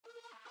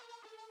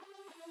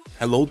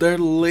Hello there,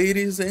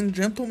 ladies and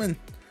gentlemen,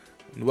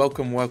 and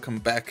welcome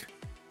back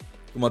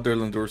to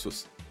Motherland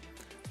Ursus.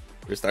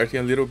 We're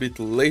starting a little bit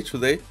late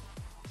today.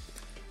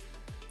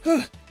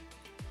 I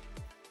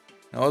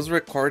was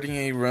recording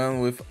a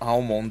run with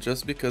Almond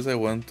just because I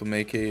want to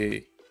make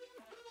I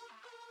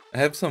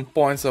have some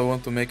points I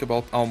want to make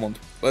about Almond,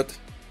 but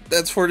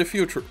that's for the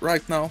future.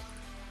 Right now,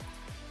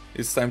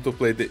 it's time to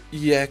play the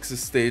EX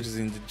stages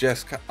in the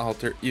Jessica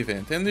Alter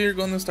event, and we're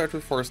gonna start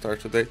with 4-star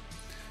today.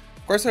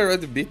 Of course, I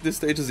already beat the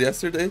stages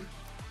yesterday,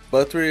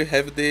 but we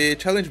have the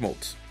challenge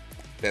modes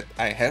that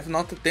I have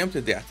not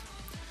attempted yet.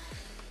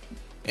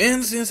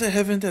 And since I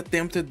haven't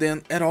attempted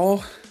them at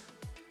all,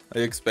 I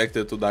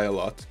expected to die a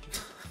lot.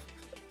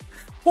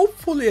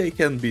 Hopefully I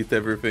can beat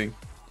everything.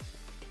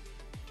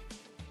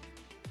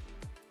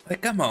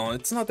 Like, come on,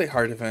 it's not a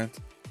hard event.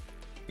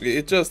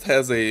 It just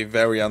has a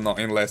very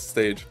annoying last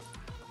stage.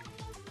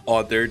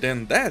 Other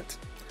than that,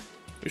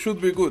 it should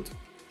be good.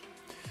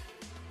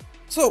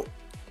 So,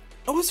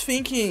 I was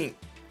thinking,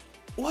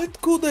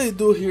 what could I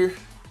do here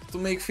to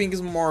make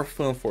things more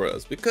fun for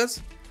us?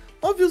 Because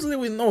obviously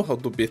we know how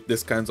to beat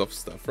this kinds of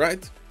stuff,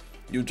 right?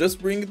 You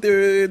just bring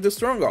the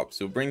strong ops,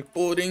 you bring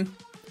pudding,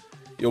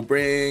 you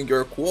bring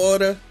your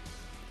quota,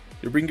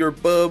 you bring your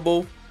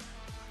bubble,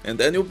 and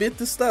then you beat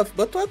the stuff.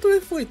 But what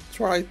if we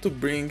try to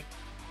bring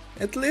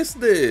at least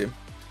a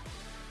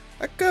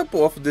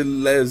couple of the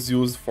less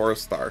used 4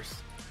 stars?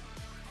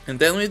 And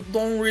then we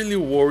don't really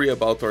worry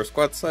about our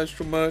squad size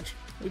too much.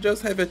 We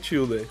just have a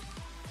chill day.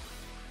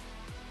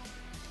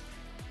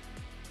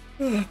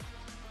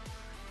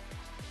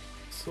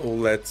 So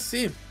let's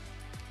see.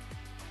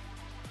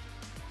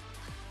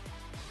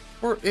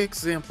 For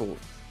example,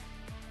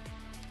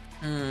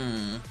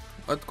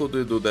 what could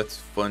we do that's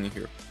funny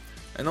here?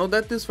 I know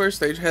that this first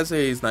stage has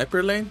a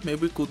sniper lane.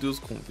 Maybe we could use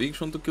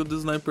conviction to kill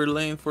the sniper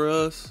lane for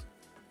us.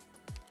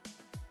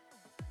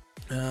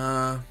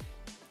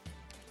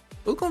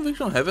 Will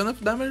conviction have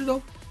enough damage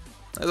though?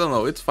 I don't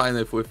know, it's fine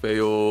if we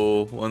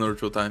fail 1 or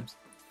 2 times.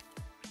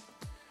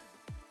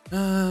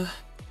 And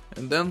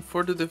then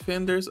for the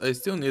defenders, I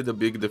still need a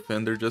big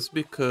defender just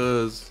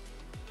because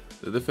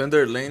the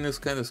defender lane is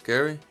kind of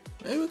scary.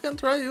 Maybe we can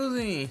try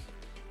using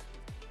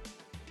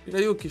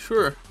Shirayuki,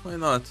 sure, why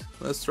not?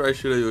 Let's try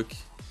Shirayuki.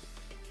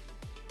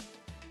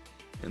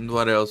 And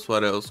what else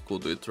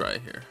could we try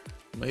here?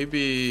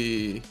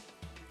 Maybe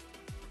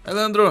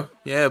Alejandro,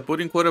 yeah,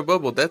 putting quota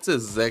bubble, that's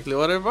exactly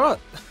what I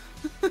bought.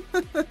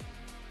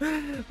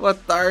 Boa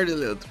tarde,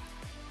 Leandro.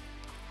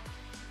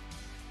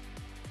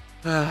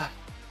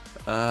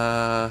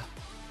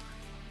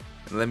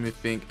 Let me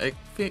think. I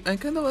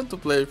kind of want to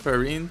play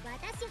Farin.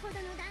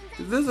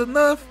 Is this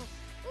enough?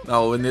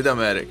 No, we need a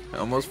medic. I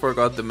almost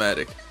forgot the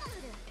medic.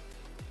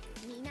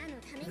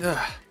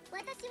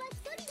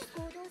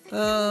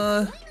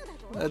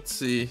 Let's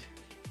see.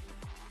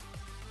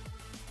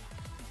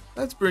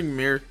 Let's bring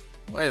Mir.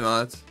 Why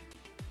not?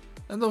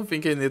 I don't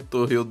think I need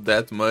to heal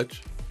that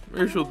much.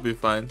 We should be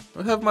fine.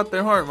 We have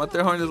Matterhorn.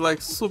 Matterhorn is like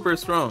super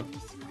strong.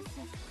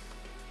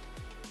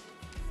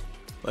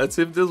 Let's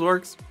see if this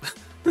works.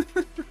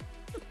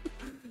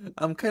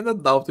 I'm kind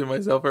of doubting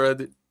myself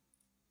already.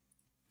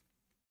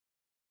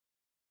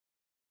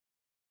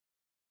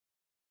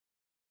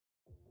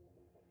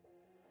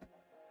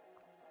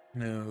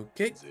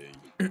 Okay.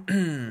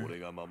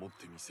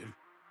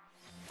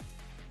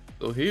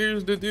 So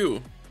here's the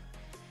deal.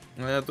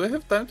 Do I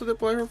have time to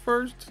deploy her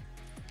first?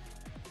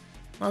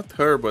 Not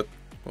her, but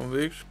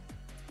Conviction.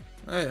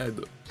 I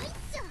do.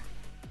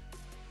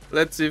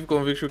 Let's see if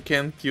Conviction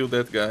can kill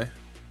that guy.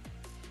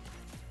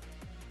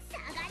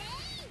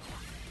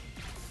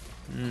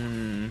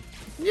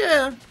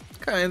 Yeah,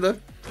 kinda.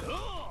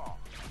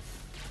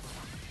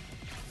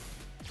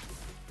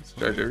 Let's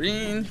charge her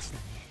in.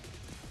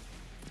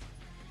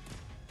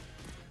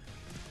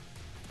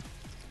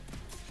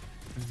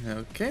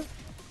 Okay.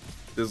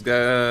 This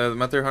guy,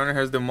 Matterhorn,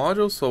 has the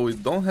module, so we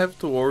don't have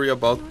to worry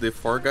about the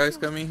 4 guys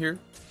coming here.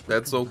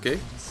 That's okay.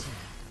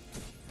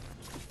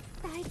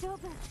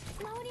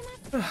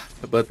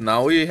 But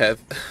now we have...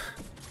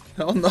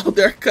 Oh no,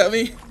 they're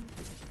coming!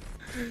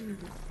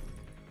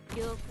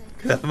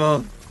 Come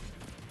on!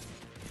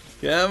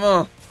 Come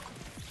on!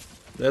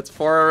 That's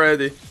 4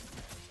 already.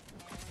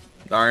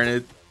 Darn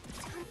it.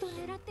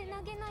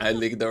 I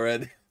leaked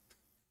already.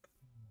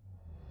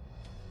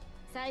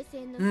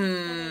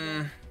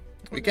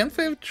 We can't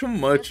fail too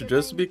much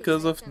just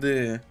because of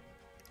the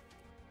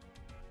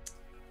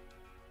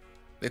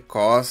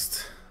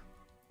cost.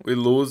 We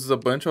lose a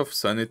bunch of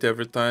sanity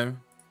every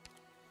time.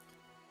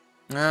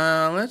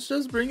 Let's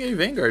just bring a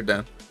Vanguard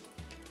then.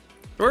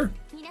 Sure.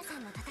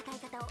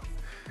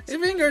 A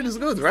Vanguard is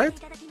good, right?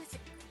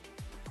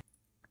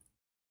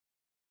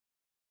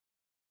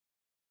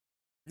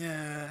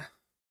 Yeah.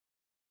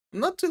 I'm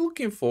not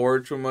looking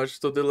forward too much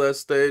to the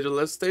last stage. The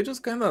last stage is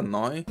kinda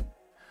annoying.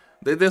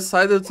 They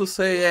decided to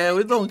say, yeah,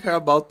 we don't care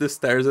about the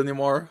stairs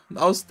anymore.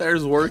 Now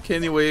stairs work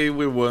any way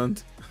we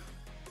want.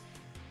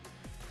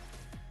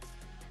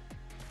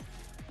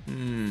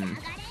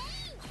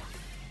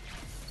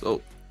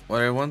 So,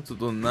 what I want to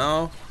do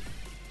now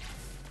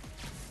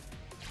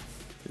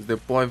Is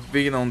deploy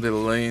being on the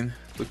lane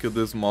to kill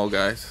the small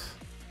guys.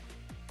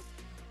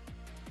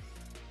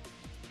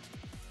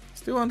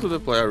 Still want to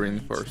deploy Arena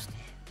first.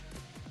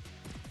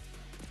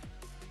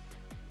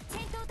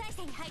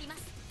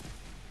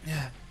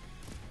 Yeah.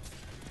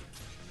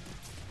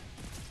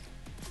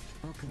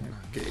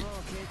 Okay.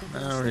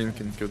 Now Arena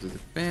can kill the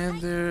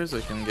defenders.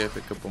 I can get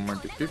a couple more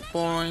DP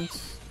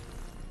points.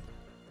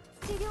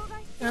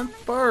 And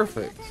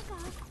perfect.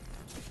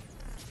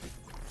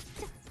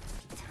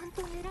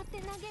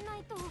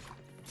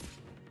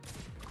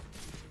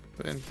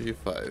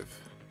 25.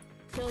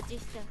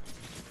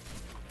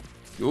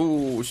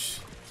 Oosh.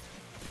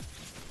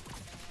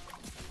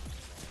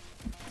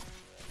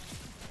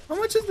 How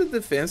much is the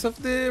defense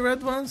of the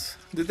red ones?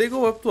 Did they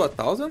go up to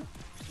 1,000?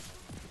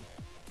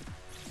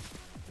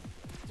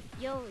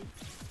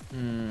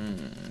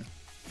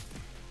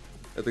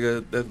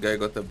 That guy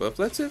got a buff.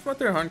 Let's see if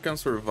Matterhorn can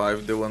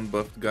survive the one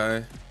buffed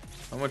guy.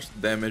 How much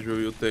damage will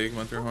you take,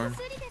 Matterhorn?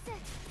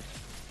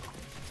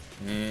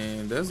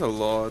 And there's a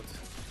lot.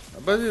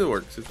 But it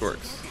works, it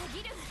works.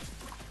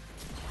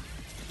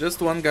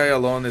 Just one guy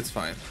alone, it's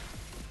fine.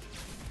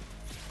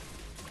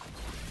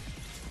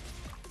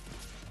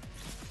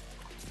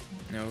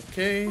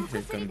 Okay,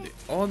 here come the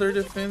other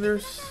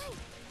defenders.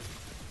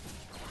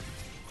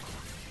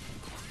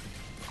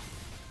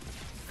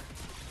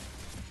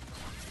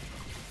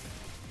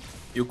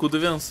 You could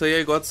even say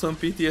I got some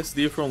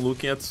PTSD from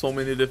looking at so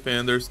many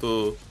defenders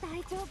to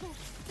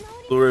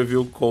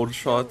reveal cold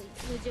shot.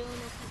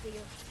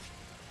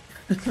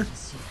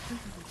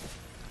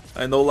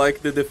 I know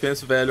like the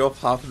defense value of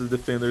half the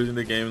defenders in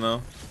the game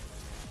now.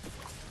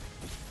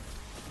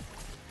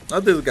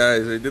 Not these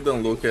guys, I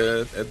didn't look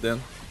at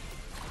them.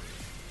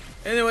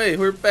 Anyway,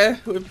 we're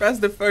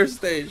past the first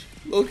stage.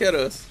 Look at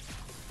us.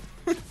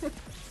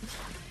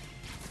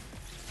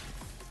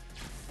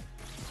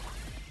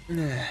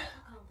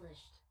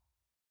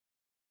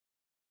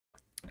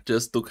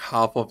 Just took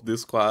half of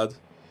this squad.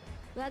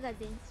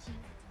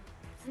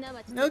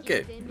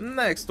 Okay,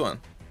 next one.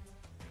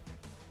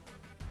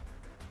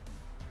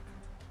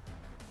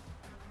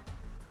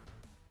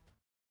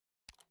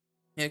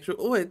 Actually,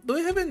 oh wait, do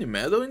we have any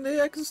medal in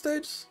the X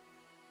stage?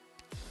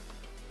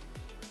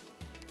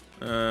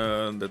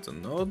 That's a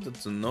no,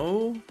 that's a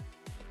no.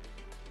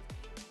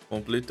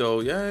 Complete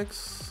all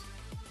X.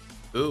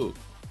 Ooh.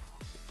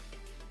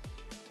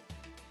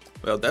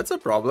 Well, that's a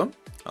problem.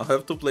 I'll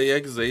have to play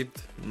X8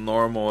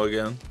 normal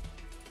again.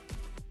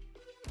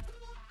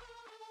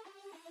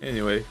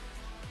 Anyway.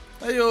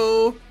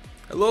 Heyo!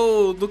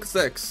 Hello, Dux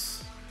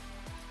X.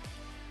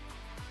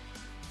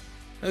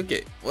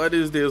 Okay, what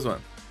is this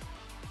one?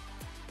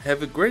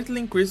 Have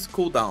greatly increased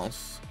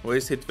cooldowns,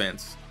 waste hit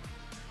vents.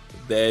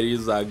 That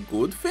is a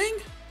good thing?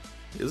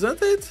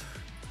 Isn't it?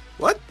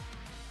 What?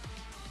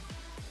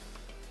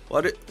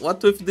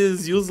 What with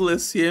this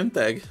useless CM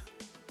tag?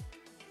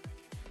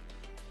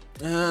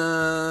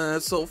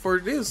 So for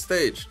this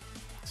stage,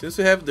 since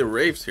we have the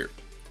Wraiths here,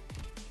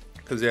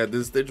 because yeah,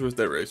 this stage with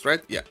the Wraiths,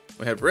 right? Yeah,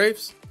 we have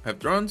Wraiths, have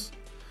drones.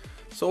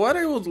 So what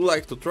I would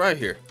like to try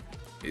here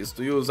is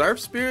to use Arp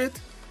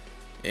Spirit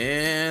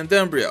and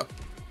Umbriel.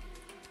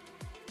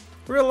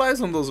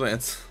 Relies on those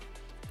vents.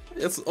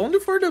 It's only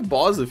for the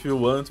boss if you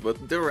want,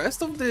 but the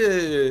rest of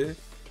the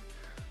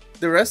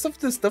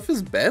stuff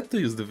is bad to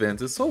use the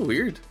vents. It's so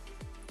weird.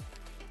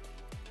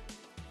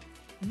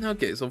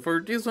 Okay, so for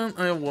this one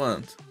I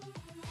want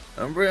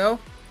Umbriel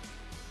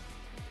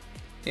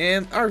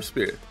and Arp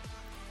Spirit.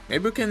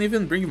 Maybe we can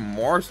even bring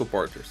more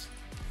supporters.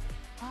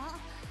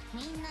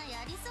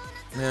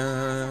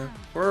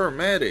 For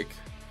medic.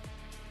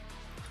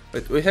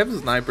 But we have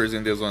snipers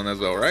in this one as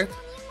well, right?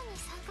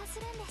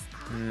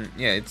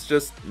 Yeah, it's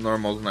just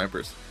normal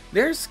snipers.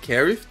 They're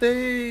scary if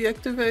they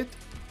activate.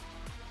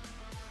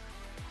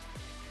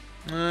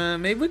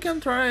 Maybe we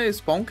can try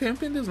spawn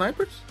camping the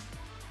snipers?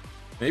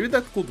 Maybe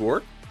that could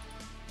work.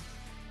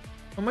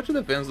 How much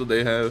defense do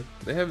they have?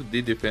 They have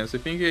D defense. I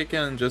think I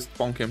can just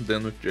spawn camp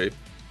them with J.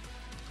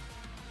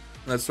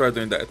 Let's try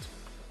doing that.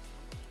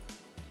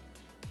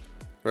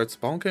 Let's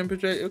spawn camp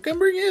with J. You can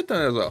bring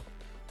Ethan as well.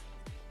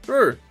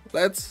 Sure,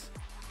 let's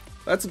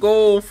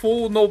go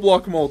full no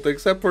block mode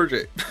except for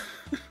J.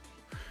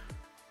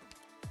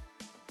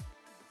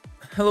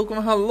 Hello,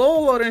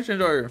 Laurent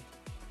Enjoyer.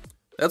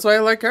 That's why I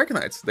like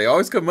Arcanites. They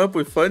always come up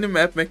with funny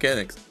map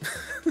mechanics.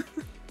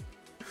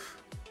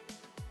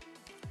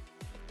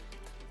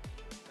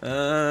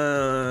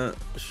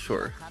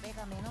 Sure.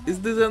 Is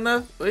this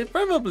enough? We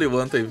probably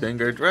want a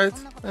Vanguard, right?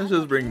 Let's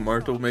just bring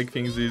more to make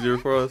things easier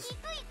for us.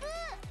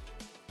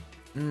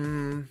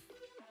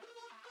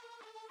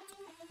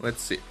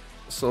 Let's see.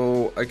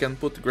 So I can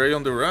put Grey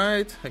on the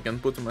right, I can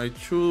put my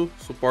 2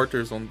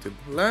 supporters on the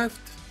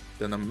left,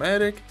 then a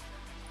medic.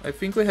 I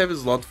think we have a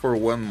slot for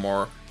one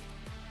more.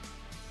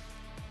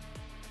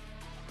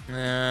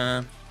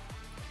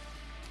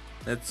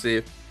 Let's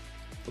see.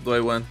 What do I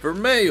want?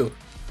 Vermelho!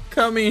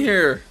 Come in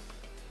here!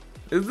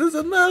 Is this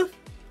enough?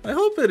 I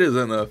hope it is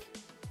enough.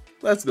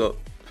 Let's go.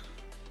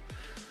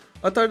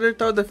 What other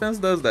tower defense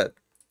does that?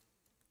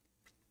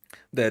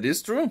 That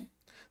is true.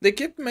 They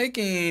keep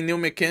making new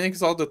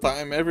mechanics all the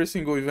time, every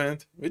single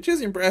event, which is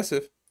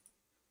impressive.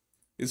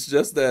 It's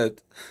just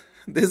that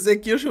the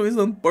execution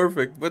isn't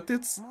perfect, but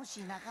it's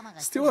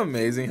still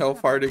amazing how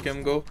far they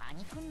can go.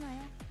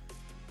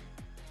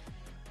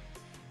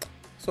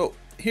 So,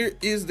 here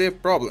is the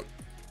problem.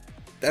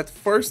 That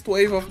first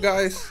wave of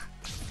guys,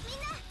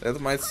 that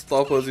might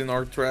stop us in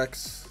our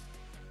tracks.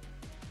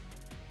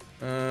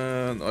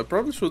 No, I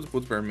probably should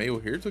put Vermeil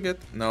here to get...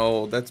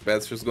 No, that's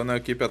bad, she's gonna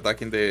keep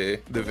attacking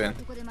the vent.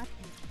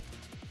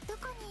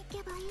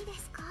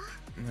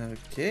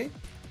 Okay.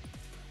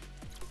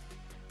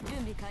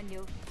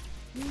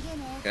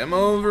 Come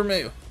on,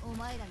 Vermeil.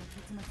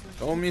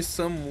 Show me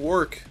some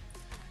work.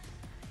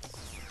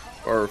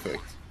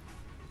 Perfect.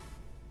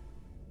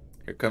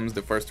 Here comes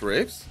the first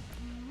waves.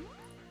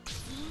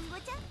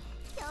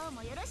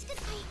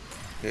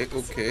 Okay,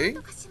 okay.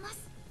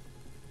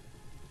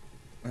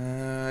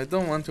 I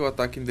don't want to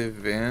attack in the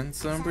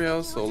vents,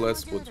 Umbreon, so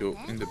let's put you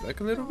in the back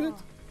a little bit.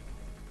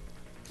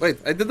 Wait,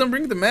 I didn't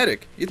bring the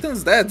medic.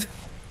 Ethan's dead.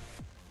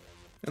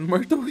 And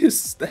Myrtle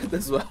is dead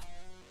as well.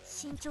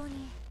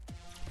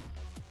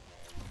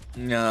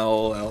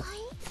 No,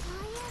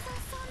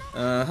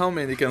 well. How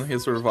many can he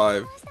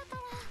survive?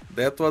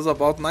 That was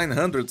about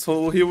 900,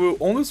 so he will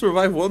only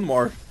survive one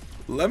more.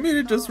 Let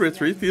me just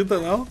retreat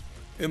Ethan now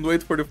and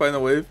wait for the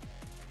final wave.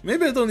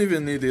 Maybe I don't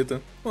even need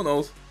Ethan. Who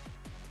knows?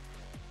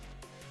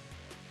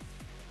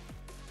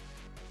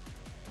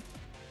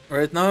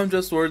 Right now I'm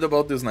just worried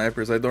about the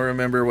snipers. I don't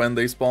remember when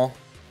they spawn.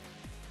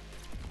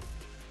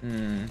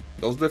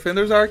 Those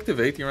defenders are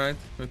activating, right?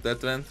 With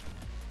that vent.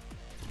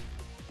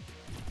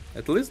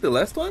 At least the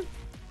last one?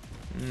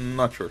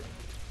 Not sure.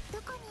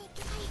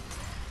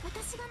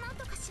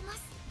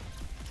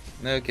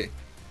 Okay.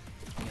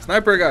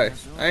 Sniper guy,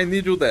 I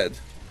need you dead.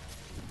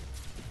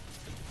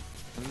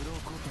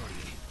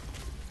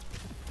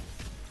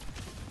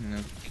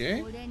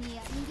 Okay.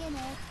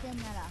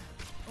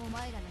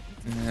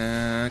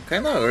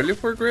 Kinda early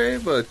for Gray,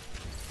 but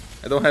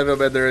I don't have a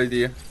better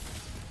idea.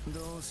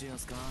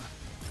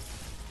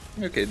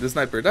 Okay, the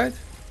sniper died.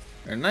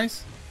 Very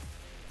nice.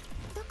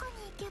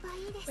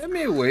 Let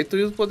me wait to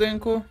use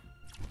Podenko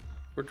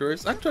for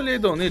Joyce. Actually, I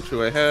don't need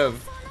to. I have...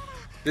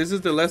 This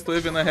is the last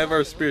wave and I have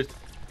our spirit.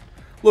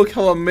 Look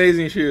how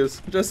amazing she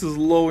is. Just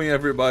slowing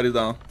everybody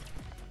down.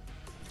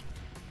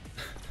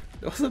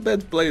 That was a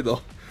bad play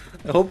though.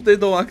 I hope they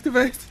don't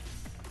activate.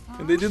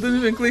 And they didn't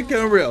even click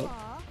Umbreon.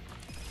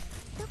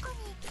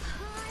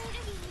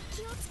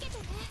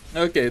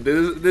 Okay,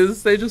 this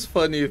stage is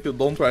funny if you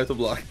don't try to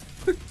block.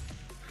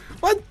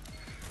 What?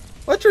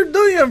 What you're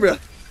doing, Umbreon?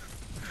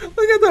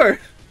 Look at her.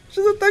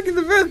 She's attacking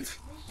the vent.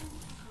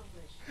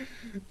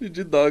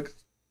 GG dogs.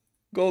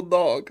 Go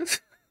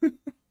dogs.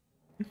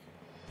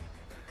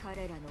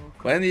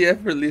 When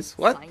EF release?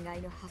 What?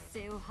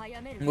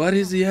 What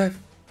is EF?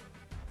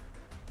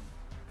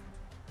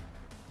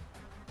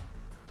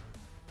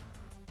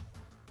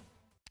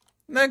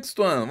 Next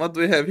one, what do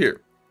we have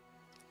here?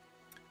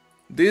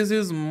 This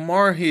is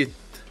more hit.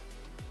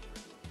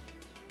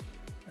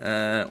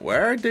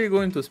 Where are they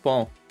going to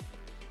spawn?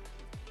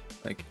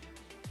 Like,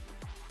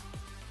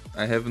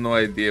 I have no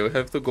idea. We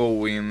have to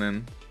go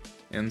in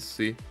and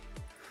see.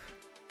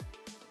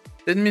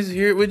 That means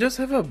here we just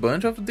have a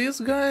bunch of these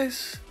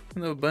guys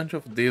and a bunch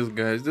of these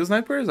guys. The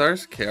snipers are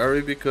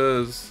scary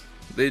because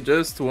they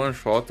just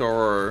one-shot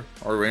our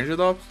ranged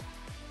ops.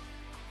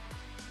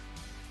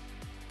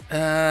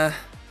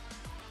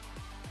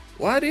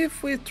 What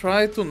if we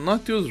try to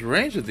not use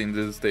ranged in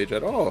this stage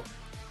at all?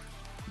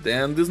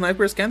 Then the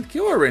snipers can't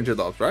kill our ranged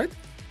ops, right?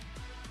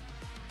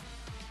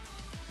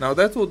 Now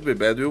that would be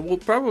bad. We will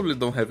probably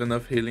don't have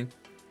enough healing.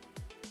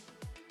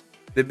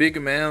 The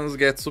big mans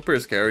get super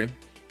scary.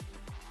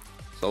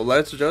 So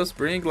let's just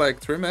bring like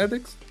 3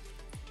 medics.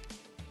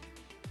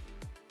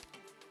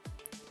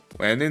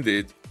 When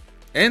indeed.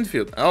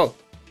 Enfield, oh.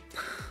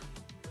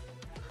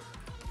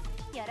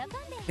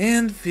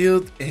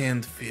 Enfield.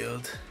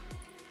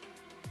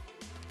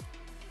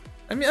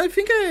 I mean, I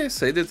think I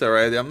said it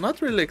already. I'm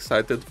not really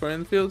excited for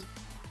Enfield.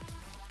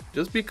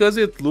 Just because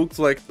it looks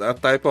like a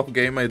type of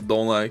game I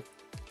don't like.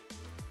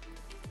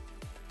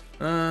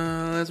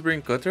 Let's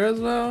bring Cutter as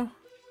well.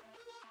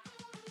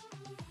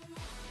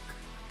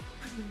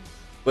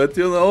 But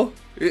you know,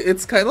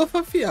 it's kind of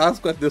a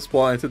fiasco at this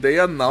point. They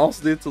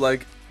announced it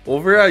like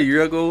over a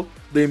year ago.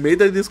 They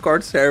made a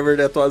Discord server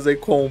that was a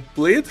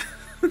complete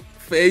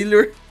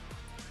failure.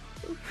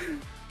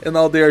 And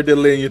now they are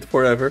delaying it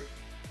forever.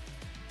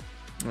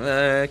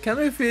 Can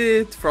we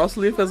fit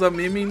Frostleaf as a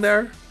meme in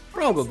there?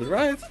 Probably,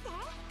 right?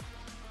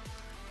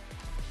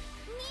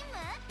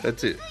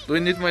 That's it. Do we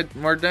need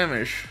more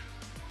damage?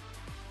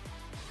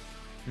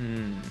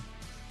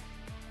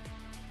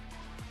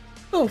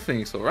 Don't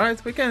think so,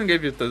 right? We can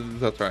give it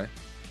a try.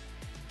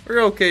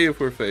 We're okay if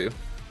we fail.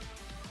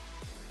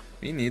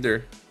 Me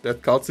neither.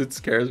 That Calcit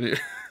scares me.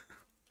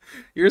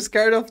 You're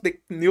scared of the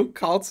new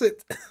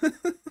Calcit?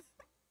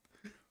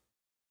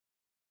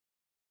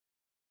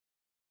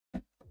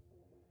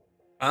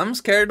 I'm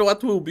scared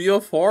what will be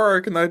of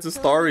 4 Arcanite's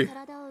story.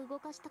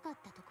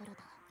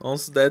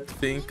 Once that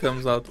thing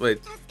comes out.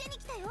 Wait.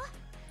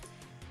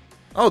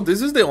 Oh,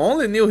 this is the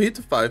only new hit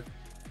 5.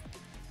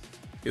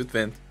 Hit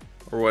vent.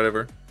 Or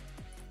whatever.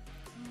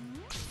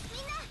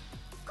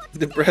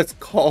 The breath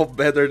call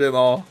better than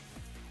all.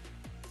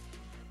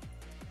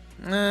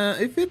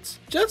 If it's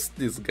just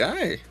this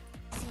guy,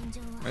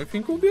 I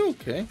think we'll be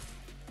okay.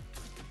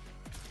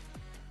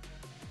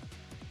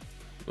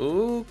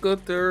 Oh,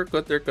 cutter,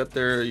 cutter,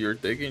 cutter. You're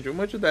taking too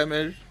much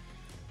damage.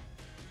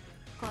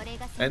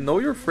 I know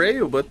you're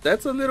frail, but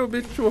that's a little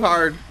bit too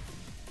hard.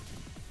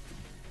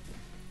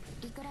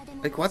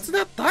 Like, what's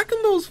the attack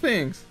on those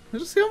things?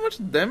 Did you see how much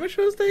damage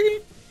she was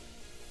taking?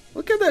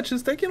 Look at that,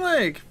 she's taking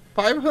like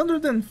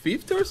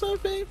 550 or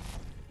something.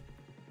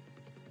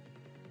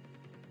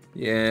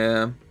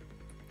 Yeah,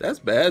 that's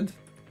bad.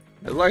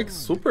 That's like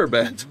super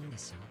bad.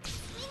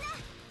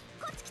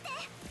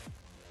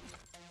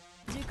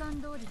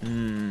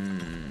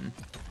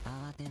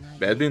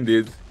 Bad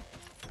indeed.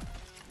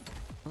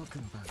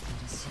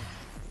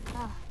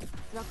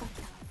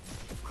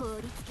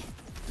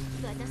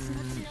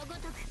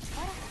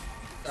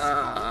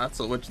 Ah,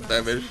 so much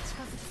damage.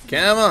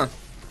 Come on.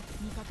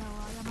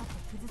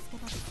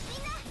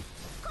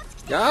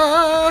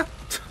 Ah!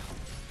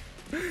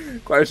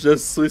 Quite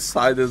just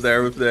suicided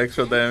there with the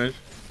extra damage.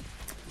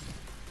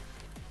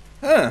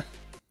 Huh.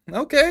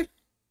 Okay.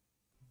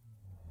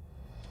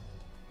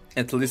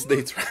 At least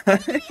they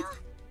tried.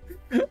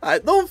 I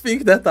don't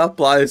think that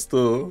applies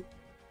to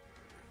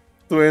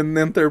an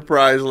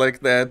enterprise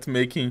like that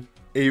making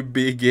a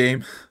big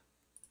game.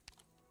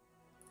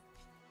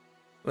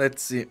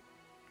 Let's see.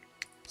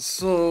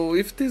 So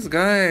if these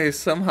guys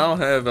somehow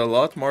have a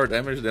lot more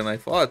damage than I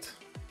thought,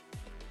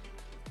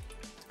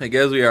 I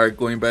guess we are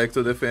going back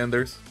to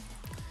defenders.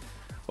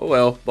 Oh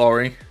well,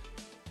 boring.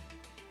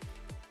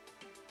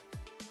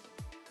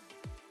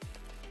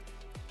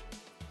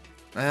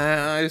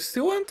 I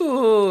still want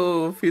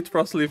to fit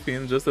Frostleaf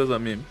in just as a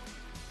meme.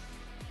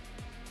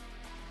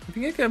 I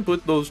think I can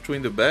put those two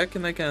in the back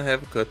and I can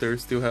have Cutter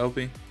still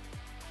helping.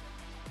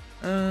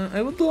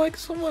 I would like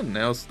someone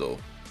else though.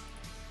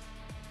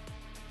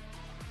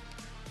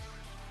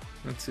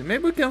 Let's see,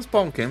 maybe we can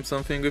spawn camp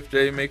something with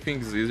Jay, make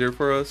things easier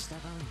for us.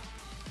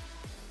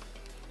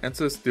 And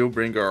to still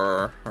bring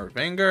our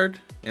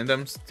Vanguard, and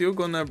I'm still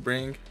gonna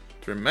bring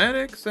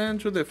Dramatics and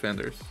 2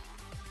 defenders.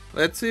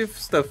 Let's see if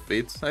stuff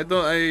fits. I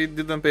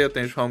didn't pay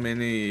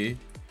attention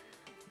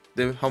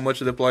how much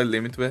deploy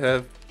limit we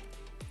have.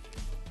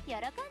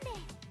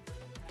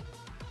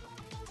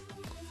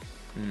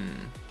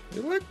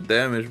 We like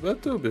damage,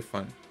 but it'll be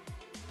fine.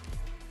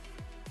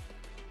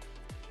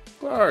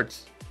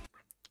 Quartz.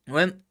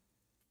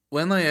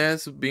 When I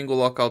asked Bingo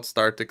Lockout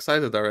start,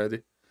 excited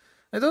already.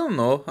 I don't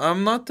know.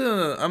 I'm not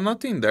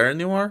in there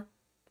anymore.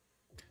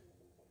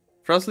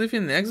 Frostleaf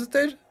in exit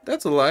stage?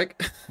 That's a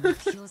like.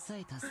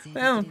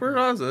 Damn, poor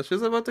Rosa.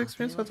 She's about to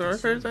experience what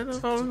warfare.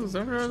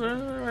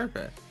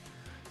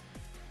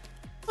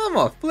 Come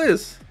off,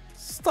 please.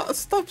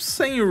 Stop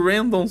saying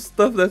random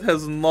stuff that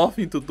has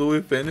nothing to do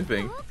with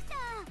anything.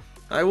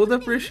 I would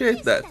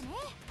appreciate that.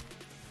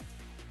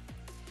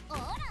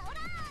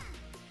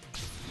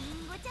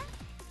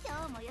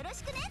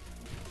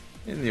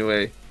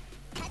 Anyway.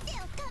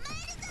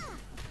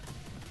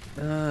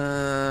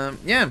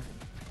 Yeah.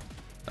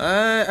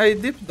 I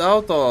dipped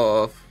out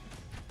of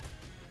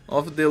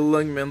the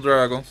Lungman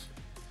Dragons.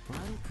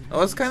 I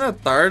was kinda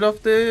tired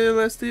of the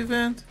last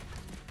event.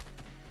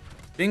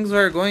 Things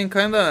are going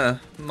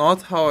kinda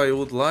not how I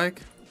would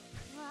like.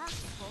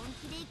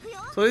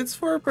 So it's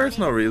for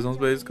personal reasons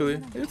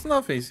basically. It's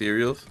nothing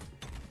serious.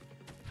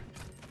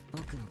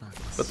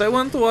 But I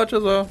want to watch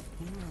as well.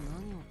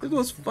 It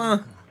was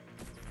fun.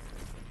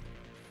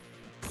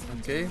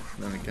 Okay,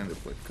 then we can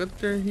deploy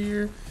Cutter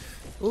here.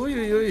 Oi,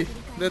 oi, oi,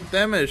 that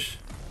damage.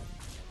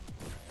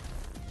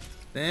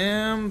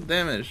 Damn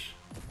damage.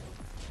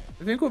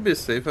 I think we'll be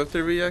safe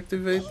after we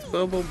activate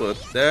Bubble,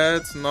 but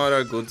that's not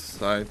a good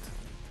sight.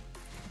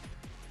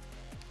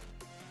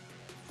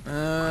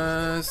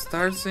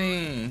 Starts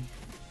in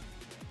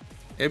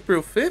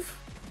April 5th?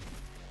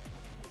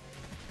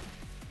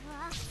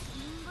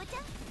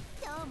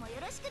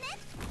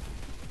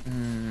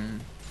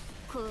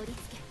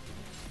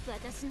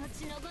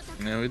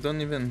 Yeah, we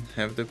don't even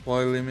have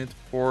deploy limit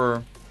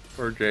for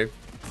Jay.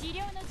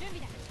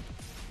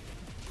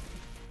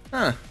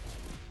 Huh.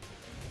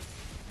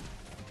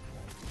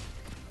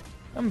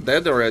 I'm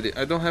dead already.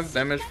 I don't have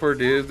damage for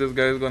this. This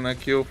guy is gonna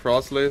kill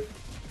Frostleaf.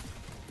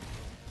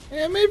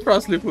 Yeah, maybe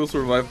Frostleaf will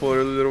survive for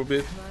a little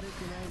bit.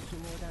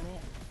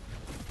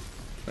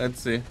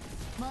 Let's see.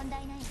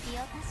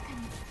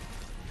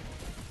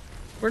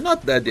 We're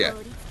not dead yet.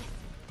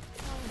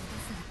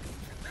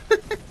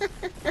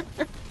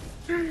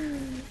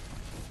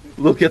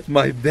 Look at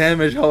my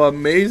damage, how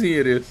amazing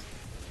it is.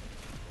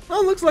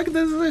 Oh, looks like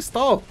this is a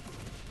stall.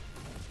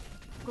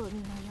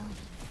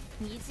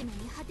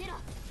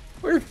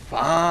 We're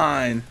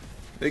fine.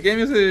 The game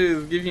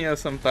is giving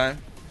us some time.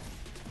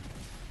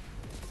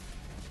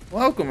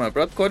 Welcome, I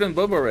brought Code and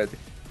Bubble already.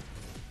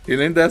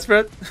 Feeling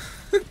desperate?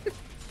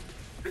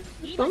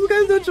 Those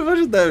guys do too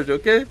much damage,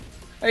 okay?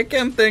 I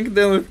can't tank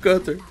them with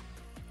cutter.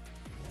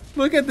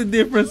 Look at the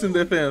difference in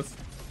defense.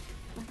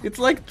 It's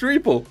like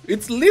triple.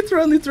 It's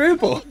literally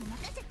triple.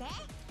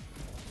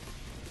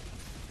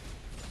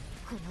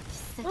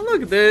 Oh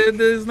look,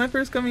 the sniper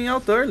is coming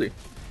out early.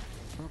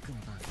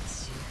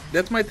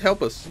 That might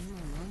help us.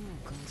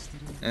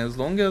 As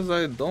long as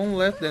I don't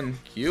let them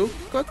kill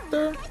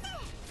cutter.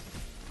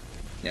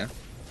 Yeah,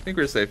 I think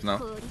we're safe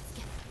now.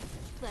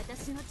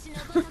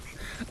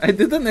 I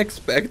didn't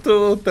expect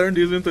to turn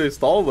this into a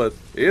stall, but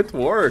it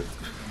worked.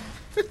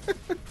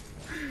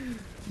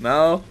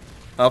 Now,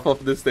 half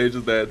of the stage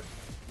is dead.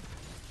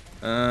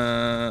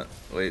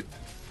 Wait.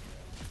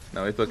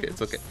 No, it's okay,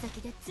 it's okay.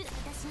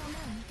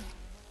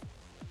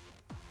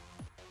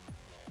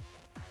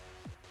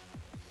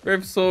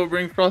 Brave Soul,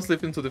 bring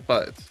Frostleaf into the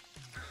fight.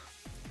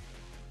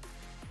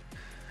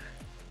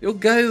 You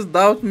guys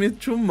doubt me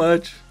too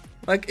much.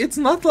 Like, it's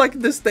not like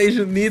the stage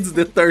needs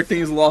the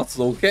 13 slots,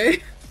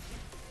 okay?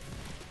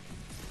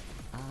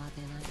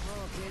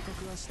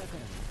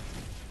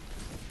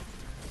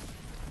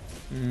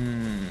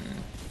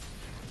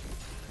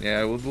 Yeah,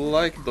 I would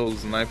like those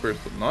snipers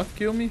to not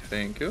kill me,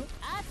 thank you.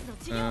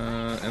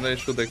 And I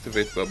should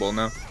activate Bubble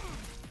now.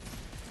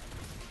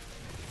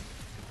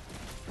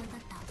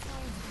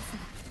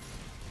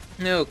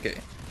 Okay.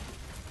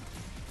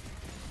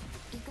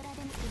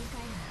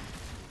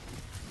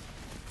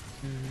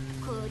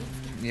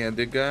 Yeah,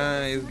 the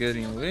guy is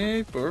getting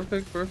away.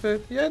 Perfect,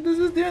 perfect. Yeah, this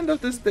is the end of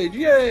the stage.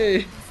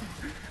 Yay!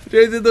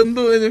 Jay didn't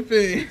do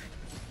anything.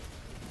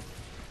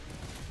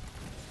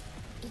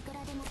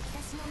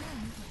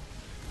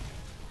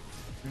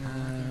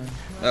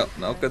 Well,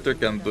 now Cutter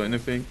can't do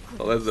anything,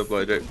 so let's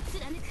deploy Jay.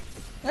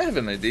 I have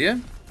an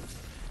idea.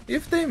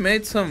 If they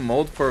made some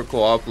mode for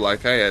co-op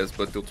like IS,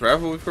 but you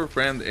travel with your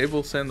friend,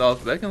 able to send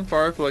out back and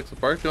forth like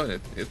support unit,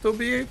 it will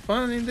be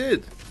fun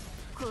indeed.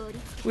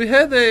 We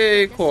had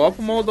a co-op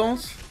mode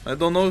once, I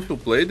don't know if you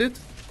played it.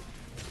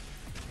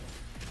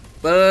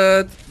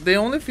 But the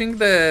only thing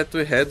that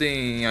we had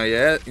in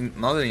IS,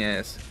 not in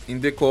IS,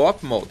 in the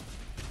co-op mode,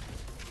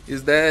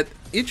 is that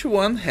each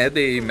one had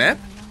a map.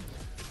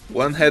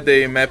 One had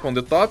a map on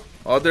the top,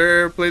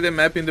 other played a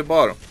map in the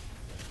bottom.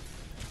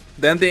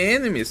 Then the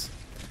enemies.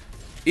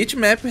 Each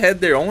map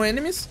had their own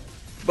enemies,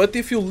 but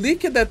if you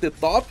licked at the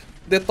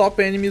top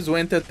enemies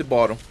went at the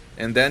bottom.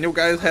 And then you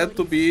guys had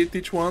to beat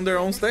each one their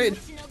own stage.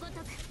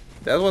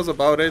 That was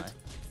about it.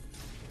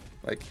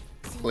 Like,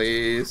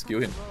 please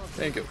kill him.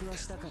 Thank you.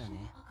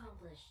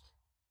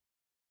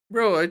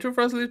 Bro, I threw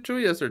Frostleaf 2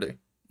 yesterday.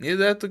 Need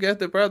that to get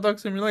the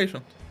paradox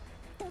simulation.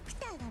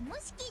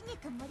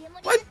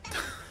 What?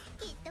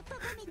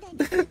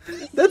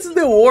 That's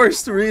the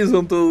worst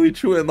reason to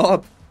chew an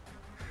op.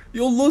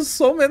 You'll lose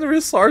so many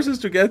resources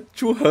to get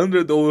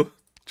 200 or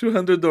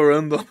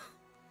random.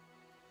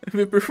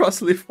 MVP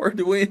Frostleaf for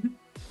the win.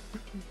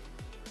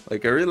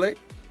 Like a relay.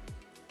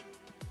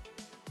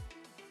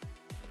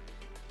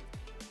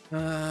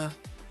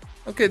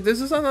 Okay, this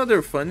is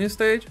another funny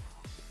stage.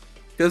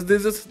 Because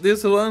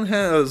this one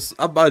has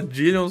a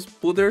bajillion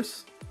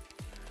spooters.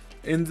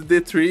 And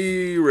the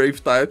 3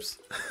 rave types.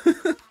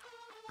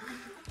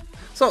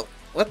 So,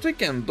 what we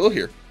can do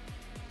here?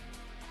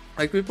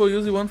 Like, people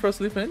usually want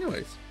Frostleaf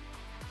anyways.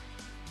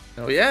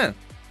 Oh yeah,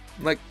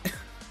 like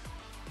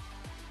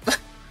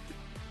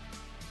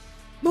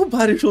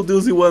nobody should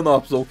use the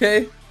 1-ops,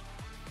 okay?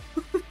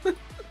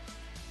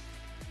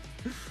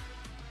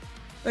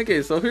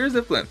 Okay, so here's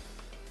the plan.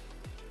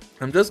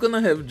 I'm just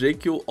gonna have Jay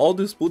kill all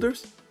the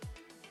spooters,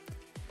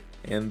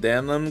 and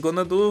then I'm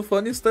gonna do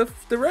funny stuff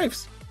with the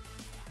raves.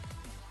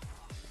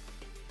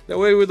 That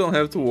way we don't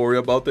have to worry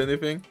about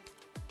anything.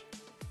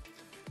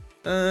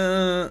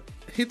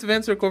 Hit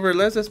vents recover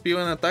less SP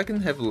when attacking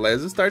and have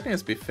less starting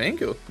SP. Thank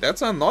you.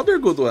 That's another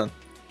good one.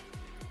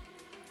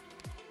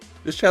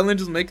 These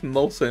challenges make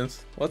no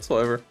sense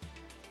whatsoever.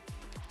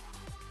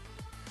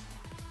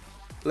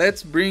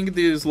 Let's bring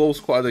the slow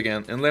squad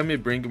again, and let me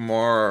bring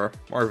more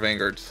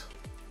vanguards,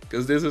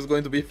 because this is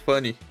going to be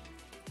funny.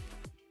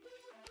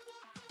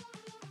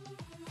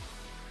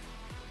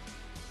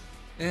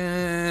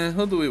 And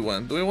who do we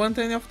want? Do we want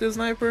any of the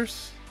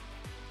snipers?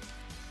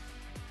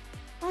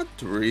 Not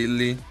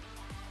really.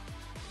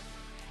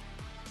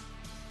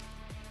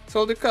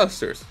 So the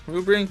casters,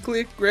 we'll bring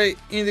Click, Grey,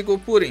 Indigo,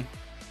 Pudding.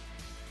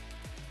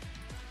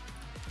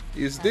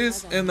 Is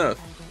this enough?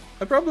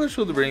 I probably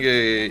should bring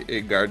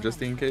a guard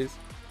just in case.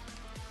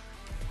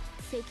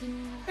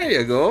 There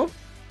you go.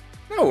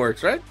 That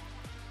works, right?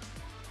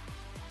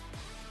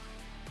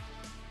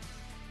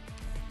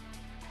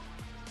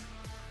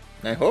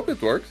 I hope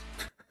it works.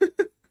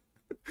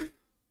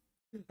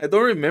 I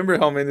don't remember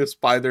how many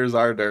spiders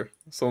are there,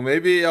 so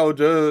maybe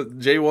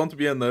Jay won't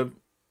be enough.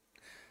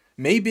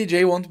 Maybe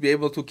Jay won't be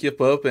able to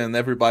keep up and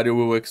everybody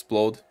will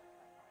explode.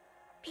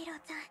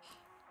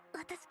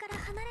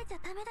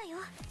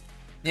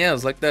 Yeah,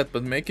 it's like that,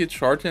 but make it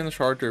shorter and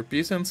shorter.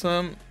 Peace and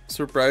some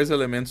surprise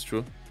elements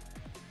too.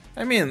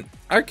 I mean,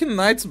 Arcane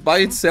Knights by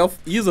itself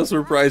is a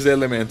surprise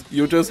element.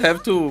 You just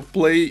have to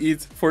play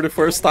it for the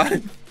first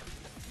time.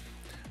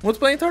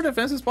 Multiplying tower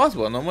defense is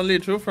possible. Normally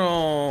true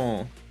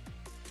from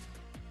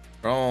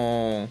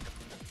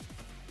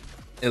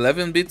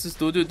 11-bit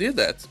studio did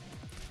that.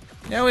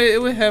 Yeah,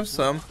 we have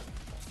some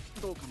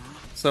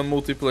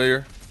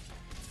multiplayer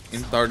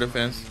in tower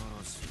defense.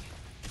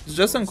 It's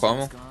just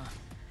uncommon.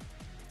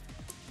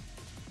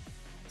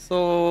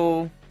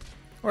 So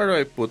where do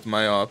I put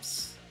my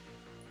ops?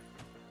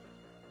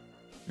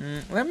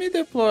 Let me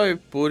deploy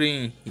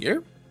Pudding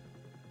here.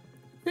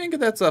 I think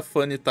that's a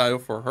funny tile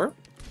for her.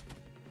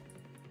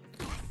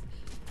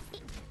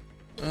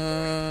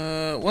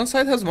 One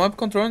side has mob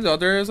control and the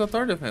other is a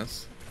tower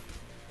defense.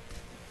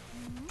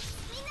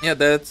 Yeah,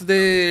 that's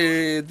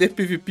the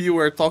PvP we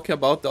were talking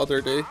about the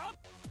other day.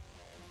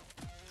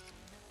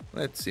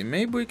 Let's see,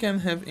 maybe we can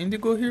have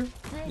Indigo here.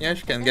 Yeah,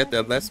 she can get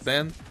that last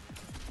band.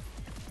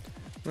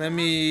 Let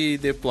me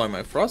deploy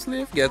my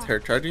Frostleaf, get her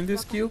charging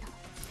this Q.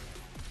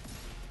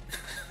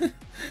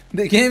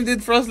 The game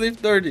did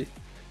Frostleaf dirty.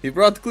 He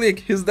brought Click,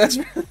 he's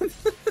desperate.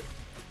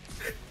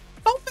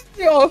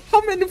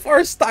 How many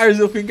 4 stars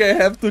you think I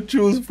have to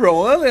choose from,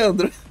 huh,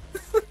 Leandro?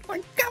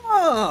 Like, come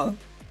on!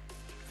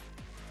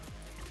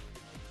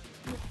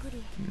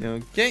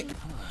 Okay.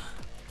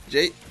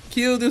 Jay,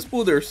 kill these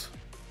pooders.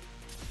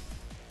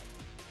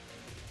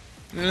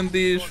 And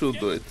these should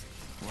do it.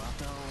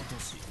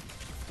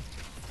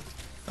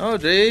 Oh,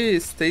 Jay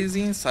stays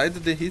inside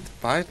the heat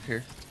pipe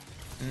here.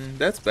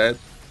 That's bad.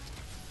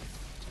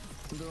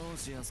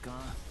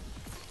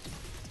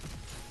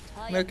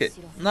 Okay,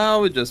 now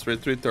we just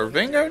retreat our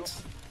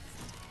vanguards.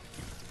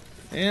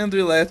 And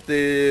we let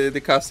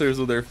the casters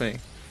do their thing.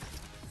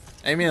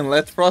 I mean,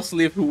 let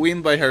Frostleaf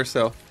win by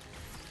herself.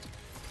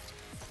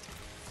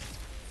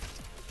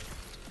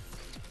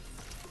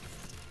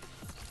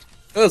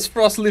 Us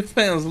Frostleaf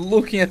fans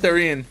looking at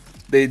Erin.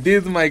 They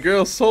did my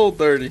girl so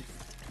dirty.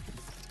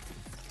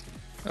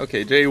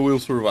 Okay, Jay will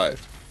survive.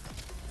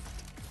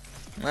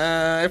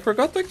 I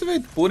forgot to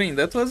activate Pudding.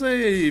 That was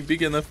a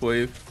big enough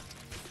wave.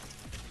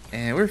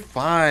 And we're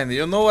fine.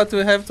 You know what we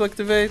have to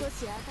activate?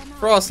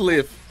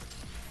 Frostleaf.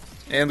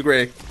 And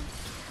Grey.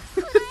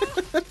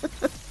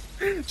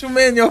 Too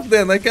many of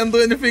them. I can't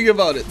do anything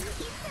about it.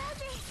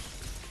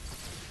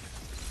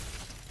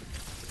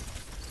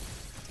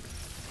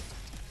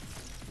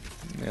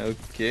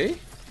 Okay.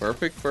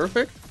 Perfect,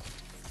 perfect.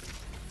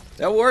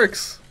 That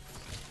works.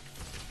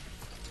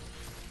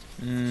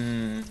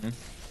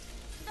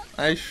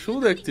 I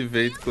should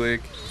activate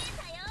Click.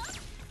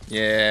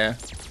 Yeah.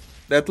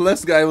 That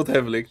last guy would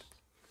have leaked.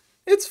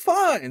 It's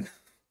fine.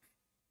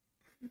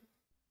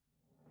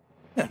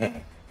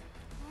 I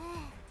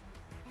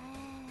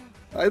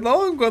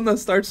know I'm gonna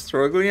start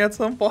struggling at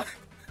some point.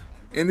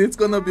 And it's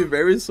gonna be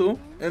very soon.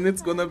 And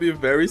it's gonna be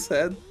very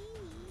sad.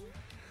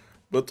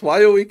 But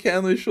while we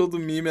can, we should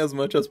meme as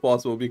much as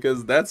possible.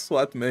 Because that's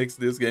what makes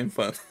this game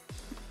fun.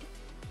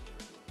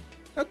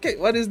 Okay,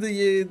 what is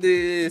the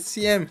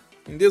CM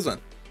in this one?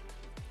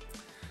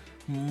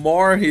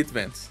 More hit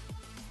vents.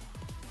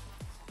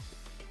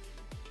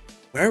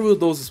 Where will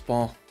those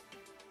spawn?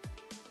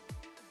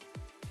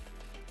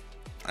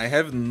 I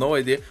have no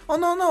idea. Oh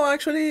no,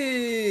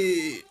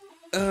 actually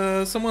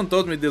someone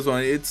told me this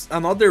one. It's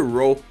another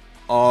row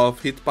of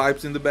hit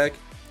pipes in the back.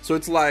 So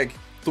it's like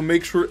to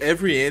make sure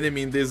every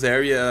enemy in this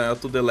area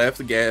to the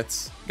left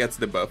gets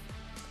the buff.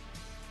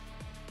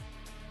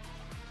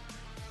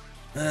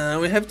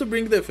 We have to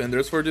bring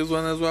defenders for this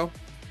one as well.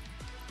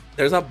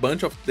 There's a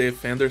bunch of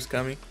defenders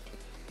coming.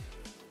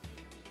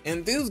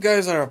 And these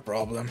guys are a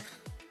problem.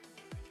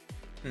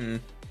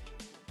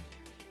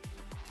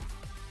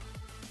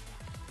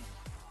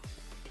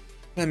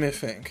 Let me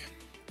think.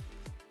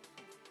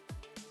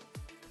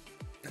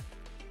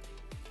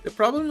 The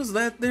problem is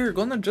that they're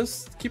gonna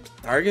just keep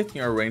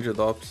targeting our ranged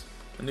ops,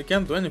 and you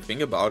can't do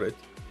anything about it.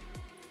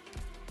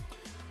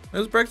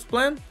 This practice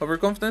plan,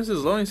 overconfidence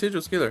is low in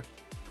Siege Killer.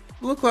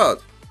 Blue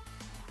Cloud.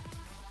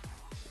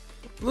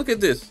 Look at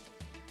this.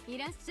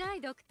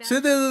 See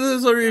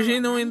this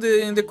original in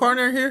the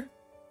corner here?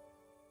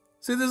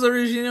 See this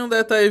original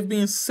that I've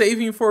been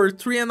saving for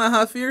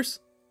 3.5 years?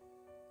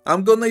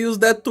 I'm gonna use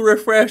that to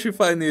refresh if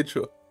I need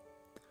to.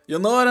 You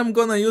know what I'm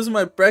gonna use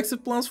my practice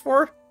plans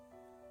for?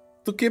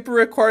 To keep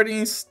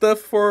recording stuff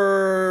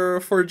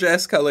for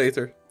Jessica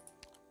later.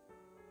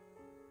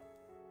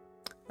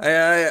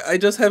 I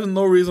just have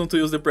no reason to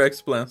use the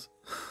practice plans.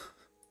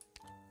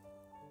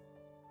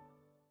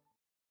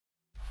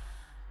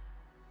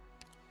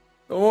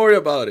 Don't worry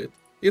about it.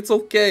 It's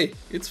okay.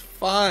 It's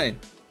fine.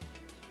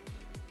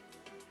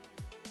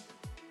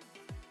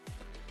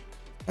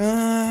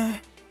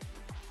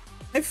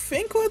 I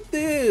think what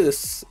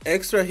these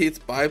extra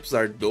hit pipes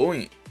are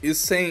doing is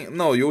saying,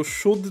 no, you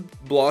should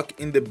block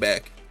in the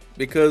back.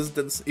 Because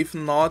if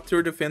not,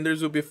 your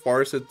defenders will be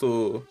forced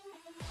to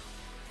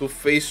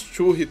face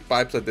 2 hit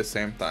pipes at the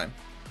same time.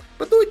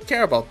 But do we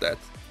care about that?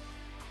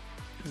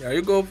 There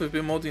you go,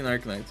 PvP mode in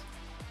Arknight.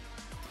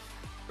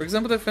 For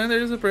example,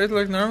 defenders operate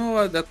like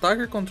normal the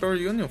attacker control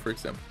union, for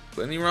example.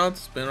 Planning route,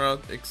 spin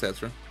route,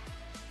 etc.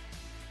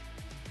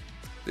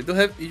 They do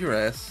have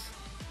ERS.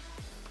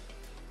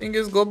 Thing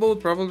is, Global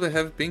would probably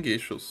have ping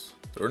issues.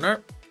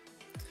 Turner?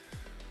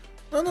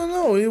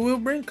 No, it will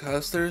bring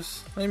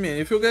casters. I mean,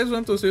 if you guys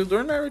want to see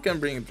Turner, we can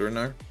bring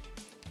Turner.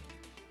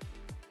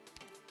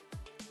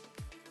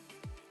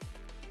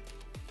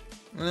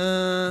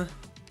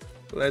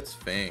 Let's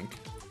think.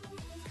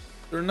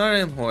 Turner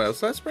and who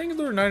else? Let's bring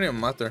Turner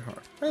and Matterhorn.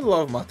 I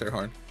love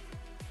Matterhorn.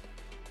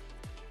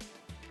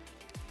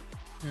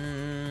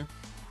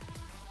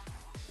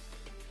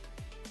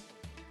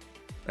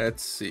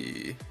 Let's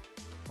see.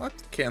 What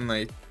can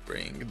I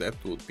bring? That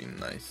would be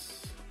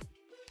nice.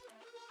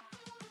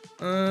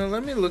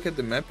 Let me look at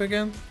the map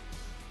again.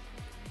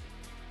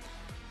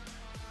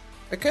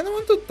 I kinda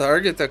want to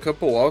target a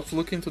couple walls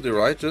looking to the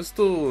right just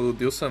to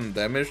deal some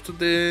damage to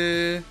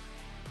the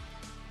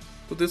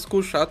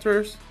school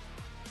shutters.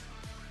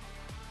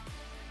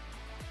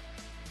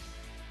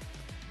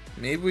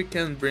 Maybe we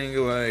can bring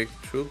like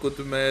 2 good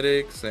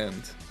medics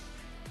and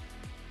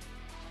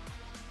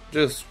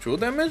just 2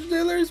 damage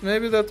dealers,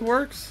 maybe that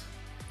works.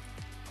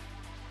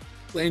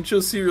 Playing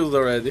too serious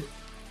already.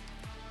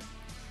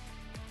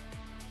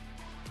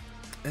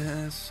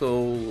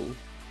 So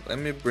let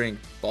me bring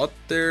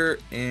Potter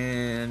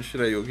and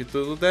Shirayuki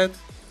to do that.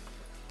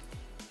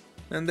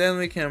 And then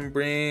we can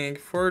bring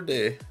for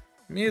the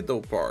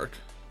middle part.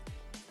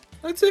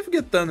 Let's see if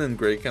Getan and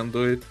Grey can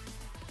do it.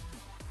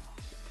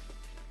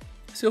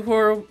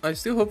 I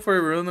still hope for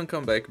a rune and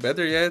come back.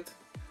 Better yet,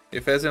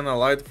 if as an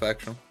allied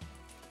faction.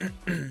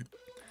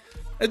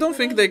 I don't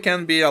think they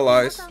can be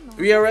allies.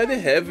 We already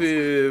have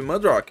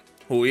Mudrock,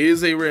 who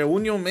is a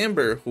Reunion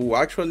member who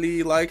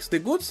actually likes the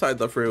good side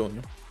of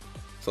Reunion.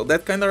 So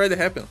that kinda already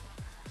happened.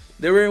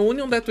 The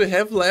Reunion that we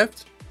have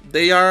left,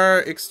 they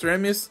are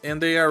extremists and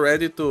they are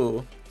ready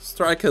to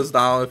strike us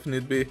down if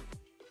need be.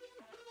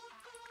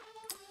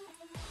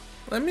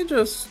 Let me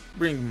just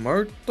bring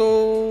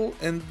Myrtle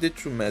and the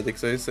 2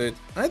 medics I said.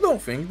 I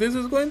don't think this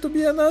is going to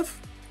be enough.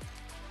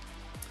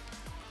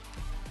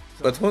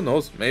 But who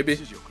knows, maybe.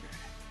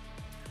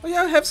 Oh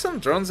yeah, I have some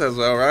drones as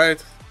well,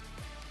 right?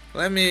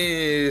 Let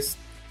me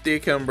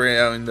stick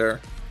Umbriel in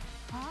there.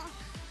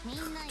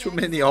 Too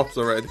many ops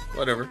already,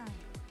 whatever.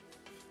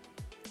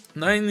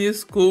 9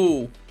 is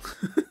cool.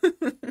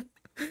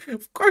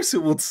 Of course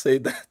you would say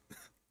that.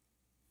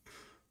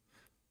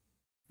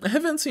 I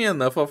haven't seen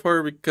enough of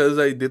her because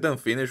I didn't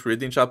finish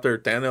reading chapter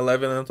 10,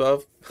 11 and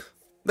 12.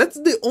 That's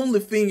the only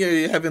thing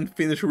I haven't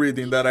finished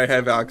reading that I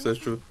have access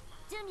to.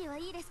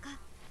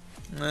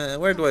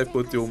 Where do I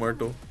put you,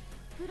 Myrtle?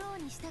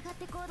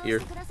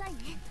 Here.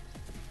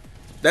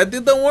 That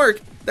didn't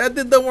work! That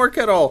didn't work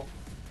at all!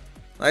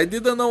 I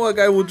didn't know a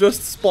guy would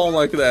just spawn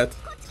like that.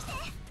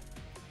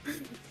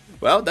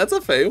 Well, that's a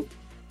fail.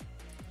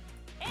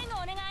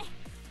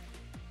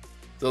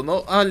 So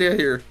no Alia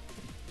here.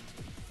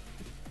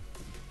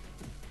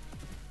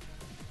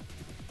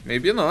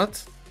 Maybe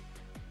not.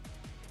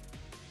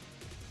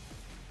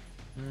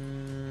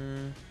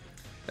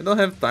 I don't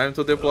have time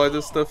to deploy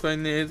the stuff I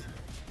need.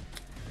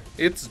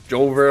 It's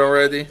Jover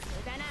already.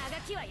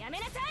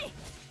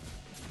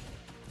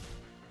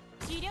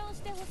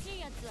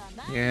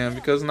 Yeah,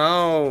 because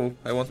now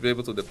I want to be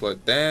able to deploy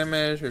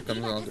damage. Here comes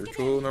another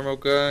 2 normal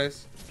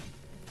guys.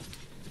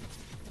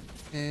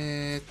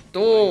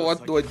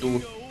 What do I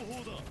do?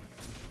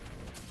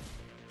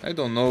 I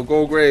don't know.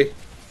 Go Grey.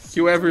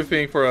 Kill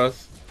everything for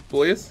us,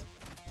 please.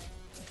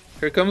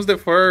 Here comes the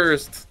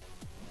first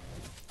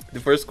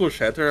school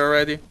shatter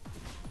already.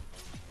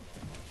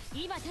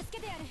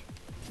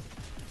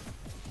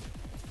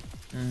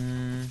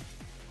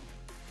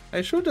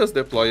 I should just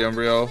deploy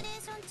Umbriel.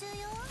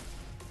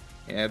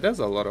 Yeah, that's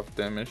a lot of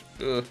damage.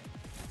 Ugh.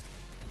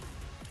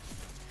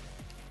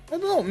 I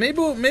don't know, maybe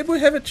we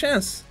have a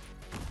chance.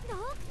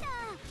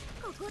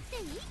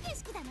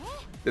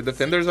 The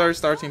defenders are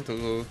starting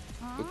to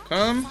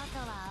come.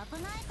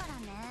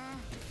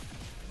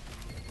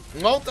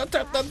 No,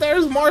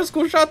 there's more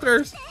school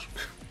shutters.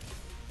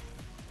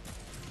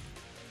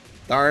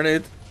 Darn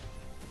it.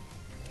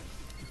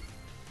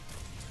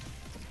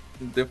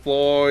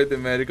 Deploy the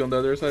medic on the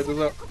other side as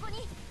well.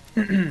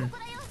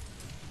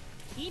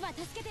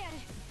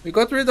 We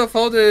got rid of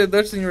all the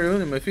Dutch in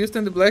Reunion, Mephisto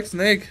and the Black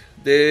Snake.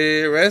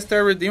 The rest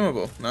are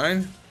redeemable.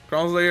 9,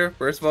 Crown Slayer,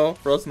 Percival,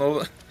 Frost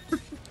Nova.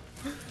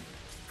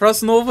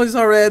 Frost Nova is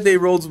already a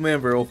Rhodes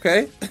member,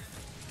 okay?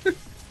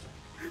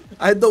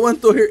 I don't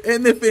want to hear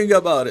anything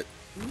about it.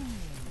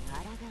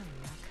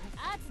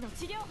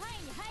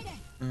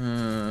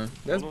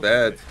 That's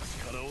bad.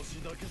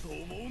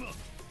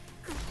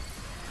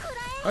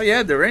 Oh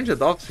yeah, the ranged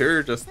adopts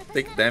here just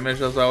take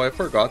damage as well, I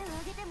forgot.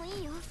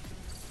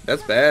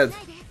 That's bad.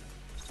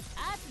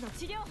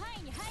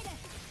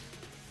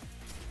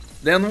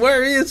 Then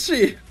where is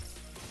she?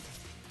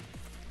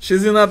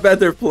 She's in a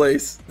better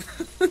place.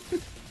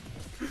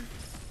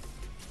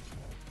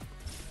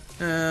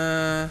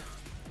 I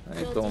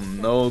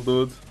don't know,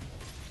 dude.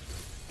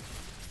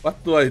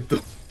 What do I do?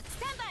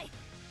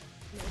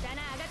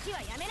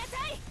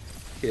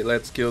 Okay,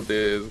 let's kill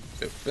the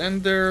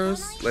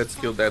defenders. Let's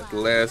kill that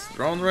last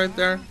drone right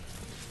there.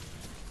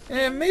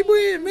 And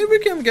maybe we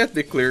can get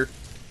the clear.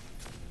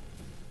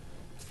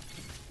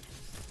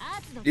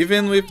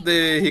 Even with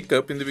the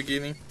hiccup in the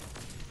beginning.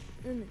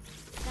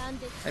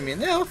 I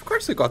mean, yeah, of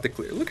course we got it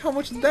clear. Look how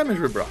much damage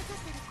we brought.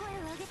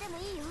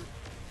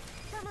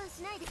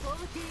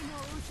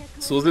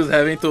 Suzu's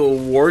having to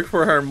work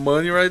for her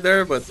money right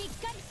there, but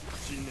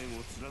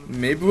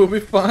maybe we'll be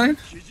fine.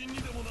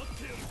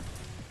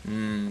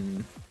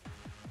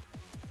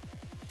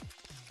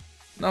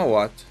 Now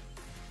what?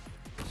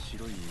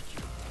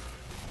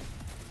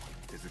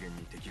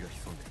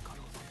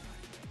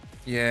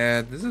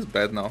 Yeah, this is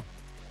bad now.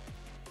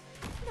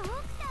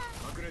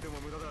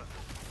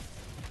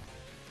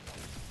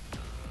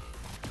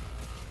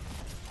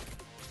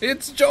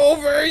 It's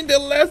Jover in the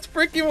last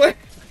freaking way.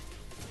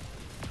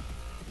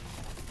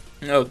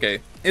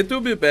 Okay, it will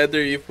be better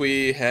if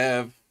we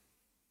have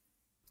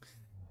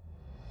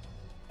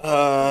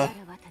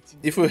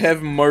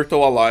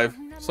Myrtle alive.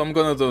 So I'm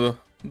gonna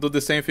do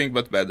the same thing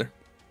but better.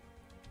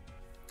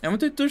 I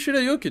wanted to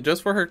Shirayuki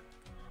just for her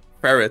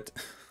parrot.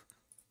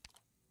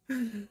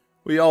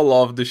 We all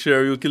love the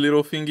Shirayuki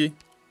little thingy.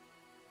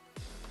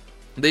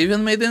 They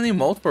even made an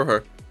emote for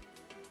her.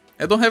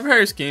 I don't have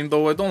her skin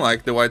though, I don't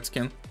like the white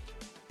skin.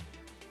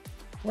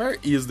 Where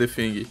is the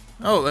thingy?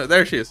 Oh,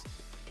 there she is.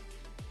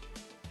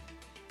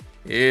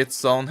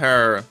 It's on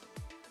her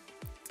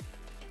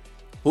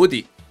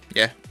hoodie.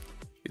 Yeah,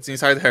 it's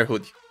inside her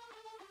hoodie.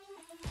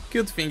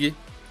 Cute thingy.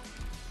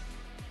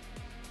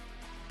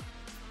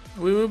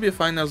 We will be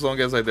fine as long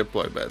as I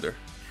deploy better.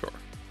 Sure.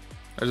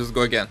 I'll just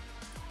go again.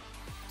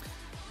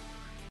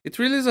 It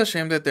really is a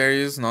shame that there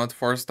is not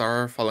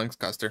 4-star Phalanx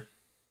caster.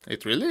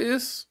 It really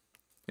is.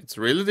 It's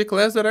really the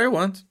class that I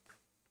want.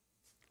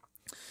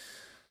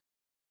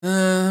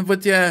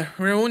 But yeah,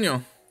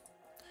 Reunion.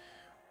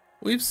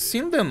 We've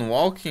seen them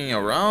walking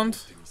around.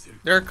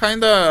 They're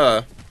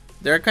kinda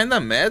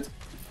mad.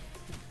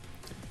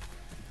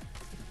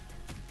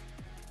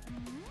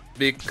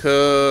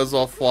 Because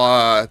of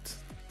what?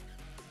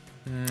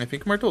 I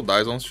think Myrtle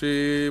dies once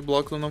she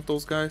blocks one of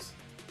those guys.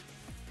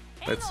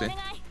 Let's see.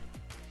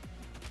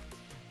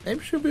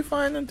 Maybe she'll be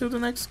fine until the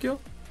next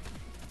skill.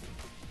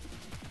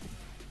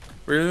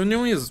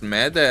 Reunion is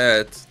mad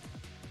at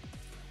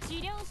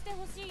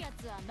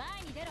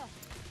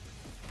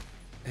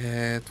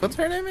what's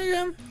her name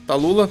again?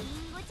 Tallulah.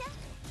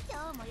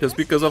 Just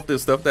because of the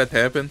stuff that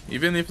happened,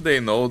 even if they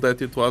know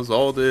that it was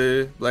all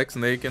the Black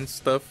Snake and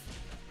stuff.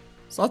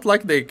 It's not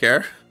like they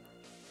care.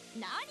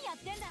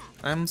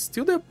 I'm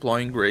still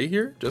deploying Gray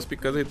here, just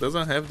because it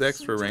doesn't have the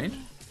extra range.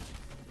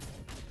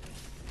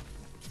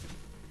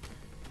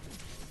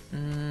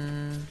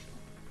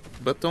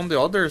 But on the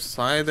other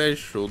side, I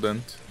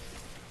shouldn't.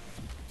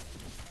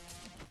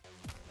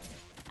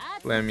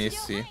 Let me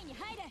see.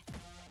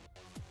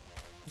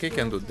 Okay,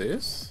 can do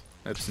this.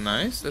 That's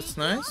nice, that's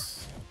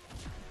nice.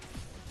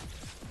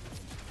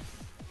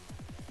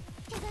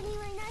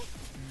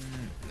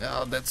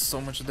 Oh, that's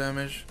so much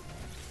damage.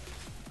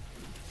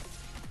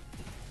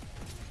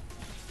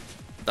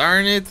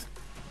 Darn it.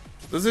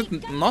 Does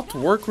it not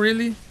work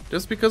really?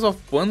 Just because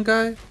of one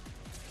guy?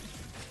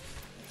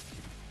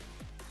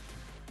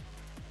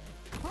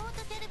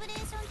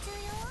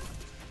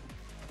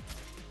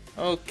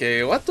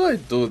 Okay, what do I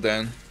do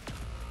then?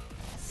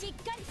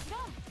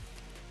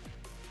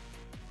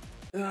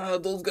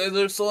 Those guys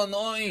are so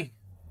annoying.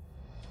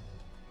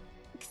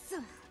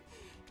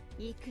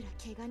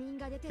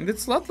 And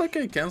it's not like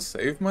I can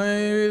save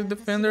my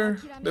defender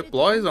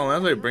deploys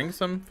unless I bring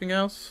something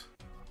else.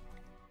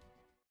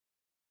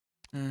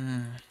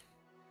 You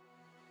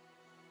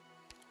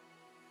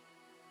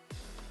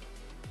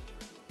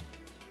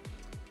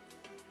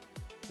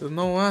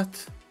know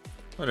what?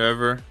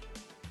 Whatever.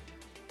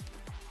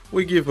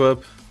 We give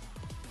up.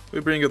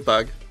 We bring a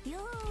tag.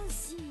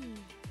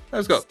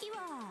 Let's go.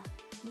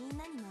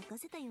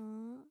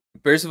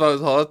 Percival is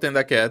hot and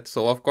a cat,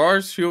 so of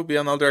course she'll be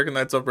another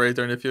Arcanines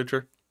operator in the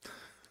future.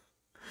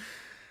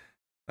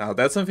 Now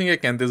that's something I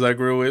can't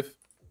disagree with.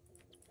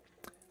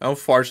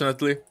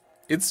 Unfortunately,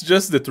 it's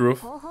just the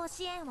truth.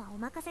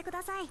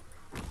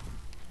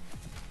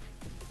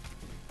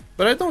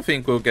 But I don't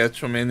think we'll get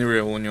too many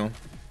Reunion.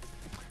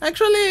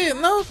 Actually,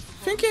 no,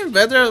 thinking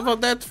better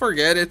about that,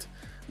 forget it.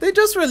 They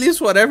just release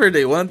whatever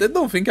they want, they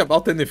don't think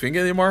about anything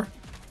anymore.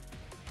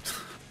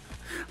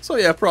 So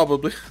yeah,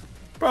 probably.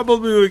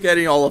 Probably we're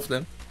getting all of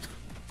them.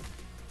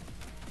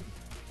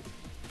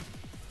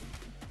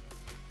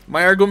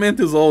 My argument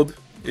is old.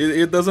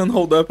 It doesn't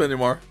hold up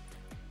anymore.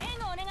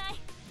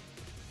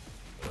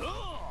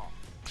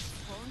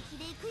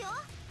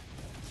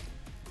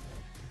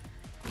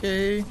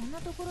 Okay.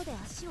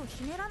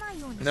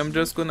 And I'm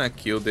just gonna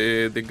kill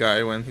the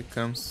guy when he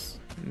comes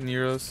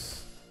near us.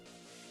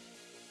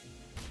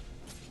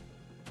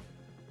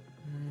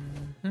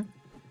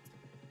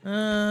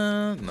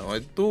 No, I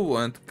do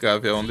want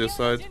Kavya on this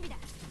side.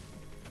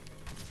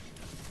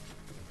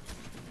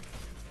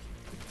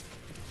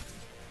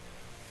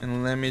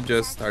 And let me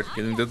just start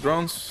killing the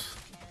drones.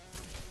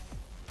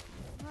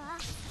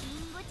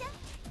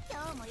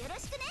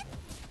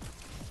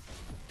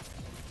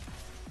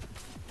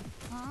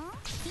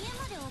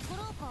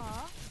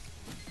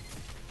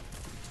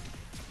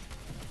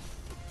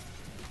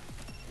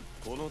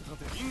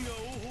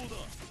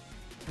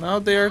 Now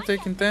they are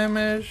taking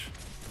damage.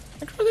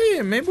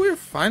 Actually, maybe we're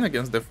fine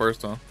against the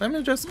first one. Let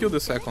me just kill the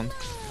second.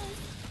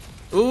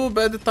 Ooh,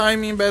 bad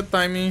timing, bad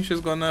timing.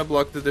 She's gonna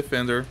block the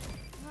defender.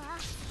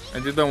 I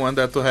didn't want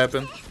that to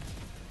happen.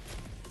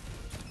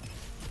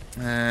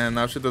 And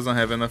now she doesn't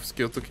have enough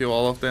skill to kill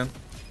all of them.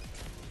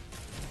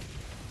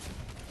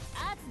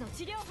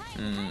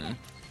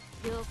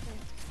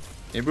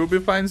 Maybe we'll be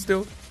fine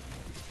still.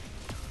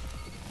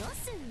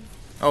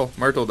 Oh,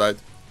 Myrtle died.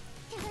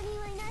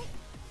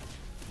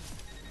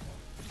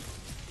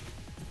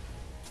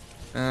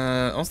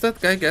 Once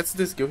that guy gets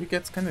this skill, he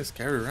gets kind of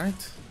scary,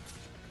 right?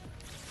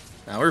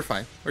 Now we're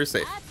fine. We're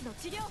safe.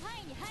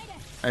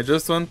 I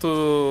just want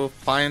to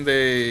find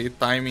a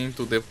timing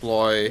to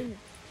deploy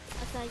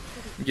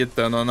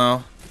Gitano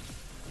now.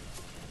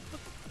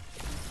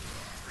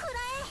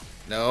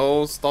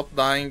 No, stop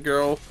dying,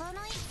 girl.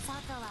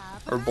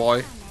 Or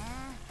boy.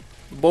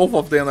 Both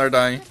of them are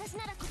dying.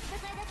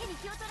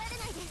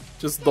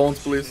 Just don't,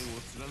 please.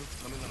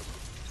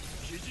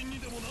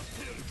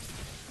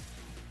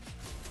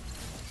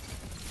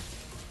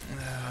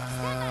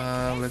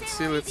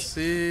 Let's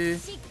see.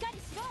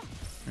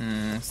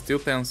 Still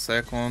 10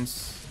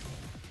 seconds.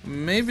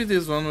 Maybe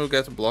this one will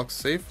get blocked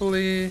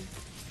safely.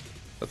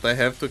 But I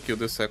have to kill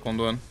the second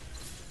one.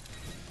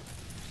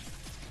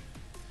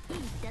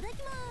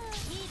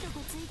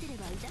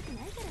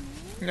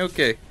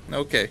 Okay,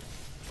 okay.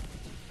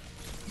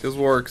 This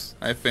works,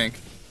 I think.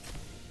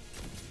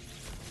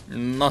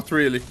 Not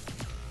really.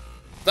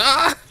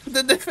 Ah!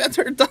 The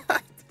defender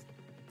died!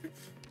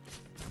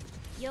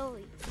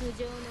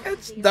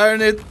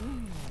 Darn it!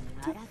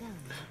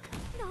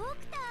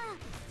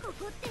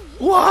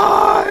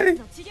 Why?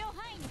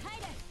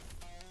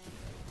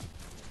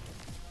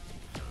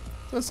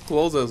 That's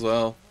close as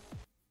well.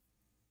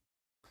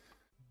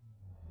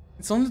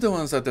 It's only the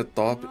ones at the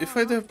top. If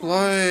I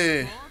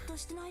deploy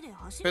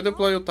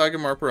Utagi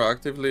more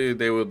proactively,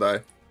 they will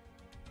die.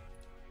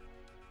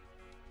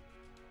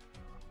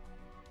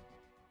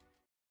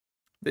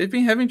 They've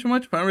been having too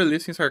much fun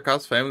releasing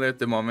Sarkaz's family at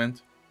the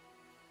moment.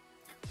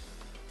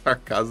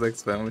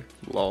 Sarkaz's family,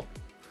 lol.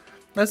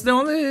 That's the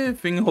only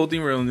thing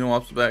holding real new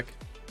ops back.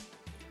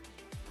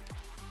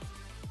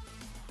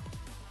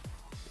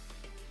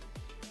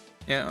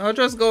 Yeah, I'll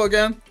just go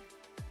again.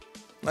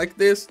 Like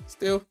this,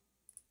 still.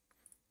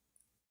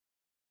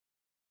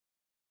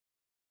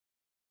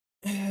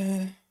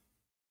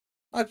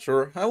 Not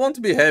sure. I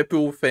won't be happy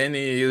with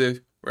any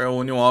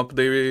real new op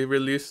they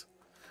release.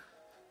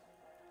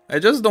 I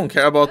just don't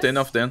care about any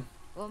of them.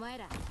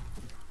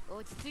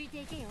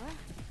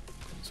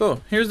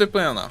 So, here's the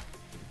plan now.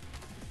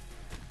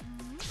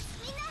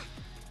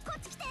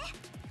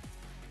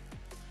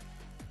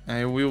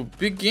 I will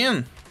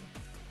begin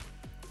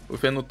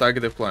with an Utagi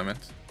deployment.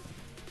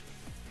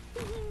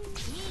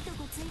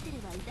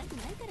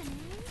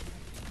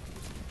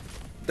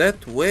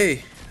 That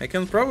way, I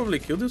can probably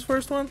kill this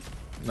first one?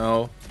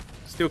 No,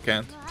 still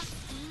can't.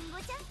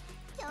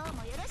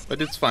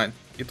 But it's fine,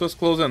 it was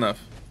close enough.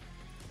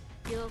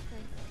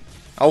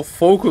 I'll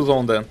focus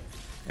on them,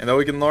 and I'll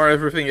ignore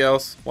everything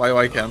else while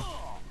I can.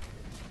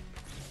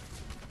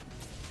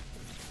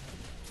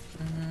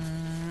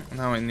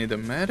 Now I need a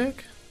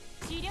medic.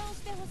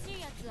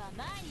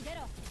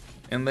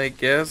 And I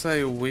guess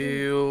I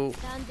will...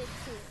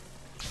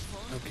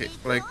 Okay,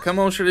 like, come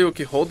on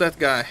Shiryuki, hold that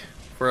guy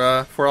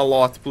for a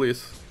lot,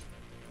 please.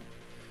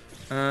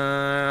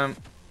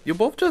 You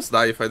both just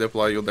die if I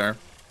deploy you there.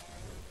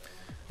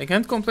 I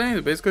can't complain,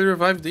 it basically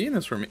revived the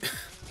Ines for me.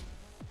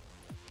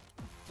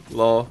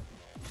 Lol.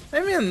 I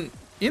mean,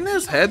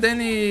 Ines had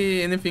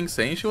anything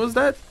saying she was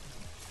dead?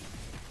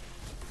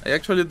 I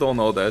actually don't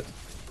know that.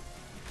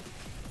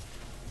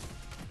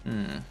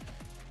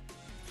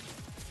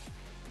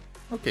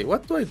 Okay,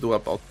 what do I do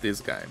about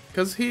this guy?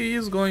 Because he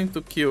is going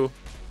to kill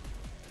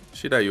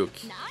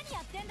Shirayuki.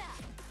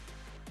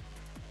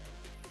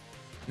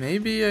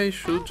 Maybe I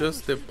should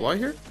just deploy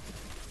her?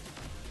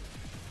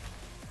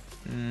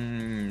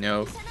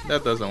 No,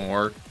 that doesn't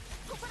work.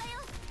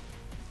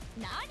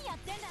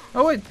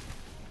 Oh wait,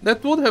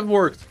 that would have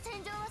worked.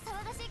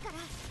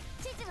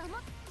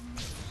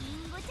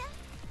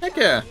 Heck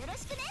yeah.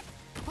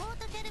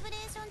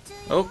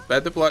 Oh,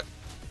 bad deploy.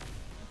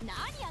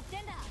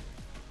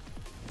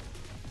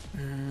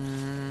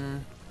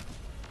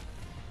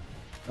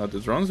 Oh, the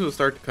drones will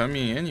start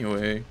coming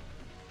anyway.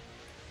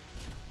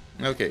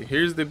 Okay,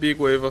 here's the big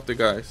wave of the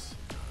guys.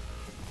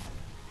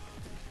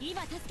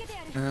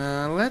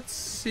 Let's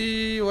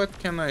see what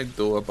can I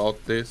do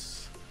about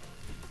this.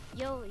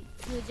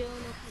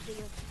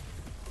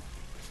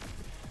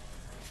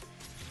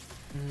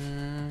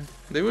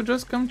 They will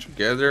just come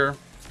together.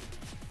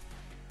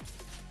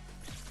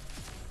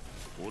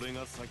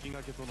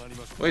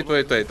 Wait,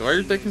 why are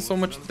you taking so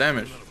much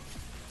damage?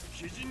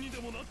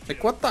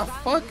 Like, what the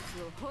fuck?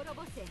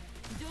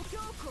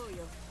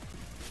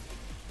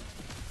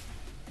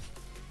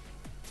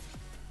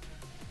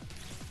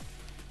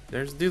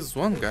 There's this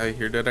one guy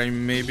here that I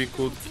maybe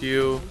could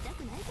kill.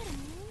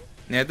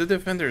 Yeah, the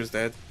defender is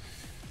dead.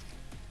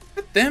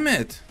 damn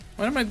it!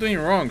 What am I doing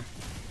wrong?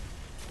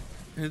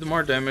 I need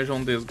more damage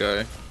on this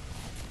guy.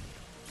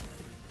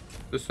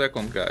 The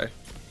second guy.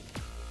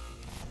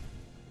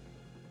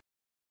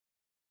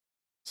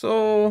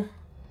 So...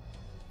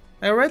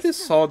 I already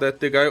saw that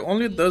the guy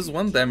only does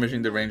 1 damage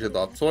in the ranged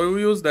up, so I will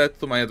use that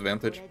to my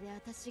advantage.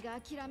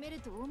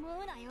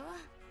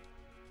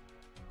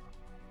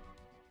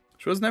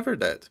 She was never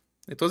dead.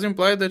 It was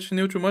implied that she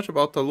knew too much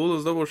about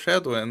Tallulah double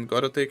shadow and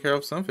gotta take care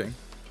of something.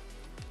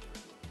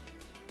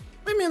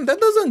 I mean, that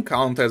doesn't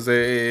count as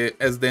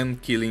them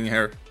killing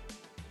her.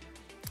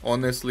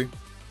 Honestly.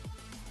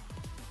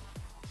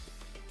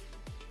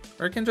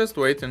 Or I can just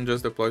wait and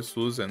just deploy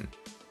Susan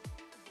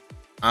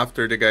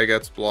after the guy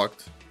gets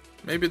blocked.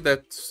 Maybe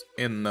that's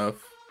enough.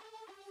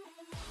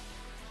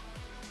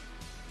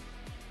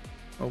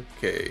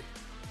 Okay.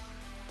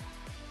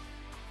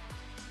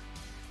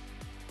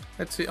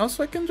 Let's see.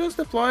 Also, I can just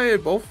deploy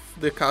both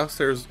the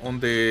casters on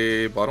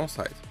the bottom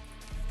side.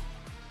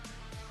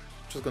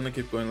 Just gonna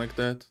keep going like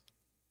that.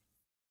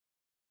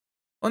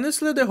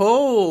 Honestly, the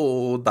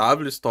whole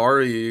W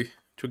story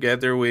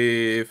together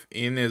with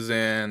Ines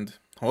and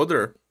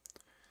Hodder,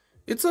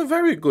 it's a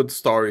very good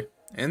story.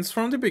 And it's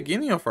from the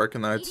beginning of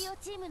Arknights.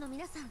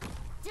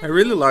 I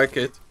really like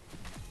it.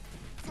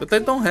 But I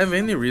don't have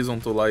any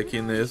reason to like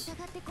Ines.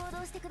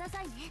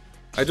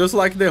 I just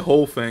like the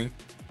whole thing.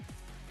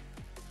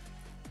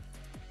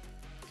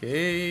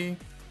 Okay.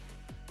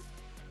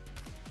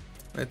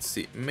 Let's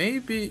see.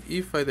 Maybe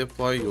if I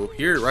deploy you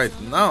here right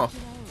now.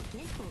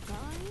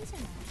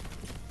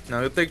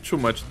 No, you take too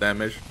much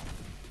damage.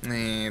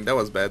 That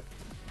was bad.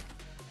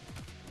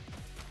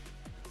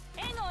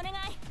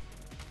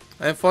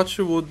 I thought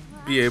she would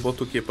be able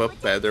to keep up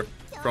better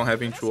from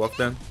having 2 of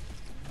them.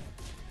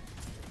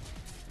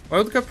 Why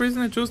would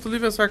Capricorn choose to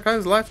leave as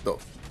Sarkai's life though?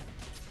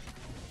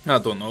 I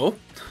don't know.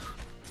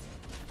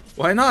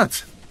 Why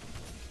not?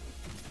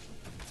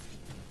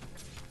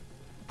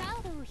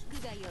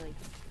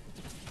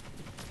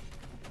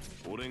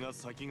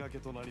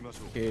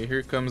 Okay,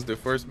 here comes the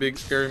first big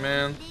scary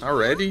man.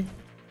 Already?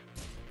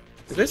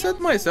 Did I set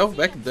myself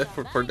back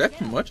for that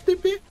much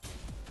DP?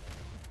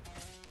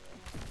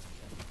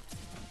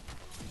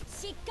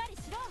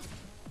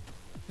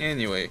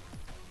 Anyway.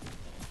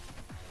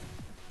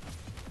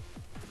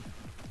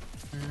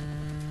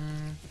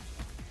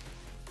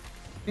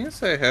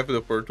 Since I have the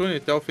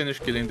opportunity, I'll finish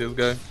killing this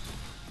guy.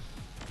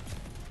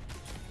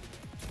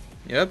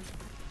 Yep.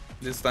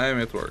 This time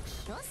it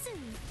works.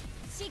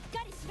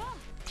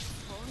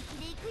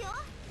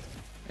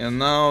 And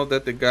now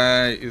that the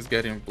guy is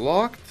getting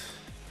blocked,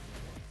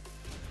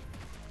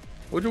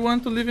 would you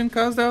want to live in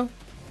Kazdel?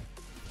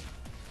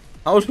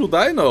 How should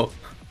I know?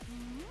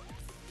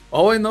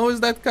 All I know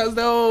is that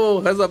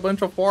Kazdel has a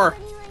bunch of war.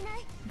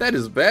 That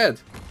is bad.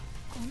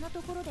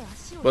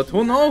 But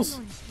who knows?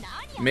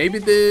 Maybe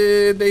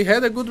they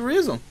had a good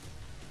reason.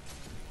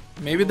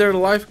 Maybe their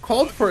life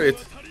called for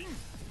it.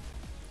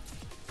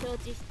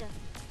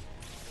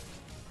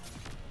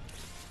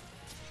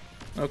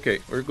 Okay,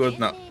 we're good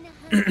now.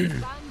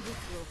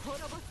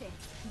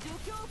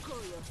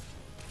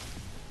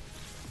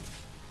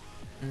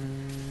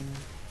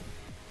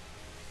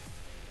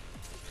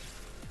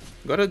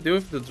 Gotta deal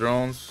with the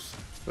drones,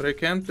 but I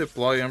can't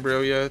deploy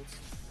Embryo yet.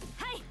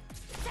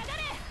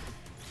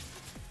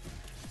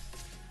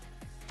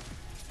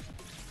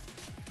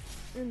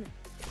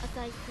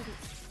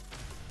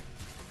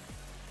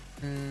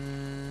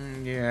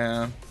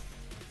 Yeah.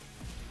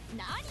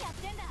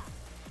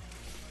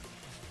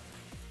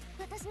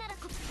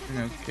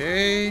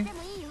 Okay.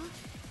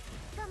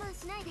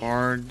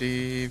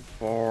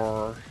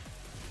 RD4.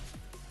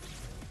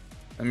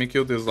 Let me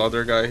kill this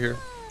other guy here.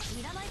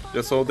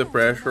 Just so the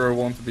pressure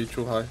won't be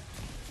too high.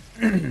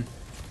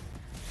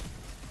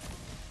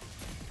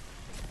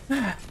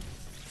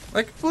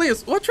 Like,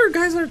 please, what you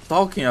guys are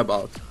talking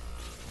about?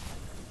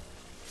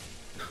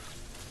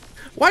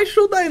 Why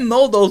should I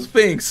know those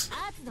things?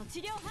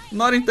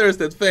 Not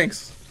interested,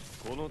 thanks.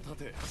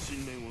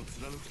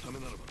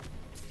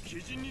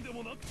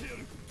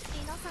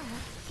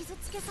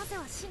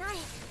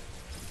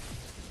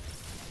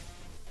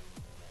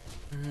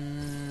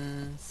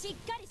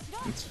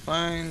 It's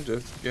fine,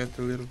 just get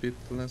a little bit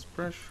less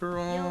pressure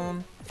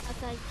on.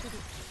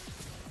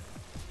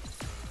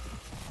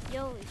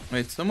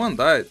 Wait, someone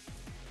died.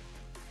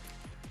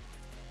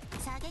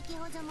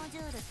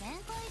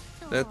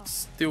 That's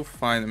still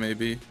fine,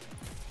 maybe.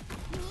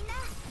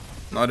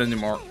 Not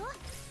anymore.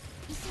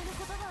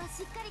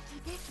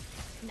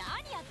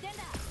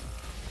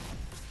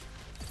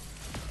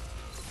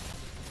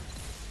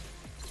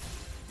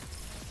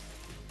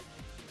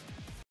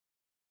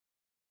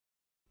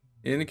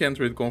 Any can't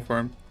read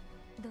confirmed.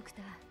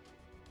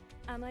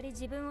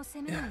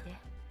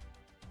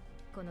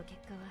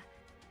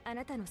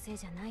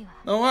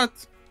 Know what?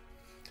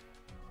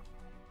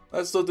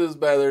 Let's do this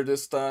better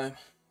this time.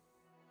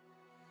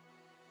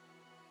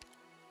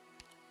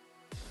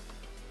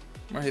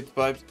 My hit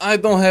pipes. I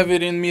don't have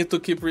it in me to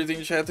keep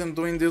reading chat and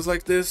doing this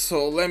like this,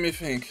 so let me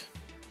think.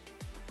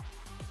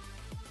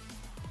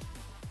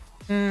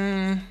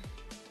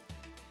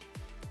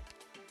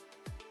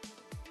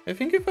 I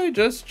think if I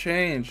just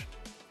change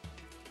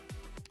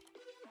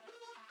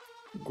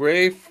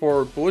gray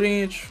for pudding,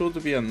 it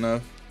should be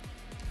enough.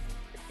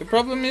 The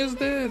problem is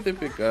the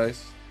big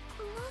guys.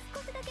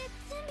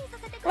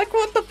 Like,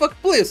 what the fuck?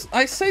 Please,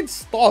 I said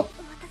stop.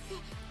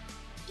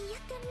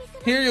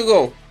 Here you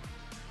go.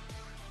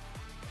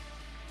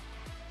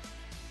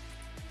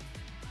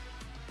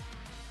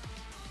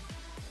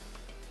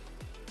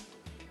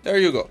 There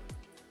you go.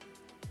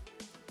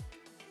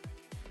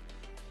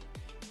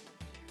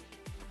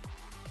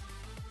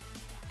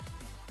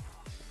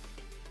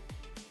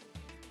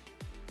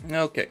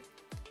 Okay.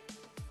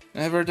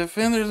 I have our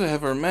defenders, I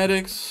have our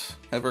medics,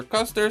 I have our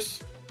casters.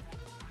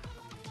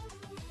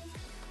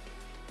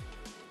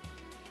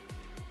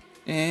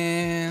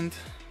 And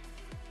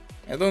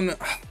I don't know.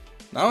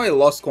 Now I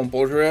lost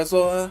composure as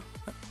well.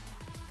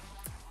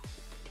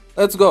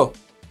 Let's go.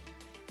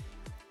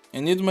 I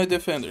need my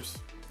defenders.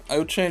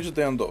 I'll change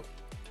them though.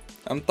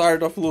 I'm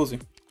tired of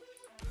losing.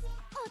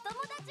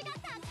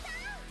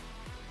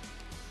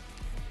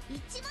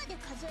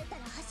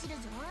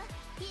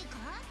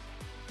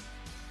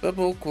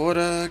 Double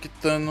quota,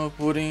 Gitano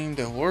pudding,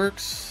 that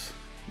works.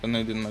 Then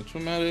I did my 2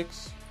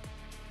 medics.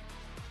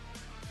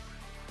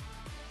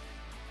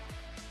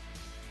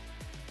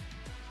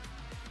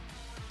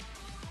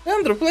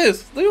 Andrew,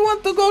 please, do you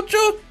want to go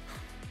too?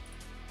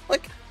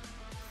 Like,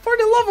 for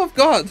the love of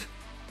God.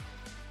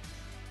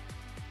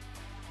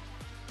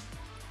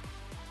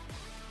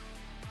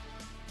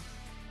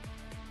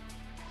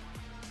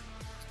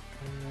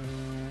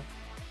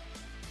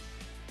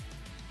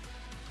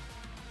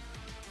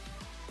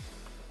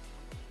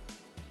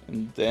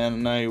 And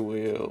then I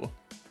will.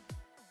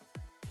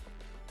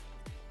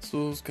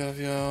 Sus,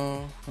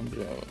 Gavial,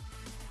 Umbrella.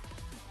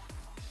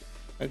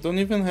 I don't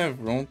even have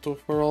Ronto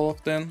for all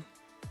of them.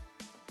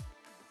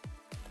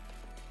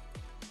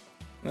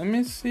 Let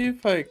me see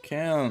if I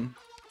can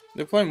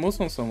deploy Moose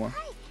on someone.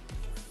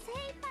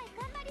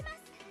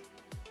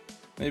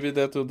 Maybe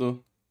that will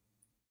do.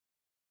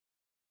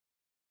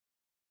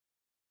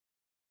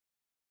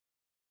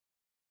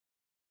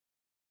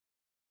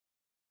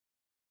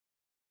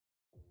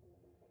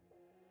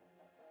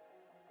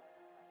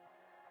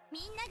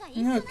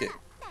 Okay.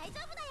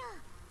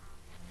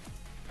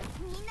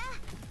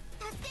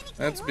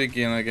 Let's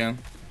begin again.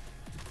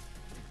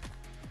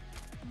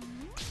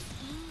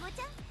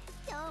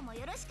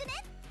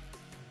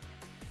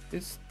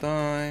 This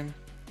time.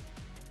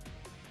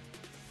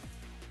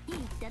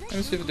 Let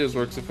me see if this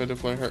works if I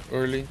deploy her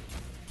early.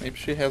 Maybe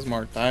she has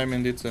more time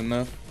and it's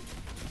enough.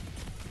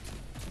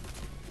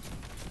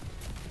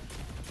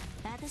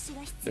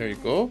 There you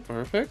go,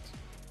 perfect.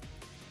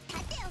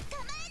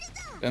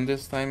 And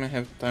this time I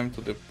have time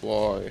to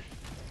deploy.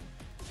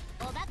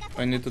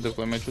 I need to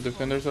deploy my 2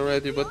 defenders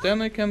already, but then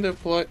I can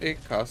deploy a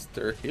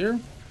caster here.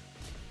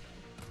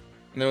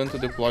 And I want to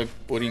deploy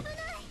pudding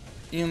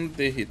in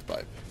the heat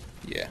pipe.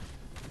 Yeah.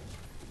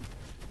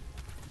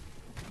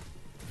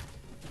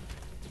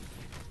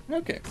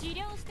 Okay.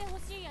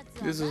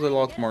 This is a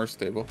lot more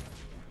stable.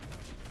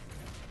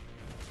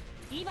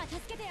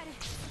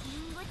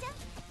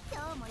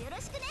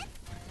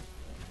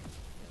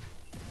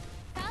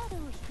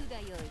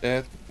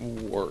 That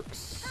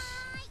works.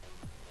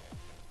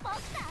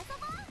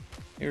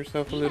 Heal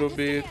yourself a little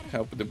bit,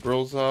 help the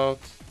bros out.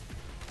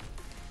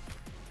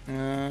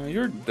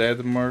 You're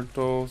dead,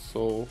 Myrtle,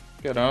 so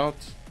get out.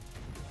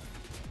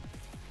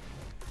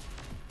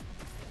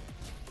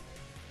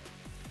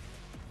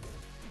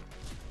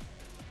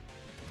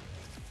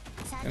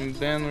 And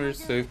then we're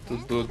safe to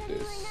do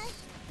this.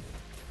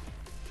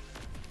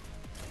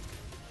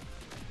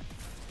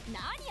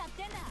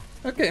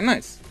 Okay,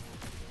 nice.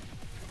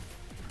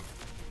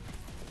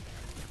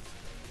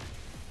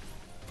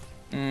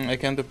 I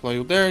can't deploy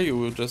you there, you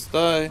will just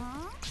die.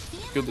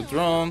 Kill the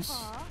drones.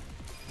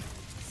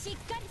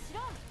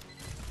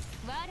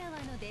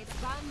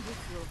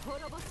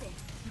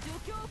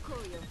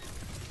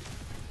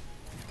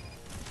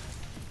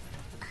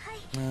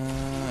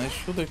 I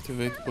should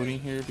activate pudding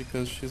here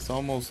because she's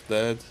almost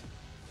dead.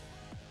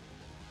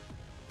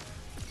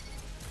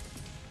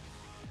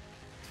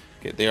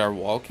 Okay, they are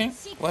walking.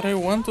 What I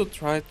want to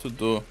try to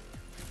do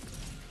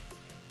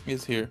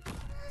is here.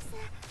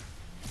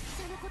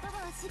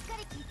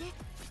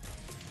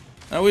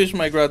 I wish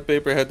my grad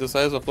paper had the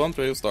size of one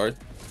trail start.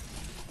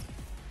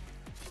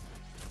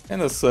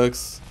 Kinda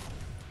sucks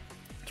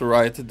to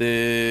write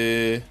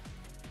the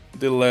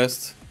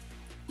last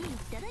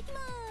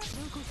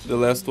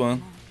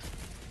one.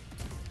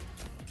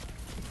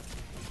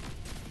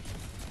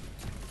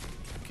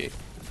 Okay.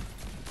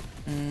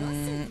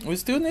 We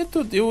still need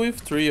to deal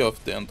with 3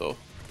 of them though.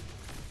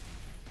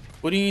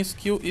 Pudding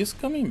skill is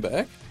coming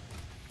back,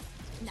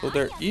 so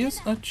there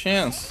is a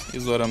chance,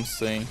 is what I'm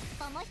saying.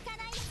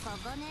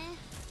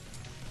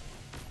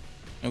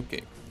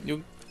 Okay,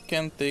 you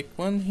can take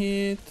 1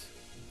 hit.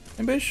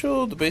 Maybe I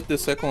should bait the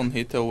 2nd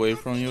hit away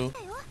from you.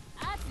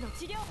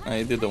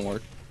 It didn't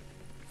work.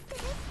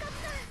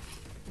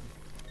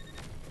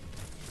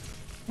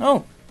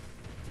 Oh!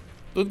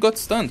 Dude got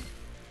stunned.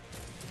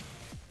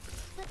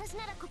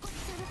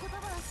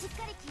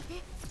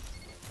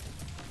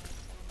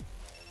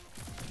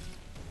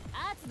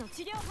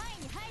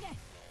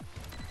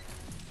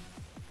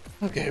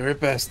 Okay, we're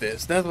past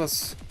this. That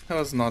was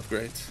not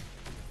great.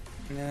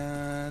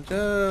 Yeah,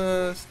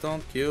 just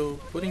don't kill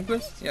pudding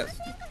plus. Yes,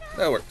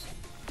 that works.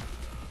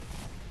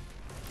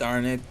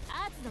 Darn it.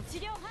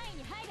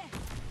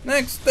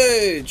 Next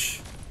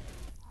stage.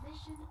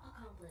 Mission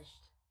accomplished.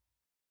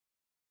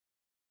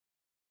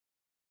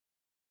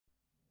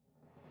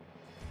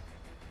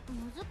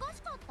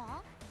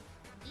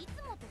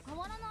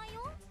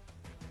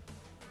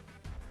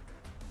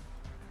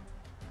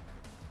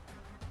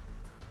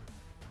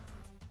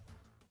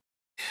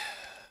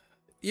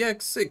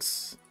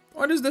 EX6.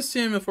 What is the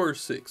CM for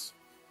 6?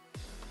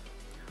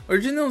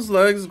 Original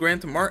slugs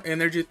grant more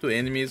energy to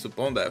enemies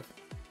upon death.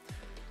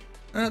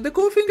 The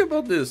cool thing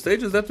about this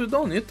stage is that we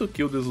don't need to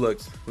kill the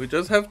slugs, we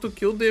just have to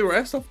kill the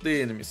rest of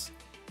the enemies.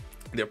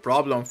 The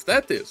problem with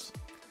that is,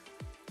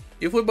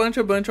 if we bunch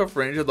a bunch of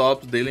ranged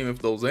ops dealing with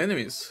those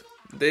enemies,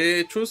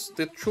 the 2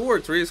 or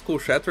 3 skull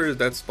shatterers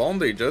that spawn,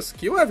 they just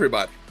kill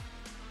everybody.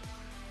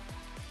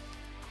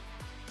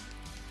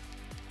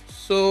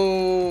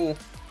 So...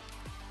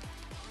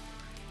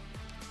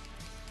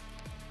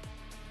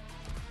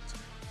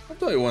 what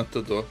do I want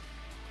to do?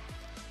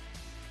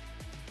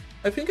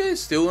 I think I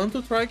still want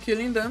to try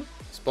killing them,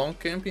 spawn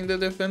camping the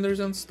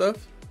defenders and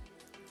stuff.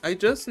 I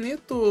just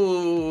need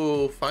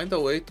to find a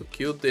way to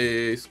kill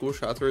the skull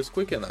shatterers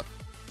quick enough.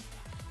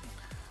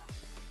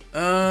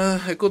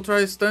 I could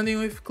try stunning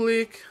with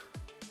click,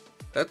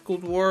 that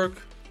could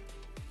work.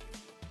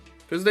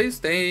 Because they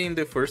stay in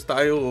the first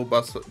tile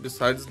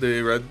besides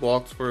the red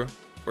box for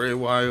a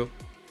while.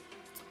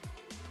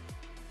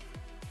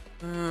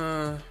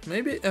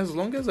 Maybe as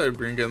long as I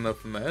bring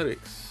enough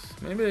medics,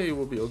 maybe it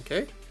will be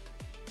okay.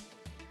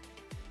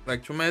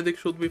 Like 2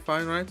 medics should be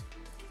fine, right?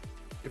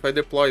 If I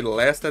deploy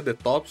last at the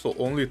top, so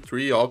only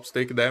 3 ops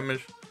take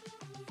damage.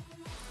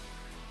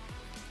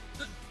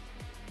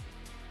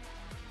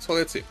 So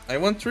let's see, I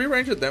want 3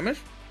 ranged damage.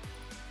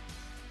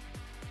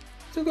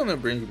 Still gonna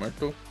bring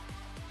Myrtle.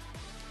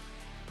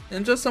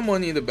 And just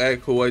someone in the back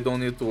who I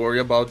don't need to worry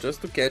about,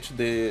 just to catch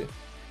the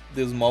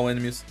small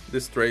enemies, the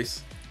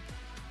strays.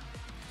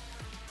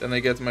 Then I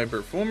get my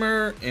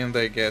Perfumer and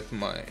I get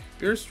my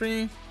Pierce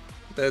String.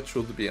 That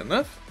should be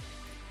enough.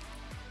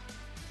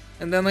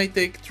 And then I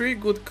take 3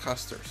 good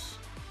casters.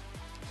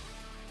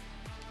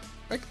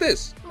 Like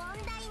this.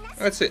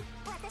 That's it.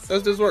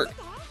 Does this work?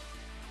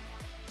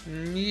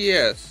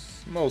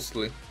 Yes,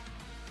 mostly.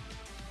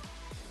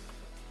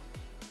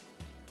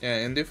 Yeah,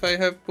 and if I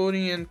have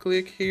pudding and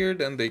click here,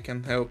 then they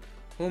can help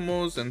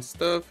hummus and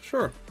stuff.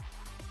 Sure.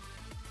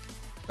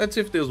 Let's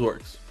see if this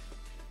works.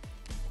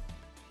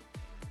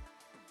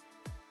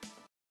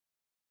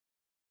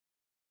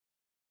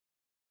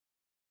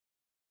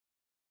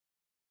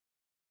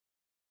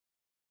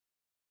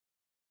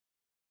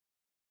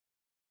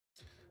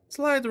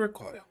 Slide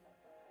recoil.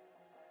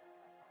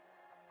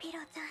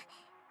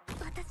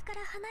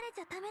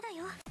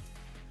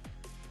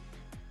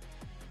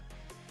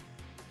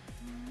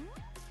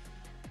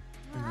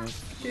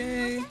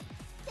 Okay.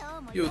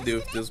 You deal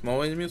with the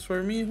small enemies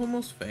for me,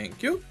 hummus,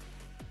 thank you.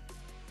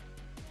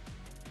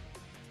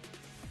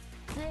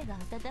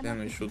 Then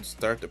we should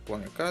start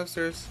deploying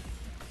casters.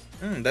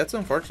 That's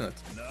unfortunate.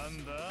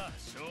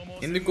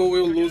 Indigo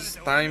will lose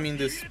time in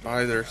the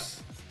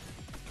spiders.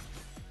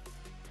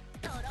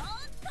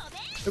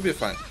 He'll be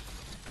fine.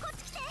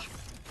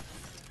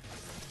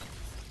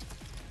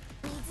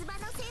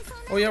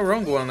 Oh yeah,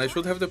 wrong one. I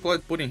should have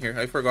deployed pudding here.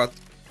 I forgot.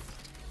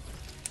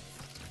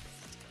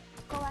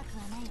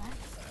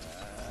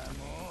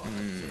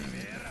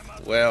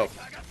 Well,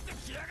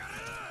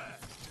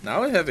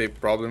 now we have a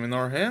problem in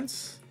our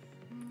hands.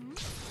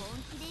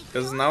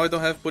 Because now I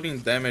don't have pudding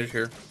damage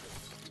here.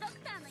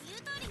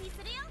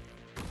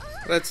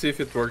 Let's see if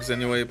it works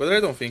anyway, but I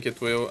don't think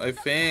it will. I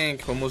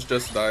think Hummus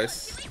just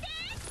dies.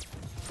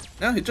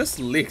 No, he just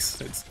leaks.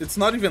 It's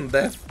not even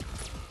death.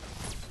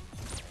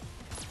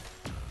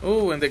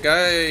 Oh, and the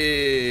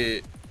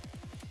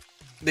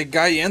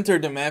guy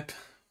entered the map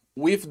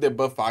with the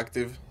buff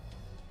active.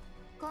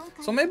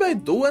 So maybe I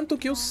do want to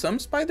kill some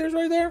spiders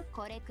right there.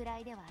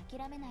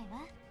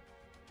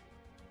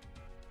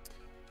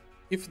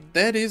 If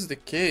that is the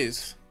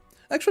case,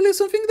 actually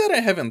something that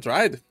I haven't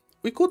tried.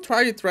 We could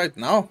try it right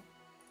now.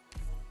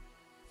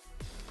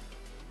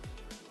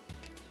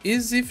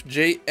 Is if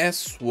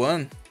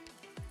JS1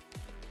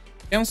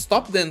 can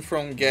stop them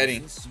from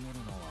getting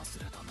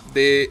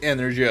the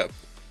energy up.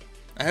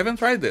 I haven't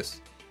tried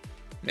this.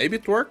 Maybe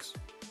it works.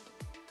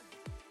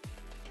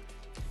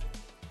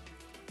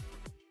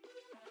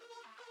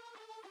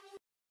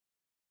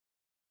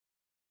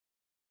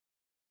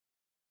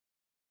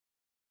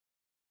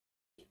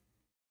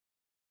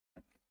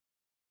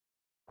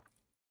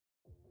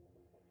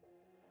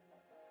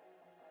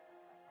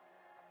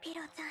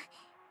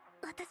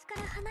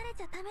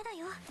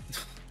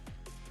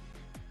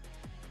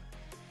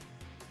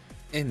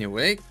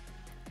 Anyway,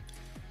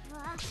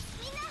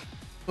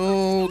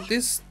 so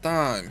this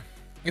time,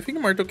 I think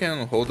Marto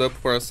can hold up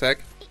for a sec.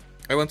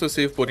 I want to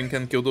see if Pudding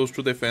can kill those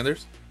two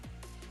defenders.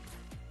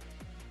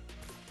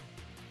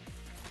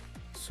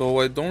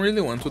 So I don't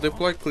really want to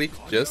deploy click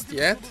just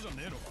yet.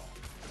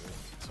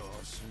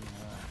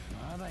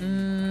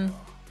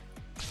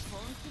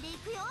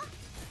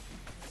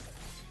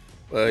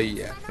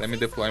 Yeah, let me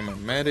deploy my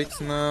medics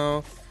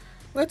now.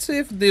 Let's see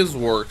if this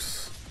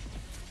works.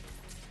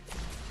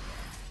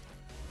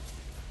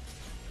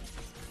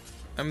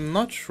 I'm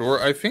not sure.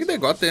 I think they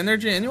got the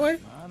energy anyway.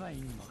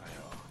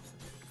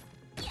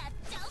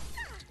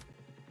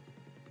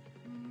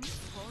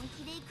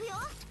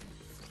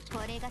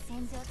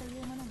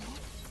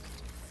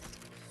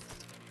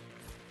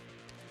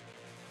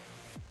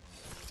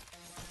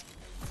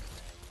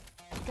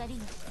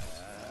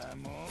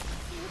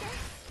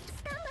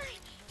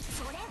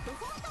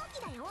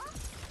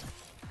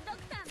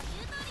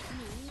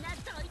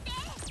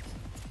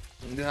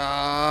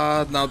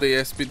 Ah, now the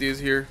SPD is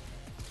here.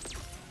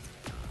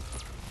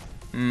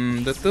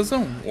 That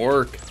doesn't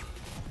work.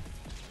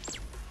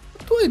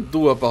 What do I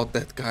do about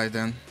that guy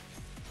then?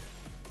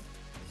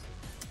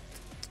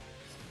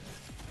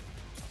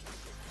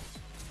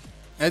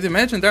 I'd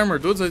imagine the armor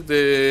dudes are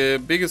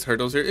the biggest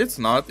hurdles here. It's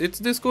not. It's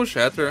the Skull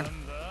Shatter.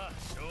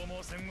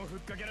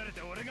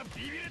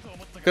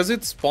 Because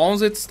it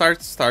spawns, it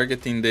starts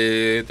targeting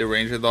the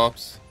ranged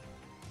ops.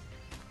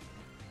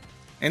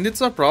 And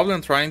it's a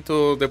problem trying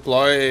to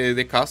deploy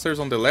the casters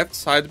on the left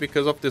side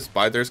because of the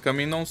spiders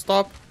coming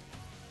non-stop.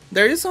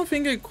 There is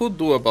something I could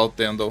do about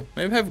them though.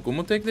 Maybe have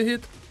Gumu take the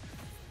hit.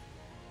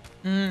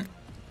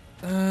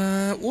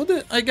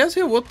 I guess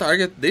he would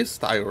target this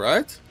tile,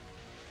 right?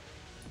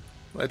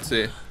 Let's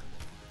see.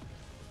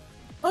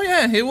 Oh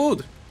yeah, he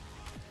would.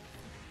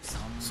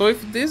 So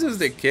if this is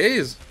the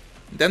case,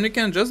 then we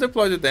can just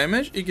deploy the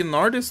damage,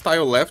 ignore this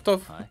tile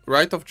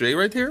right of J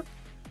right here,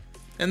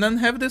 and then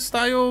have this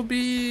tile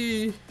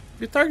be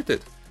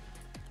targeted.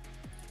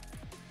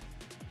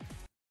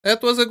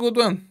 That was a good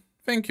one.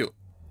 Thank you.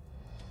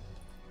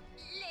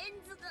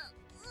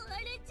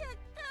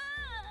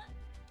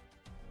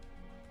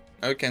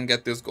 Now we can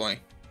get this going.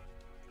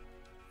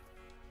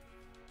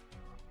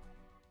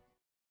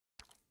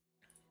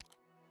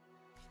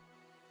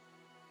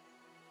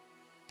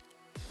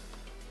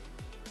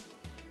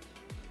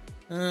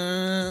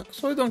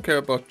 So I don't care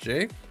about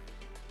Jay.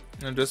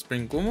 I'll just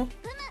bring Gumo.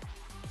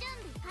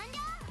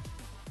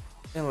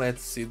 And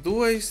let's see,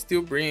 do I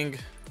still bring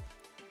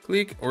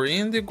Click or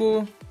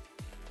Indigo?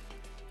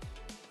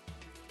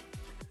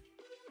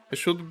 I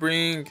should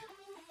bring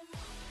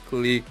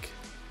Click.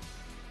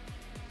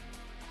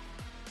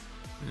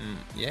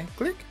 Yeah,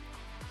 Click?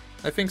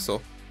 I think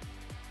so.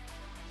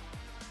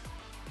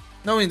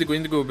 No, Indigo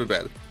will be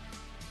bad.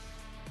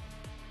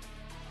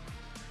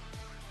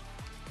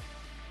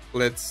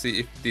 Let's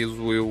see if this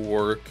will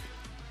work.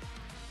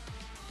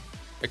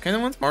 I kinda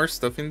want more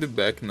stuff in the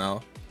back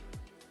now.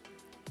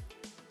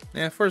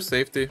 Yeah, for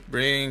safety,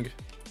 bring.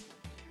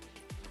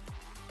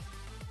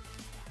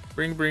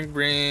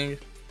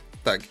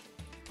 Tag.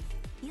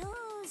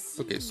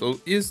 Okay, so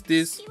is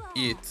this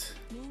it?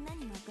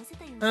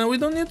 We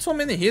don't need so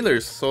many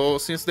healers, so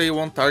since they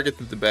won't target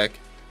in the back.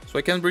 So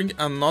I can bring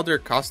another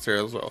caster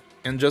as well,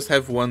 and just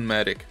have one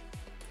medic.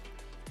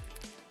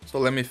 So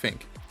let me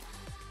think.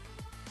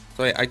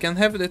 So yeah, I can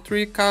have the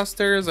 3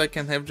 casters, I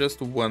can have just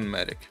 1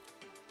 medic.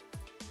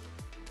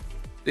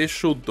 This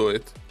should do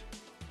it.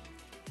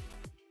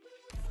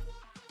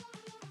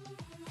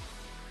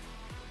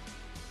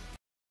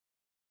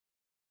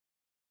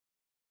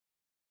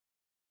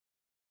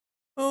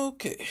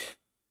 Okay.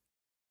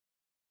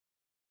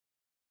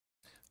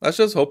 Let's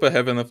just hope I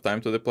have enough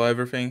time to deploy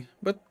everything,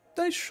 but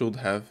I should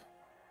have.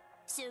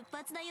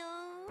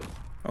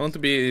 I want to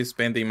be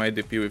spending my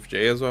DP with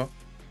Jay as well.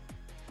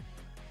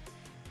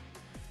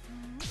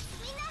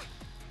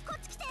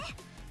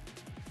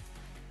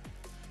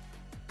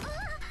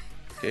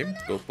 Okay,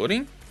 go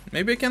Pudding.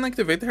 Maybe I can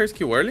activate her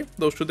skill early.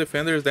 Those 2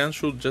 defenders then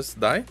should just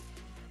die.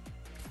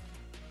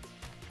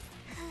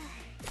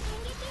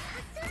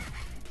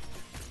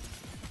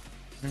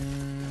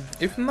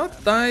 If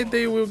not die,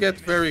 they will get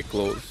very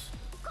close.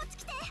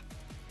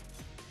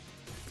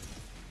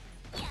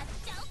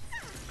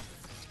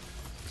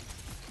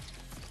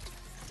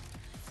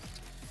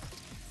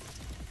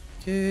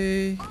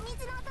 Okay.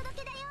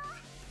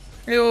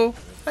 Heyo.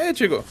 Hi,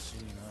 Chigo.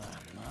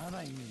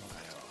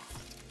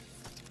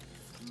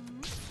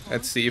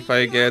 Let's see if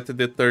I get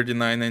the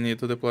 39 I need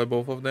to deploy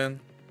both of them.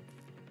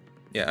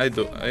 Yeah, I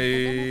do.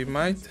 I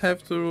might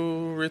have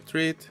to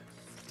retreat.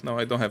 No,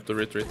 I don't have to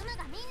retreat.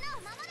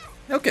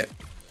 Okay,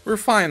 we're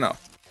fine now.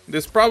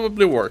 This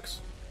probably works.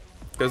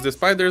 Because the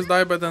spiders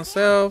die by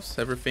themselves,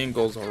 everything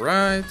goes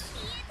alright.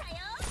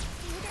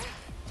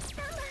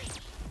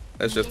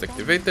 Let's just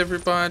activate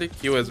everybody,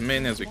 kill as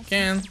many as we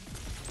can.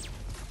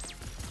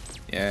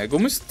 Yeah,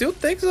 Gumi still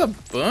takes a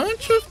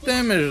bunch of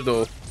damage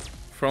though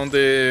from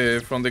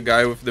the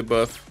guy with the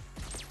buff.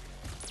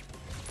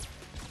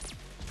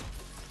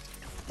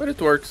 But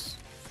it works.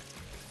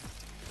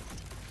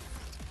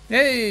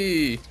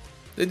 Hey!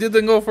 They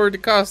didn't go for the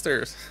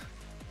casters.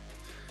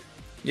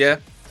 Yeah,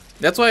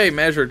 that's why I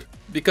measured.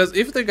 Because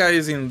if the guy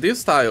is in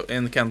this tile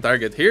and can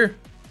target here,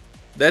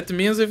 that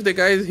means if the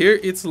guy is here,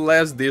 it's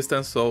less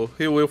distance, so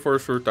he will for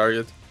sure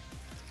target.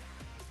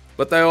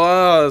 But I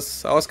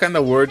was kind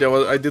of worried.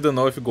 I didn't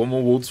know if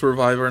Gomu would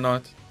survive or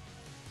not.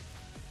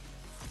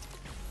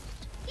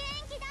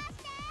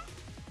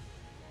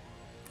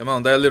 Come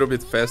on, die a little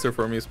bit faster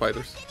for me,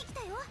 spiders.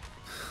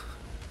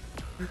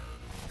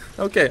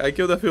 Okay, I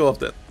killed a few of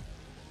them.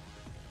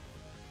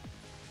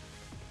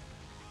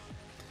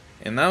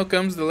 And now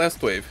comes the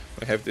last wave.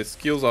 We have the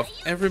skills of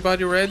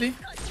everybody ready.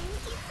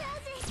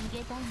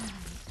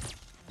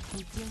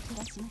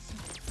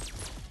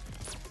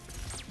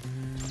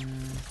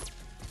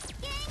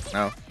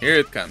 Now, here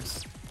it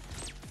comes.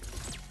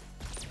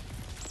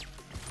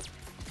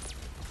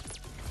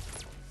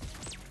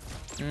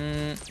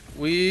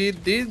 We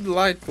did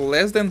like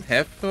less than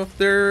half of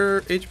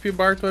their HP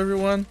bar to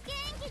everyone.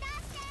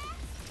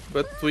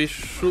 But we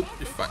should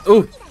be fine.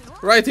 Oh,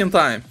 right in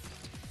time.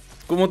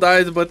 Kumo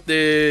died, but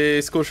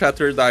the Skull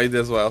Shatter died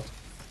as well.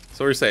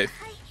 So we're safe.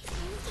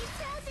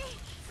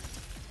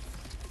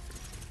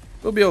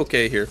 We'll be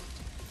okay here.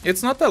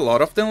 It's not a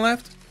lot of them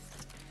left.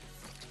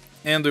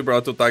 And we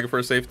brought Utagi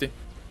for safety.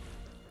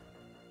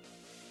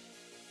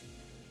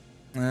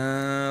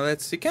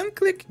 Let's see, can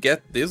Click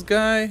get this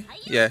guy?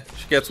 Yeah,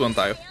 she gets one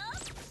tile.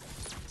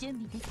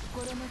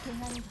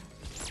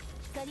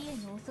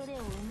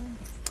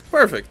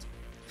 Perfect.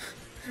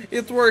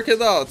 It worked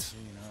out.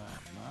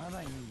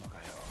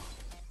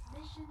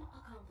 Mission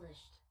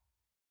accomplished.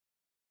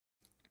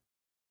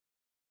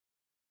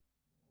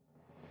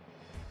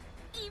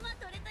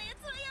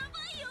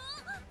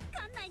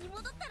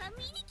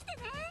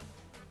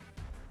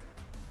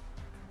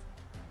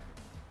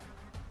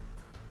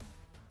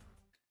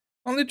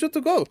 Only 2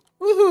 to go.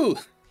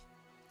 Woohoo!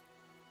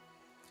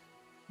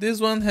 This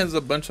one has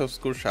a bunch of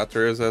Skull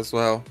Shatterers as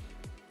well.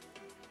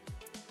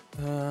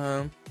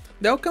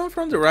 They'll come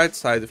from the right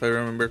side if I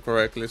remember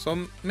correctly,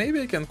 so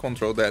maybe I can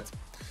control that.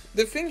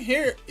 The thing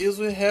here is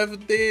we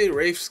have the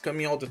Wraiths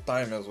coming all the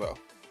time as well.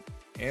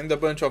 And a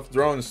bunch of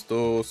drones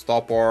to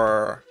stop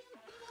our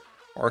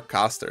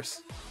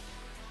casters.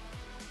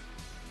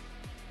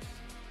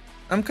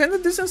 I'm kinda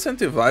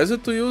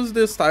disincentivized to use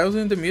the styles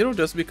in the middle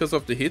just because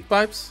of the heat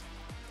pipes.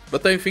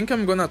 But I think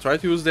I'm gonna try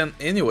to use them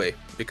anyway,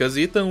 because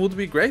Ethan would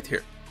be great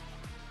here.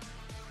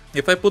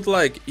 If I put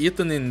like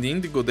Ethan and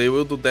Indigo, they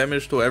will do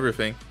damage to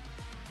everything.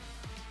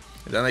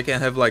 And then I can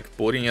have like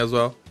Pudding as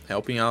well,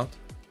 helping out.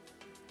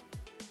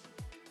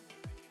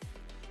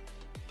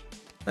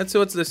 Let's see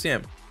what's the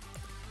CM.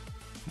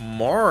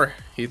 More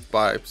heat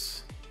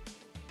pipes.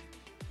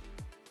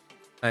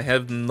 I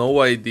have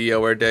no idea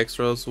where the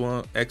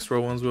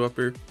extra ones will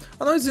appear.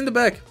 Oh no, it's in the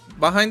back,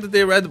 behind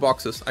the red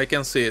boxes. I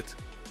can see it.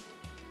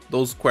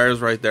 Those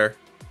squares right there.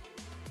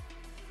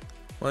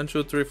 1,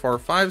 2, 3, 4,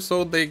 5,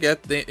 so they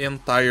get the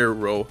entire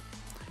row.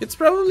 It's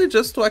probably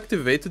just to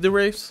activate the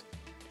Wraiths.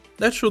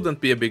 That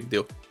shouldn't be a big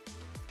deal.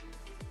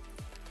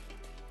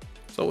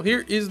 So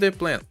here is the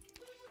plan.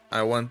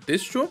 I want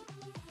these two.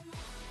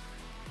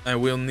 I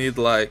will need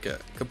like a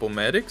couple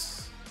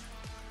medics.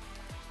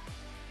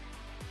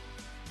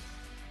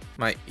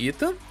 My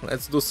Ethan.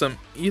 Let's do some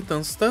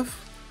Ethan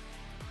stuff.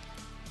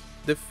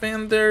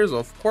 Defenders,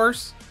 of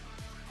course.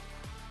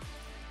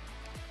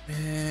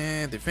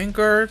 And the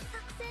Vanguard.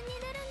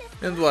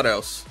 And what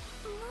else?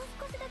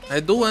 I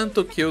do want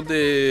to kill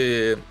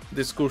the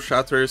Skull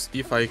Shatterers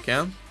if I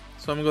can.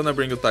 So I'm gonna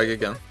bring Utagi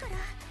again.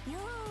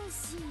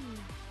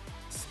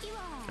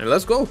 And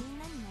let's go!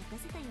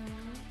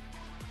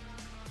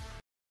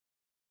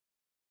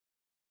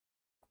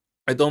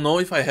 I don't know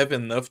if I have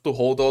enough to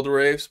hold all the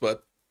Wraiths,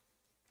 but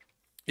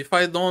if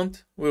I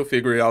don't, we'll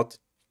figure it out.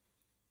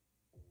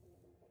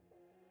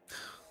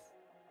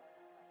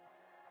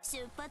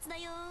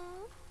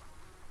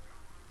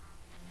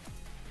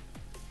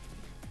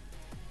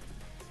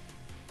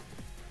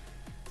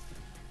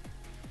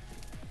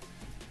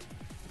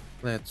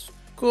 Let's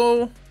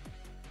go.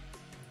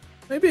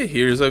 Maybe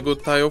here's a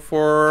good tile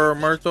for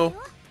Myrtle.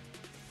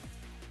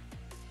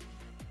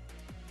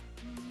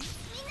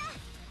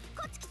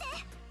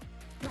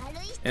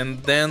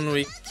 And then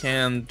we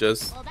can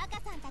just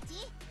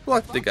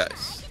block the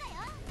guys.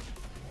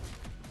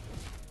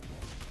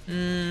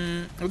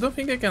 I don't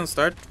think I can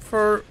start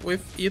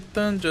with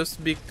Ethan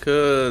just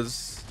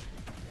because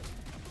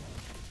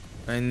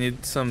I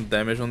need some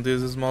damage on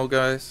these small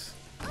guys.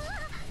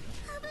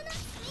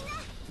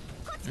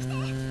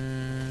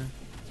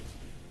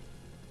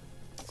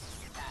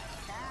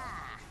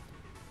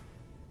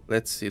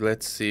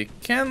 Let's see.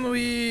 Can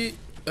we?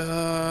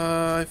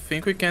 I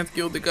think we can't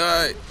kill the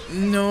guy.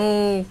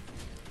 No.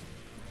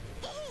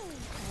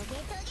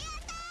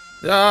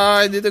 Ah,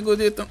 I did a good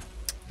hit.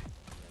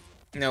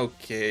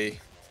 Okay.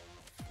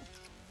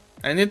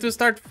 I need to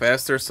start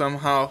faster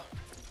somehow.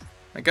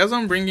 I guess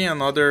I'm bringing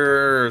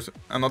another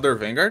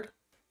Vanguard.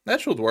 That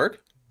should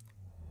work.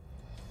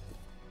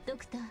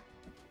 Doctor,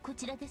 こ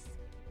ちらです。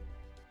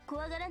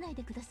怖がらない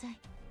でください。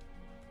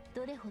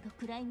どれほど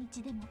暗い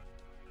道でも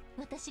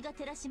私が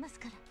照らします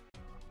から。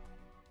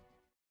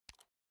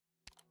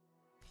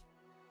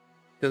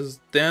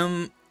Because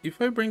then,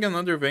 if I bring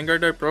another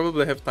Vanguard, I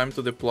probably have time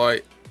to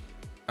deploy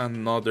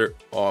another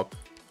op.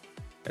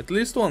 At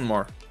least one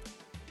more.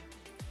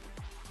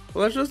 So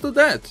let's just do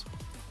that.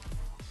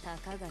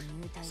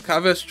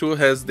 Scav 2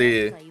 has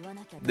the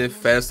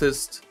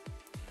fastest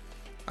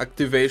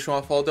activation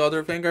of all the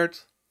other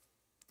Vanguards,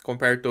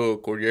 compared to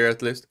Courier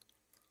at least.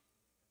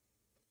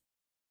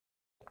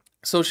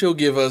 So she'll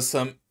give us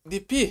some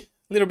DP a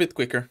little bit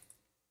quicker.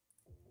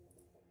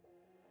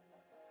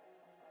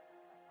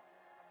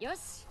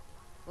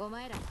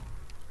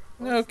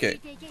 Okay.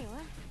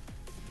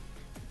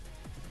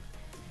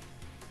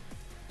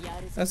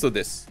 Let's do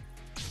this.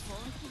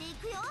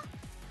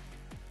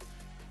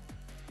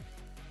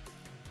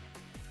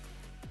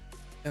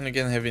 And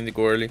again, having the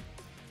go early.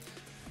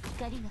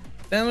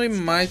 Then we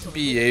might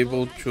be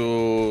able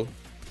to...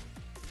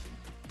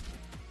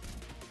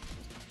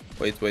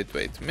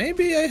 Wait.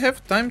 Maybe I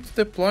have time to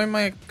deploy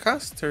my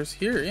casters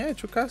here. Yeah,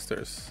 2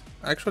 casters.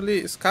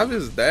 Actually, Scav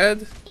is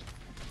dead.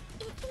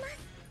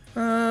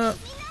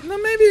 No,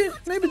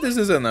 maybe this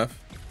is enough.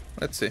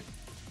 Let's see.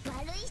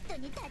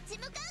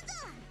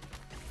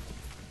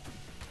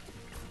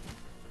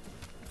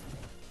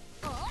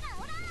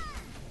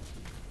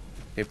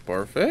 Okay,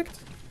 perfect.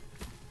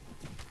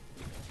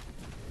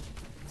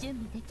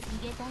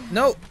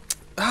 No!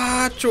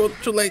 Ah, too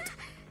late.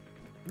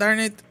 Darn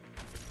it.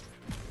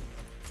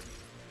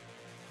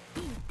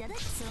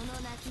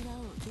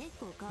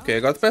 Okay, I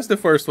got past the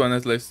first one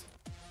at least.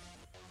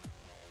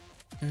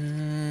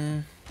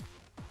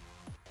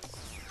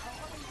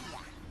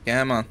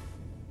 Come on.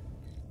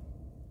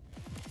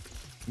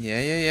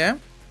 Yeah.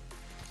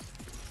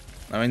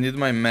 Now I need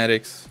my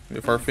medics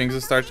before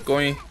things start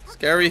going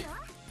scary.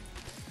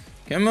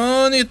 Come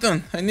on,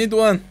 Ethan. I need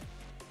one.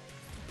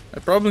 I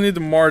probably need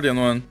more than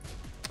one.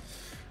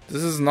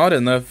 This is not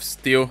enough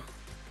still.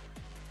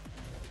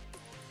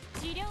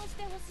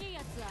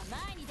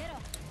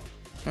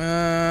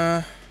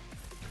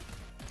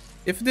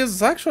 If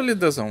this actually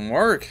doesn't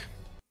work,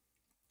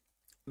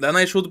 then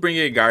I should bring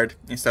a guard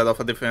instead of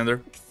a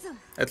defender.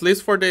 At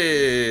least for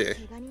the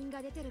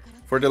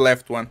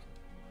left one.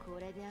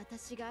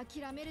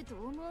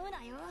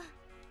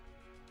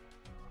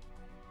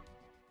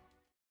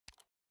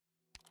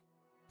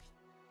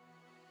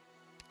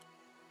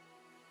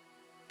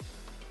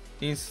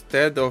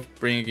 Instead of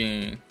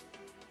bringing...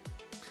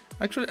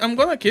 Actually, I'm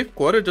gonna keep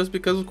Quota just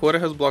because Quota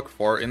has block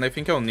 4 and I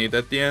think I'll need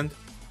at the end.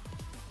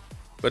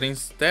 But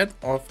instead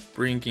of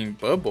bringing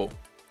Bubble,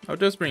 I'll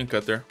just bring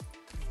Cutter.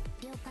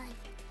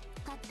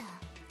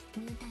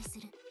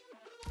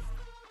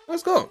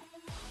 Let's go!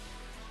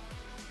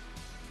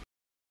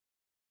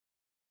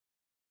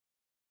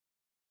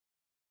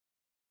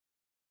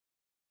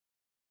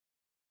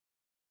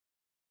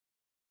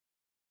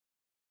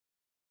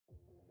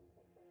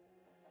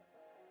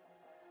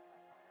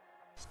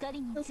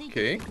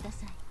 Okay.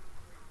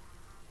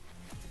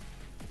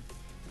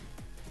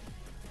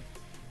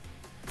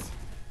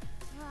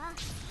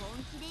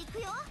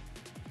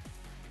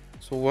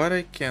 So what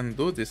I can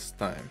do this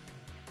time?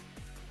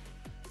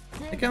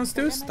 I can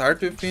still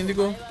start with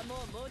Indigo,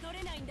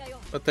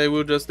 but I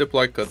will just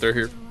deploy Cutter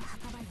here.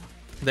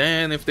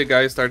 Then if the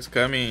guy starts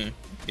coming,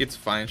 it's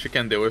fine, she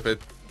can deal with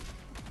it.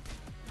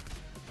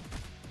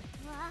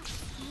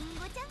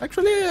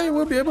 Actually, I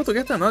will be able to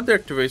get another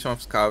activation of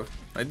Scav.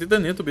 I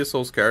didn't need to be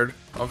so scared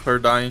of her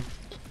dying.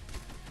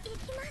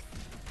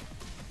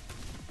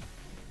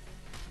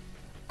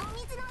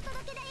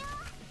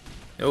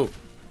 Oh.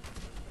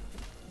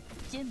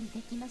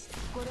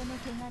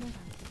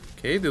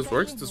 Okay, this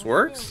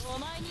works.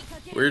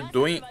 We're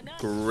doing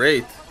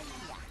great.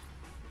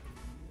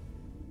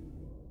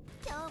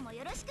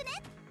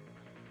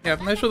 Yeah,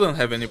 I shouldn't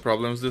have any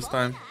problems this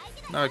time.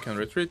 Now I can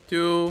retreat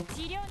you.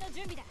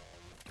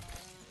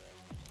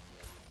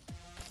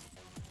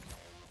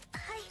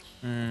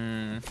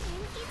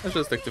 Let's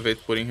just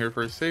activate putting here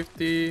for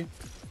safety.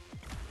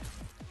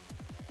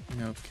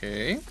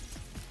 Okay.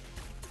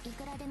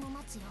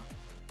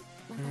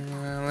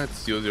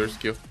 Let's use your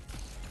skill.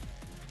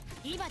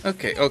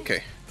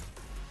 Okay.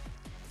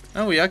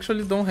 Oh, we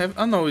actually don't have...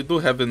 Oh no, we do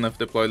have enough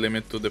deploy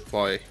limit to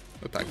deploy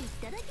attack.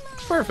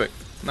 Perfect.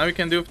 Now we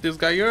can deal with this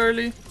guy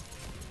early.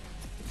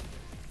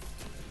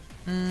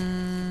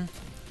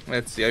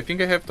 Let's see, I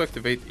think I have to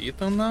activate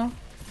Ethan now.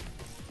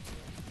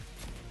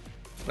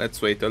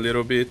 Let's wait a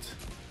little bit.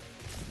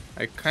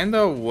 I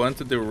kinda want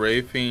the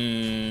Wraith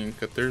in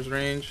Cutter's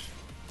range.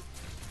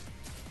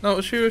 No,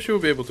 she will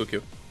be able to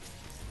kill.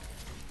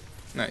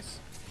 Nice.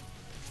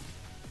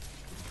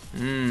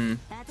 That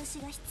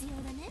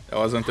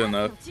wasn't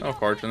enough.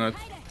 Unfortunate.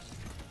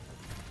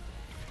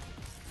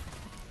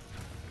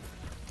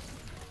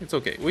 It's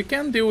okay. We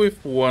can deal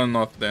with one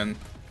of them.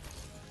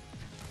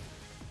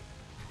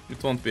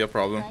 It won't be a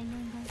problem.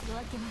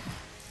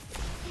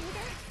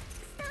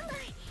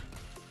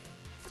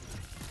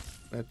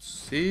 Let's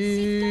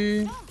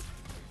see.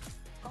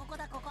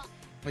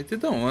 I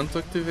didn't want to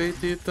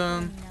activate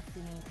Ethan.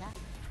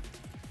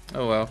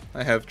 Oh well,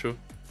 I have to.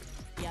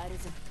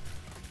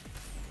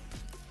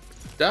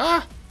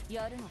 Ah!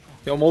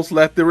 He almost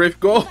let the Wraith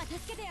go.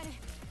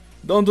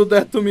 Don't do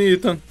that to me,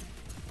 Ethan.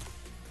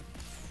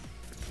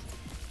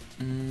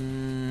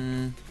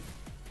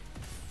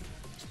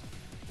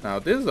 Now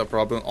this is a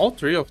problem. All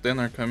three of them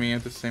are coming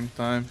at the same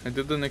time. I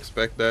didn't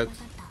expect that.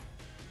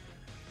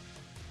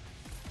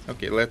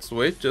 Okay, let's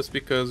wait just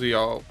because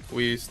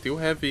we still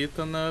have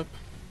Ethan up.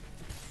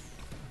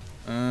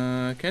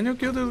 Can you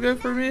kill this guy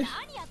for me?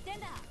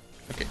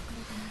 Okay.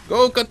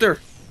 Go, Cutter!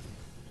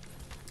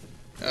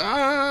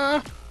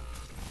 Ah!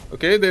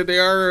 Okay, they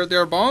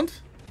are bound.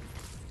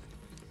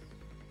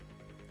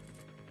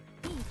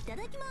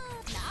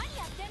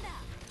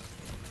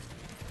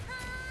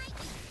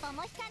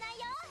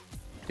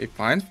 Okay,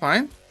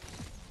 fine.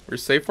 We're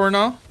safe for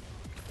now.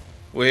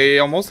 We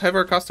almost have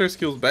our caster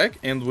skills back,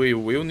 and we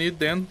will need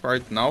them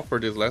right now for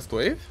this last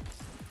wave.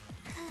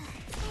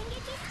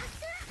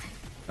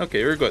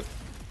 Okay, we're good.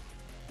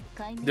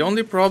 The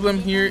only problem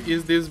here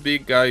is this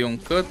big guy on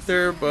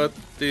Cutter, but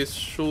this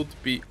should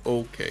be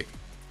okay.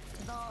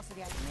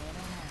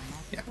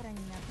 Yeah.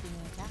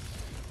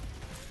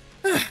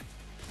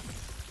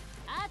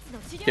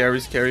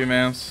 Scary,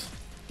 mans.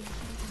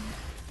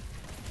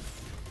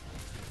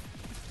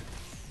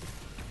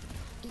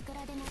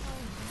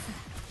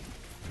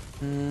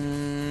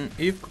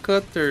 If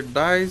Cutter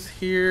dies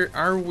here,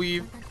 are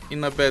we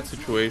in a bad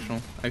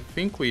situation? I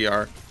think we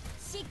are.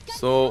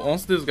 So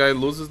once this guy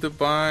loses the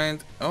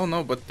bind... Oh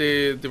no, but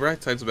the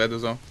right side's bad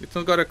as well.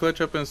 Ethan's gotta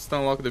clutch up and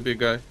stun lock the big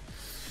guy.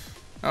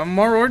 I'm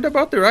more worried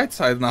about the right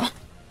side now.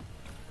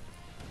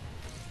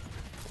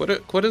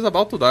 Quad is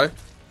about to die.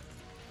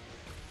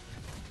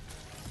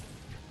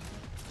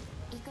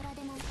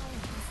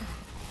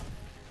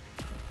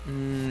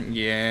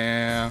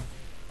 Yeah.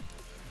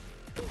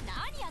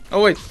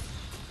 Oh wait.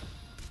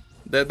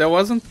 That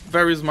wasn't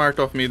very smart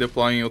of me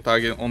deploying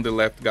Utage on the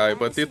left guy,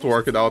 but it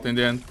worked out in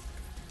the end.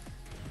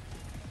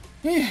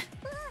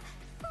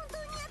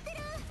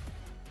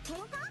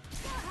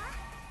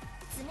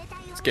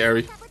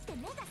 Scary.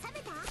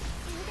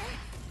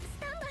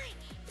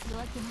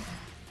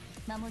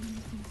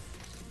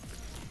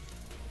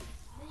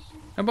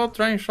 How about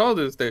trying Shaw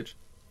this stage?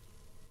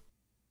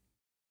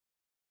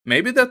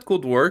 Maybe that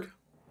could work,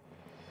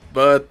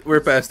 but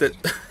we're past it.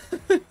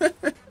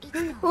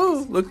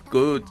 Oh, look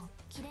good.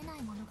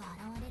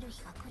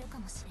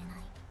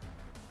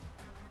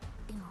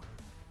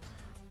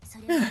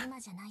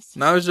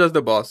 Now it's just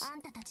the boss.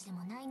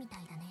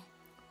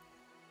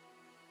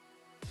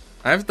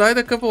 I've died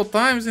a couple of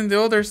times in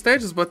the other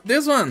stages, but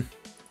this one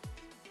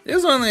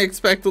I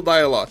expect to die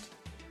a lot.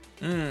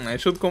 I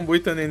should come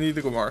with an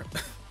Indigo more.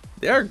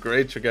 They are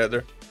great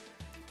together.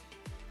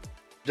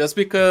 Just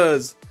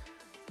because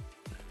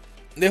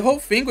the whole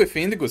thing with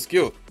Indigo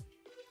skill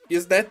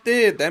is that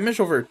the damage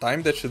over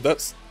time that she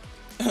does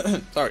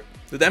sorry,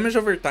 the damage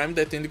over time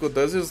that Indigo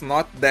does is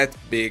not that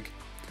big.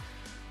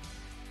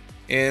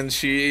 And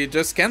she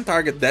just can't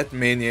target that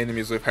many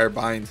enemies with her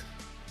bind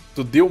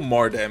to deal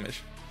more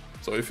damage.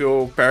 So if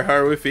you pair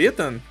her with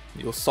Ethan,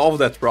 you'll solve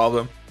that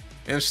problem.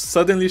 And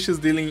suddenly she's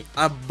dealing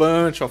a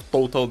bunch of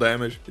total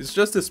damage. It's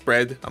just a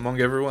spread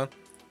among everyone.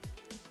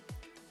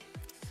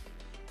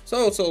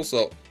 So.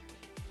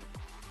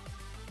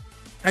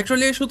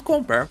 Actually, I should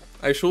compare.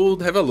 I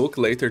should have a look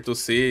later to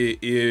see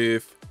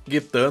if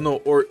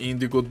Gitano or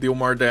Indigo deal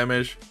more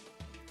damage.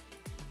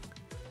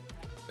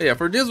 But yeah,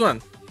 for this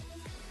one,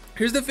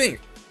 here's the thing.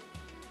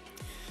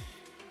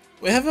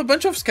 We have a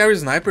bunch of scary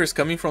snipers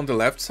coming from the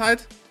left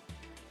side.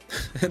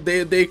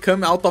 they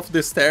come out of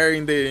the stair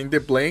in the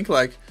blink,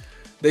 like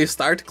they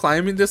start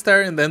climbing the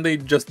stair and then they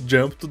just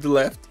jump to the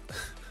left.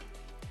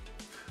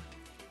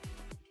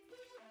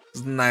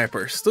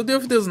 Snipers. To deal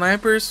with the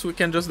snipers, we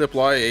can just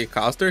deploy a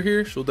caster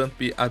here. Shouldn't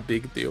be a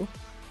big deal.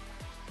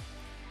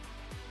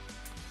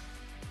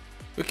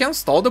 We can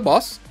stall the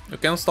boss. We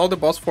can stall the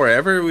boss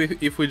forever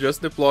if we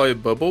just deploy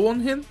bubble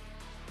on him.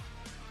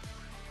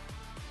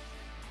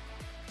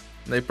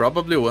 They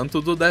probably want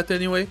to do that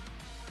anyway.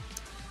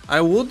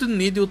 I would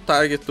need you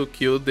target to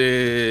kill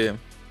the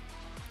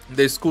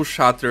skull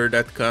shatter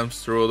that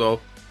comes through though.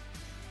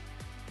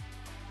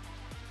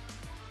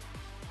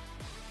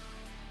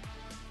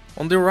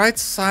 On the right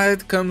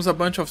side comes a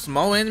bunch of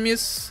small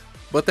enemies,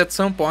 but at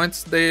some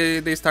points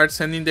they start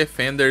sending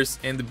defenders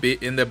and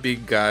the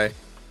big guy.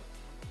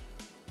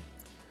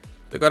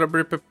 We gotta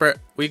be prepared.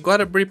 We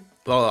gotta be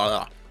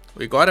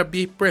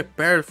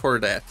prepared for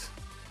that.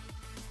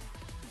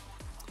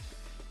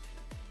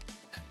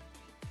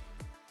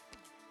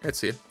 Let's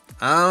see.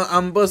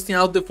 I'm busting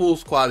out the full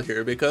squad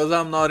here because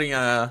I'm not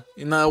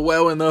in a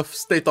well enough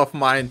state of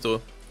mind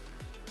to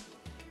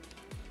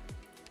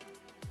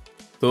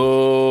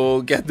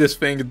get this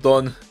thing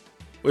done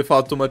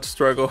without too much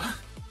struggle.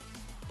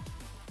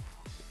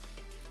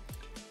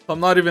 I'm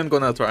not even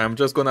gonna try. I'm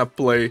just gonna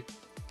play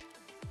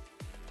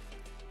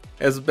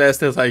as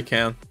best as I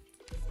can.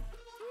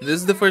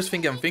 This is the first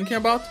thing I'm thinking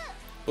about.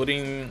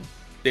 Putting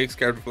the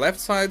scared left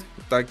side.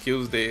 That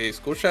kills the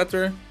skull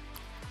shatter.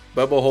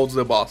 Bubble holds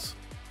the boss.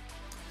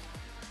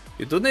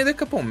 You do need a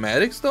couple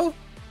medics though.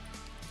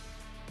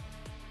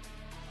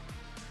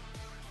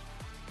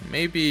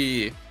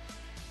 Maybe...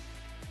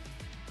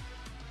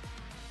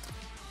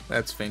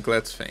 Let's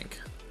think.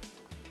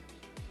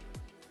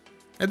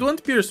 I do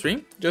want Pure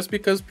Stream, just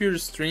because Pure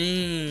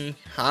Stream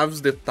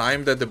halves the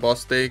time that the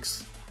boss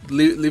takes,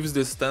 leaves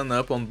the stun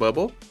up on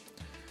Bubble.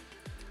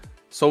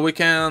 So we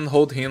can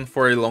hold him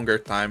for a longer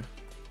time.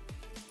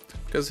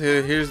 Because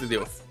here's the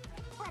deal.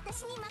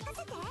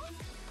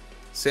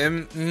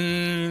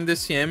 In the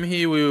CM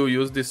he will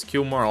use this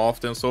skill more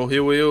often, so he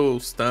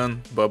will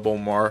stun Bubble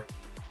more.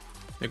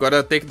 You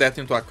gotta take that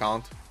into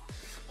account.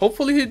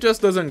 Hopefully he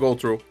just doesn't go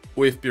through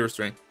with Pure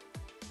Stream.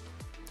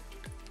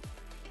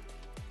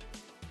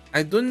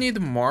 I do need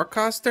more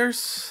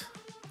casters.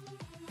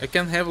 I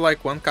can have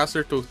like one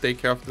caster to take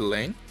care of the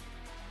lane.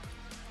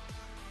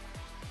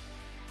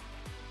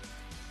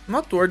 I'm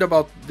not worried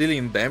about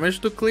dealing damage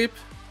to Cliff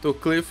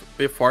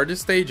before the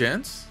stage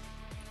ends.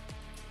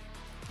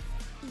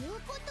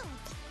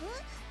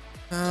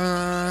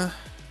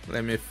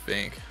 Let me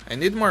think. I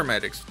need more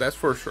medics, that's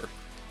for sure.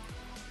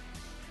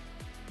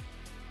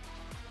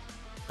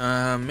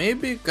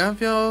 Maybe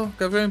Gavial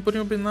inputting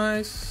would be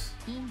nice.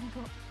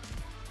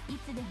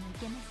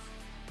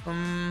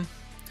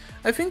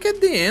 I think at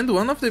the end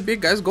one of the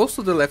big guys goes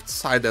to the left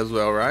side as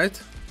well, right?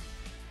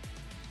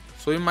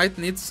 So you might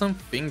need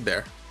something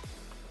there.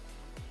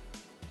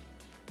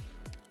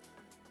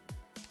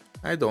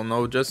 I don't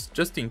know,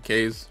 just in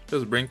case.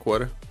 Just bring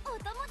Quota.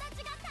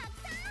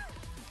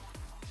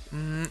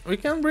 We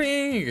can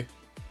bring...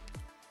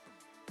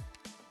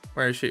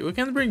 Where is she? We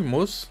can bring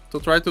Moose to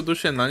try to do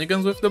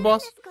shenanigans with the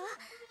boss.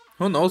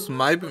 Who knows,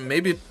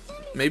 maybe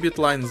it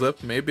lines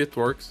up, maybe it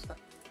works.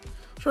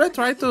 Should I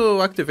try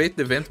to activate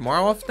the vent more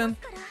often?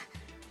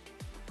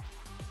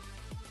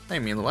 I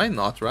mean, why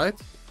not, right?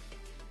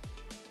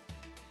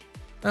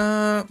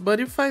 But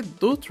if I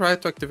do try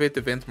to activate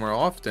the vent more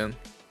often,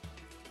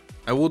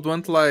 I would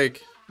want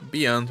like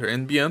Beyonder,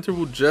 and Beyonder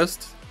would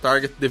just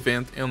target the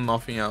vent and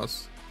nothing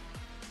else.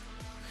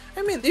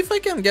 I mean, if I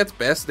can get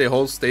past the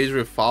whole stage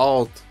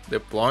without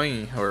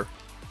deploying her,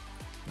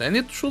 then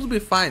it should be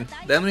fine.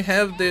 Then we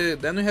have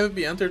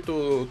Beyonder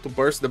to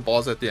burst the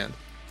boss at the end,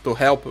 to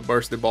help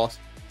burst the boss,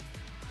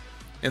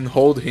 and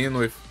hold him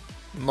with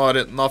not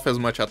as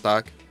much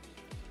attack.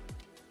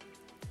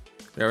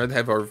 We already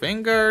have our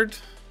Vanguard.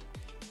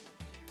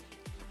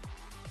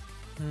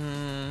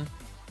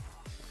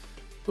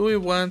 Do we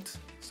want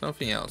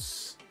something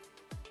else?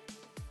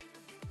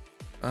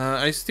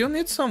 I still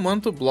need someone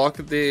to block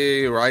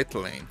the right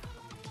lane.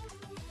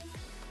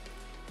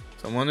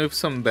 Someone with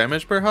some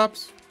damage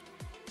perhaps,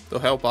 to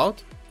help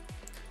out.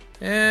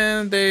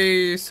 And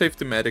a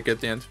safety medic at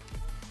the end.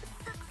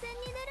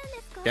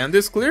 Can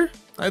this clear?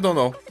 I don't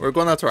know, we're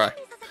gonna try.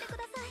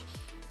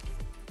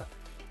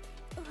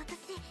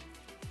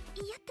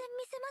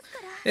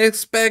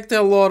 Expect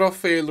a lot of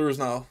failures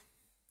now.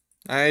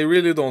 I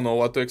really don't know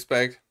what to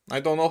expect. I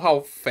don't know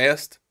how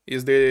fast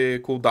is the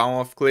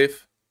cooldown of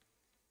Cliff.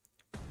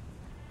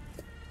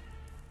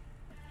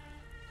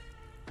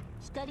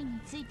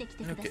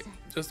 Okay,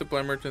 just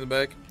deploy Merch in the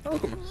back. Oh,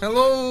 come on.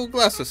 Hello,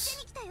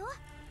 glasses.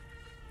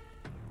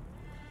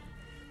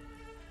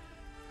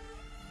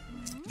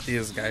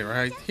 This guy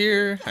right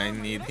here, I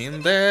need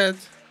him dead.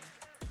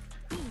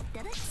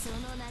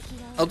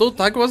 Although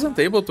Tag wasn't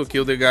able to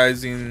kill the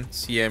guys in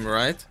CM,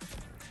 right?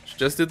 She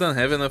just didn't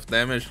have enough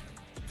damage.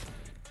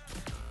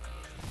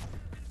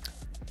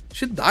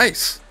 She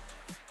dies.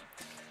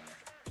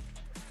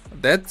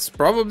 That's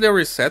probably a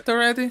reset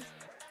already.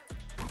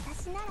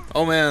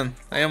 Oh man,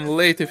 I am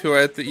late if you're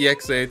at the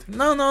EX8.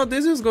 No,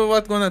 this is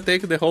what's gonna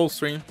take the whole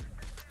stream.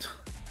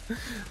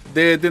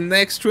 The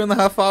next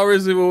 2.5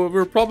 hours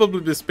will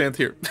probably be spent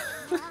here.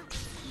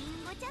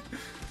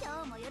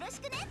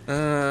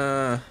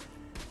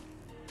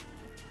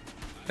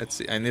 Let's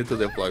see, I need to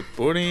deploy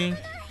pudding.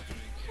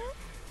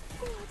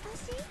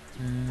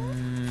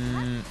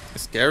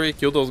 Scary,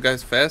 kill those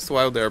guys fast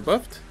while they're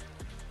buffed.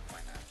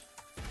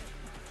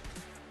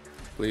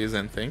 Please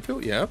and thank you,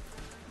 yep.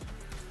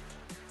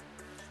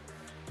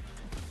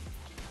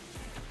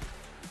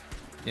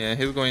 Yeah,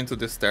 he's going to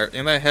the start,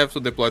 and I have to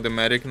deploy the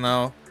medic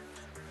now,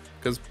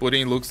 because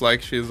Pudding looks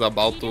like she's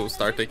about to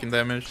start taking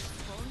damage.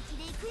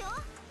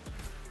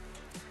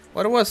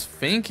 What I was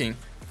thinking,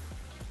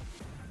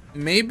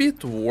 maybe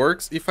it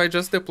works if I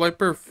just deploy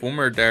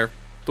Perfumer there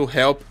to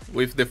help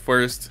with the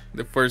first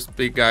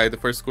big guy, the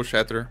first Skull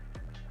Shatterer.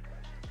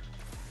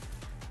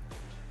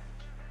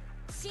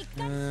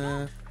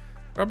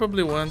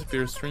 Probably want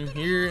Pure Stream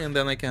here, and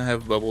then I can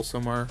have Bubble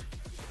somewhere.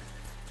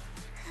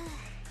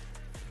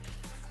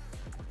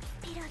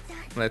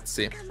 Let's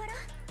see.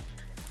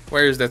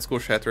 Where is that Skull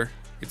Shatterer?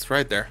 It's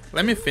right there.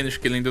 Let me finish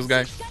killing this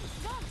guy.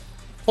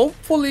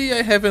 Hopefully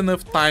I have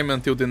enough time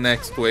until the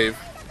next wave.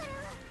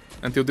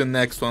 Until the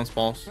next one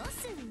spawns.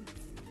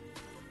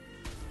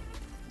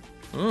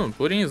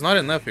 Pudding is not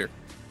enough here.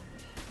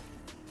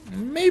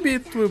 Maybe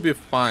it will be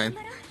fine.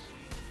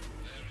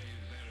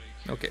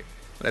 Okay,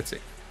 let's see.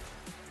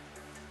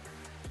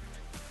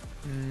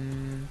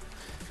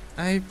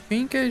 I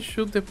think I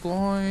should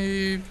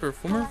deploy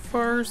Perfumer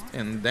first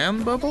and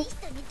then Bubble.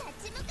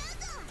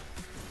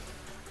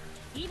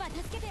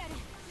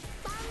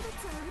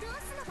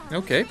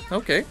 Okay,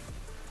 okay.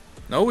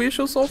 No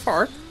issues so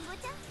far.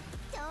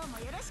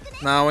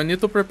 Now I need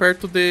to prepare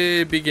to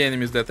the big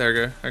enemies that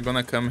are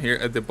gonna come here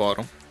at the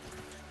bottom.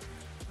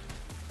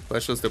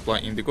 Let's just deploy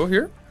Indigo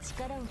here.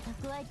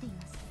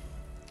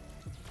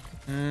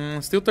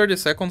 Still 30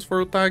 seconds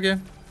for Utage.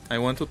 I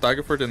want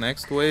Utage for the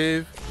next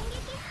wave.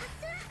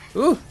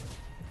 Ooh,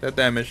 that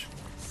damage.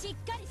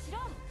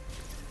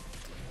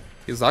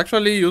 He's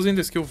actually using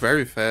the skill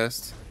very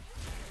fast.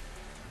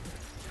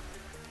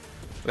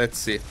 Let's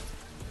see.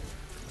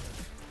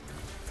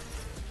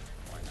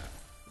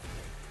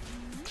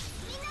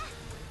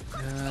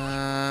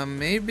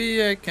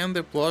 Maybe I can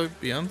deploy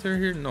Beyonder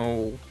here?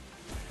 No.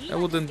 That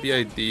wouldn't be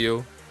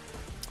ideal.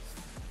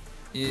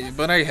 Yeah,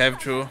 but I have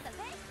to.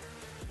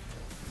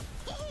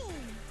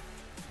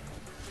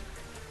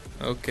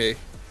 Okay.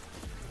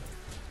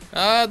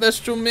 Ah, there's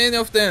too many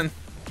of them.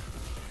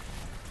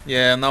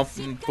 Yeah, now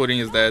Pudding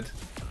is dead.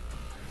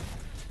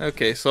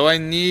 Okay, so I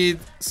need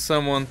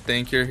someone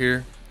tankier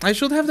here. I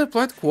should have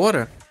deployed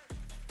Quota.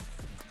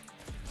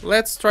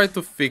 Let's try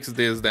to fix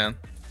this then.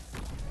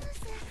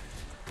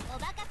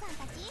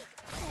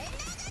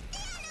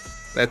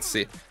 Let's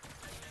see.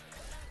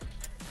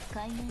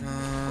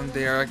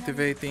 They are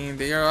activating,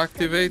 they are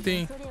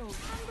activating.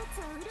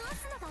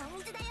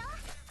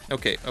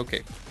 Okay,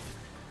 okay.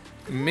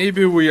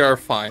 Maybe we are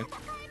fine.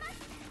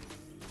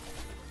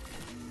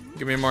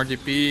 Give me more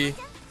DP.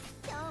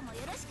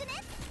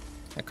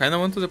 I kinda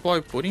want to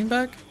deploy Pudding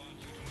back.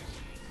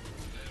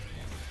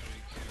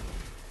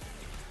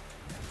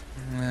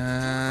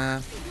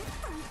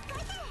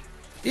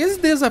 Is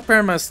this a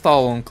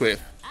perma-stall on Cliff?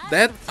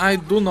 That I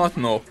do not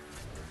know.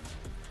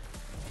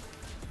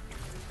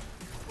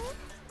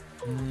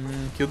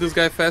 Kill this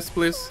guy fast,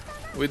 please.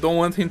 We don't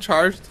want him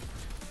charged.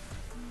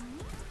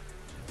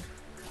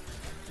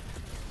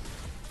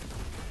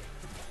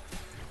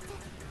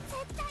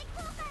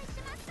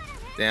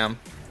 Damn.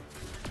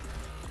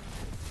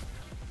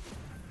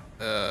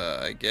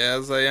 I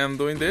guess I am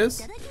doing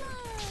this.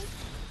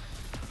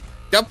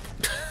 Yep.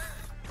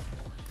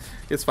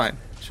 It's fine.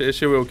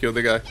 She will kill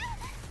the guy.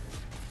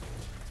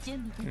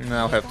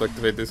 Now I have to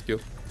activate this skill.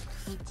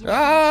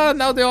 Ah,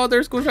 now the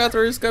other school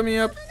shatter is coming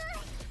up.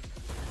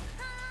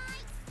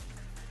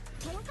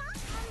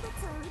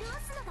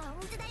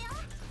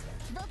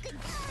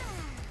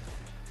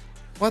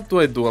 What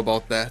do I do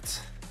about that?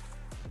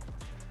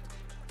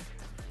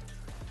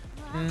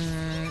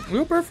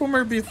 Will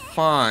Perfumer be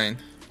fine?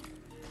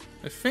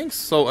 I think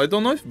so. I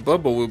don't know if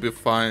Bubble will be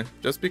fine,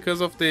 just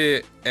because of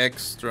the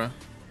extra.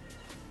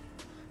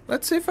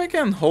 Let's see if I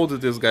can hold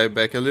this guy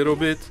back a little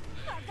bit.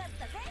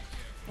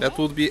 That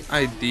would be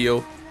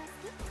ideal.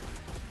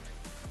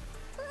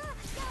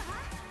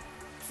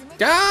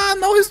 Ah,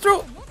 no, he's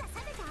through.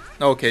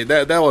 Okay,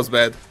 that was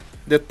bad.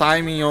 The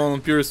timing on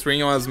Pure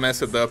String was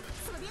messed up.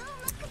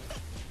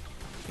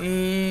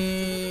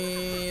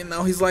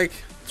 Now he's like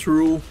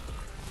through.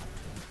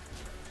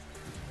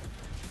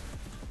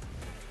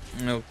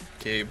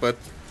 Okay, but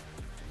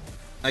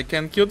I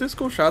can kill this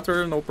Cool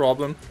Shatter, no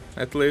problem,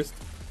 at least.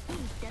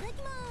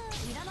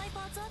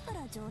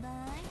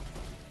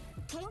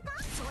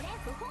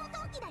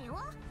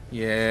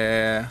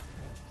 Yeah.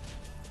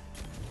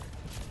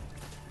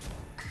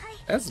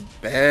 That's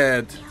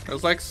bad.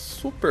 That's like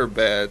super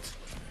bad.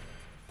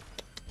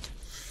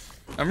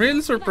 I'm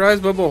really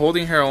surprised Bubble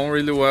holding her own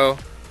really well.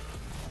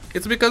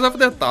 It's because of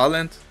the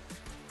talent.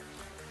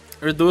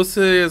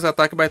 Reduces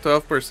attack by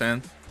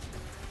 12%.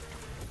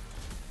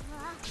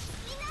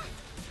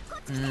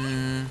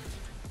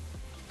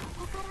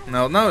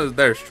 No, now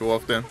there's two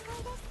of them.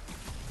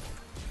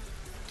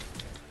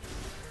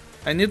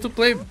 I need to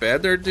play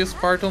better this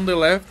part on the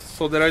left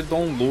so that I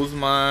don't lose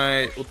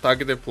my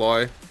Utage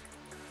deploy.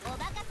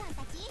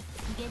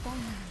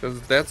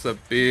 Because that's a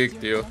big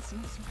deal.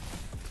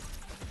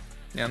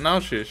 Yeah, now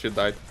she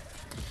died.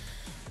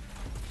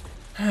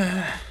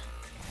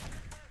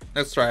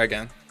 Let's try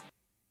again.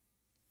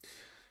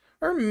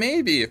 Or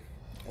maybe,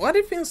 what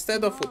if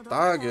instead of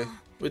Utage,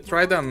 we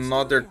tried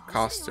another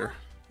caster?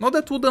 No,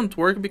 that wouldn't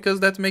work because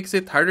that makes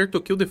it harder to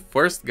kill the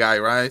first guy,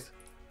 right?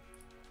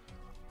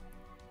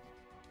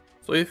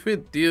 So if we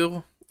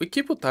deal, we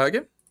keep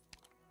Utage.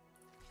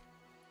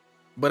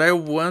 But I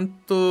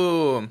want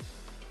to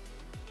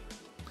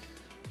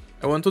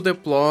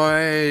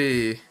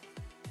deploy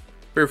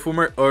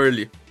Perfumer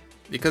early.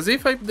 Because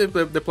if I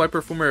deploy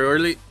Perfumer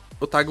early,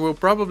 Utage will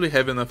probably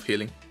have enough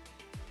healing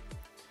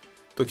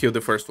to kill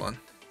the first one.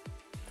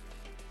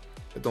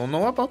 I don't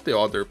know about the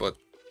other, but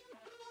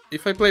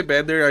if I play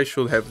better, I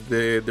should have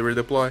the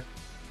redeploy.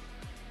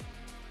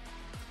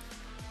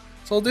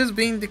 So this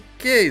being the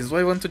case, do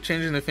I want to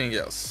change anything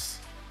else?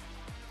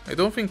 I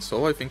don't think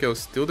so. I think I'll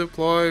still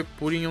deploy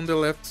Pudding on the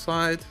left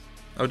side.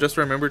 I'll just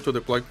remember to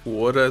deploy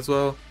Quota as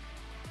well.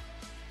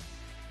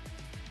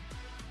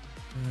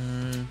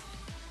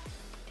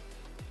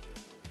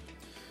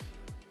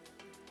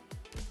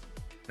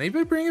 Maybe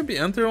I bring a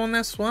Beyonder on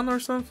S1 or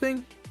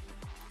something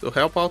to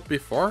help out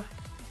before.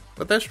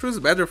 But Astro is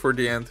better for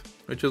the end,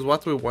 which is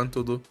what we want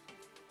to do.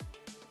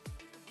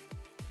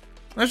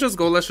 Let's just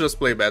go, let's just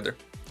play better.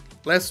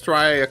 Let's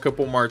try a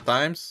couple more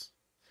times.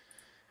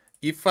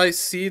 If I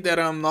see that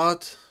I'm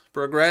not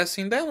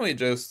progressing, then we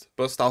just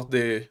bust out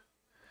the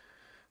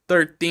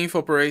 13th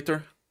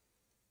operator.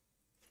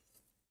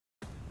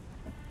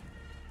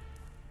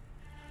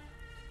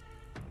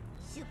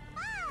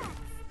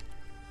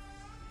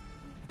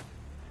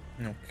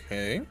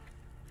 Okay.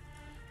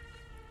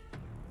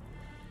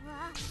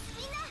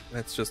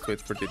 Let's just wait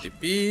for the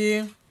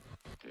DP.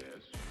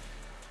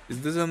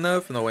 Is this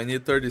enough? No, I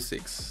need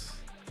 36.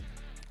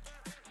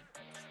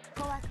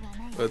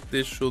 But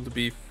this should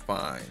be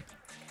fine.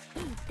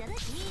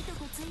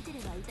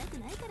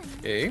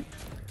 Okay.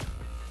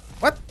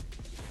 What?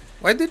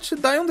 Why did she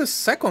die on the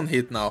second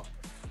hit now?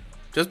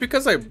 Just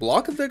because I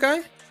blocked the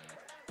guy?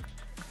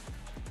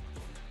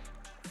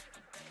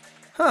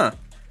 Huh.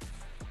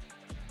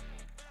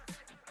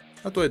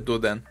 What do I do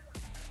then?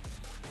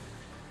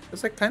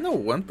 Because I kind of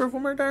want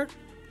Perfumer there.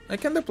 I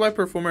can deploy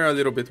Perfumer a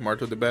little bit more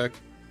to the back.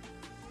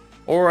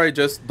 Or I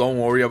just don't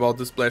worry about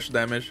the splash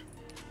damage.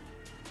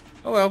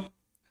 Oh well.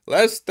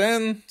 Less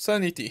 10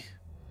 sanity.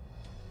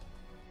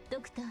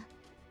 Doctor,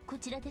 こ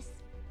ちらです。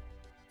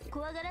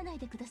怖がらない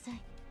でくださ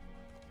い。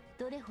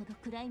どれほど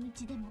暗い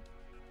道でも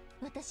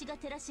私が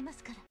照らしま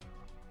すか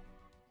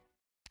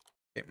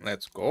ら。Okay,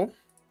 let's go.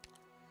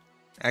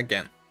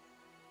 Again.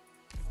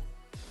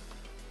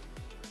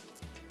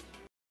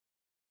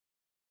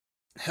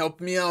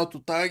 Help me out,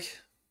 Utag.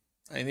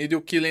 I need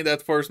you killing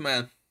that first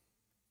man.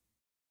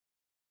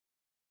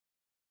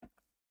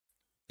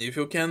 If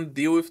you can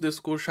deal with the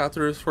school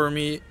shatterers for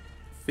me,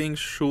 things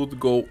should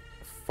go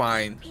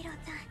fine.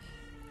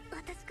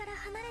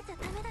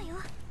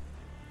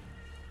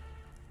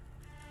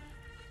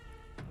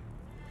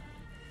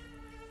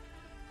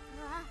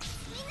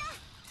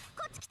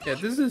 Yeah,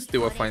 this is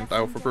still a fine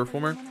tile for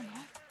Perfumer.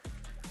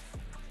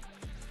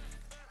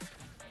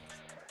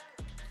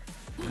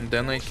 And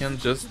then I can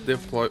just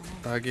deploy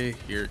Tage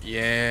here.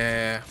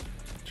 Yeah.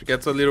 She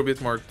gets a little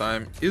bit more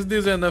time. Is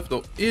this enough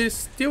though? It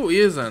still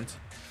isn't.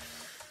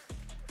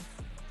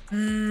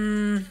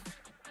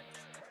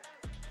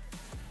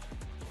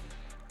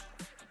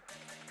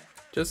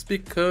 Just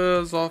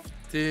because of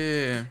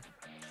the...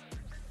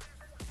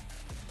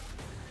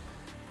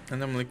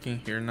 And I'm looking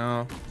here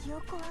now.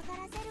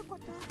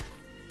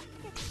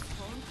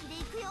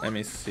 Let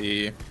me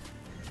see.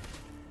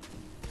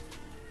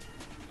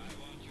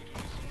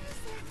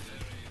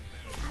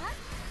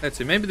 Let's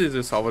see, maybe this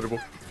is solvable.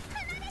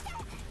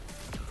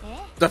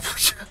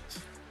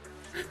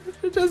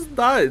 It just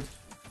died.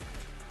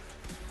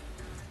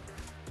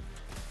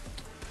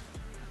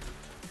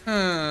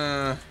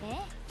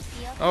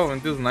 Oh,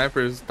 and these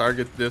snipers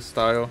target this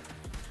style.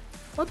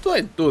 What do I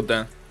do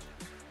then?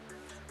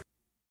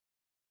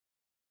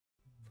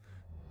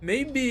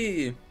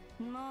 Maybe...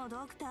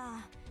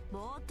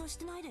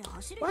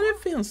 What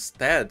if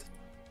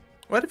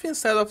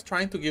instead of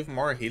trying to give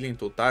more healing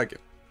to Tage,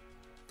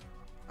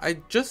 I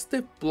just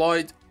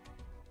deployed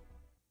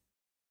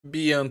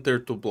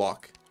Beyonder to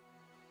block?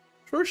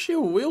 Sure, she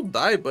will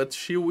die, but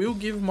she will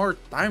give more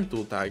time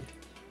to Tage.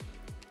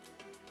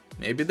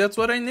 Maybe that's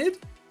what I need?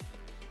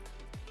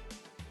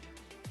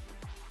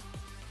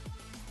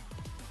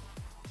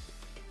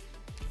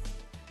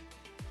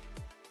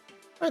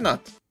 Why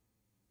not?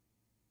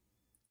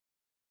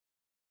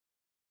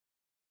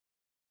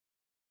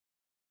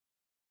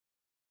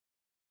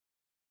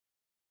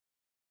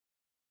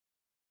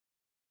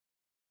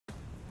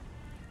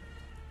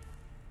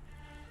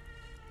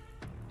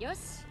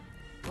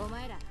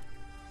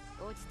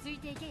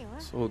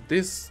 So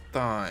this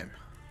time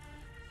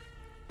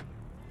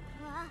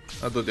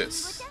I'll do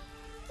this.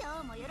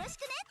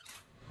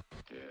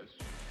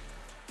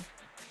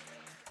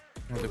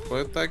 I'll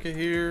deploy attack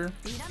here.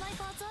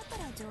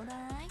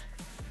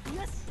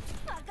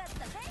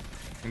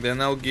 And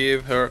then I'll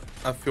give her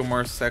a few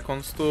more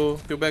seconds to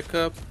heal back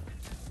up.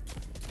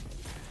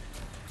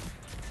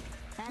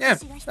 Yeah,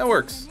 that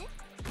works.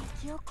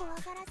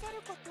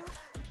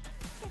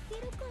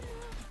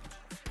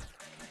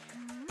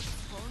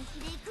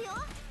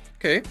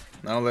 Okay,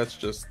 now let's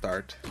just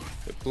start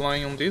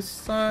deploying on this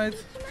side.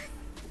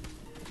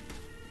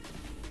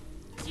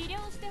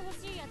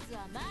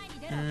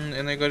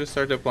 And I gotta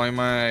start deploying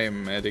my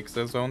medics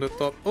as well on the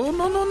top. Oh,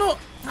 no, no, no!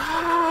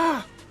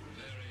 Ah!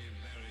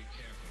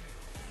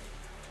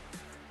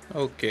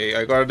 Okay,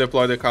 I gotta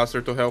deploy the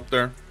caster to help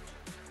there.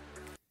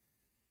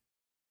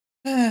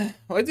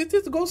 Why did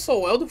it go so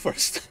well the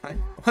first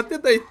time? What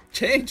did I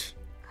change?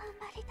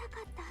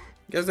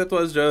 Guess that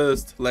was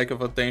just lack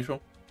of attention.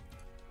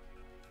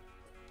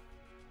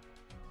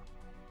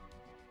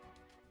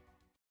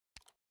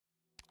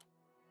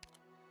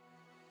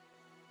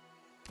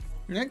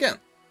 Again.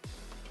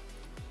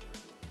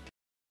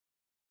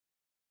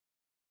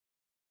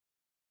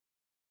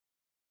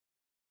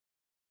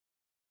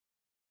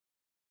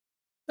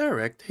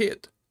 Direct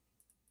hit.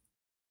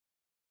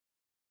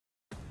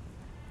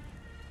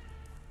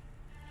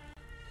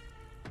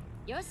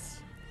 Okay,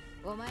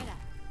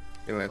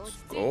 let's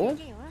go.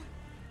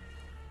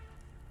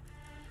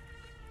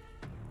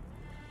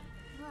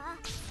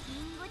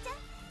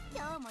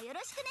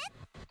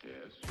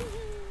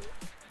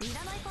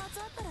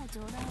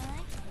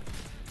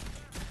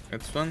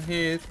 That's one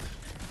hit.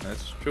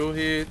 That's two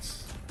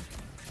hits.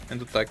 And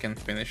Uta can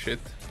finish it.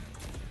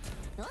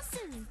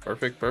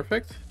 Perfect,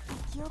 perfect.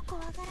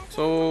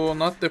 So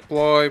not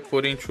deploy,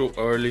 put in too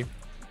early.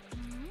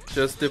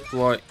 Just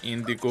deploy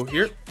Indigo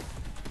here.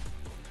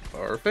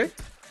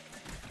 Perfect.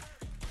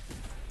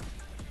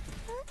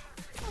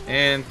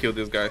 And kill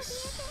these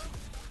guys.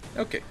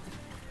 Okay.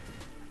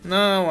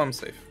 Now I'm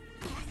safe.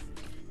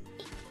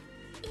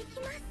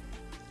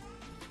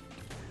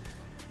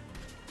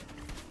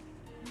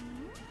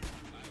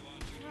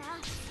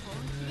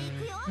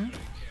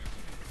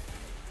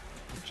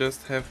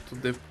 Just have to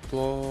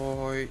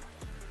deploy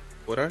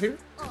Buddha here.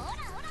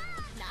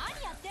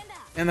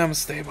 And I'm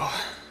stable.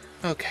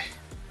 Okay.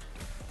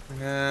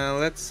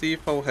 Let's see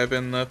if I'll have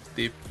enough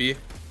DP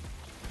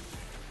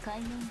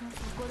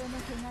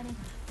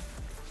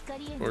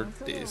for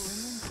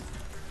this.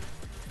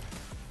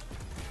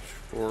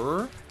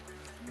 Sure.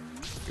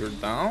 You're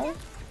down.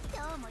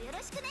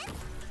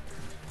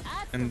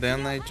 And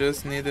then I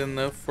just need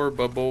enough for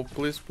bubble.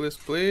 Please, please,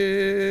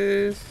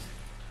 please.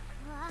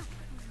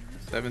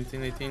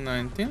 17, 18,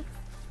 19.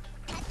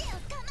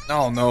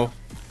 Oh no.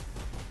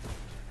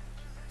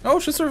 Oh,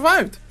 she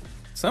survived.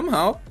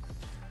 Somehow.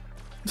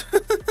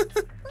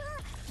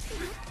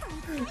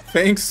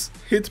 Thanks,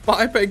 hit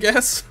pipe, I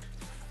guess.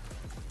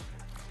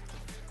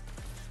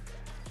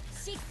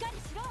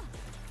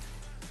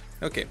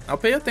 Okay, I'll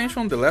pay attention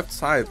on the left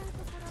side.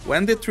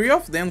 When the three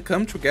of them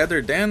come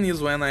together, then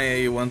is when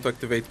I want to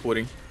activate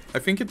pudding. I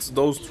think it's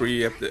those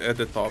three at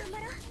the top.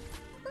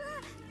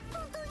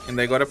 And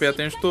I gotta pay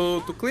attention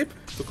to Clip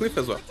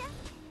as well.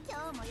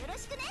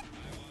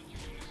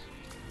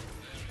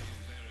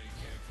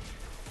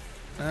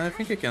 I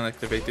think I can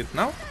activate it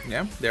now.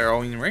 Yeah, they're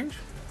all in range.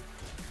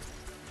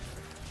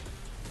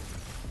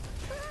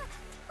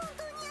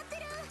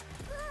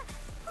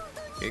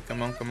 Okay,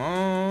 come on, come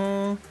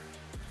on.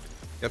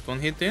 Get one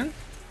hit in.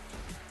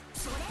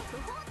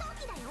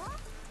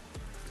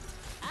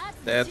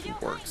 That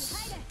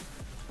works.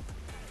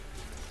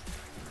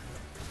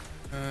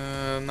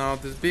 Now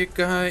this big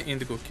guy,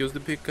 Indigo kills the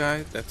big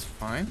guy, that's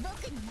fine.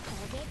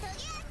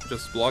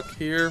 Just block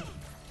here.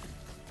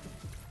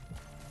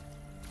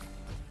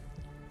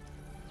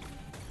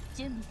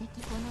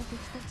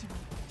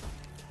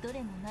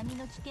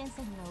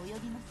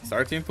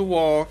 Starting to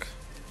walk.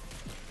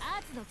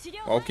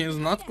 Walking is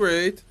not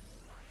great.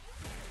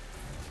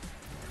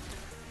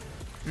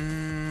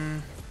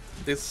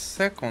 The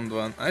second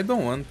one, I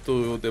don't want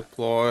to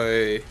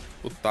deploy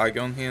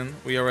Utage on him.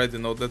 We already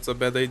know that's a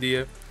bad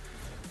idea.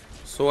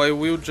 So I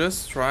will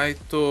just try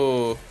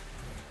to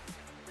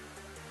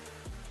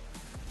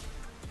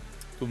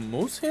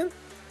moose him?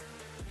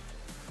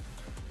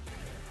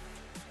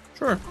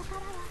 Sure.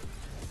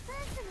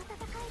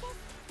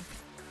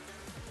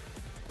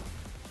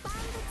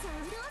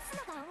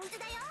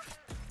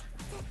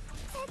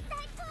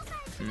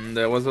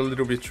 That was a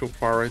little bit too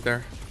far right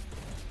there.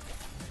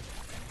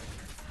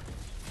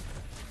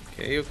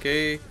 Okay,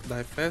 okay,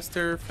 die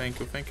faster. Thank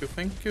you, thank you,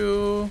 thank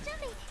you.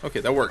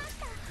 Okay, that worked.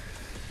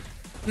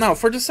 Now,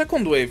 for the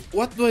second wave,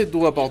 what do I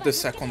do about the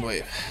second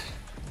wave?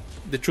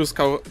 The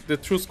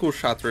two school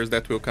shatters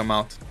that will come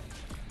out.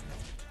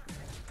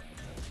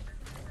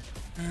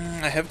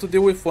 I have to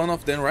deal with one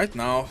of them right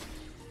now.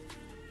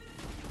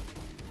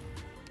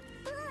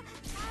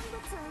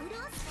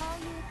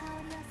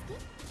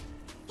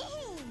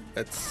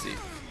 Let's see.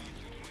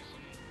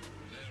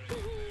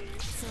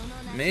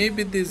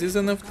 Maybe this is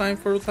enough time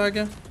for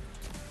Utage.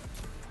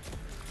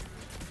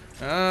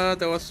 Ah,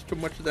 that was too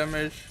much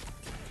damage.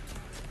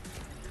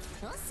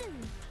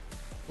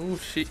 Oh,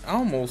 she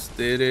almost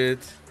did it.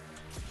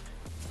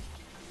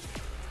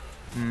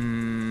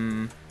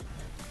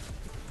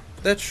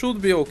 That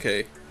should be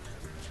okay.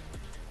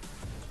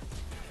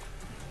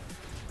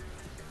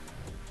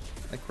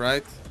 Like,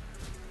 right?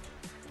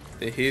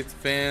 The hit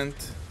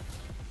vent.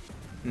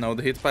 No,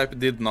 the hit pipe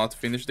did not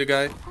finish the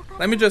guy.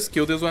 Let me just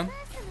kill this one.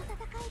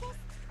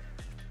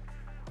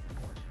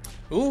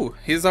 Ooh,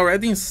 he's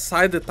already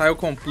inside the tile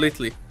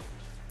completely.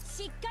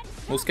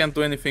 Moose can't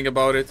do anything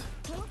about it.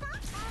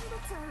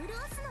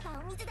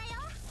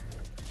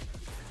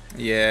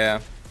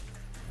 Yeah.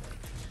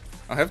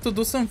 I'll have to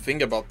do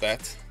something about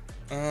that.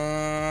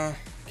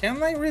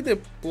 Can I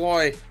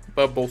redeploy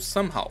Bubble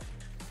somehow?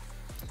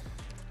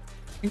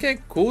 I think I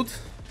could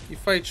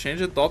if I change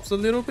the tops a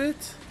little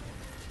bit.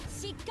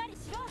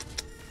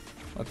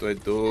 What do I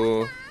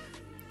do?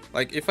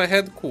 Like, if I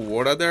had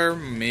Kuwara there,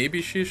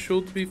 maybe she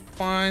should be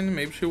fine.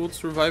 Maybe she would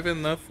survive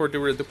enough for the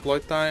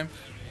redeploy time.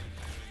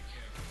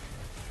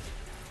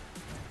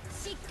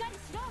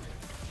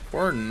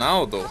 For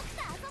now, though,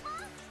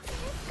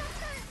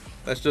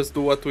 let's just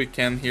do what we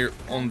can here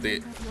on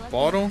the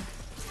bottom.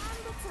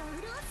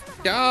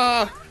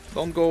 Yeah!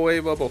 Don't go away,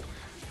 Bubble.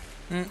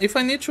 If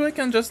I need to, I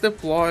can just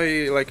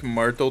deploy, like,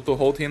 Myrtle to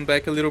hold him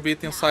back a little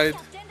bit inside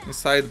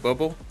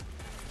Bubble.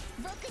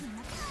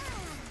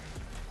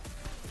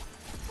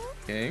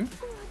 Okay.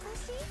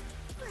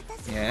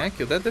 Yeah,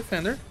 kill that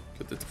defender.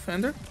 Kill the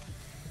defender.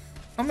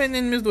 How many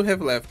enemies do we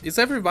have left? Is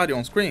everybody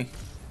on screen?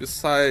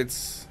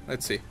 Besides,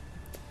 let's see.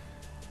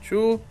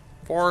 2,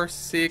 4,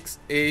 6,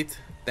 8,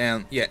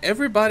 10. Yeah,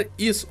 everybody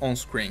is on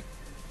screen.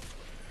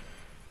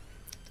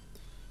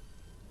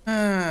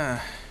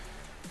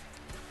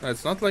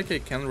 It's not like I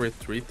can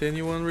retreat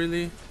anyone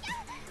really.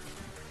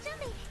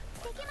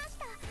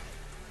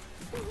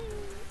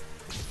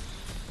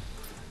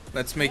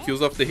 Let's make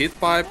use of the hit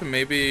pipe.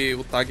 Maybe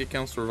Utagi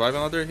can survive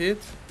another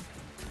hit.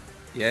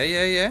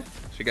 Yeah.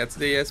 She gets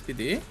the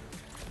SPD.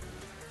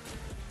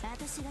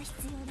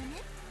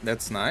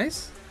 That's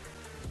nice.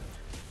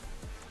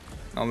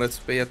 Now let's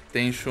pay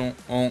attention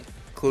on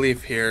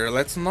Cliff here.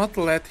 Let's not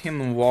let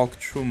him walk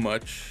too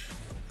much.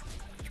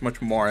 Too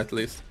much more at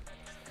least.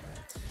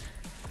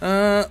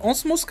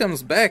 Once Moose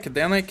comes back,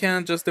 then I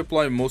can just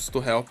deploy Moose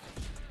to help.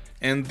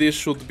 And this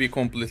should be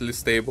completely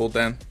stable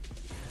then.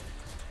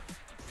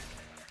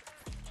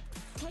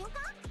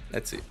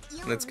 Let's see.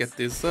 Let's get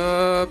this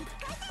up.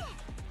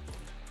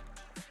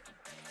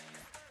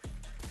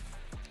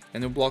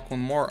 Can you block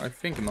one more? I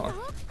think not.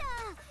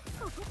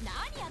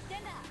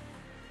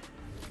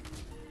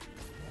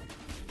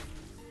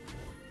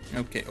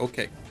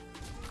 Okay.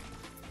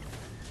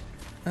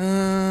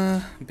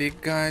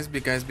 Big guys.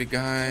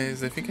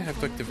 I think I have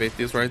to activate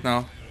this right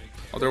now.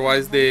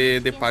 Otherwise the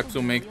pipes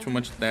will make too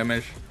much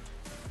damage.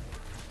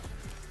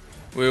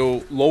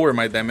 Will lower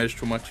my damage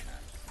too much.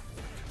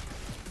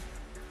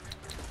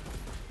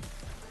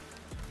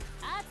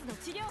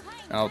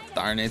 Oh,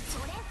 darn it.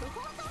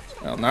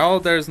 Well, now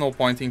there's no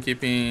point in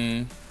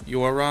keeping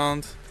you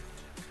around.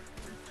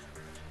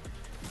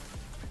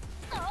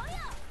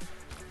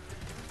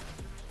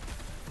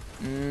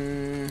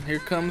 Here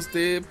comes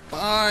the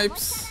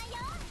pipes.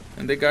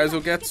 And the guys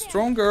will get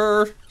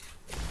stronger.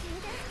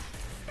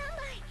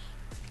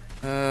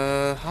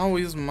 How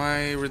is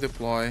my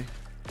redeploy?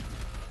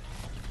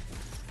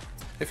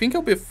 I think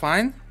I'll be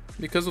fine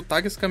because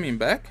Utagi is coming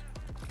back.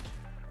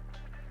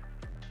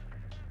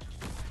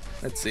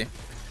 Let's see.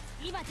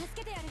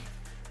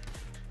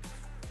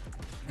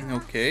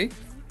 Okay.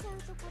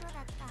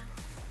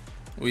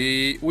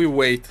 We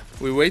wait.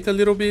 We wait a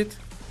little bit.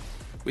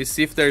 We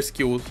see if their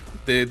skills,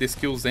 the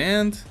skills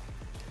end.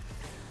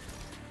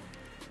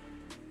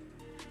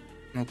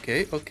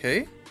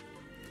 Okay.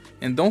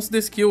 And once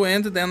the skill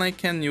end, then I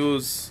can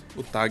use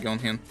Utagi on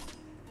him.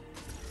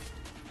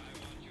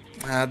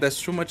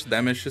 That's too much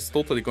damage. She's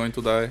totally going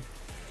to die.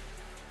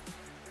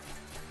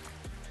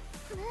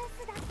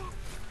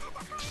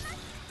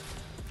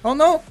 Oh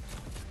no!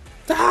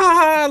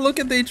 Look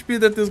at the HP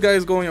that this guy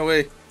is going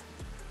away.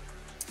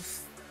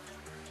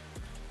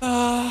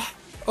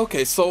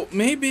 Okay, so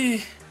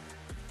maybe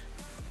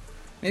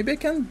I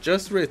can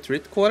just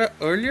retreat Quora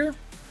earlier.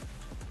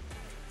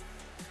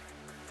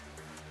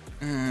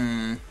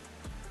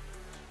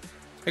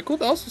 I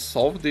could also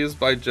solve this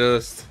by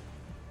just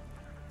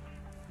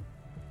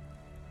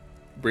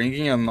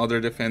bringing another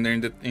defender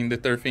in the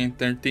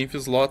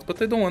 13th slot,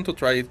 but I don't want to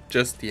try it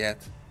just yet.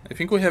 I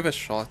think we have a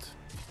shot.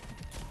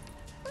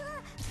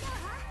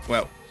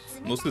 Well,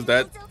 Moose is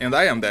dead, and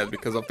I am dead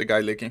because of the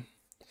guy leaking.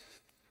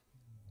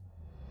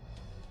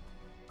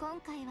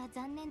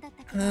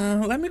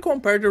 Let me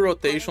compare the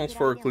rotations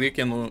for Click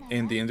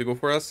and the Indigo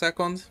for a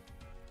second.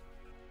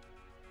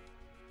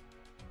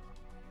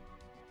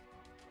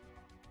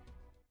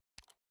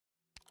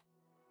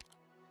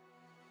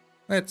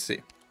 Let's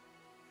see.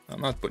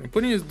 I'm not Pudding.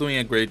 Pudding is doing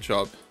a great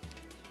job.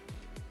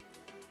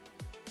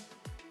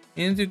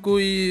 Indigo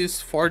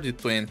is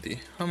 40-20.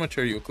 How much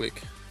are you,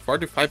 Click?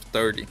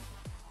 45-30.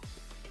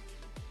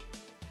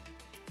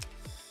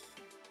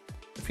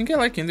 I think I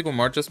like Indigo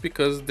more just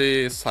because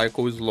the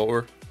cycle is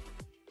lower.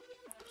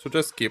 So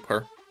just keep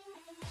her.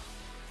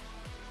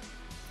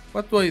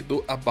 What do I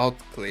do about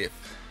Cliff?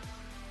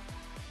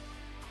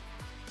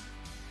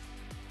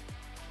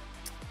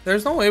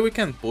 There's no way we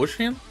can push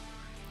him.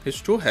 He's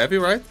too heavy,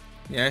 right?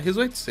 Yeah, he's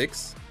weight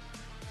 6.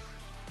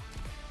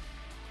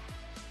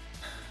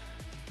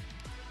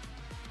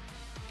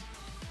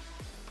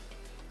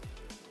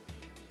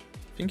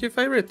 I think if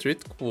I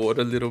retreat Quad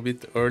a little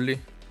bit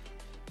early,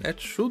 that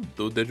should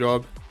do the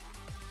job.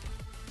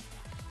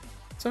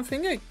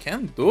 Something I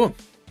can do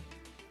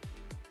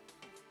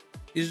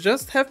is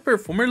just have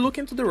Perfumer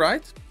looking to the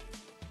right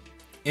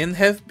and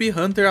have Bee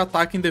Hunter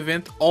attacking the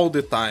vent all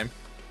the time.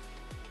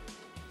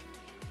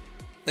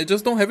 I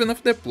just don't have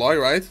enough deploy,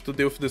 right, to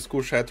deal with the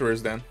Skull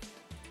Shatterers then.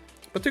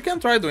 But you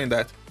can try doing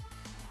that.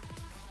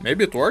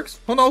 Maybe it works,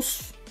 who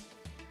knows?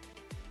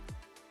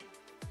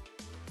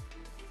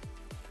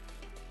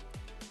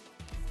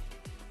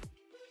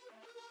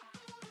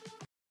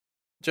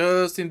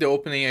 Just in the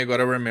opening, I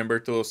gotta remember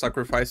to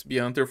sacrifice Bee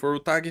Hunter for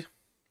Utagi.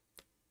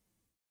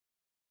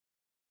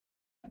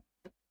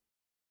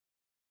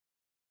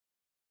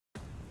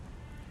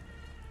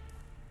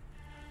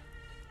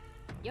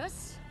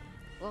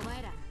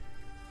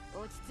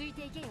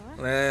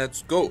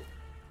 Let's go.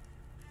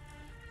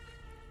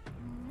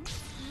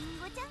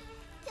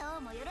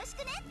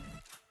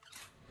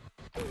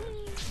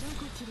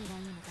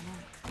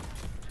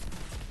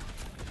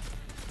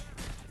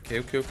 Okay,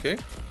 okay, okay.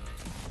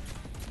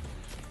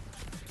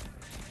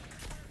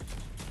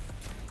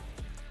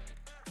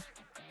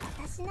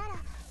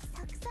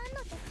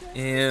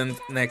 And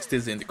next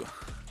is Indigo.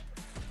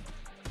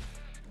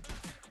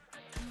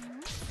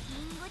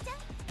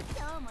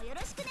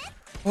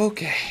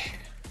 Okay.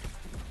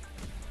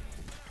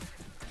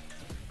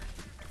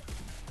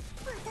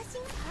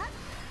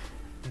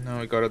 Now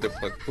we gotta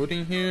deploy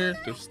pudding here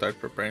to start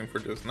preparing for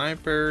the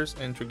snipers,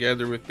 and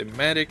together with the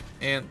medic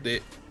and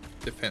the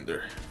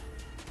defender.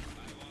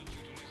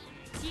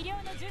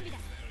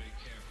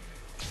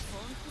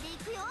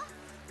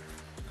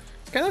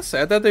 It's kinda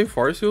sad that they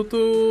force you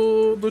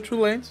to do 2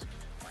 lanes,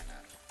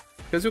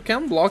 because you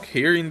can block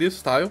here in this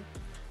style,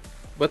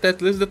 but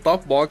at least the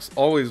top box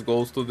always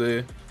goes to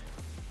the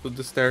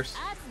stairs.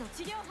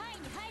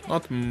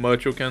 Not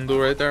much you can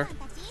do right there.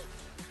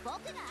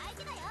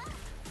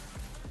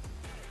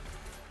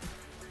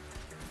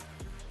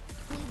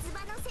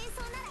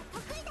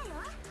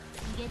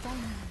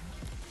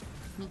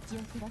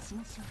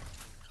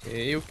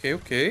 Okay, okay,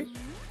 okay.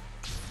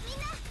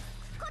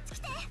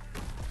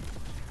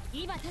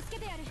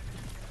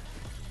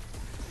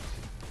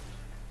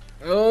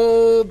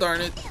 Oh,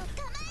 darn it.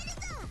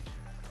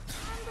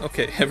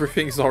 Okay,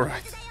 everything's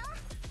alright.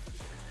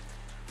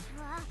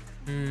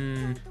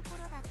 Yeah,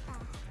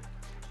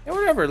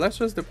 whatever, let's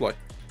just deploy.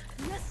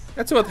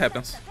 Let's see what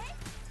happens.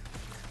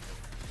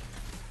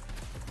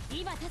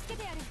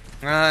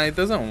 It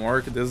doesn't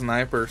work, the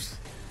snipers.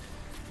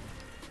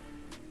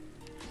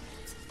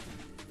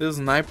 The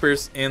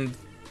snipers end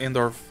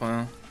our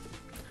fun.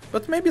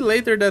 But maybe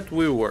later that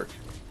will work.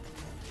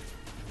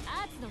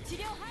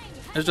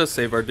 Let's just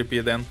save our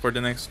DP then for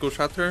the next school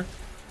shatter.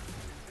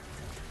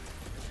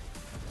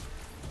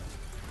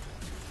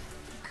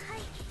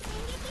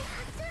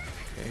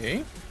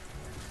 Okay.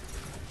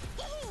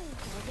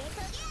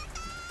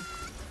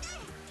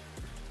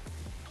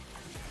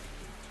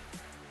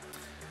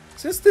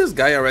 Since this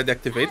guy already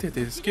activated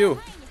his skill,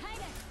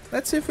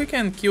 let's see if we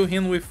can kill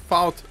him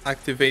without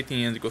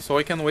activating Indigo, so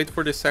I can wait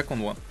for the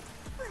second one.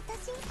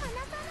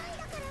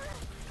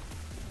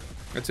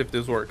 Let's see if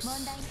this works.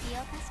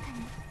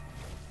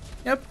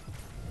 Yep,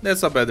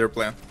 that's a better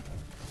plan.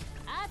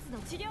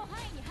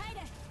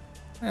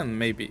 And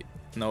maybe...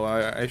 No,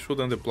 I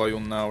shouldn't deploy you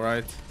now,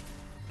 right?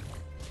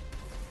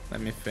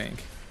 Let me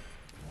think.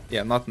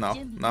 Yeah, not now.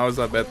 Now is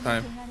a bad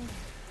time.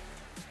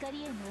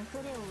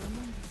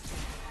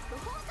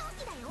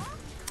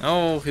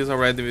 Oh, he's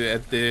already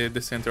at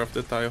the center of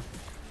the tile.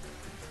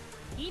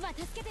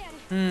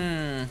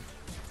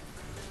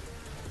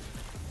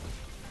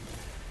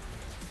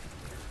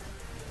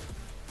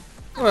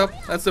 Well,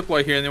 let's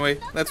deploy here anyway.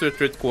 Let's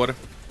retreat quarter.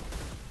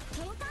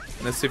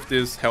 Let's see if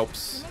this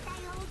helps.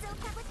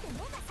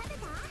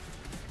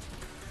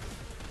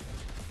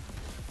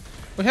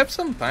 We have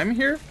some time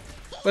here,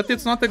 but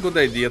it's not a good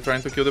idea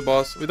trying to kill the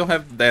boss. We don't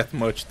have that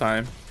much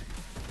time.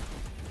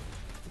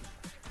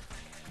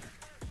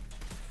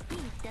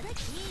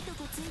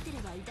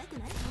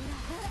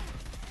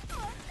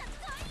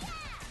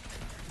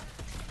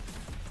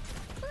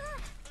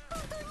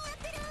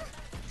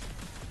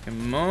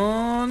 Come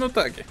on,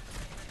 Utagi.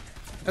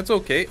 That's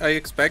okay, I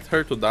expect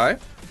her to die.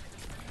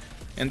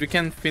 And we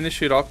can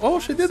finish it off.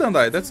 Oh, she didn't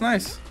die, that's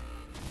nice.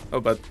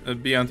 Oh, but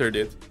Beyonder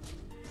did.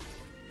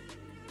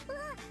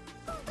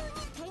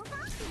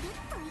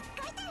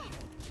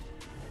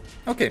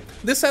 Okay,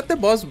 this set the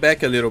boss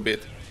back a little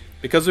bit,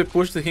 because we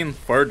pushed him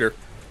further.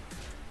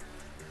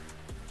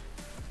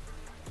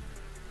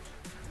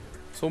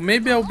 So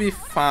maybe I'll be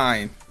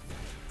fine.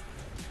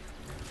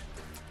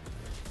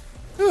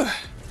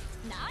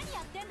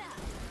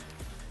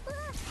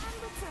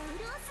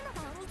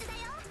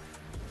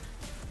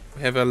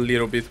 We have a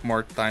little bit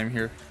more time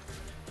here.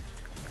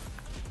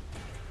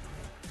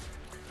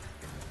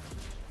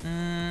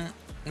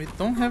 We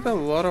don't have a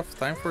lot of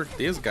time for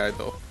this guy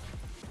though.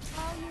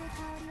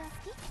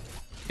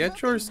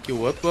 Get your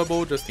skill up,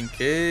 Bubble, just in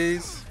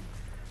case.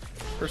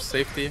 For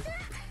safety.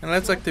 And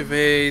let's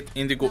activate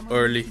Indigo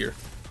early here.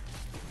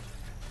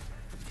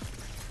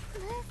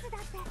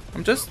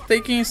 I'm just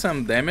taking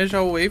some damage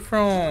away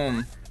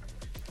from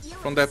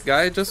that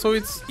guy, just so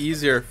it's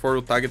easier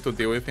for Utagi to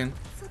deal with him.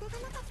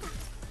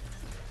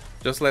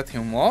 Just let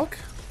him walk.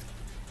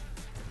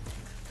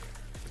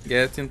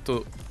 Get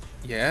into,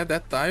 yeah,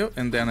 that tile,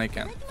 and then I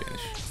can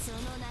finish.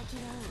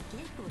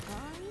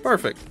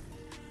 Perfect.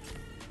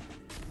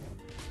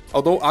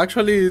 Although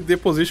actually the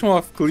position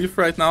of Cliff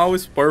right now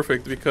is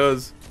perfect,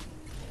 because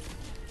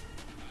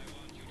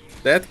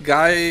that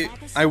guy,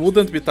 I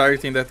wouldn't be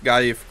targeting that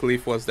guy if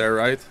Cliff was there,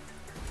 right?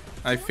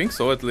 I think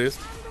so, at least.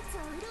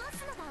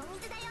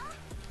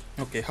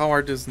 Okay, how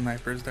are the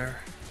snipers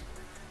there?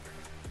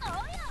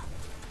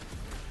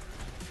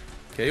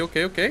 Okay,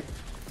 okay, okay.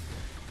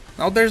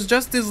 Now there's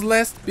just this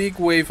last big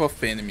wave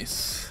of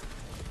enemies.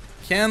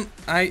 Can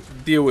I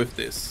deal with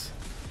this?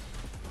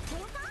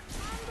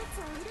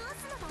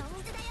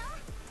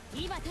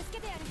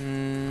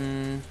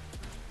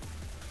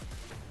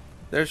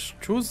 There's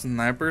 2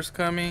 snipers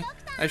coming.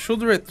 I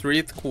should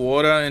retreat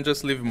Quota and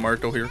just leave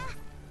Myrtle here.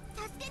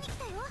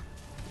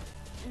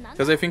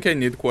 Because I think I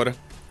need quota.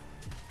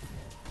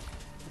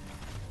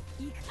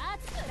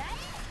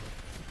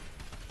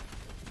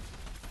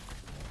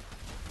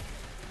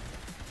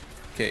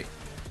 Okay.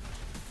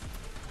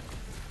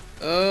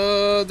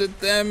 The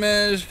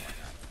damage.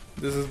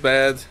 This is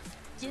bad.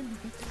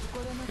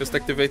 Just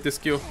activate the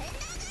skill.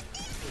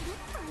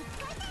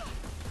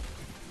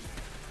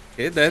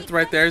 Okay, that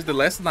right there is the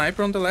last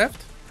sniper on the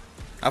left.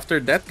 After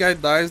that guy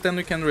dies, then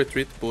we can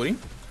retreat pudding.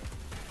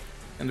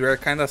 And we are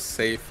kinda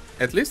safe,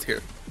 at least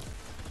here.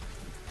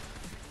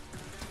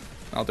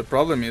 Now the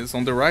problem is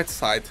on the right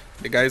side,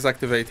 the guy is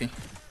activating.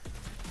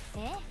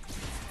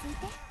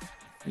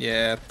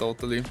 Yeah,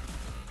 totally.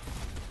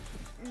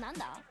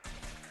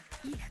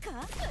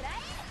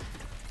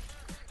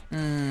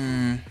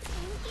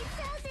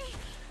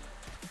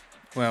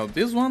 Well,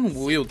 this one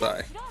will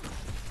die.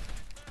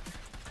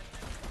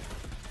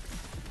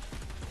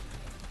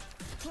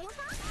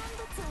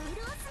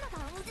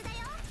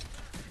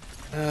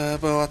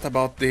 But what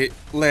about the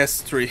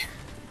last three?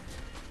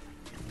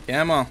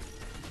 Come on.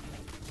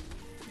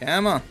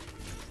 Come on.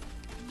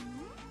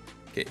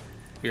 Okay,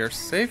 we are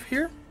safe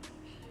here.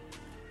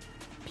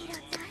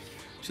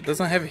 She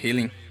doesn't have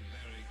healing.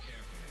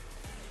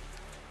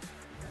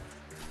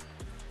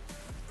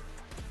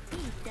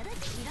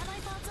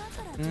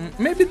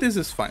 Maybe this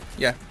is fine.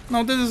 Yeah,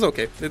 no, this is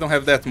okay. They don't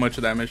have that much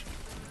damage.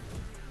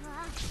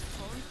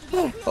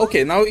 Oh,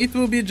 okay, now it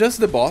will be just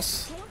the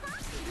boss.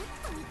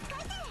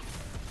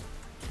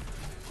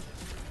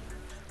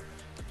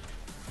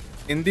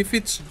 And if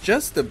it's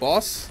just the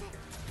boss,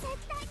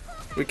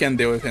 we can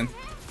deal with him.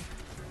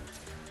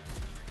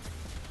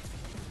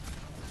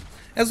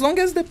 As long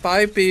as the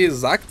pipe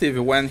is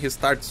active when he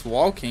starts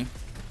walking,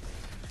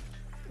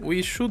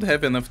 we should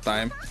have enough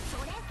time.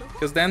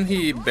 Because then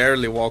he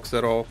barely walks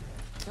at all.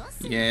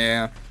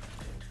 Yeah.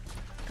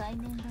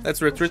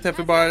 Let's retreat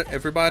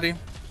everybody.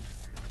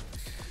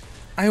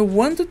 I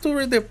wanted to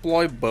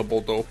redeploy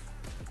Bubble though.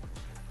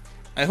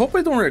 I hope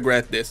I don't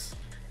regret this.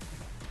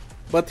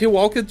 But he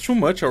walked too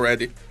much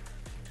already.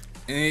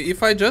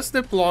 If I just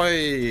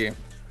deploy...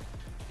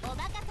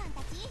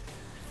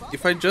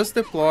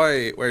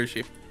 Where is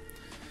she?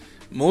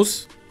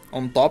 Moose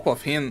on top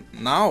of him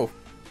now,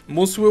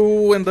 Moose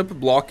will end up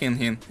blocking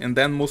him, and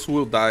then Moose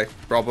will die,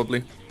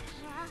 probably.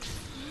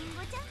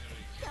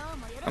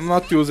 I'm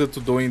not used to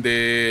doing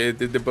the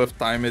debuff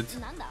timed.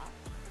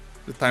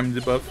 The timed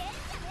debuff.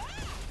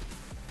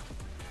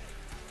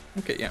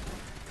 Okay, yeah.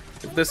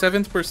 If the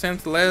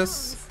 70%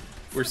 less,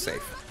 we're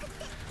safe.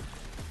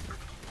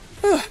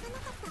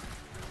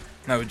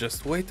 Now we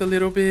just wait a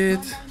little bit.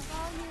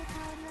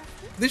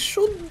 This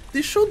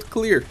should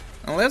clear,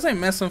 unless I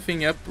mess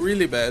something up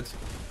really bad.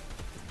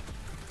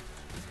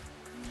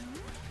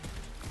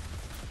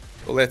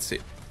 So let's see.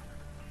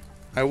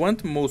 I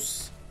want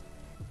Moose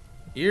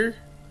here.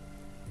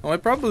 Oh, I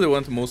probably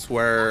want Moose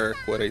where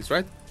Quota is,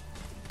 right?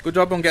 Good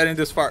job on getting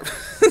this far.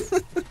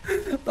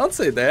 Don't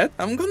say that.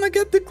 I'm gonna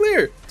get the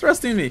clear.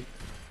 Trust in me.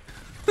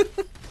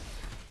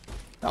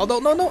 No, no,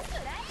 no, no.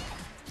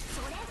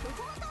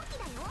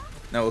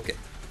 No, okay.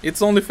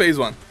 It's only phase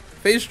 1.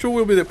 Phase 2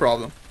 will be the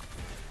problem.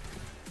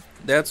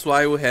 That's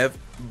why we have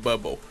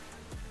Bubble.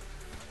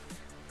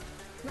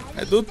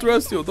 I do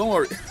trust you, don't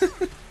worry.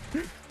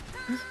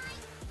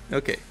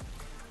 Okay.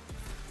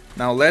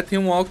 Now let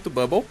him walk to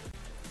Bubble.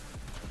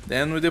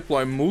 Then we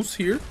deploy Moose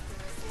here.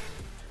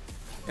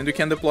 And we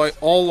can deploy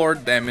all our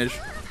damage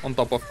on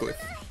top of Cliff.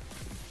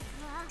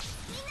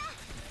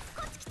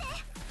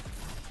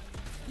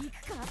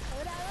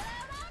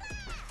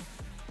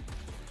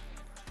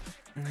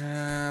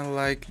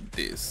 Like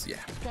this, yeah.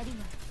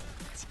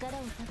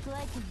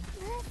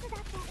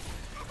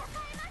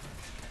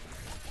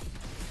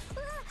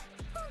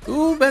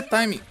 Ooh, bad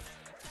timing.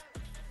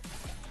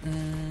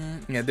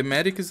 Yeah, the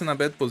medic is in a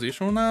bad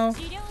position now.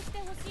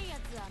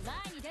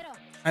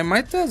 I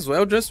might as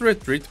well just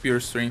retreat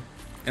Pure Stream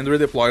and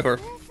redeploy her.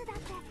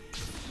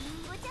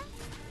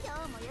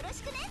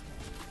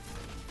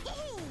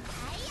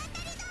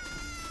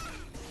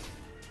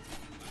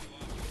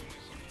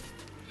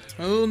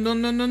 Oh, no,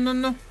 no, no, no,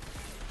 no.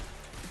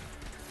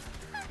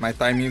 My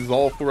timing is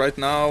awful right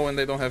now and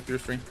they don't have Pure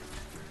Stream.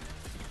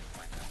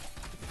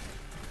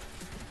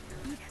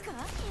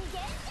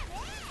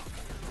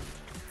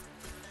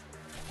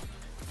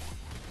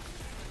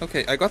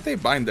 Okay, I got a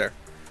bind there.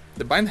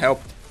 The bind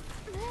helped.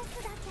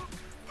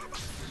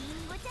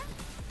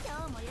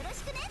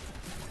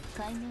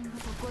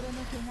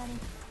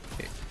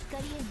 Okay.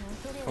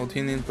 Hold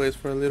him in place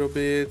for a little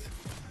bit.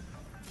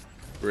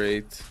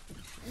 Great.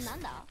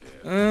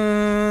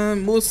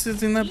 Moose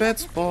is in a bad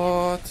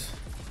spot.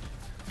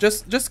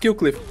 Just kill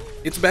Cliff.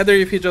 It's better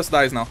if he just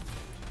dies now.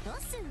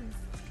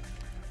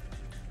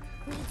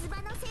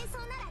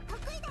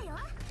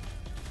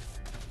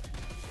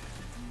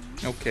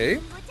 Okay.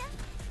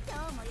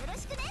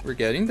 We're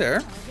getting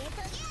there.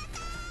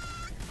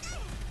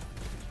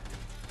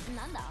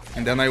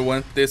 And then I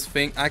want this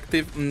thing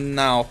active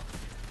now.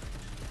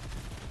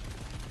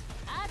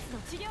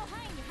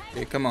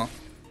 Okay, come on.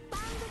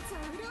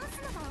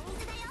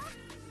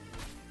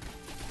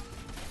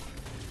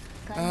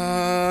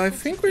 I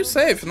think we're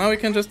safe. Now we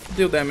can just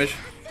deal damage.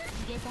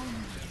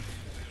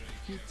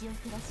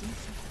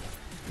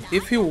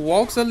 If he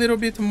walks a little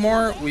bit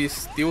more, we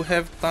still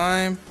have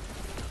time.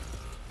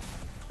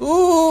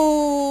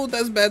 Ooh,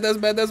 that's bad, that's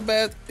bad, that's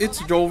bad.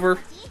 It's Jover.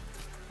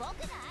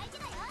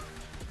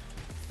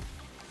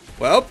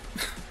 Well.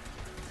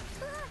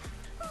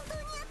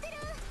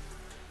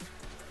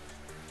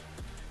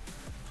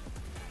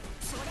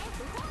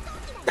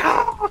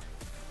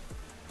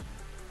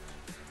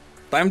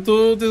 Time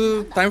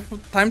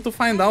to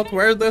find out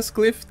where this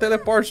cliff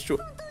teleports to.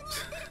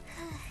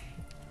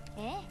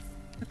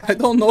 I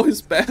don't know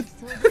his path.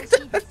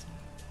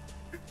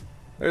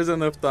 There's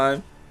enough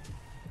time.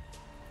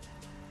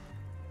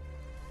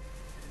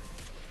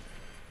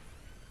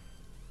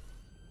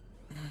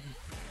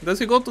 Does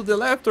he go to the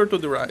left or to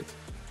the right?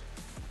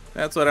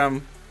 That's what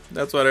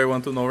I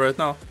want to know right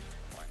now.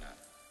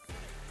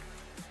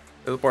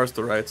 Teleports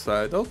to right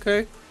side.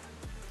 Okay.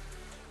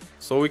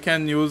 So we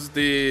can use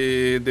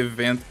the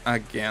vent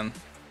again.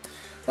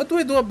 What do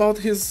I do about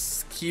his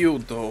skill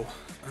though?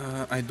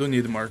 I do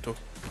need Myrtle.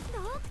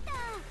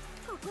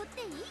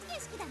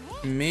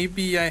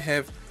 Maybe I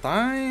have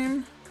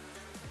time?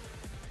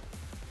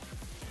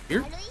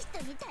 Here?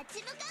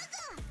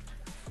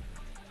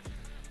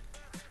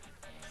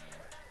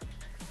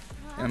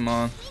 Come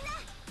on.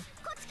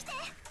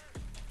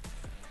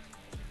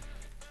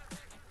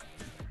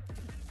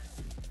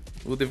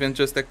 Wood event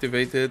just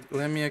activated.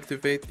 Let me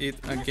activate it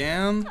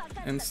again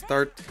and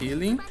start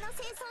healing.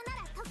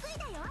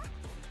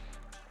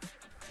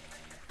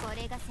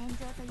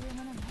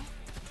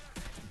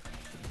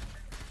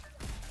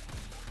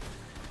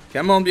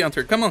 Come on,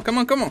 Beyonder. Come on, come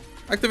on, come on.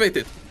 Activate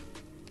it.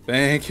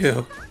 Thank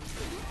you.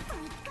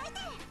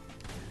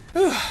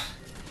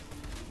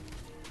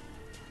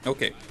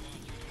 Okay.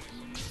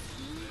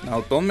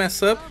 Now don't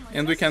mess up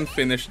and we can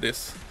finish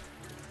this.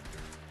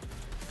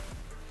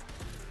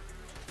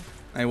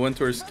 I want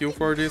your skill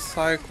for this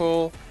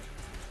cycle.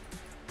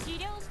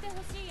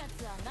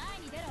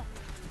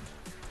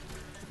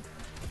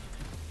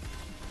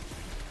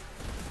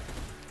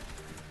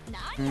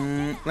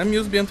 Let me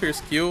use Beyonder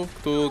skill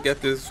to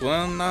get this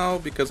one now,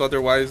 because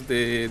otherwise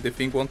the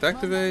thing won't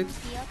activate.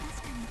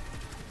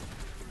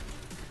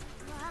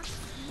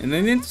 And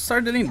I need to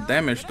start dealing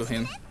damage to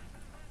him.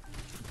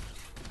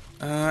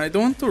 I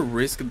don't want to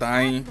risk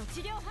dying.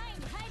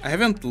 I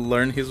haven't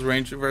learned his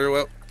range very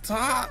well.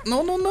 Ah,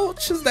 no, no, no,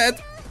 she's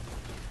dead.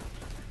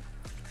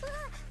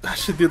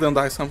 She didn't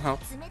die somehow.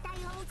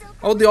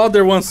 Oh, the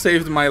other one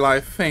saved my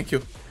life. Thank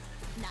you.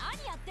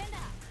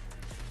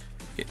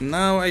 Okay,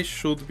 now I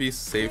should be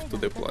safe to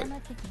deploy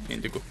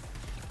Indigo.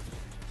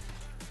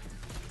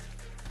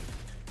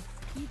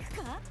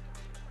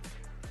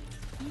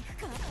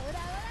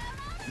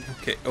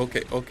 Okay,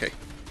 okay, okay.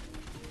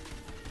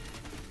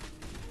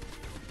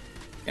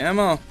 Come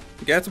on,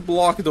 get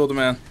blocked, old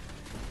man.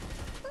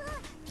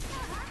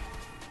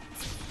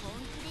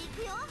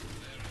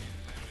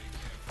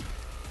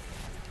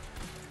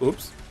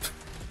 Oops.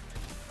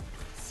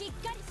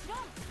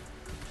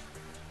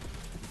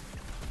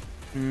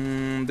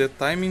 The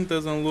timing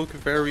doesn't look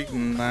very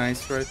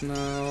nice right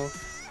now.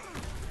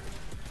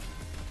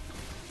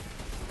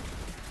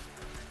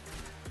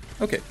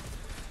 Okay.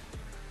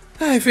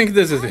 I think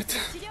this is it.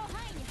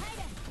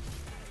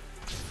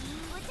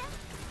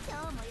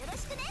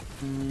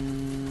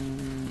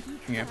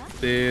 Yeah,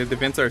 the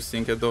vents are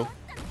synced though.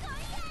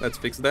 Let's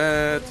fix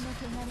that.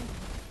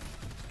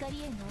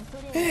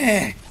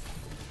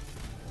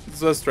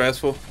 This was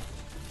stressful.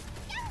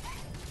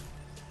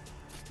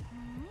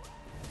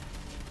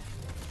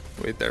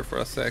 Wait there for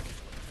a sec.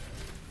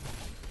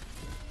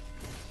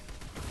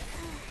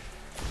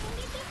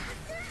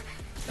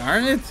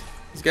 Darn it!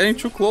 It's getting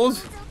too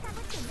close.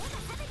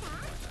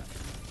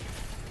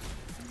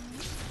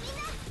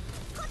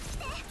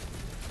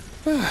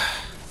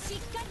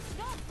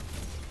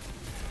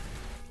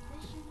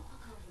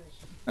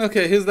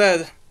 Okay, he's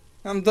dead.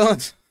 I'm done.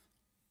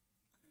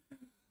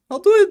 How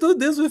do I do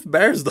this with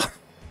bears though?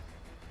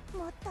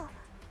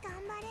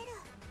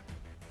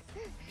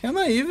 Can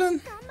I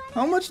even?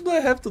 How much do I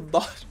have to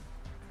dodge?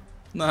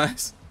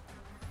 Nice.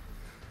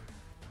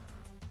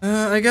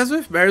 I guess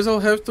with bears I'll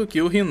have to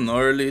kill him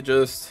early,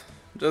 just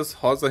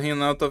hustle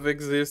him out of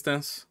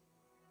existence.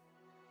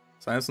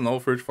 Science no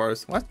fruit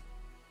forest. What?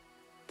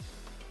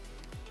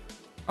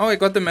 Oh, I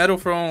got the medal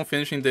from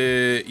finishing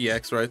the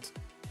EX, right?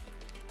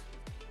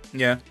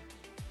 Yeah.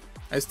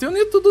 I still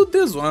need to do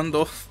this one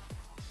though.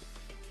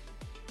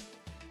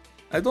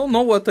 I don't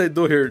know what I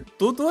do here.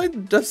 Do I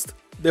just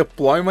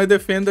deploy my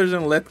defenders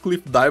and let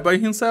Cliff die by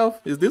himself?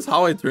 Is this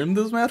how I trim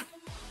this meta?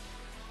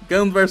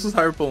 Gun versus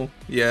Harpoon.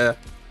 Yeah.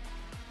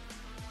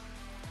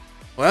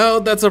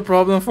 Well, that's a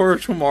problem for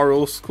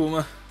tomorrow,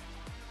 Skuma.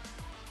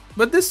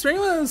 But this stream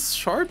was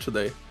short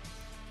today.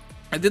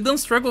 I didn't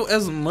struggle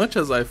as much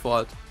as I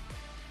thought.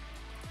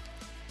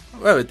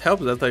 Well, it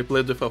helps that I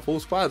played with a full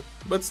squad,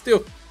 but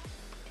still.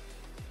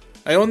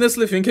 I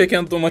honestly think I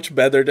can do much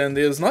better than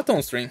this, not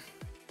on stream.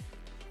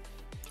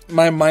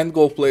 My mind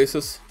go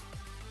places.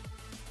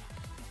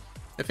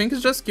 I think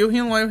it's just kill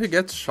him while he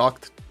gets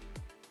shocked.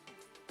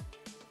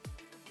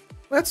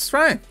 Let's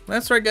try.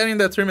 Let's try getting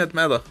that trimmed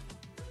medal.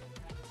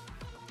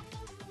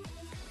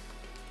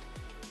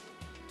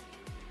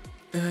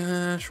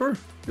 Sure.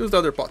 Use the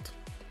other pot.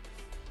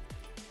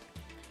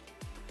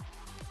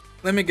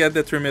 Let me get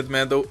the trimmed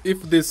medal.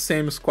 If this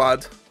same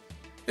squad,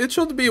 it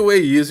should be way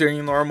easier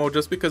in normal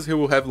just because he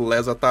will have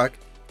less attack.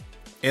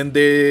 And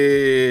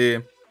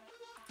the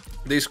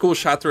school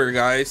shatter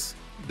guys,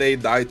 they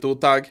die to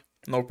tag,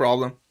 no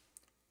problem.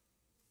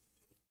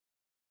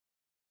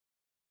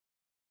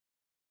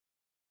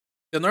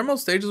 The normal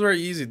stages were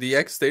easy, the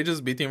X stage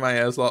is beating my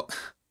ass a lot.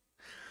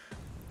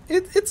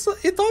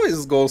 It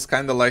always goes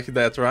kinda like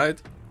that,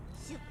 right?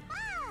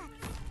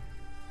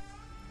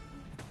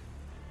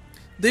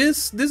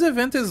 This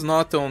event is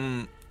not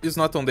on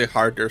the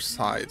harder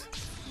side.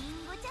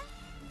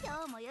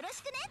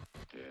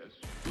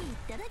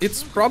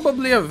 It's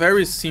probably a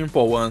very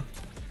simple one.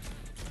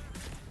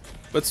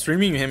 But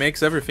streaming he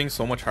makes everything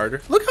so much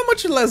harder. Look how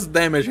much less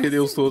damage he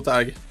deals to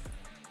tag.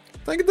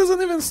 Like, it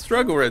doesn't even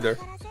struggle right there.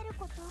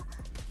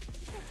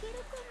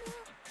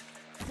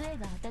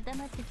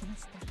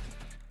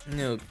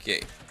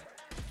 Okay.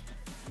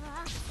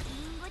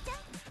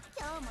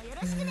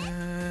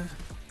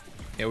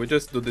 Yeah, we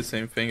just do the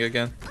same thing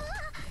again.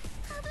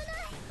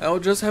 I'll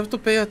just have to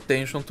pay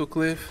attention to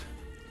Cliff.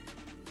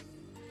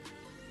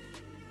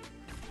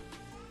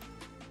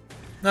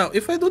 Now,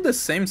 if I do the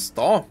same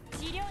stall,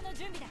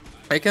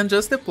 I can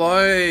just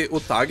deploy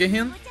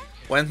Utagehin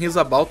when he's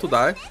about to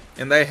die,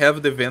 and I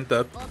have the vent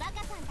up.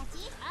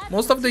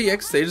 Most of the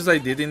EX stages I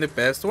did in the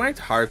past weren't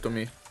hard to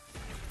me.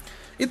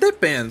 It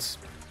depends.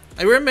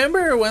 I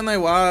remember when I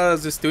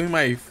was still in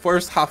my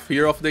first half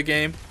year of the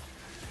game,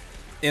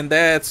 and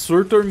that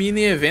Surtur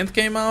mini event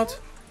came out.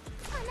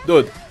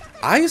 Dude,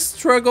 I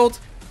struggled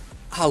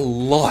a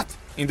lot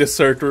in the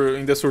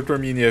Surtur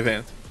mini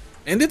event.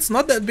 And it's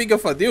not that big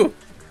of a deal.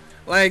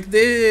 Like,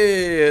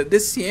 the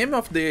CM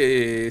of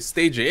the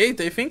stage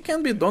 8, I think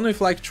can be done with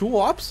like 2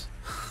 ops.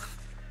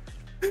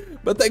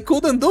 But I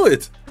couldn't do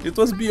it. It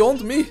was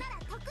beyond me.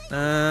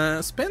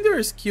 Spend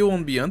your skill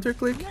on Beyonder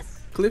Cliff.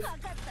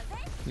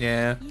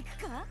 Yeah.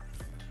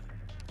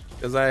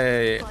 Because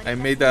I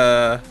made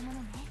a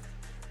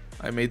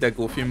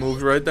goofy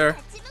move right there.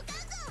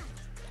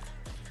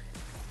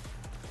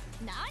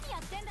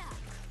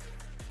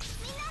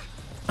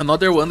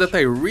 Another one that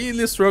I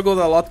really struggled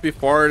a lot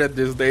before that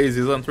these days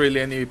isn't really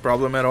any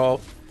problem at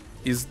all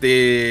is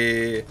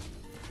the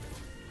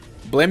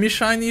Blemish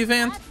Shine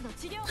event.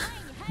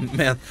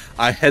 Man,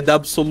 I had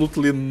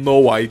absolutely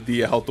no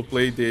idea how to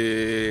play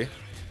the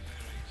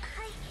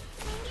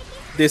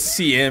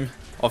CM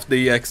of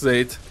the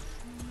EX8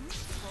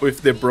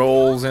 with the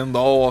bros and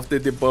all of the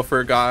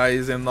debuffer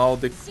guys and all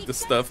the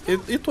stuff.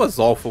 It was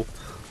awful.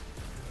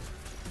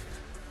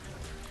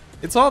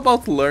 It's all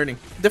about learning.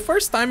 The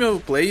first time you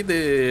play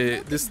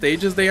the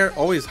stages, they are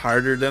always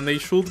harder than they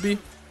should be,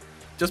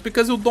 just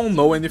because you don't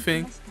know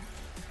anything.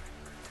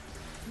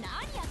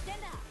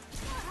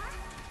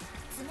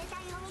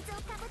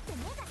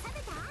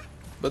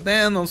 But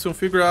then once you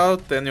figure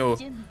out, then you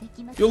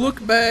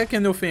look back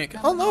and you think,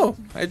 oh no,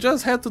 I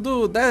just had to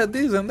do that,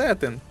 this and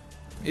that, and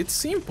it's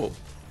simple.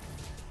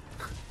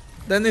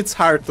 Then it's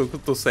hard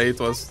to say it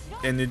was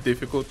any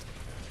difficult.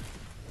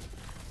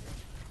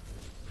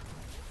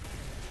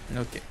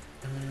 Okay,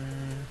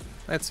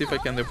 let's see if I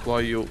can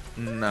deploy you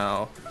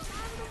now.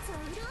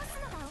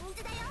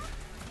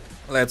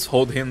 Let's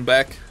hold him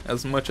back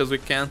as much as we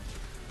can.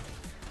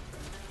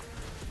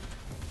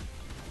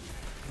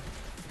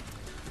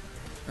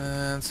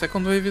 And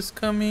second wave is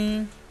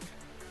coming.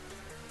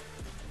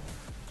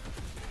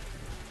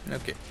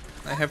 Okay,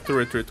 I have to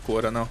retreat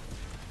quota now.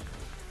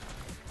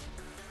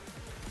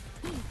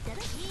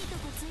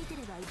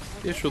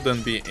 There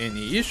shouldn't be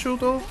any issue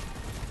though.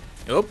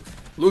 Yup.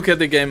 Look at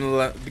the game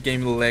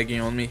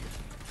lagging on me.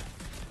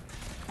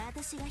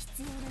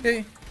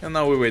 Okay, and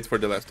now we wait for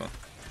the last one.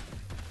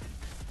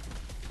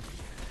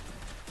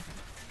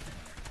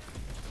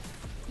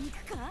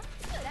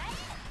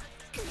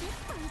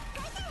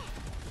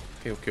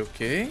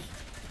 Okay.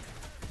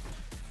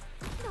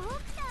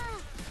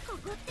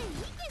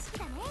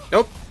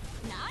 Yup.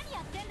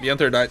 The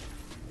hunter died.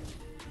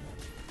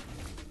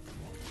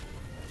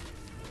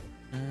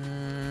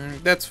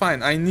 That's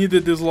fine. I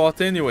needed this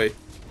lot anyway.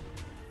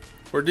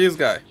 For this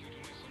guy.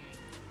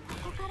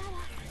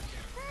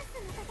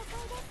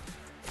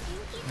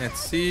 Let's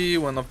see,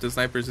 one of the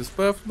snipers is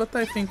buffed, but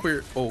I think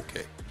we're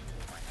okay.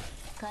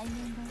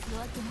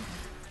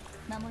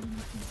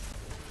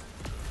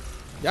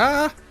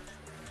 Yeah!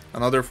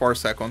 Another 4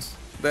 seconds.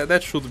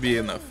 That should be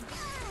enough.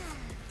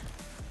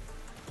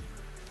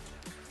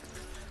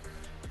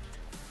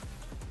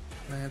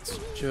 Let's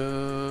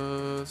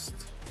just...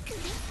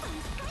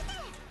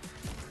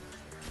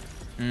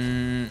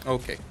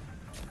 okay.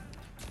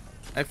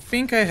 I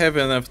think I have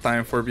enough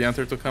time for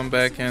Beyonder to come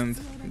back and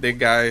the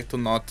guy to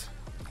not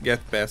get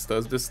past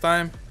us this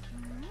time.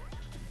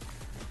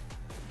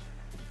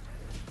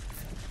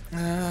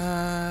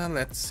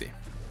 Let's see.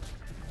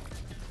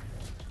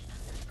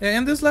 Yeah,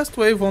 and this last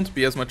wave won't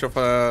be as much of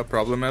a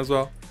problem as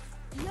well.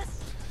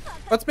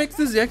 What makes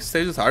these EX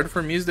stages hard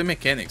for me is the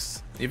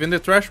mechanics. Even the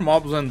trash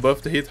mobs when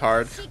buffed hit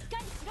hard.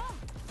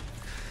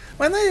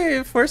 When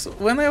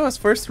I was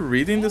first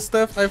reading this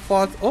stuff, I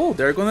thought, oh,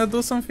 they're gonna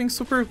do something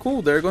super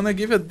cool. They're gonna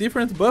give a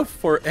different buff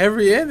for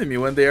every enemy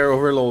when they are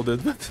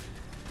overloaded. But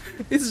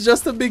it's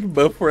just a big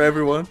buff for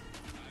everyone.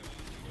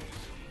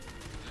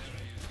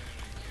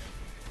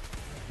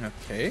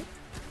 Okay.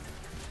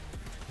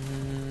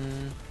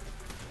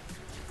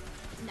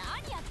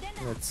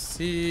 Let's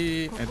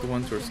see. I do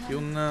want your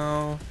skill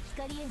now.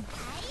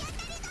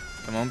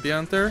 Come on,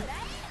 Pianter.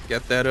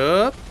 Get that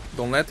up.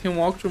 Don't let him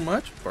walk too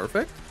much.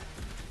 Perfect.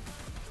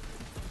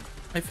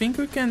 I think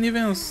we can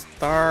even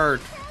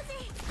start.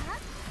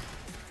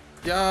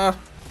 Yeah.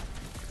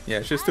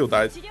 Yeah, she still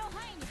died.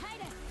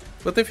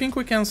 But I think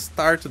we can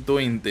start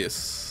doing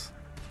this.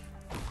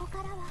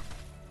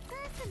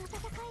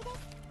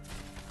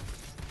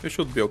 We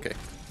should be okay.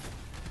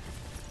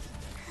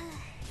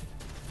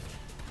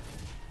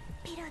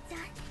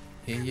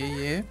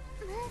 Yeah.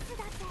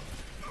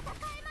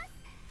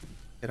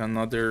 Get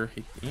another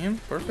hit in.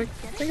 Perfect.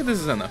 I think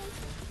this is enough.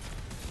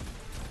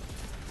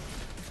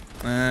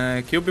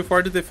 Kill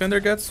before the defender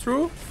gets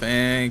through.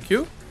 Thank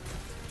you.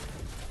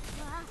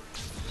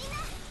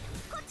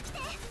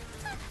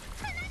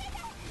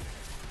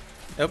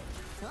 Yep.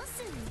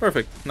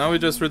 Perfect. Now we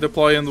just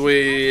redeploy and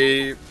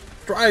we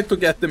try to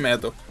get the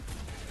medal.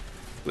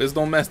 Please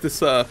don't mess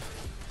this up.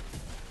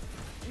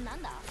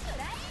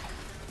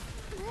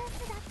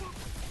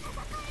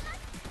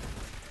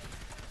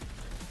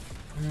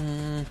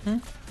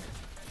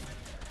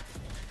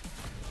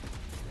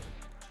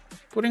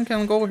 Pudding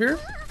can go here.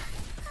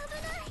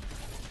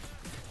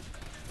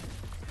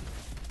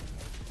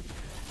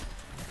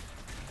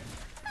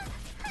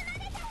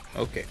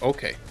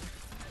 Okay.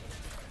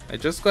 I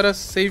just gotta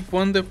save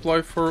one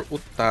deploy for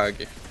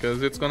Utage,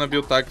 because it's gonna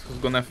be Utage who's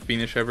gonna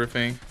finish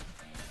everything.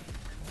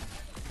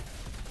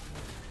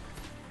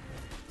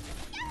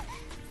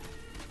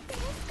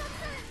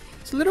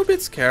 It's a little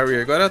bit scary.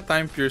 I gotta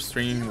time your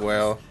stream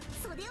well.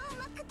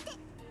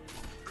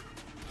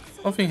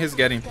 I don't think he's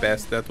getting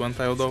past that one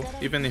tile though,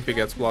 even if he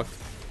gets blocked.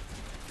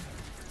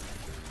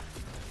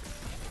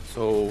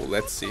 So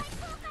let's see.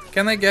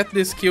 Can I get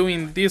this kill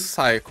in this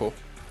cycle?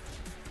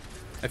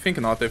 I think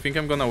not. I think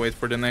I'm gonna wait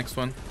for the next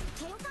one.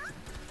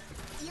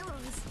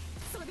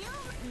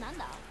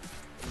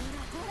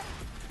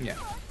 Yeah.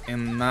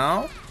 And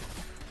now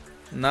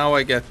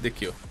I get the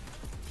kill.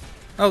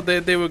 Oh,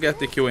 they will get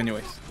the kill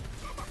anyways.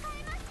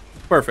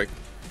 Perfect.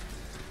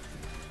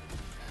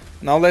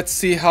 Now let's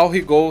see how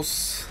he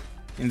goes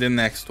in the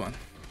next one.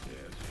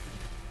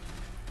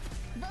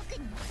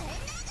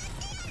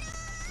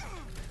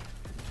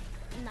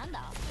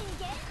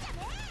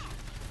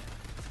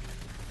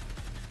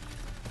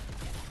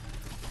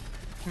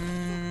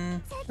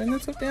 I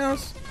need something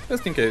else,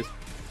 just in case.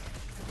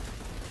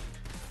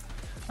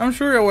 I'm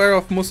sure you're aware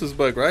of Moose's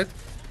bug, right?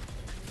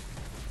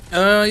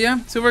 Yeah,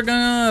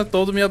 Silvergun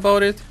told me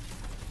about it.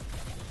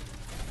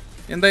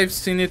 And I've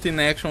seen it in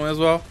action as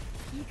well.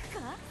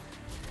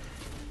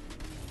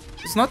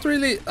 It's not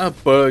really a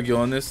bug,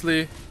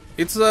 honestly.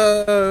 It's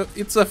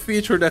a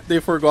feature that they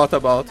forgot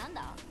about.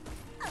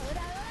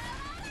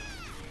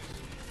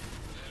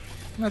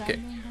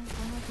 Okay.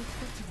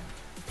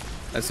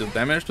 Let's do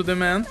damage to the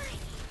man.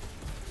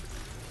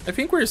 I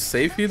think we're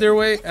safe either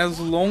way, as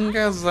long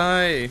as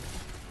I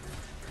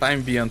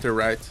time Bianter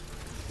right.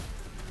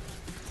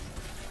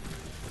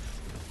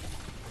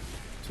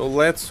 So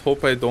let's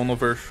hope I don't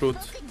overshoot.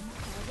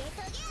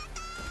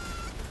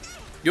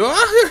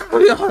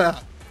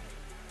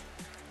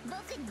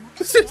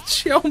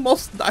 She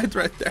almost died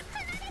right there.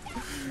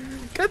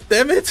 God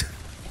damn it.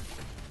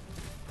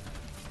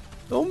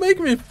 Don't make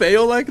me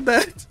fail like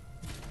that.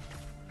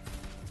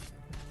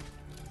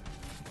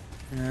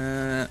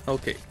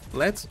 Okay,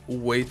 let's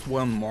wait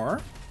one more.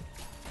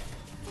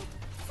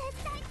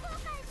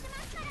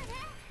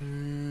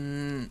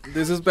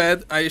 This is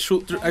bad. I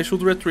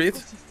should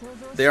retreat.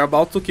 They are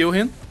about to kill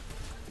him.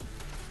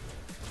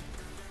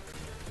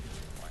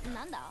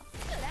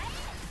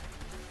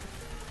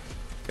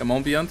 Come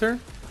on, Bianter.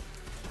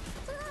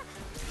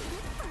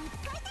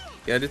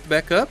 Get it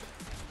back up.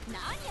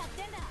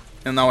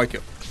 And now I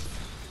kill.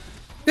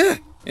 Yeah,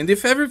 and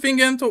if everything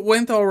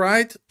went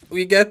alright,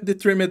 we get the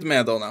trimmed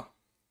medal now.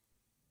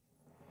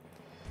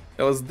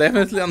 That was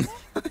definitely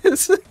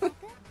nice.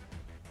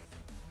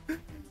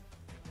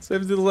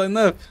 Save the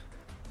lineup.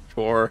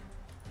 Sure.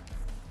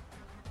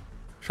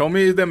 Show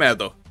me the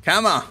medal.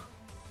 Come on.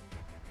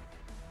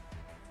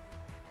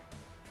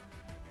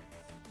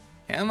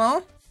 Come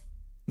on.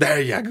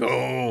 There you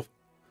go.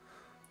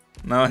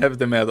 Now I have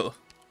the medal.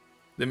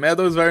 The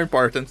medal is very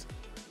important.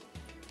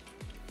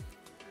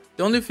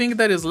 The only thing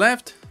that is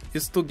left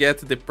is to get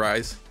the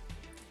prize.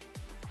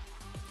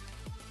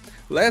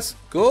 Let's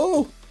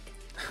go!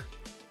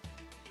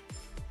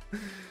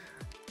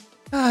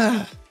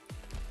 That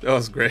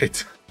was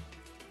great.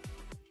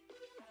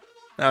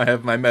 Now I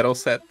have my medal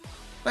set.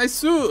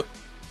 Nice!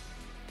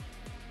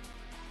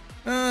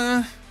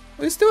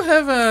 We still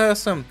have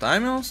some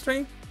time on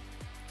stream.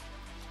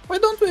 Why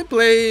don't we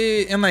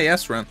play an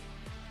IS run?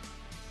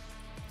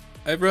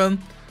 Hi everyone,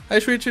 hi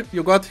Switch,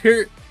 you got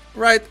here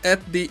right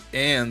at the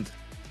end.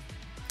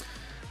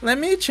 Let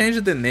me change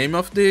the name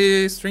of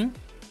the stream.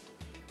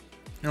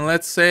 And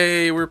let's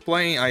say we're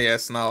playing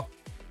IS now.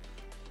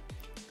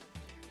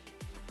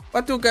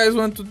 What do you guys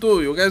want to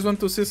do? You guys want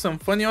to see some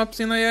funny ops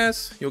in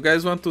IS? You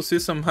guys want to see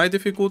some high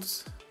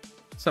difficult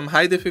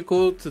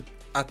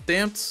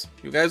attempts?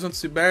 You guys want to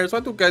see bears?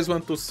 What do you guys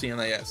want to see in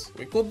IS?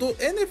 We could do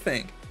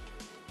anything.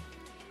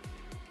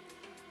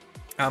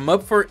 I'm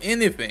up for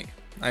anything.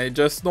 I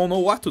just don't know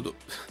what to do.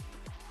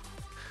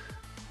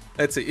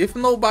 Let's see, if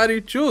nobody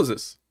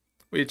chooses,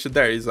 which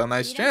there is a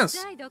nice chance.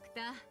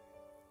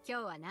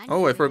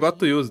 Oh, I forgot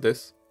to use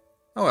this.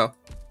 Oh well,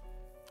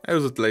 I'll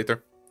use it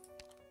later.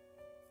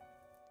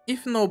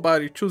 If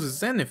nobody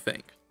chooses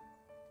anything.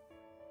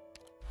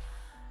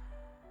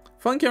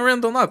 Funky and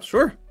random ops,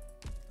 sure.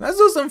 Let's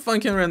do some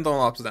funky and random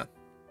ops then.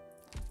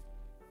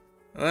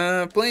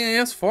 Playing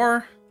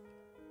IS4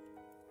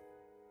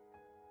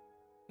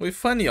 with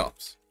funny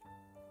ops.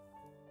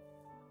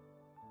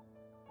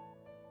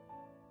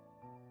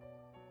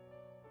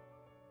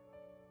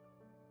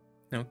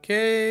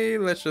 Okay,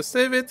 let's just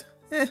save it.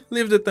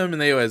 Leave the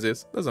thumbnail as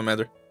is, doesn't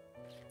matter.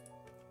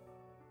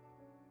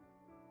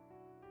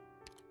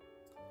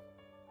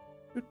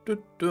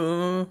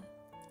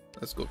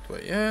 Let's go to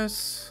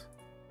IS.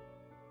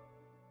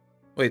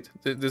 Wait,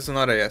 this is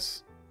not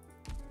IS.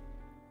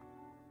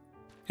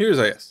 Here's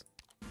IS.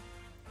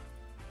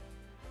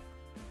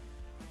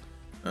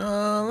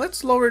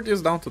 Let's lower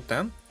this down to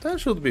 10. 10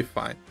 should be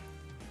fine.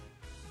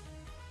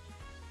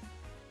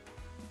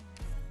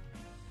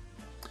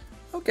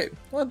 Okay,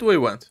 what do we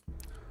want?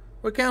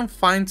 We can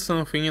find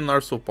something in our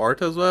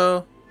support as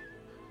well.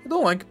 I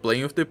don't like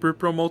playing with the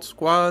pre-promote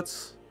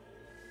squads.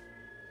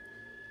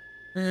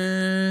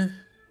 Full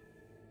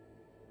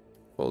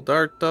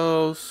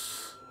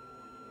Dartos.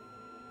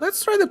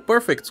 Let's try the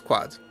perfect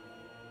squad.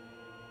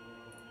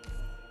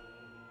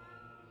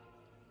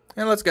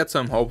 And let's get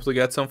some hope to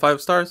get some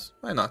 5 stars.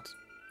 Why not?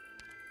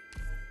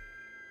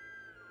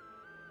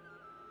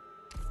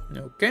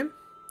 Okay.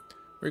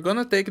 We're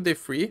gonna take the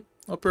free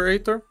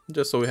operator,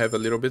 just so we have a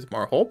little bit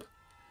more hope.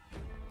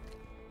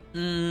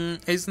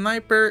 A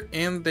sniper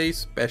and a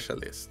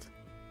specialist.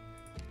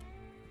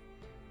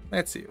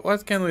 Let's see,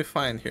 what can we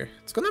find here?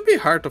 It's gonna be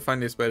hard to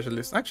find a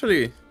specialist.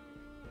 Actually,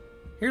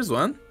 here's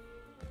one.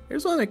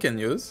 Here's one we can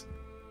use.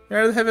 We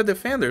already have a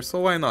defender, so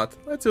why not?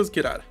 Let's use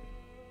Kirara.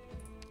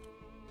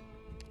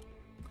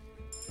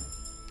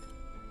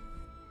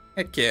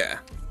 Heck yeah.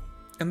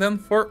 And then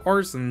for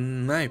our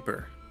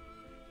sniper.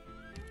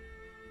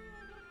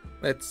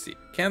 Let's see,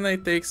 can I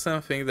take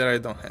something that I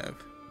don't have?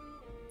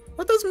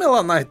 What does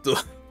Melanite do?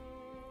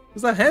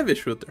 It's a heavy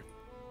shooter.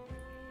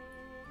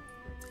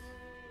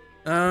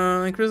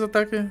 Increase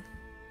attack.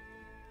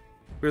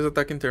 Increase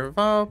attack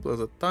interval, plus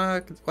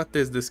attack. What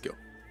is this skill?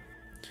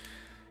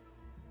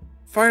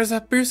 Fires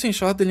a piercing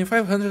shot, dealing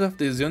 500 of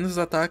this unit's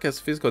attack as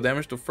physical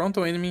damage to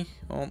frontal enemy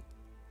on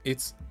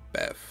its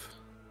path.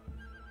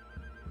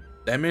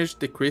 Damage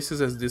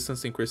decreases as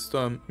distance increases to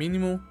a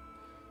minimum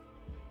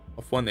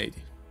of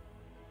 180.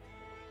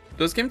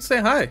 Just came to say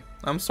hi.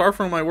 I'm sorry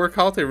for my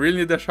workout. I really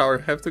need a shower.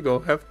 Have to go.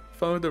 Have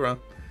fun with the run.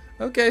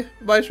 Okay,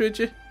 bye,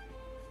 Switchy.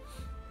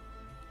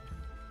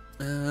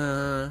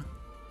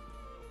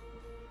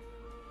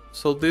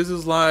 So this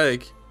is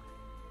like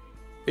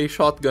a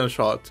shotgun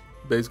shot,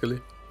 basically.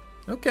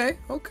 Okay,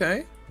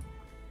 okay.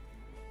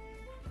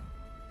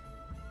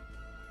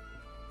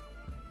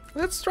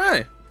 Let's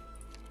try.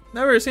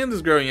 Never seen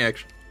this girl in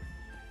action.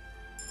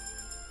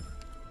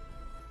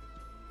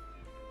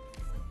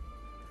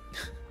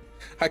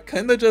 I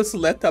kinda just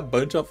let a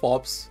bunch of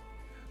ops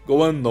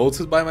go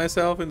unnoticed by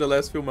myself in the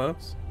last few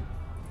months.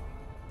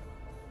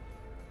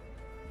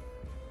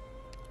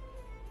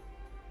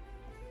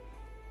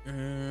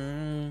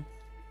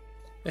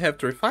 They have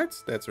 3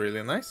 fights, that's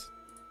really nice.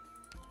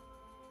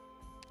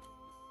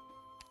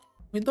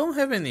 We don't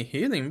have any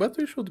healing, but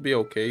we should be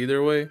okay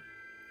either way.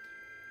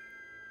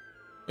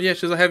 Oh, yeah,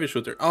 she's a heavy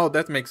shooter. Oh,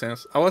 that makes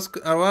sense. I was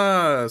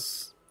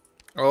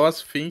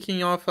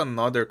thinking of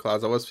another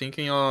class. I was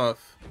thinking of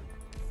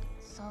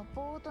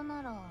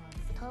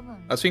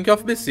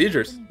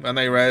Besiegers when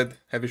I read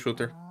heavy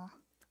shooter.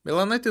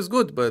 Melanite is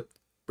good, but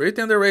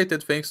pretty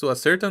underrated thanks to a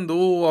certain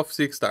duo of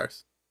 6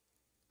 stars.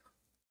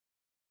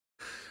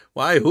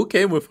 Why? Who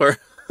came with her?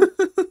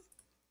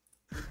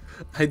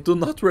 I do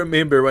not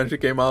remember when she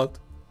came out.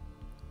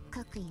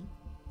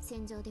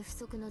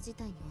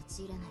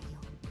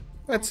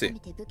 Let's see.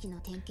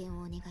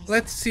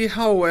 Let's see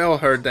how well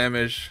her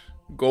damage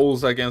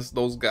goes against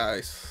those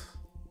guys.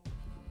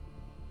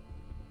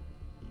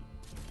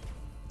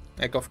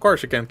 Like, of course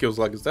she can kill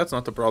slugs, that's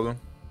not a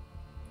problem.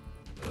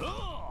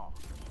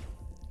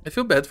 I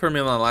feel bad for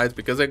Melanite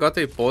because I got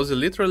a pose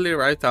literally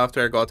right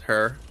after I got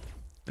her.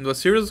 And was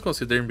seriously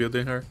considering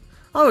building her.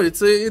 Oh,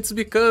 it's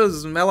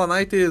because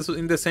Melanite is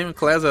in the same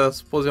class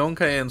as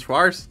Pozionka and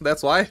Schwarz,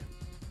 that's why.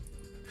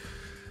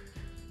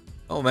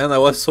 Oh man, I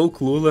was so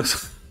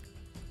clueless.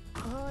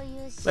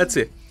 Let's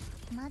see.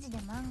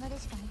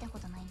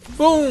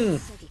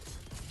 Boom!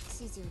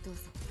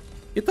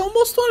 It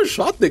almost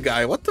one-shot the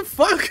guy, what the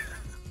fuck?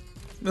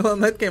 Middle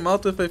Knight came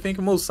out with, I think,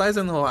 most size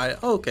and Hohaya.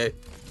 Oh, okay.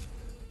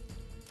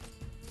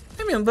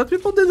 I mean, but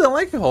people didn't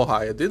like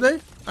Hohaya, did they?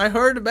 I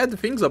heard bad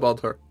things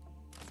about her.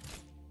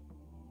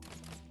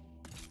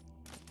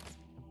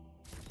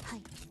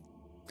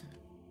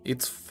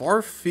 It's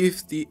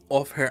 450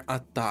 of her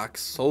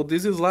attacks, so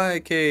this is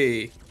like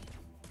a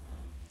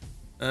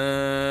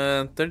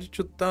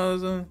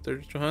 32,000,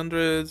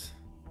 3,200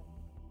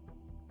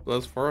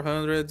 plus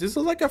 400. This is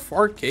like a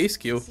 4K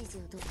skill.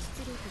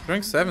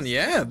 Rank 7,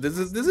 yeah, this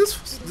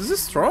is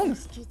strong.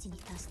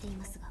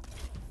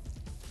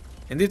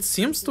 And it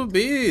seems to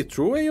be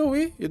true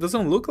AoE. It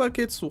doesn't look like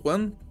it's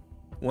one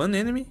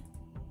enemy.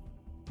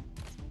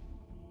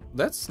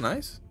 That's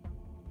nice.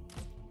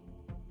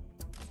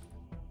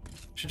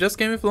 She just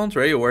came with Lone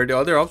Trail, where the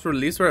other ops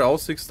released were all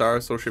 6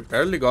 stars, so she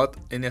barely got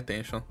any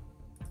attention.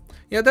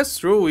 Yeah, that's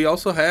true. We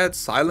also had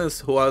Silence,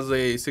 who was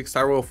a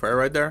 6-star welfare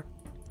right there.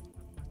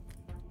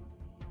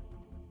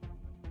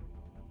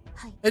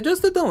 I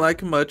just didn't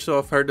like much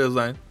of her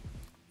design.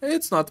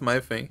 It's not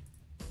my thing.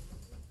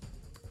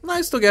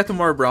 Nice to get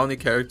more brownie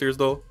characters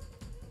though.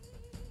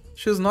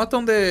 She's not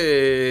on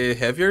the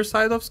heavier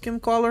side of skin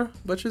color,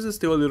 but she's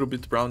still a little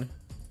bit brownie.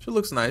 She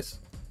looks nice.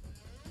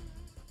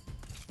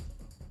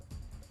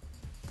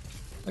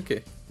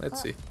 Okay,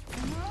 let's see.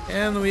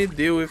 Can we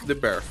deal with the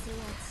bear?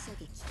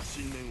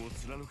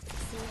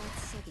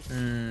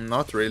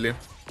 Not really.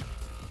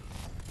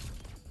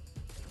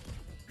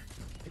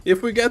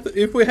 If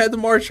we had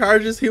more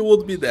charges, he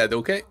would be dead,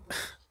 okay?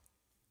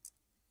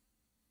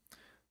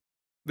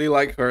 They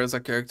like her as a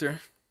character.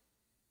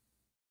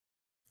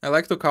 I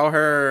like to call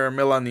her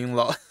Melanin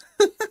Law.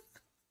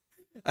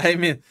 I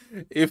mean,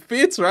 it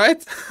fits,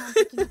 right?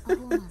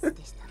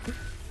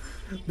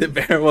 The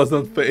bear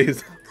wasn't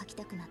phased.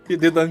 He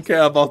didn't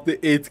care about the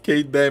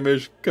 8k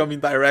damage coming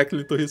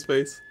directly to his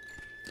face.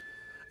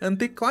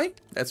 Antique coin,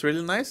 that's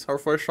really nice. Our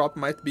first shop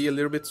might be a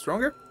little bit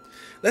stronger.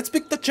 Let's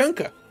pick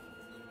Tachanka.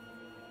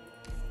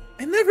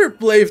 I never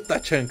played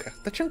Tachanka.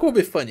 Tachanka will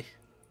be funny.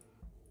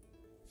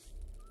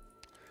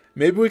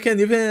 Maybe we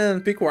can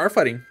even pick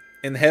Warfarin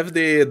and have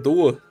the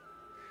duo.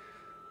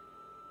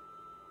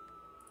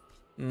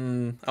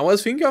 I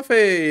was thinking of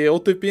a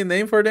OTP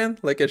name for them,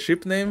 like a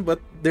ship name, but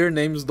their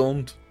names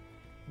don't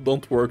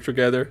work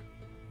together.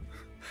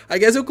 I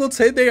guess you could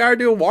say they are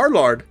the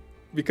Warlord,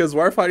 because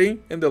Warfarin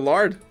and the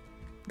Lord.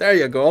 There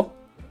you go.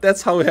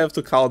 That's how we have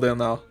to call them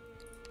now.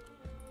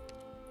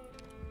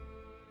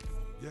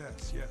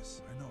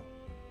 Yes, I know.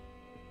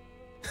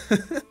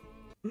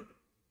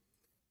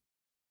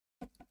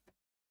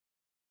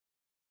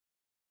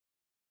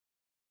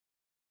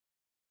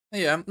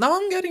 Yeah, now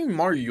I'm getting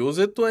more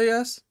used to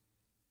AS.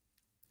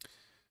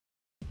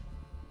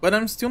 But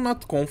I'm still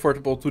not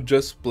comfortable to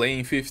just play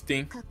in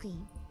 15.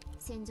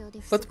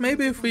 But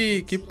maybe if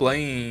we keep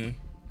playing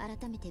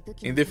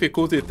in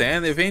difficulty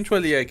 10,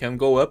 eventually I can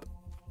go up.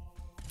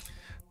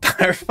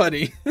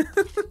 Funny.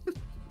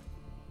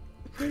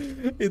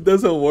 It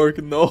doesn't work,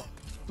 no.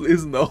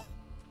 Please no.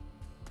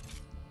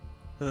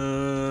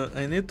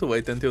 I need to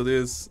wait until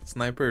this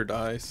sniper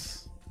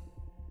dies.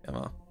 Come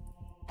on.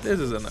 This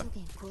is enough.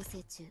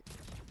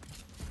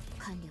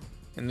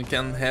 And we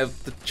can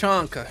have the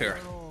Tachanka here.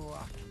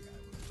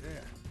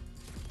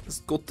 Let's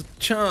go to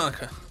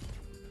Tachanka.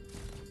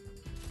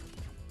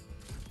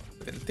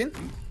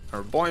 Tintin,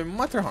 our boy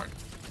Matterhorn.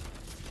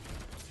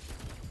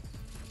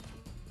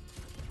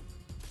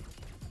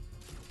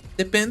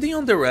 Depending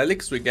on the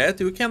relics we get,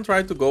 we can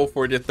try to go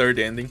for the third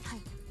ending.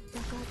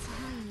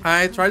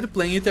 I tried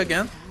playing it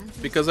again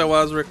because I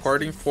was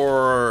recording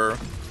for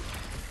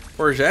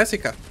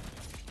Jessica.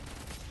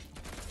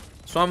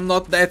 So I'm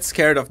not that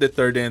scared of the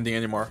third ending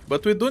anymore.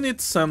 But we do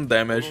need some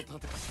damage.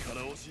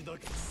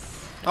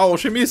 Oh,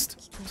 she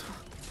missed.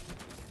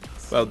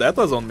 Well, that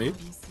was on me.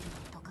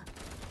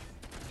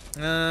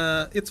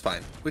 It's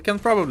fine. We can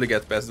probably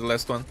get past the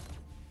last one.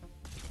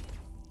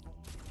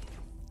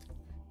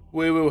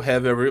 We will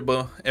have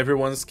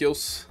everyone's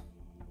skills.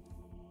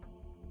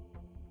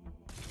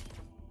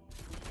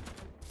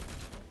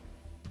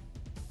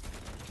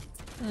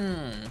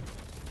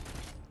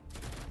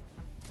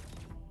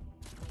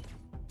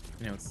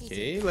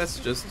 Okay, let's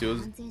just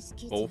use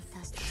both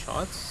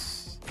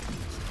shots.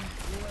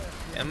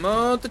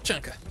 Ammo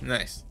Tachanka.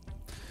 Nice.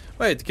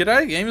 Wait,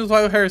 Kirari games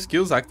while her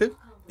skills active?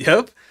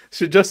 Yep.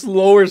 She just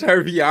lowers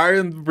her VR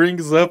and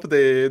brings up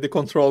the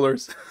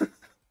controllers.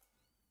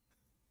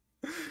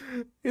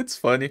 It's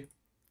funny.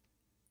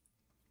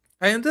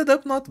 I ended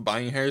up not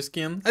buying her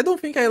skin. I don't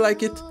think I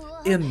like it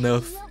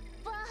enough.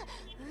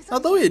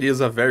 Although it is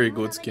a very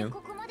good skin.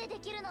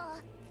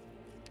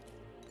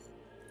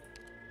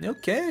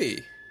 Okay.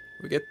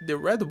 We get the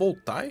red bow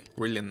tie.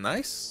 Really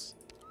nice.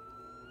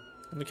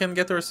 And we can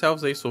get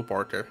ourselves a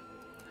supporter.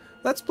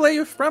 Let's play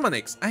with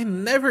Pramanix. I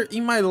never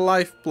in my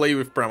life play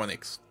with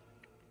Pramanix.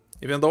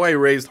 Even though I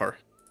raised her.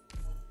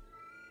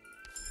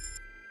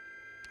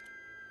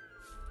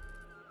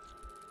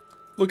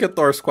 Look at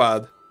our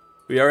squad.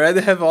 We already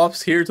have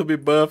ops here to be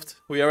buffed.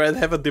 We already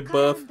have a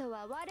debuff.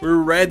 We're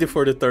ready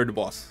for the third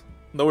boss.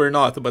 No, we're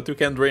not, but you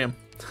can dream.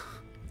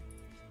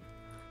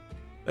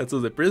 Let's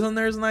do the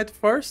Prisoner's Night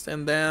first,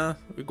 and then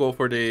we go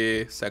for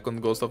the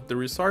second Ghost of the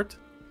Resort.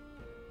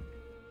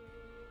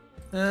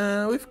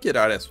 With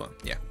Kirara's one.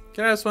 Yeah,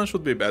 Kirara's one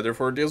should be better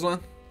for this one.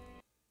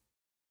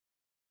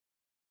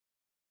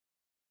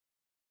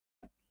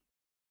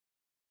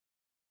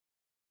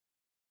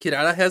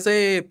 Kirara has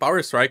a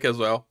Power Strike as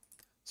well.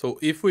 So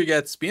if we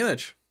get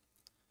Spinach,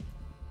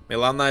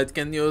 Melanite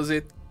can use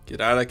it,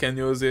 Kirara can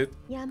use it,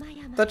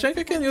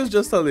 Tachanka can use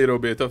just a little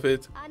bit of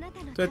it.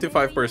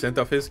 25%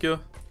 of his skill.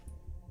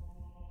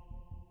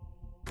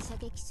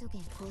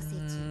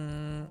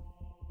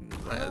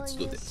 Let's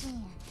do this.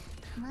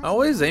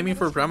 Always aiming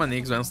for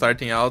Pramanix when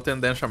starting out,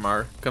 and then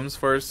Shamar comes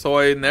first, so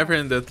I never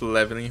ended up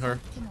leveling her.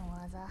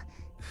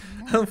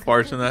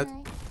 Unfortunate.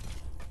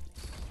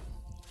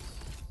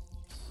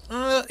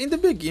 In the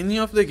beginning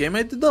of the game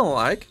I didn't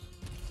like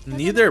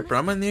neither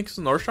Pramanix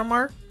nor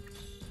Shamar,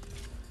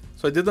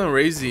 so I didn't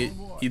raise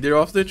either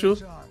of the two.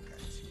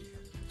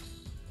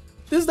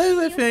 These days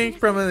I think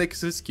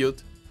Pramanix is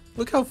cute.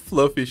 Look how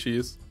fluffy she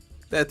is.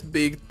 That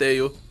big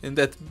tail and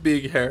that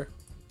big hair.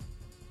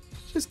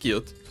 She's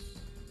cute.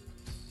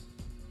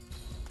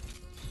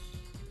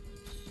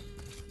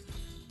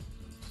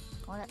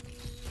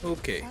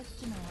 Okay.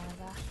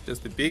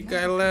 Just the big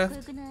guy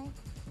left.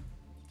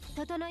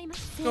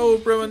 No,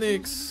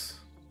 Pramanix.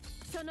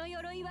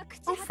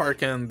 How far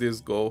can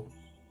this go?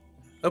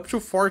 Up to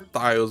 4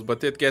 tiles,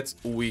 but it gets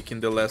weak in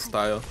the last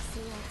tile.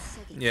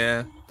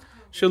 Yeah.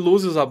 She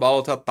loses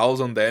about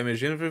 1000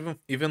 damage,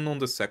 even on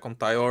the second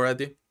tile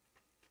already.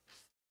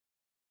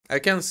 I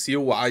can see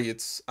why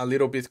it's a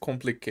little bit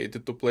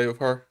complicated to play with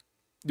her.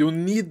 You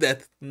need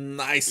that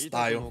nice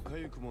tile.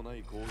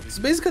 It's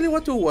basically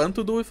what you want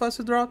to do with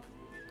acid drop.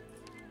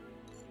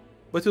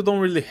 But you don't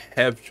really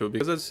have to,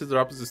 because acid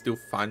drop is still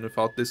fine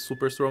without this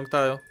super strong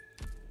tile.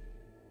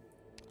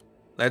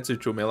 Let's do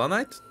 2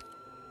 Melanite.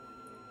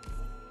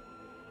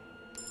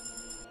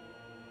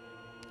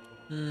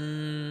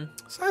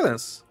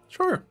 Silence.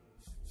 Sure.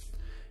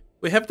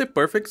 We have the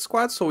perfect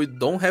squad, so we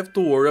don't have to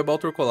worry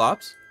about our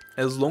collapse.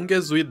 As long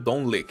as we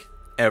don't leak.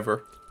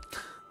 Ever.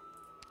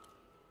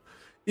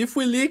 If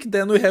we leak,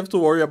 then we have to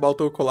worry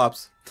about our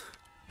collapse.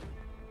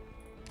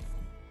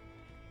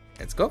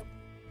 Let's go.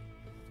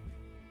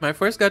 My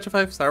first gacha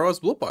 5-star was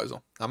Blue Poison.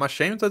 I'm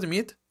ashamed to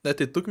admit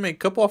that it took me a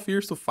couple of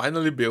years to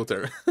finally build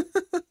her.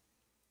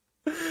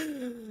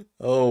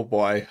 Oh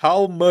boy,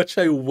 how much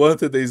I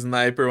wanted a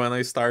sniper when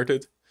I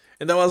started.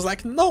 And I was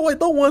like, no, I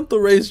don't want to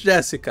raise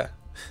Jessica.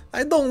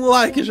 I don't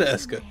like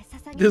Jessica.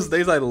 These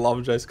days I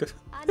love Jessica.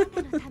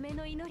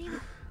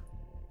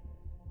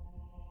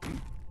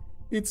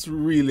 It's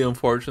really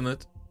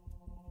unfortunate.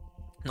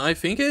 I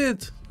think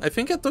it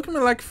took me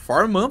like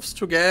 4 months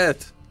to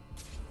get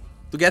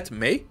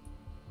Mei.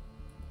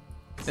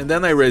 And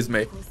then I raised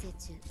Mei.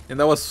 And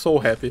I was so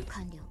happy.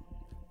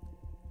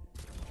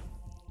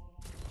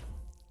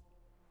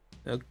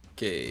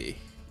 Okay.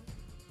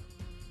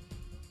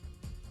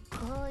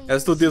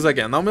 Let's do this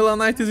again. Now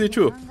Melanite is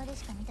E2.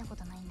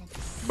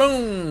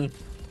 Boom!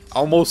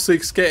 Almost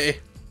 6k.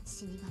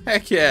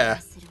 Heck yeah.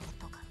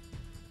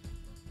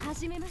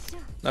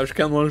 Now she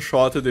can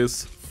one-shot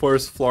this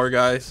first floor,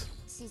 guys.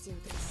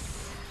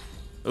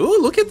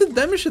 Ooh, look at the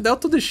damage she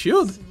dealt to the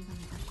shield.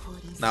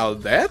 Now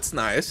that's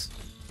nice.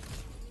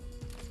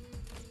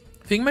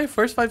 I think my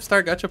first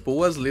 5-star gacha pool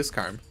was Liz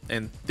Carm.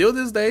 And till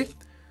this day,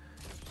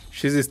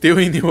 she's still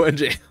in the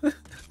 1J.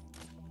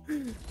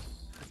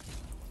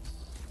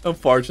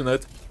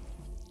 Unfortunate.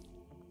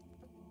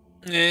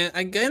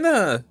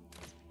 I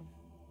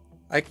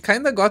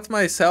kinda got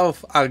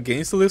myself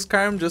against Liz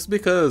Carm just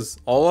because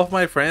all of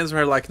my friends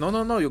were like,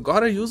 no, you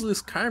gotta use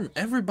Liz Carm.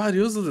 Everybody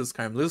uses Liz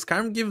Carm. Liz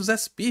Carm gives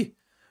SP.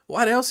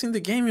 What else in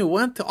the game you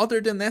want other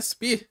than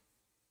SP?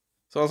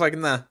 So I was like,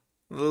 nah,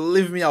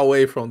 leave me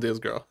away from this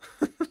girl.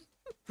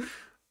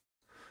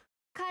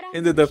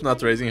 Ended up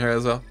not raising her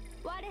as well.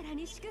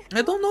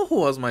 I don't know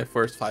who was my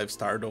first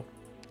 5-star though.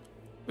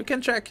 We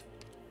can check.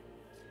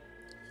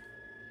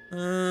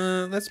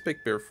 Let's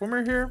pick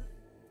Perfumer here.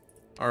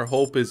 Our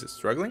hope is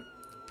struggling.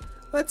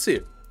 Let's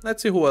see.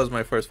 Let's see who was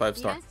my first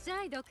 5-star.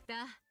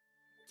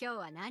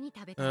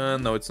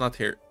 No, it's not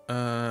here.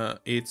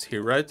 It's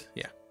here, right?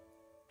 Yeah.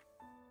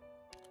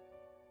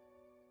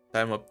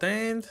 Time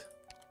obtained.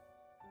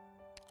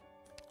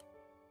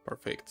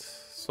 Perfect.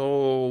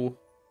 So,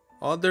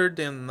 other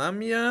than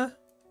Namia,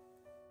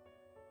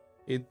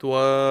 it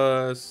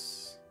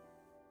was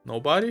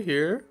nobody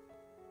here.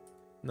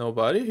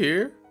 Nobody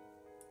here.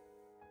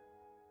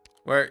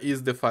 Where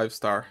is the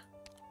 5-star?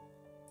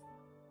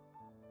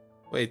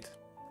 Wait.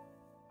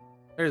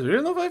 There's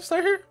really no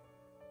 5-star here?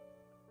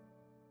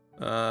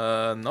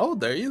 No,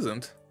 there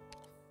isn't.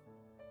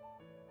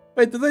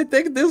 Wait, did I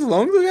take this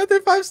long to get a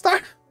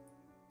 5-star?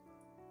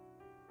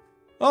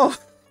 Oh.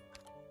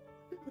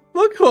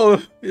 Look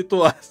who it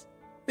was.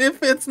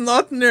 If it's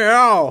not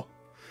Nerao,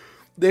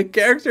 the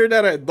character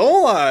that I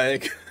don't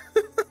like.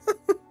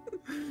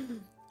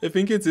 I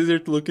think it's easier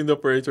to look in the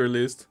operator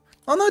list.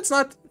 Oh no, it's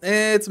not.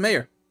 It's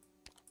Mayor.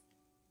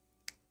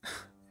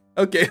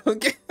 Okay,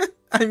 okay.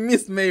 I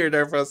missed Mayor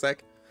there for a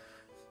sec.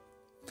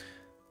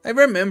 I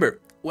remember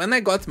when I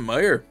got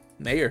Mayor,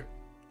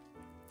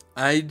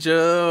 I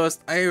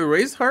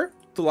raised her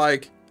to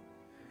like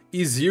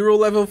E0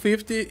 level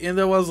 50 and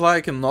I was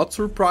like not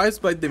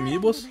surprised by the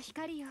amiibos.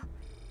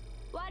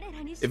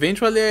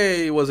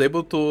 Eventually I was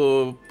able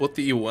to put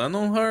E1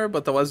 on her,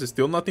 but I was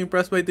still not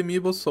impressed by the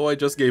amiibos, so I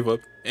just gave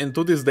up. And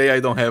to this day I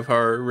don't have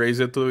her raised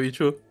to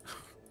E2.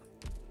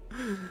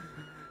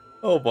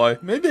 Oh boy,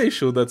 maybe I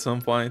should at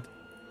some point.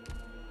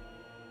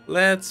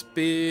 Let's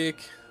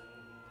pick...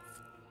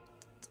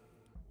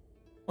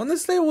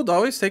 Honestly, I would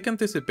always take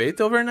Anticipate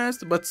over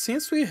Nest, but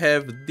since we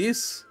have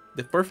this,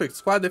 the perfect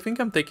squad, I think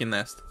I'm taking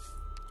Nest.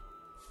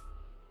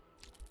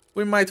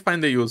 We might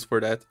find a use for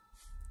that.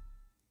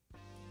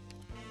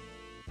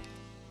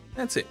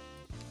 Let's see.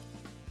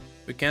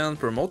 We can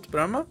promote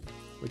Brahma,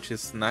 which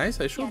is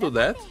nice. I should do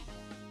that.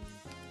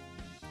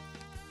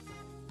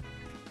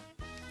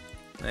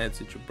 Let's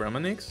see, 2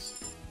 Brahmanics.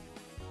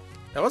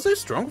 That was a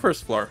strong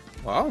first floor.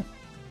 Wow.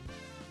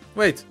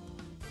 Wait.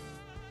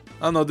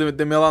 Oh no,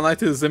 the Mela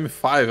Knight is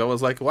M5. I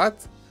was like,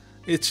 what?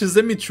 It's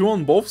M2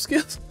 on both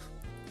skills?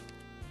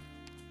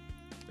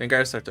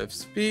 Vanguard start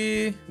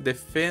FSP,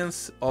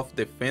 defense of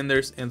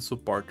defenders and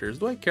supporters.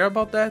 Do I care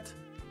about that?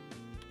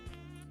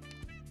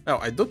 Oh,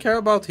 I do care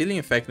about healing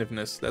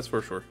effectiveness, that's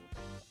for sure.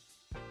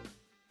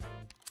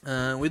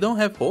 We don't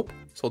have hope,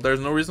 so there's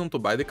no reason to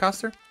buy the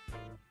caster.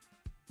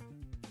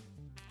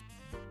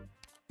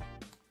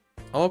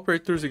 All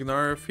operators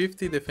ignore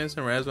 50 defense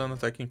and res when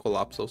attacking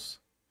Collapsos.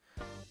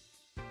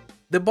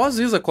 The boss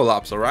is a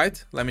Collapso,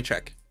 right? Let me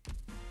check.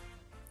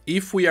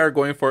 If we are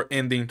going for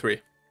ending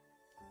 3.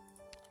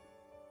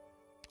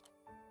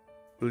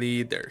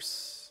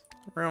 Leaders.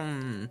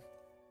 Where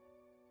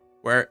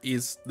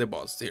is the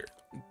boss? Here.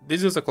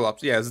 This is a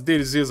Collapso. Yes,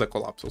 this is a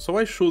Collapso, so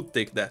I should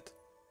take that.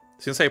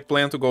 Since I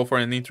plan to go for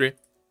ending 3.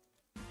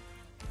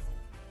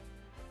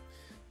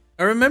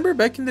 I remember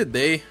back in the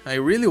day, I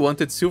really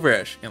wanted Silver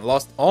Ash and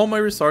lost all my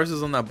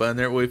resources on a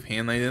banner with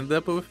him. I ended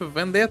up with a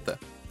Vendetta,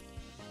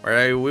 where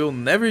I will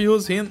never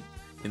use him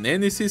in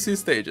any CC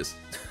stages.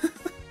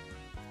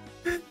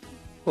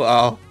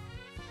 Wow.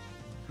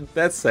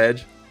 That's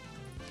sad.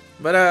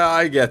 But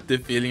I get the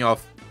feeling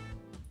of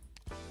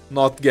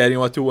not getting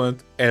what you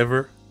want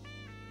ever.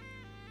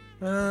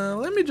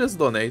 Let me just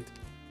donate.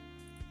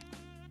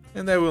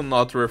 And I will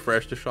not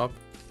refresh the shop.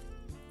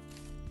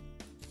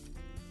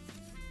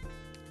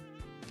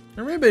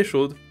 Or maybe I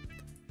should.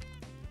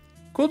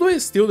 Could we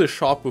steal the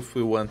shop if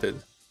we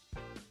wanted?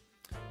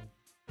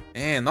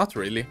 Not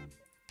really.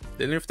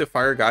 Dealing with the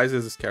fire guys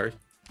is scary.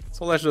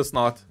 So let's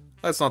not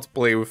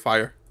play with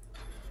fire.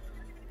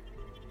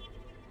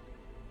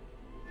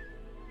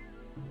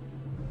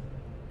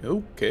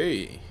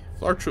 Okay,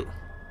 floor 2.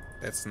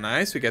 That's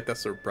nice, we get a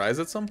surprise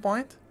at some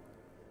point.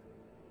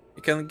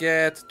 We can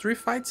get 3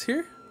 fights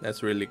here,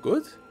 that's really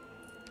good.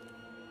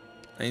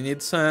 I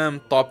need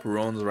some top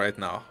runs right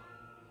now.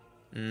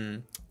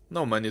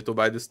 No money to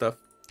buy this stuff.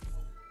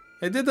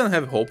 I didn't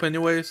have hope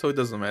anyway, so it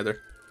doesn't matter.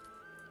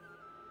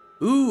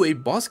 Ooh, a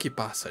Bosque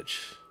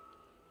Passage.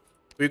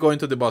 We're going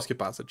to the Bosque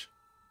Passage.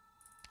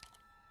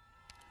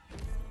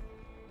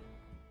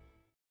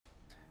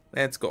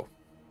 Let's go.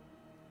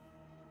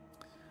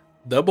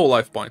 Double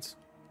life points.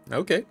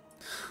 Okay.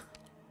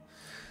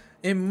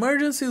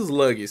 Emergency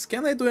Sluggies.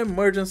 Can I do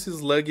Emergency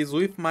Sluggies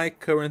with my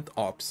current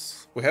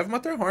ops? We have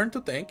Matterhorn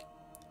to tank.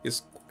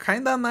 It's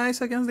kinda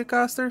nice against the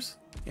casters.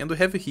 And we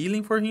have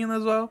healing for him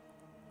as well.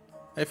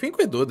 I think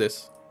we do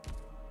this.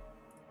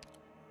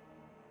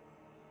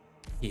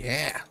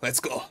 Yeah,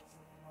 let's go.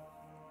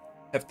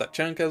 Have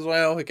Tachanka as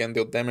well. We can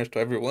deal damage to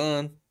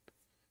everyone.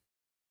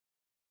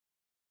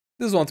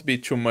 This won't be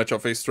too much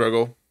of a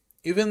struggle.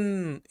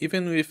 Even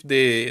with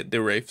the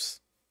Wraiths.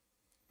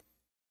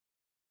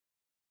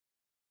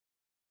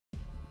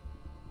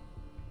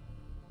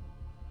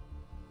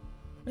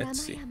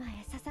 Let's see.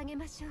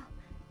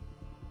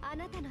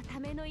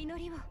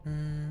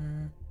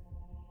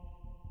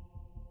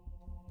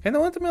 Kinda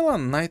want the Mela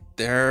Knight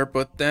there,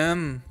 but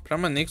then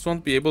Pramanix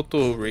won't be able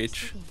to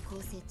reach.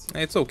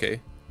 It's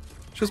okay.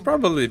 She's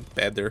probably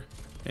better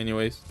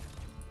anyways.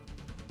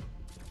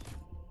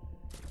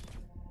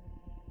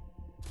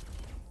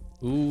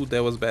 Ooh,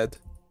 that was bad.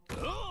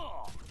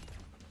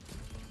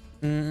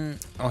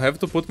 I'll have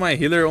to put my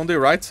healer on the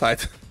right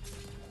side.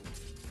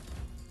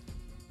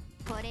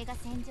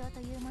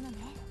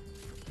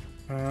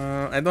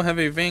 I don't have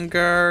a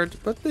Vanguard,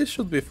 but this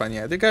should be fine.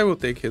 Yeah, the guy will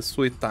take his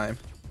sweet time.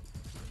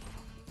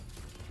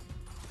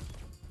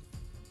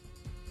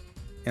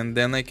 And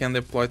then I can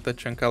deploy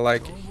Tachanka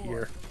like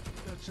here.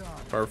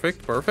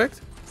 Perfect,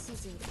 perfect.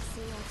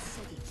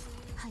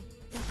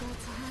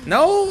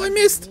 No, I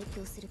missed!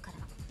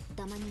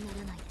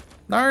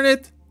 Darn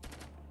it!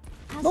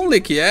 Don't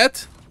leak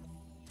yet!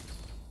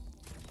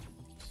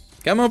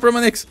 Come on,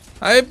 Pramanix!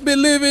 I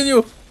believe in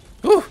you!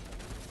 Woo!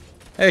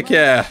 Heck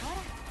yeah!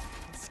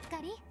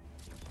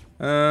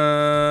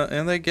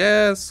 And I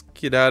guess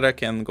Kirara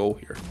can go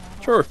here.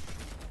 Sure.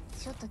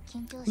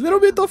 Little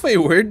bit of a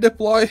weird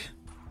deploy.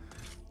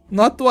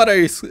 Not what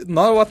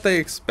I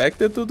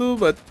expected to do,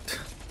 but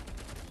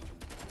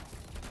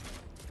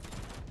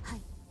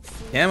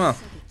come on.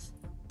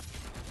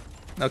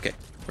 Okay,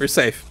 we're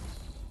safe.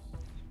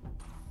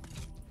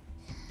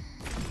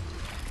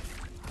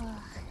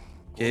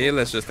 Okay,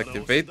 let's just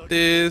activate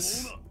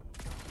this.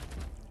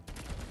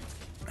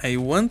 I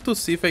want to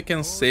see if I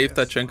can save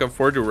Tachanka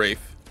for the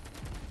Wraith.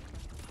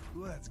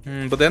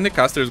 But then the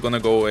caster is gonna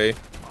go away.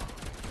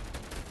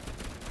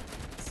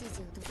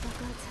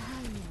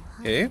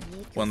 Okay,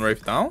 one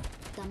Wraith down.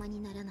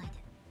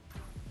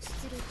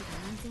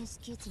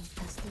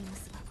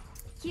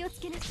 I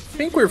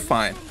think we're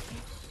fine.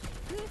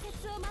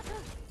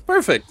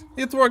 Perfect,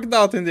 it worked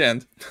out in the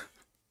end.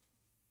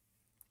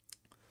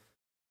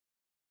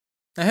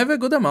 I have a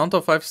good amount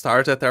of 5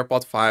 stars at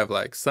Airport 5,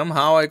 like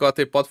somehow I got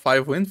a pot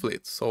 5 wind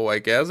fleet, so I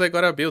guess I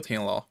got a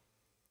built-in law.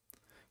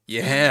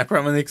 Yeah,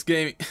 Pramanix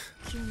Gaming.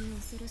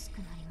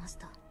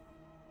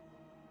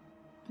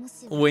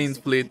 Wind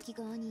fleet.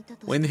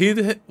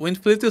 Wind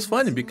fleet is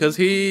funny because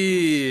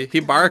he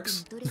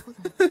barks.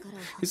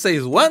 He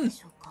says one.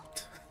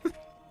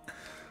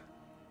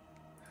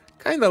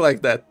 Kinda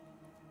like that.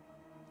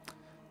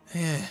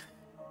 Yeah.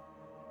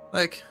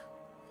 Like,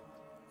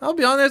 I'll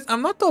be honest,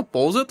 I'm not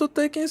opposed to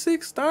taking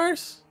 6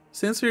 stars,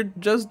 since you're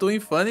just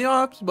doing funny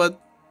ops,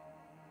 but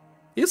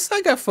is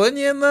Saga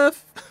funny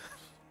enough?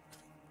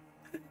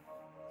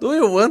 Do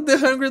you want the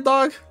hungry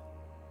dog?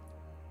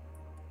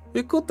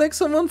 We could take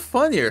someone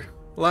funnier,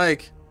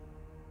 like,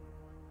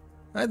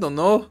 I don't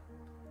know,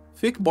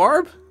 Thick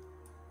Barb?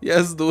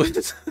 Yes, do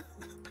it.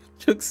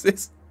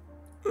 Success.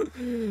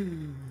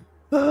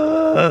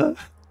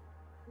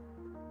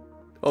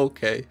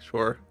 Okay,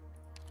 sure.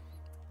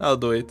 I'll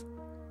do it.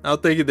 I'll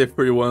take the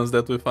free ones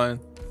that we find.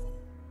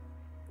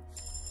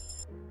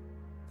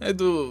 I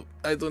do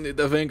need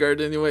a Vanguard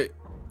anyway.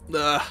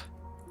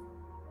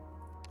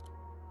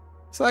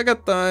 Saga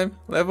time.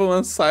 Level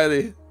 1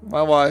 Siley,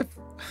 my wife.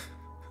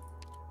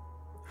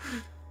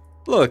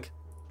 Look,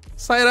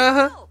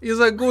 Sairaha is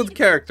a good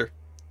character,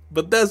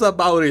 but that's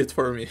about it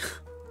for me.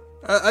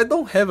 I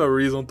don't have a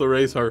reason to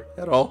raise her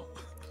at all.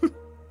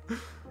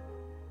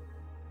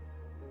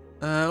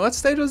 What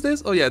stage was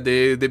this? Oh yeah,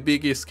 the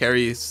big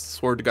scary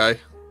sword guy.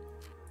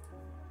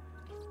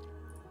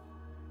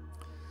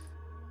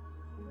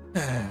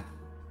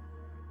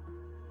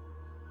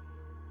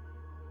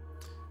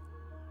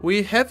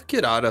 We have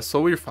Kirara,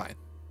 so we're fine.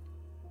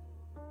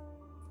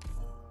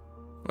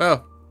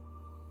 Well,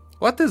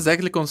 what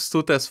exactly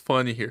constitutes as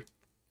funny here?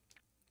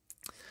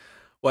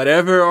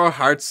 Whatever our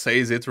heart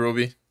says it,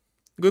 Ruby.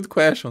 Good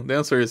question. The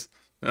answer is,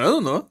 I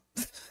don't know.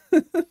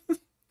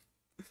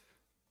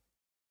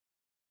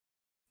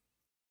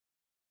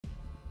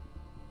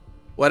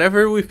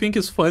 Whatever we think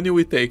is funny,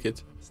 we take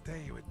it.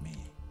 Stay with me.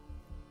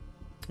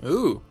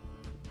 Ooh.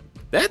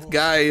 That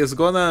guy is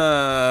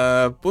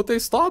gonna put a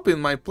stop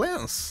in my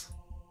plans.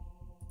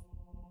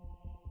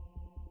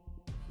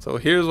 So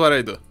here's what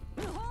I do.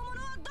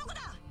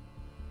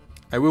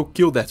 I will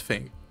kill that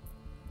thing.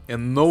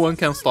 And no one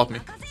can stop me.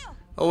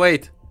 Oh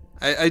wait,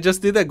 I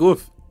just did a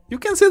goof. You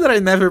can see that I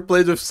never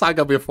played with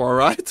Saga before,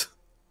 right?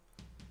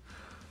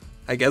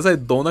 I guess I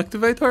don't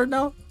activate her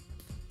now.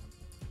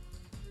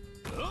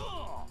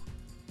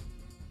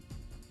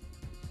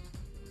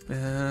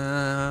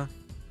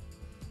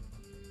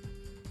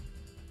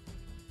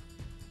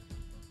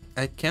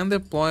 I can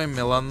deploy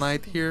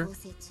Melanite here.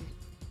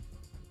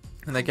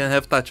 And I can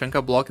have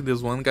Tachanka block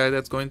this one guy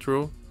that's going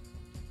through.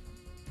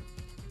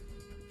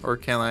 Or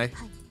can I?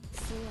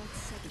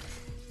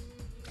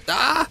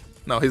 Ah!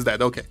 No, he's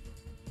dead, okay.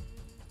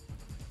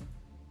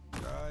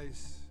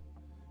 Guys,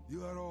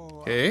 you are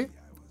all Okay. lucky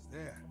I was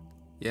there.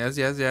 Yes,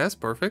 yes, yes.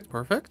 Perfect,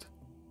 perfect.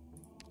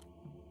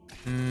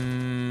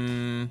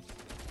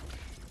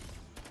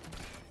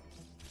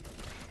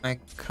 I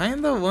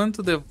kinda want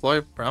to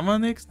deploy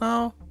Pramanix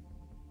now.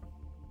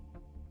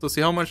 To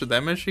see how much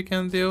damage she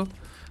can deal.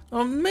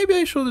 Maybe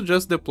I should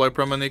just deploy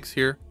Pramanix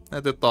here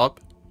at the top.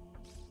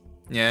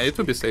 Yeah, it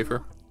would be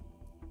safer.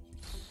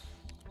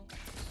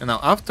 And now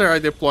after I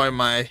deploy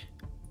my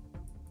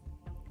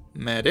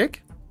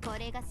medic,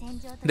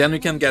 then we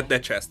can get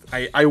that chest.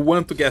 I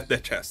want to get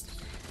that chest.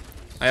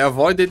 I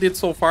avoided it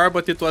so far,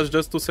 but it was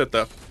just to set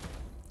up.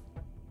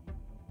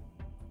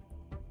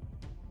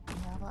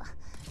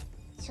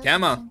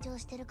 Come on.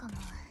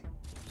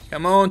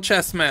 Come on,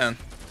 chest man.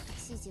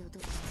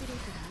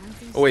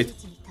 Oh wait,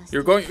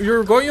 you're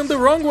going on the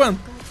wrong one.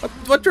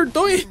 What you're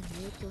doing?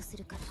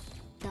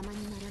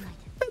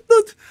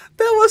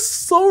 That was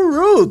so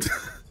rude.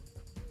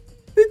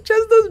 It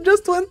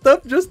just went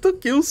up just to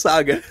kill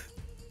Saga.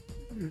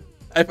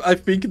 I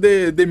think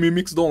the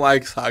mimics don't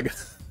like Saga.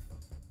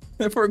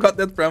 I forgot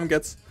that Pram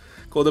gets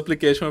code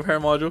application with her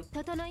module.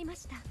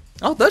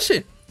 Oh, does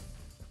she?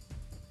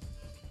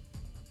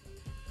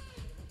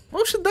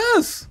 Oh, she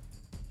does.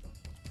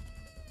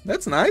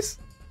 That's nice.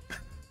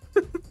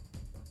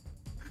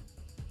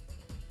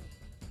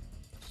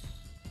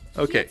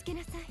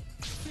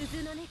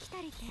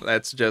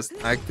 Let's just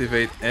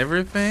activate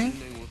everything.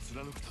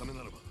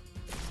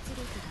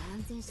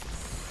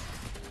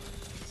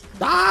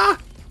 Ah!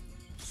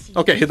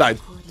 Okay, he died.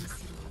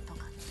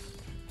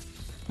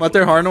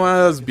 Matterhorn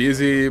was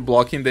busy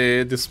blocking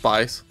the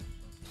spies.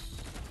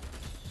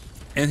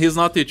 And he's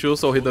not T2,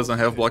 so he doesn't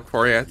have block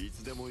 4 yet.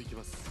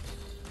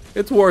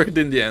 It worked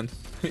in the end.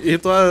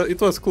 It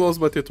was close,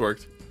 but it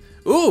worked.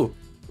 Ooh!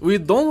 We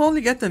don't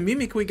only get the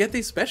Mimic, we get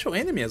a special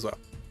enemy as well.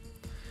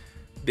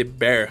 The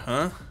bear,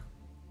 huh?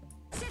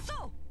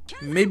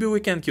 Maybe we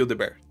can kill the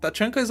bear.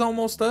 Tachanka is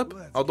almost up,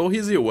 although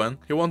he's E1.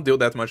 He won't deal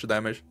that much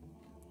damage.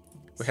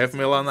 We have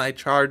Melanite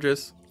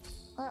charges.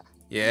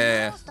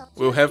 Yeah,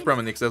 we'll have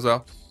Pramanix as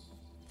well.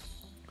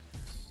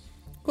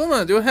 Come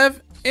on, do you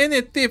have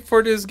any tip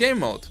for this game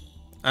mode?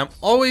 I'm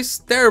always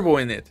terrible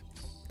in it.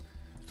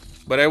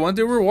 But I want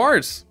the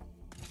rewards.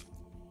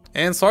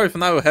 And sorry if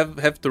now I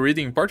have to read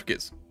in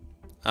Portuguese.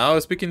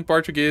 I'll speak in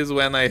Portuguese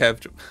when I have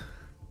to.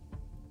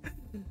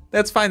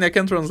 That's fine, I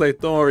can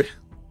translate, don't worry.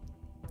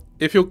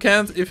 If you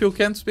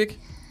can't speak,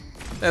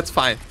 that's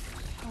fine.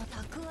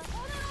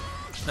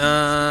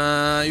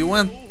 You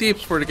want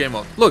tips for the game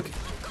mode. Look.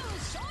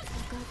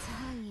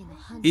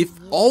 If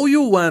all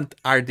you want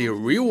are the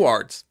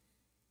rewards.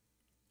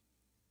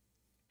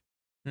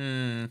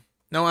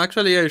 No,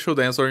 actually I should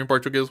answer in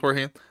Portuguese for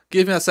him.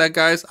 Give me a sec,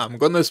 guys. I'm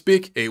gonna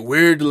speak a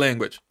weird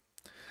language.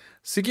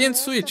 Seguinte,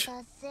 Switch.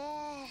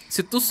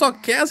 Se tu só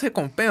quer as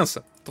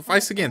recompensas, tu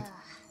faz o seguinte.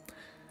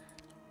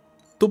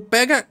 Tu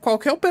pega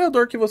qualquer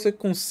operador que você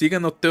consiga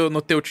no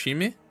teu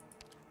time,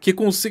 que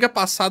consiga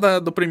passar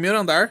do primeiro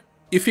andar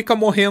e fica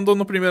morrendo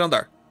no primeiro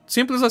andar.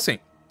 Simples assim.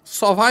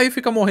 Só vai e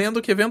fica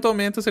morrendo que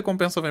eventualmente a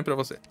recompensa vem pra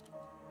você.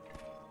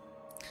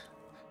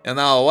 And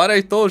now, what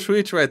I told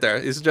Switch right there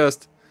is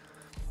just...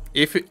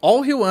 If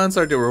all he wants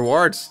are the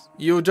rewards,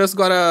 you just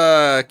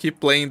gotta keep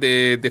playing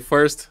the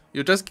first...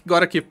 You just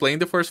gotta keep playing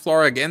the first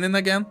floor again and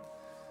again.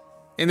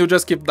 And you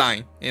just keep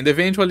dying. And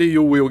eventually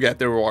you will get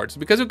the rewards.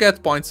 Because you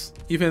get points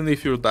even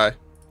if you die.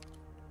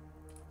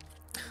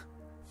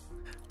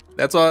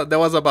 That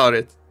was about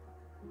it.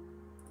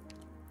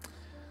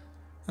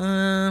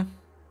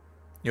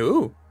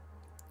 Ooh.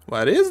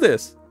 What is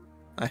this?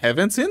 I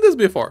haven't seen this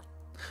before.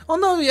 Oh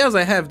no, yes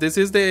I have. This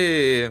is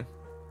the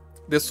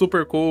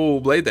super cool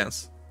blade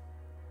dance.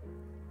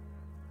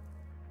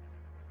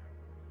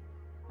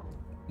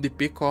 The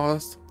peak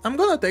cost. I'm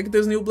gonna take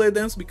this new blade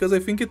dance because I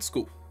think it's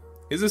cool.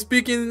 He's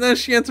speaking in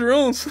ancient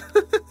runes.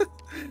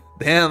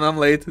 Damn, I'm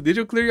late. Did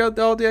you clear out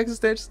all the exit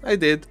stages? I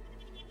did.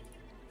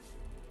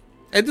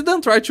 I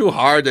didn't try too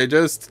hard. I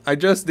just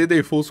did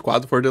a full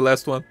squad for the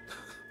last one.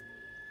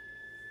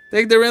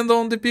 Take the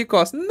random DP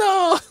cost.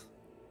 No!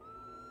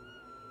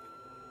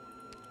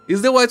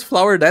 Is the white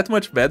flower that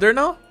much better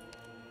now?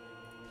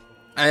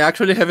 I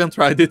actually haven't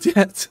tried it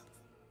yet.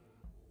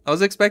 I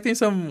was expecting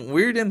some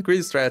weird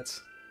increase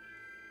strats.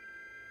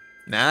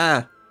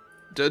 Nah.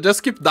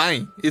 Just keep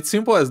dying. It's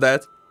simple as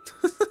that.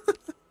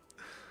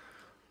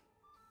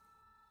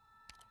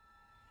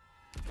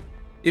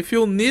 If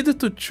you need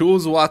to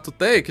choose what to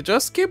take,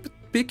 just keep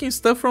picking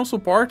stuff from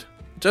support.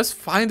 Just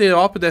find a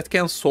op that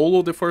can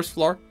solo the first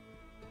floor.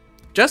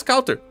 Just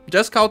counter.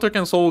 Just counter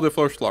can solo the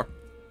first floor.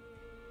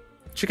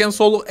 She can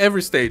solo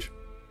every stage.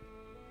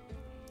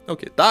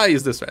 Okay, die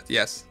is the threat,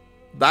 yes.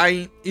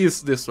 Dying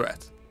is the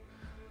threat.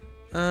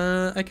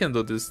 I can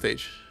do this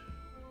stage.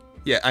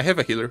 Yeah, I have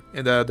a healer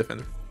and a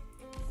defender.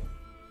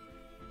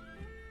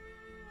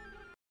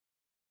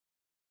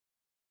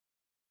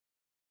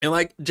 And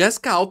like,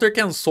 Jessica Alter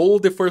can solo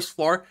the first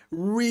floor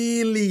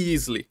really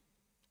easily.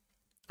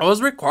 I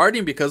was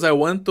recording because I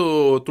want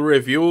to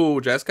review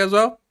Jessica as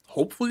well.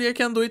 Hopefully I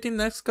can do it in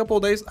the next couple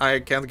of days. I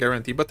can't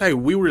guarantee, but I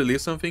will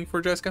release something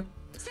for Jessica.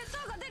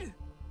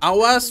 I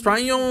was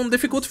trying on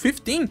difficulty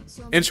 15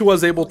 and she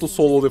was able to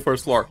solo the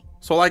first floor.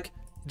 So like,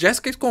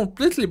 Jessica is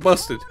completely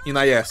busted in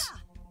IS.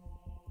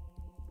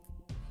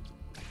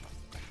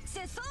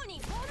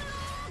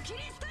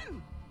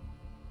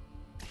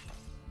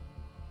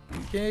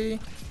 Okay.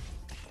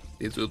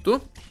 This will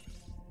do.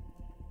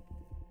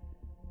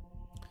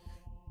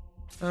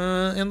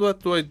 And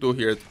what do I do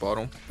here at the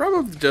bottom?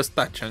 Probably just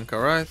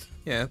Tachanka, right?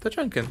 Yeah,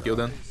 Tachanka can kill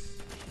them.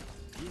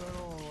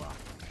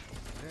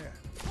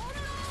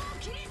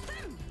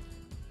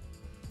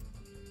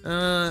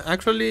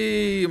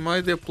 Actually,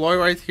 my deploy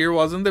right here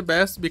wasn't the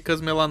best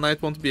because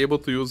Melanite won't be able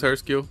to use her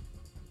skill.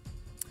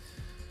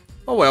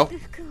 Oh well.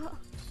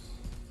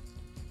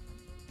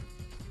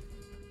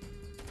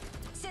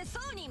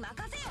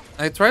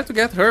 I tried to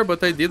get her,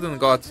 but I didn't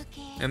got.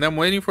 And I'm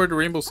waiting for the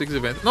Rainbow Six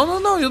event. No, no,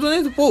 no, you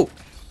don't need to pull.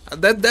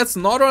 That's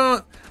not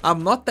a...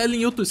 I'm not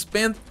telling you to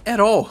spend at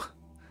all.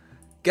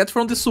 Get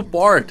from the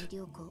support.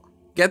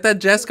 Get that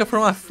Jessica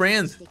from a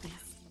friend.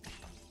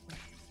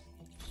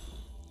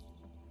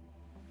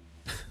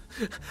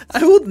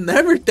 I would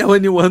never tell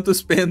anyone to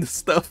spend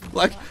stuff.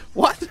 Like,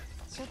 what?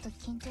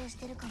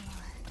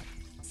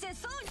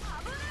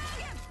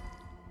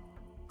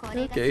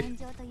 Okay.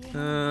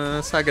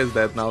 Saga's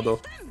dead now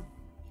though.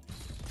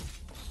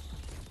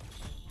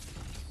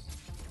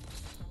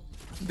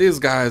 These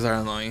guys are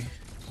annoying.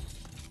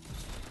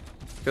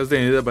 Because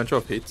they need a bunch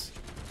of hits.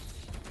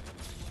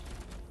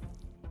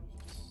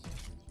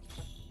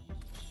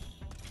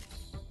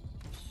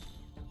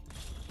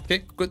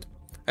 Okay, good.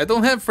 I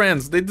don't have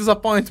friends, they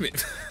disappoint me.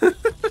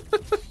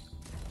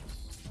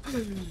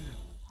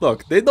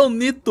 Look, they don't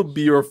need to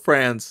be your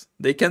friends.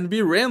 They can be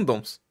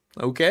randoms,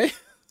 okay?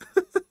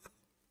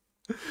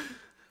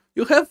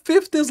 You have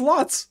 50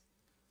 slots.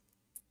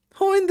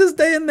 Who in this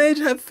day and age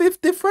have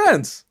 50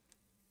 friends?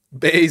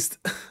 Based.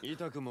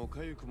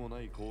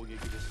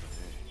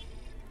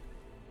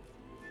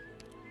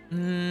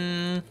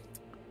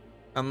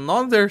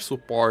 Another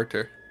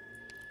supporter.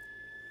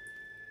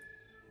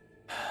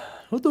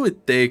 Who do we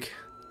take?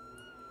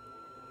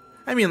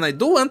 I mean, I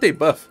do want a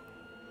buff.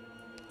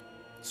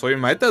 So you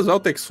might as well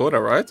take Sora,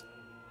 right?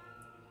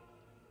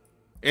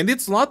 And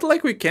it's not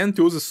like we can't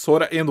use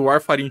Sora and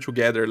Warfarin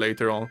together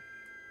later on.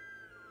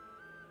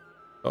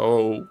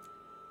 Oh,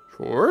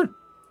 sure.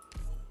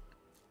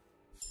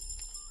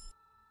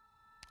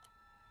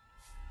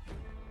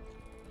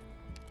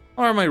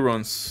 How are my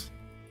runs?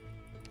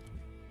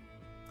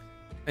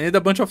 I need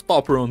a bunch of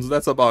top runs,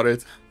 that's about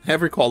it.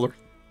 Every color.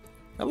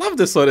 I love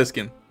the Sora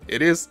skin.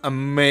 It is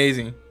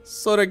amazing.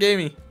 Sora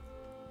Gaming.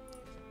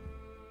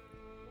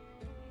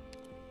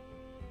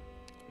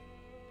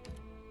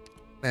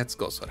 Let's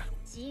go, Sora.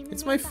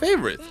 It's my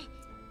favorite.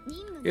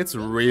 It's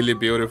really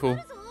beautiful.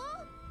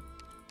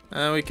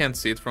 We can't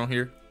see it from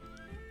here.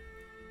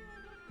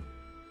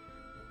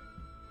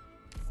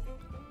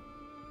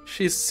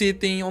 She's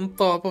sitting on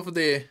top of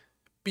the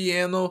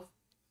piano,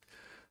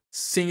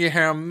 singing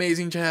her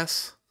amazing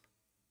jazz.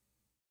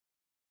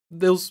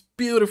 Those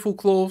beautiful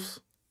clothes.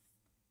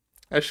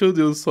 I should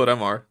use Sora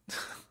more.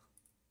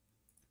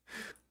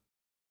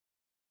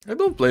 I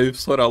don't play with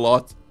Sora a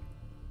lot.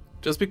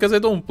 Just because I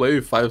don't play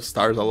with 5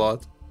 stars a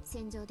lot.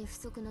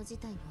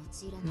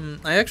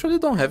 I actually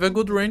don't have a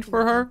good range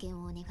for her.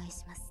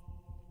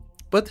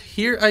 But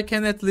here I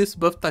can at least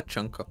buff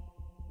Tachanka.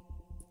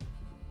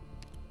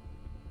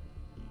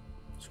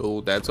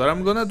 So that's what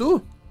I'm gonna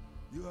do.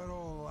 You are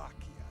all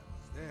lucky I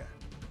was there.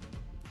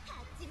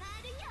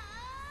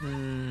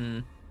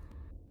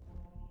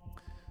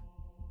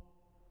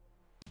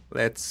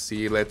 Let's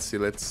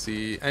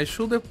see. I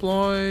should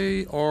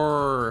deploy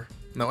or...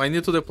 No, I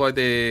need to deploy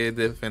the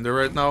defender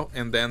right now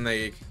and then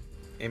a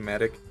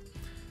medic.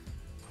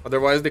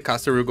 Otherwise the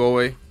caster will go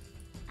away.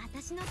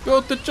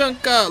 Go to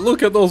Chanka!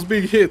 Look at those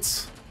big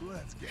hits!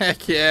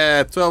 Heck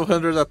yeah!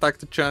 1200 attack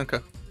to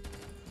Chanka.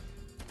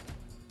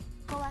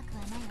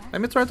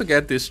 Let me try to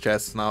get this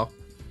chest now.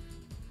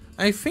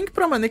 I think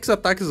Pramanik's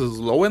attack is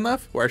low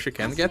enough where she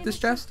can get this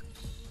chest.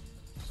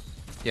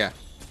 Yeah.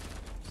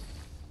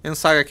 And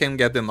Saga can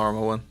get the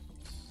normal one.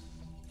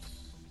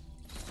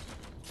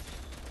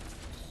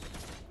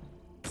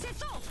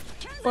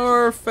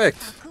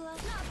 Perfect.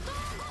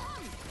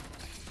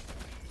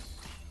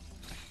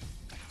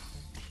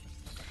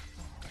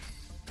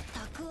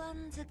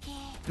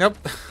 Nope.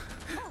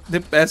 The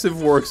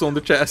passive works on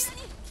the chest.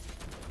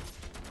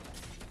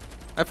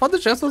 I thought the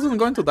chest wasn't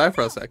going to die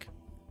for a sec.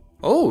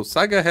 Oh,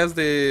 Saga has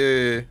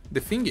the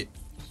thingy.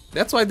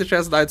 That's why the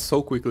chest died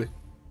so quickly.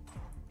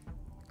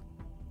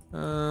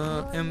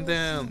 And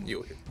then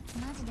you hit.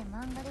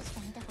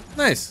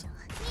 Nice.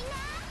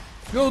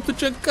 Go to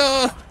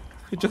Chanka.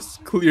 He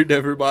just cleared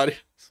everybody.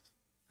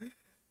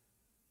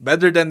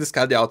 Better than the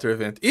Skadi Outer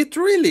event. It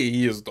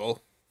really is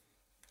though.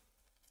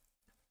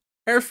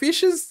 Her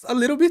fish is a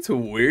little bit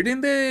weird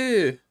in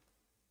the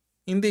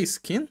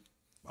skin.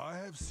 I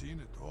have seen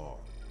it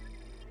all.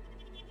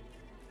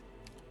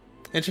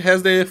 And she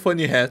has the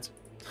funny hat.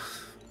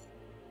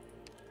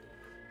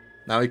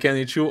 Now we can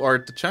eat you or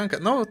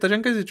Tachanka. No,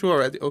 Tachanka is eat you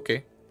already.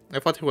 Okay. I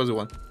thought he was the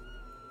one.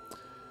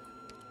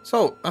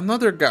 So,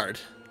 another guard.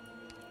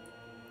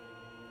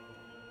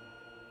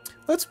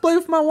 Let's play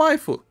with my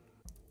waifu.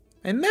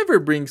 I never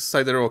bring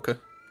Sideroka.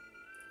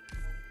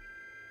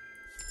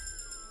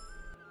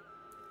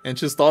 And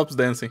she stops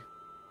dancing.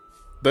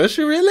 Does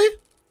she really?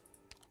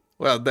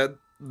 Well,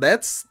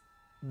 that's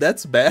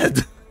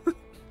bad.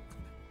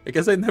 I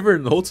guess I never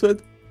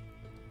noticed.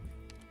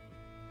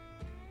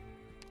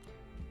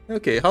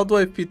 Okay, how do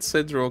I fit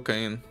Sideroka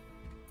in?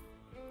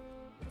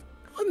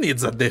 Who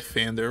needs a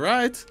defender,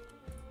 right?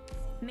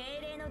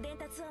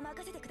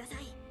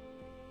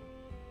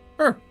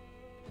 Sure.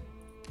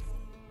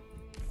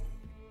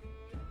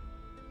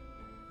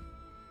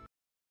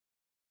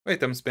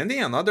 Wait, I'm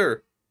spending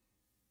another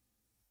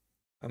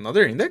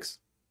index?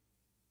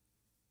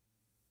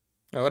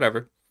 Oh,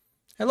 whatever.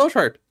 Hello,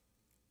 Shard.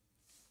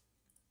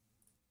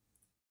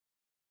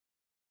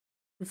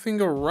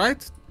 Everything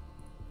alright?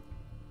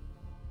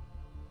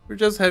 We're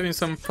just having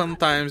some fun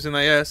times in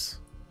IS.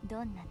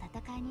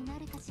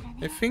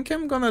 I think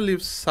I'm gonna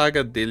leave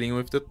Saga dealing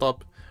with the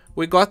top.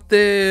 We got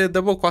the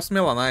double cost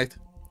Melanite.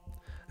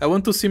 I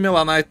want to see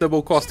Melanite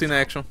double cost in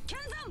action.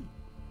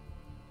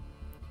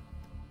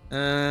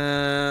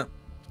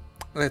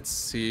 Let's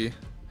see.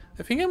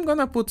 I think I'm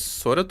gonna put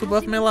Sora to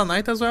buff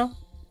Melanite as well.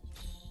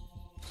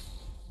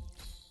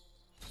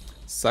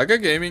 Saga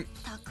Gaming.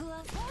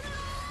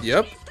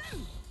 Yep.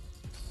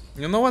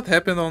 You know what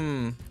happened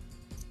on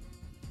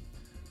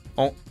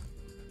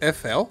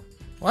FL?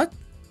 What?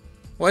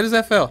 What is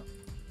FL?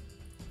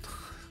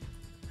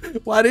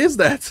 What is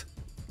that?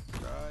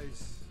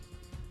 Nice.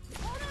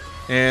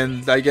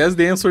 And I guess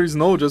the answer is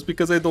no, just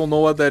because I don't know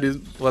what that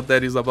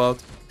is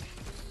about.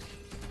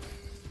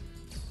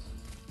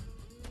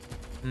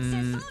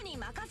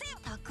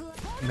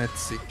 Let's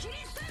see.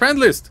 Friend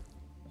list.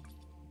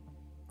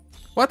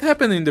 What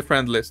happened in the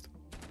friend list?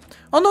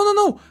 Oh,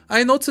 no.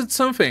 I noticed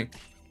something.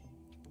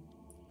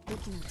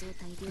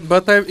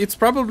 But it's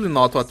probably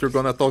not what you're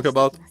gonna talk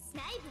about.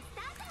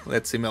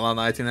 Let's see Mela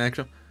Knight in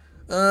action.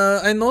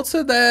 I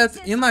noticed that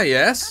in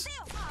IS,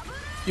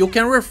 you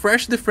can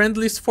refresh the friend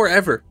list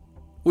forever,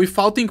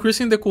 without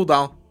increasing the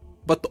cooldown,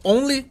 but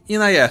only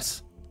in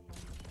IS.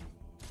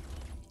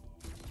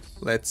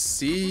 Let's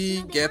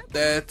see, get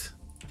that.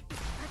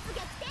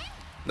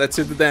 Let's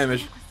see the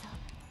damage.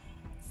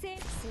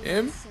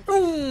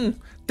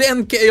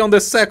 10k on the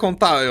second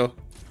tile.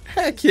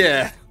 Heck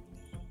yeah.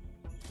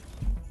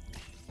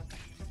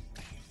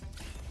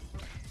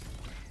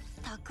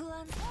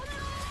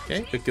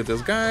 Okay, we kill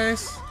these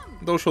guys.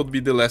 Those should be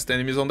the last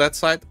enemies on that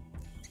side.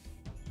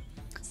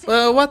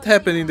 What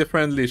happened in the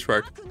friend list,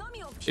 Shark?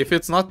 If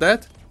it's not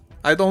that,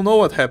 I don't know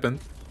what happened.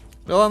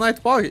 Mela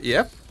Knight Pog,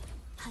 yep.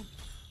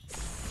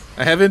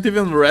 I haven't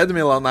even read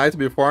Mela Knight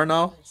before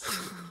now.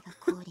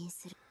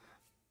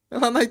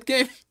 Mela Knight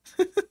game.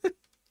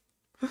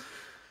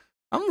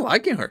 I'm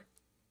liking her.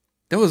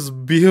 That was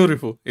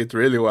beautiful. It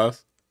really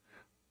was.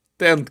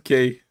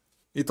 10k.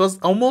 It was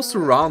almost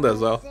round as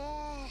well.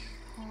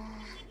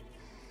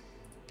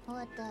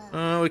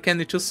 We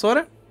can choose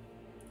Sora.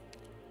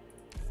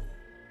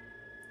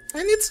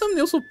 I need some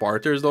new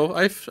supporters though.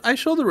 I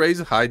should raise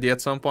Heidi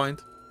at some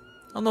point.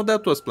 I know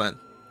that was planned.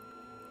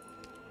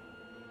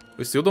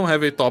 We still don't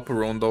have a top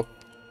rune though.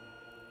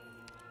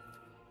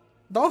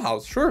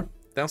 Dollhouse, sure.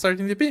 10-star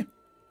DP.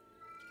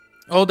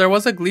 Oh, there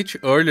was a glitch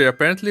earlier,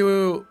 apparently,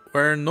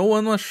 where no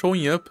one was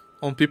showing up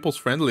on people's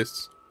friend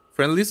lists.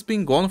 Friend lists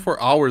been gone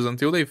for hours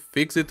until they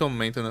fix it on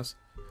maintenance.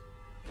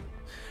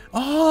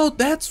 Oh,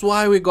 that's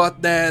why we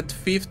got that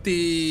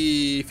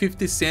 50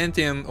 cent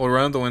in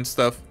Orlando and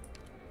stuff.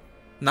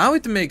 Now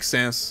it makes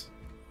sense.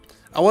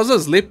 I was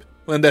asleep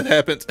when that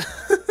happened.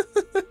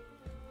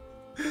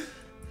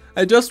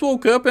 I just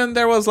woke up and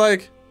there was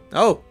like,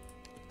 oh,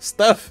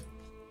 stuff.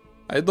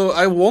 I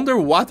wonder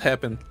what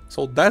happened.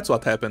 So that's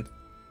what happened.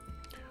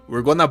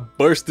 We're gonna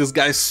burst this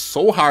guy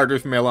so hard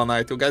with Mela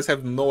Knight. You guys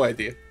have no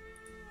idea.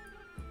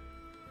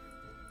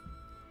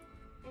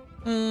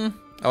 I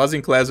was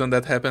in class when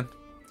that happened.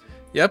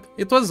 Yep,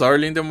 it was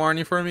early in the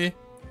morning for me.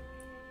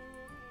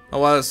 I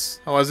was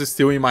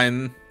still in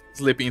my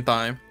sleeping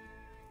time.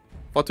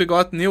 But we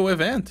got new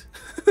event.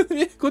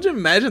 Could you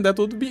imagine? That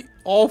would be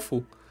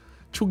awful.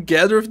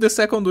 Together with the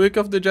second week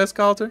of the Jazz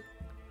Counter.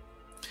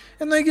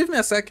 Anyway, give me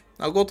a sec.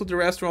 I'll go to the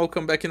restroom, I'll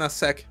come back in a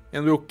sec.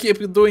 And we'll keep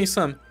doing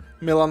some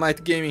Mela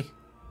Knight gaming.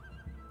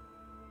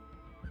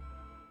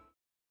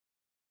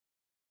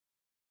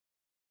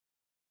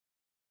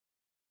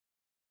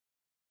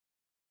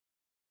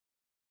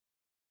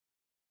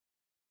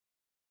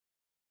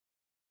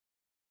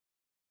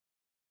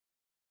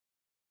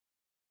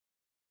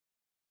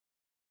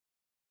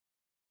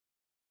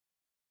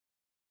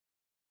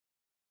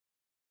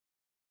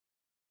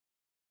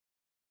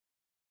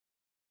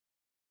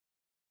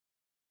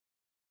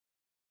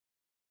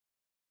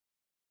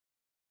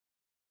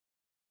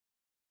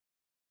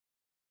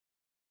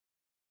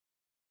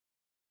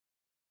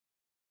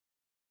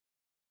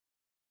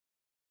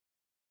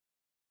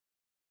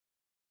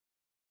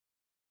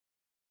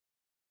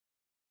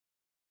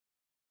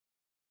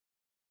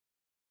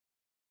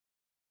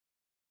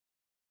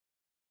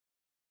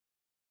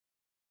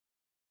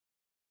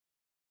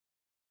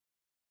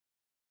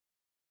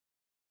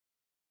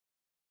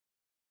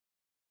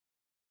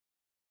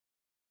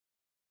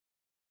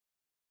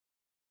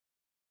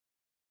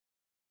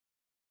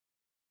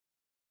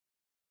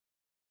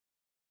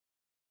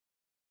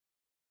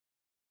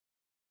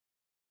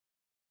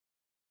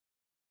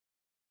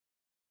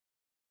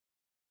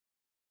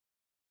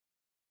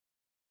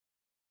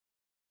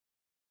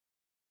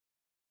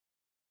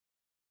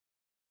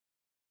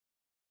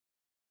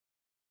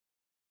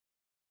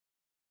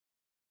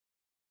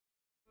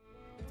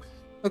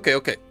 Okay,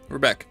 we're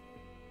back.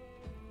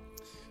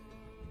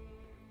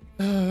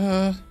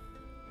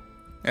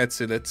 Let's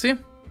see.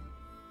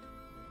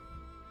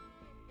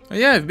 Oh,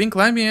 yeah, I've been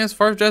climbing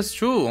IS4 just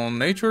 2 on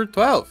Nature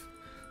 12.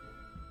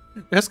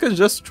 Jessica's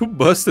just too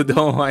busted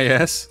on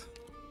IS.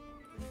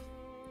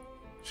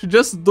 She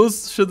just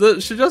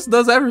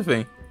does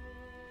everything.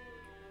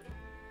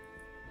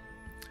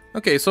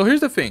 Okay, so here's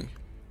the thing.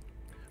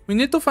 We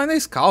need to find a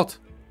scout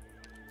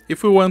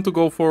if we want to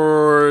go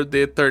for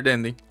the third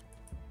ending.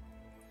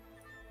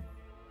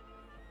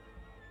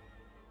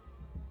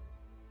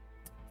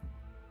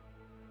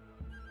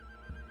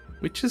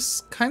 Which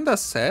is kinda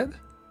sad.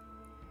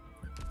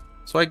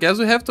 So I guess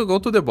we have to go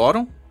to the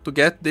bottom to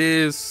get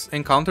this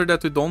encounter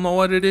that we don't know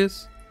what it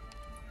is.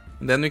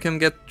 And then we can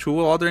get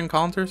 2 other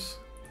encounters.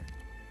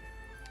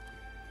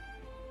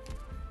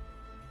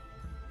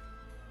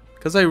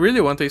 Because I really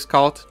want a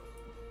scout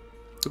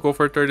to go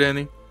for third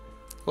inning.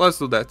 Let's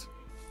do that.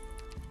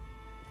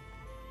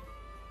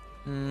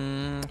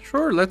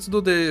 Sure, let's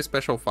do the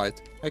special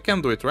fight. I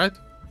can do it, right?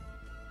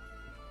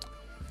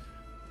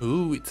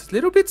 Ooh, it's a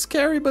little bit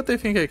scary, but I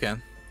think I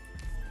can.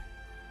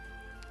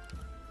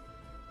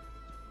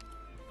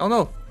 Oh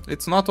no,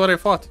 it's not what I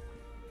thought.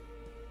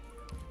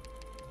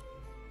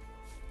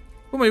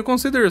 Kuma, you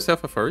consider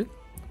yourself a furry?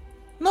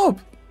 Nope,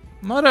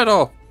 not at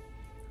all.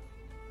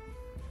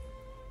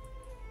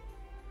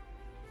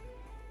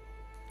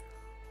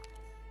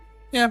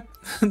 Yeah,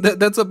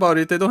 that's about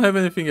it. I don't have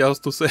anything else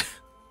to say.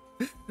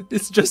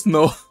 It's just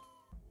no.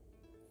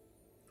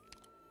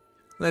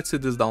 Let's see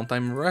this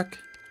downtime wreck.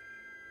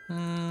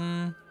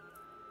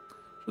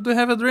 Should we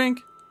have a drink?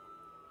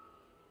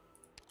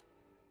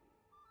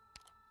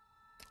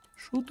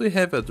 Should we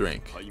have a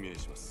drink?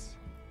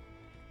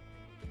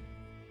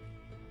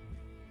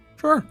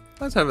 Sure,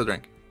 let's have a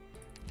drink.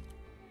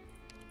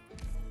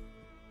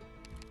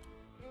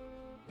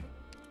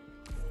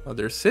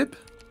 Another sip.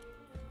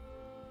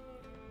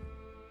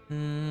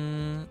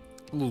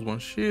 Lose 1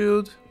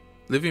 shield.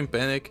 Live in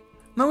panic.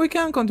 No, we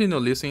can continue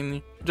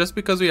listening, just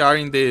because we are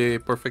in the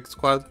perfect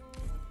squad.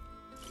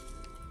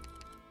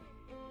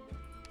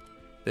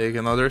 Take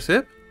another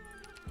sip.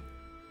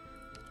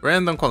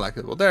 Random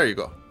collectible, there you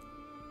go.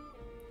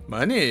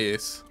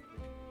 Monies.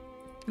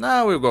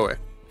 Now we'll go away.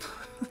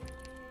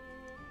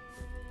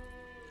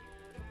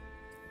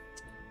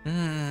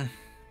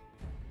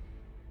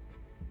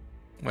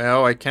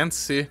 Well, I can't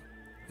see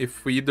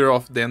if either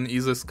of them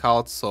is a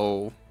scout,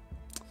 so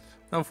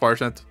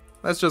unfortunate.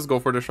 Let's just go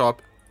for the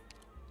shop.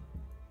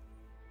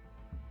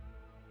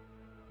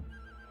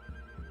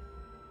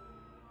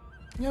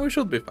 Yeah, we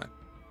should be fine.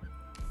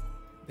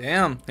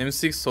 Damn,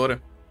 M6 Sora.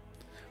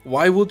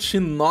 Why would she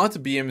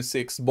not be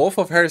M6? Both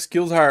of her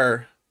skills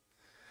are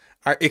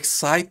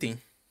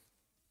exciting.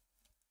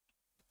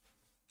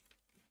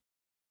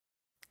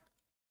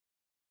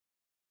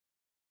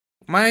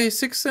 My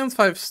 6 and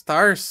 5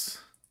 stars,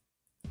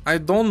 I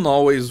don't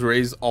always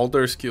raise all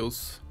their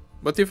skills.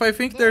 But if I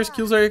think their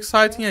skills are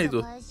exciting, I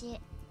do.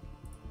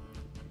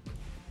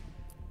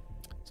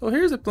 So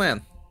here's the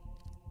plan.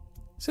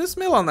 Since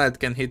Mela Knight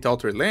can hit all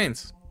 3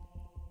 lanes,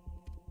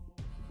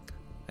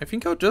 I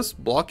think I'll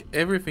just block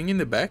everything in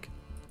the back.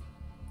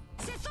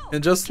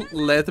 And just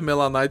let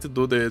Mela Knight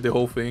do the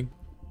whole thing.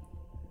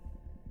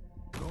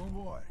 Don't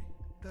worry.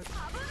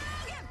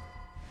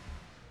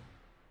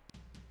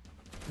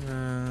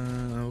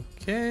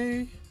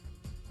 Okay.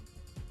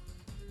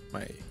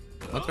 My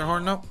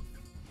Matterhorn now.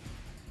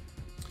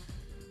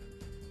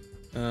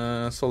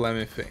 So let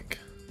me think.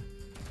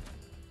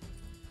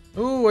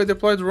 Oh, I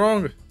deployed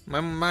wrong.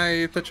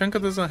 My Tachanka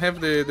doesn't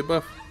have the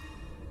debuff.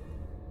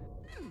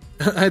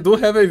 I do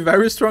have a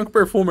very strong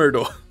perfumer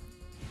though.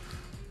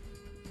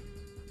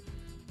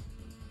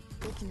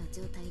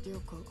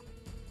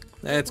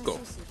 Let's go.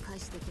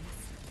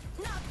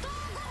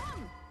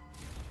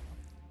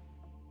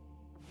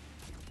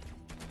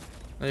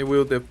 I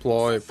will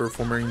deploy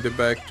perfumer in the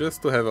back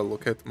just to have a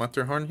look at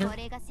Matterhorn here.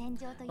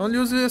 I'll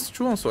use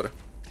IS2 on Sora.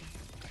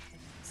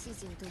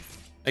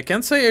 I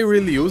can't say I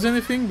really use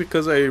anything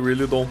because I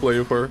really don't play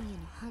with her.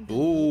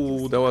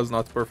 Ooh, that was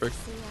not perfect.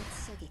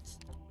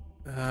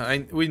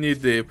 We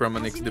need the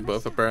Pramanix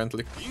debuff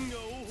apparently.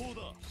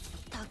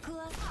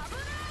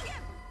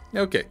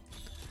 Okay.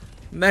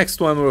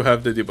 Next one we'll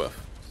have the debuff.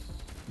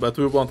 But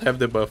we won't have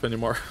the buff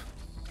anymore.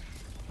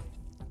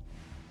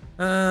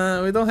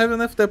 We don't have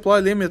enough deploy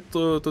limit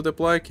to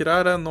deploy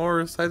Kirara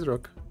nor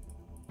Sidrock.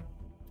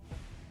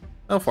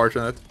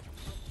 Unfortunate.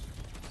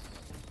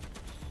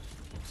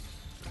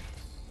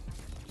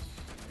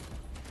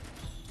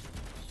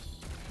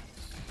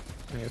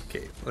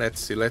 Okay,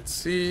 let's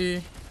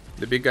see.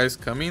 The big guy's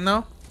coming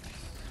now.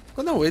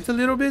 Gonna wait a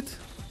little bit.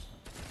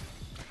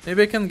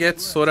 Maybe I can get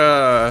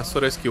Sora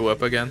skill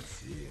up again.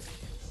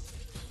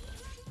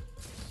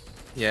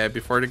 Yeah,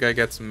 before the guy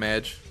gets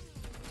mad.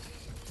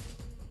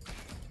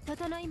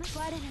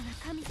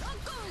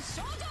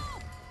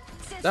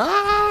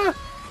 Ah!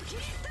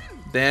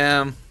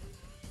 Damn.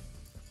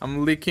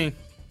 I'm leaking.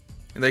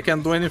 And I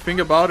can't do anything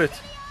about it.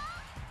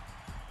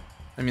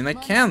 I mean, I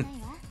can.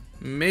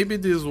 Maybe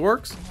this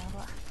works.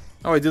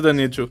 Oh, I didn't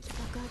need to.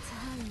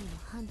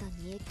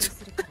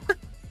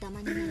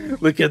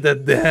 Look at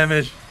that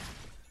damage.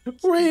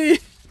 Whee!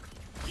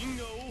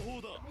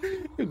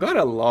 You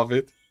gotta love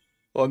it.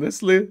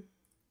 Honestly.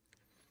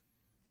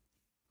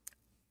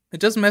 I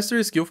just master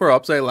a skill for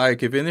ops I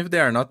like, even if they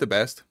are not the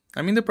best.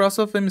 I'm in the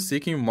process of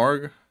seeking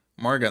Morgan,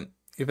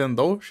 even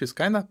though she's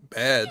kinda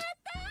bad.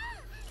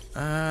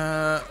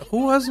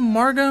 Who was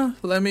Morgan?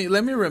 Let me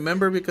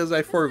remember because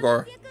I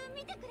forgot.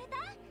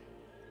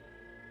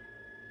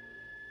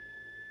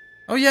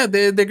 Oh yeah,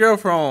 the girl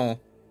from...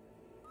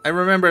 I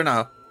remember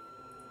now.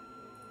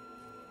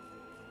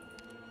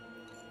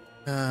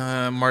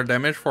 More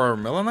damage for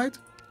Mela Knight?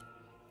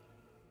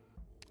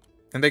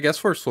 And I guess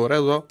for Sora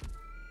as well.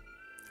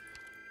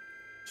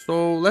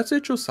 So let's say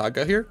choose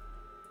Saga here.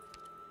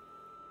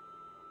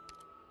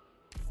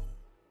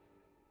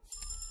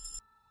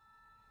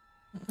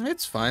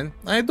 It's fine.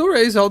 I do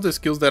raise all the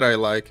skills that I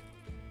like.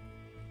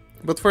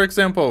 But for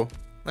example,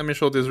 let me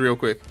show this real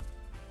quick.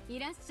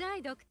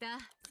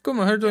 Come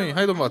on, how are you doing?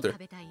 Hi, Water.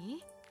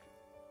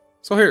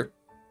 So here,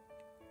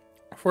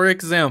 for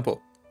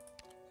example,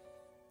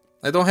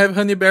 I don't have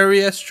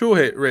Honeyberry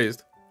S2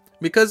 raised.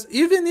 Because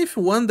even if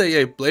one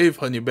day I play with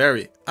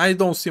Honeyberry, I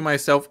don't see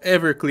myself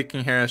ever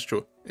clicking her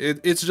S2.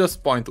 It's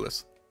just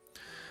pointless.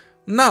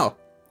 Now,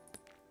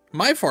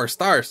 my 4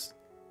 stars,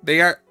 they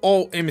are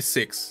all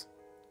M6.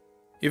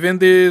 Even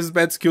this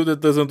bad skill that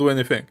doesn't do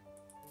anything.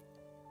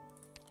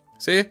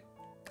 See?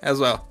 As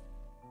well.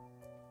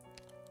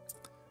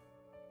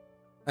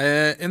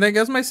 And I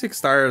guess my 6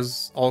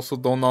 stars also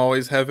don't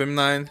always have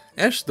M9.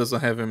 Ashe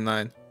doesn't have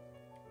M9.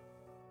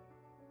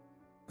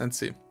 Let's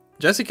see.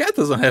 Jessica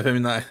doesn't have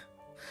M9.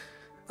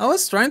 I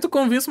was trying to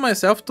convince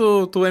myself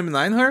to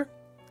M9 her.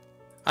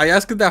 I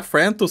asked a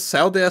friend to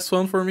sell the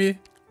S1 for me.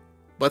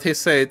 But he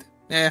said,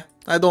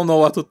 I don't know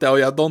what to tell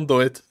you, don't do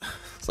it.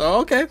 So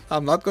okay,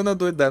 I'm not gonna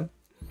do it then.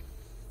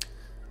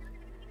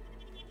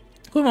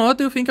 Kuma, what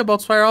do you think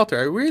about Swire Alter?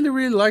 I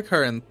really like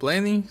her and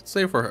planning to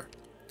save for her.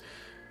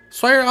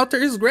 Swire Alter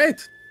is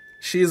great.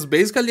 She is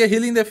basically a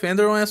healing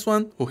defender on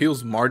S1, who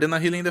heals more than a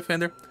healing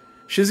defender.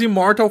 She's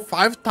immortal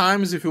 5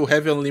 times if you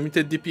have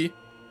unlimited DP.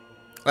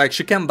 Like,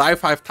 she can die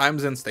 5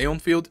 times and stay on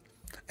field.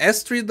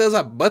 S3 does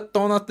a butt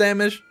ton of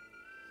damage.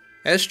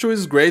 S2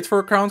 is great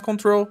for crowd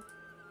control.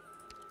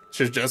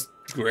 She's just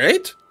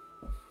great.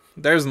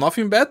 There's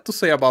nothing bad to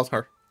say about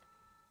her.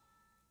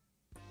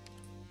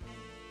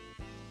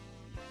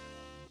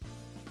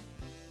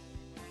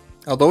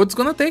 Although it's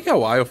gonna take a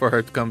while for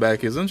her to come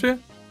back, isn't she?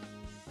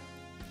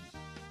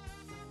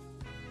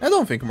 I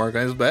don't think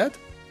Morgan is bad.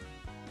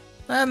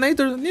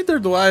 Neither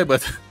do I,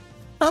 but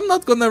I'm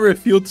not gonna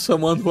refute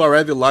someone who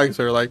already likes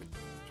her, like,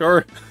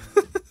 sure.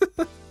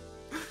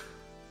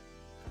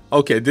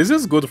 Okay, this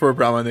is good for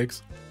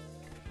Brahmanics.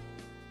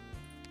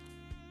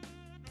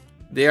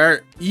 They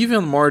are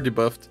even more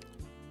debuffed.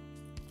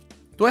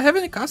 Do I have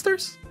any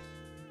casters?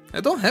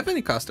 I don't have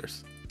any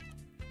casters.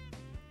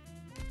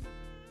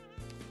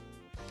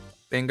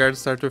 Vanguard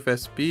start with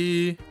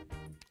SP.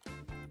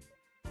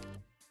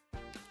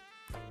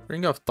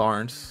 Ring of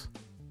Thorns.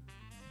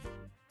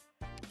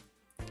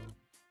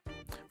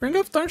 Ring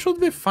of Thorns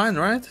should be fine,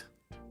 right?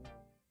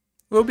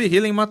 We'll be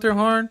healing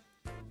Matterhorn.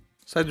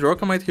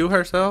 Sidroka might heal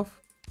herself.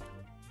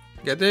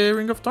 Get the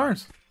Ring of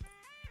Thorns.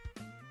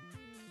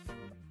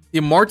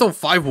 Immortal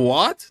 5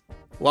 what?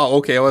 Wow,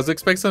 okay, I was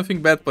expecting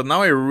something bad, but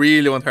now I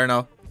really want her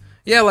now.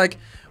 Yeah, like,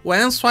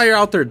 when Swire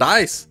Alter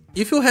dies,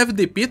 if you have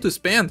DP to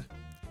spend,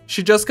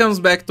 she just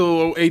comes back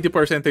to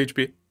 80%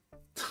 HP.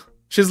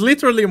 She's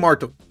literally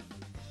immortal.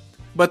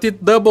 But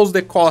it doubles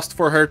the cost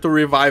for her to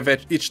revive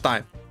at each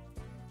time.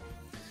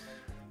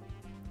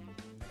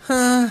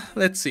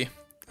 Let's see.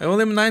 I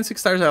only have 9 6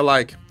 stars I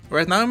like.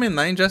 Right now I'm in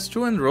 9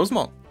 Just2 and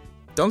Rosemont.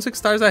 The only 6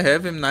 stars I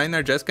have in 9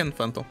 are Jessica and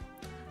Phantom.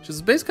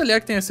 She's basically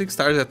acting as 6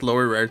 stars at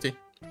lower rarity.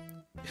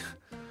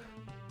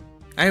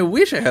 I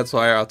wish I had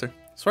Swire Alter.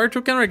 Swire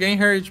 2 can regain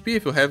her HP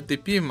if you have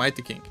DP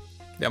Mighty King.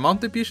 The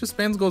amount of DP she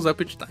spends goes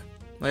up each time.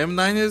 My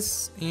M9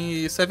 is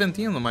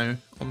 17 on my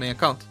main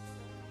account.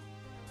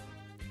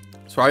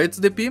 Swire it's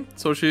DP,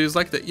 so she's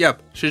like that.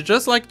 Yep, she's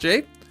just like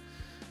Jay,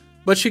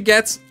 but she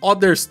gets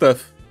other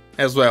stuff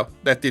as well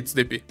that it's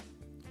DP.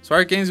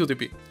 Swire gains you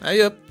DP.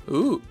 Yep.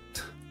 Ooh.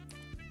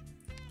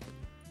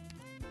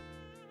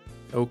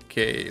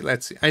 Okay,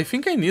 let's see. I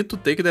think I need to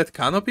take that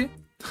canopy.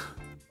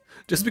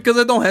 Just because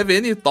I don't have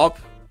any top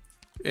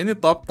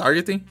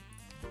targeting.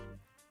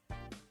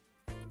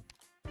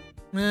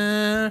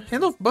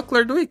 Hand of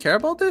Buckler, do we care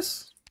about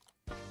this?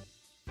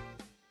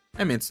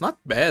 I mean, it's not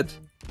bad.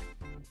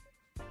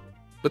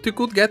 But we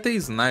could get a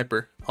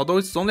sniper. Although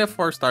it's only a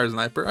 4-star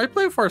sniper. I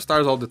play 4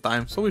 stars all the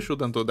time, so we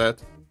shouldn't do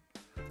that.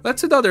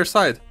 Let's see the other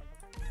side.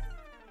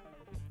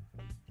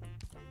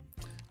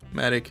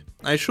 Medic.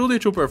 I should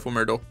eat 2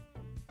 Perfumer though.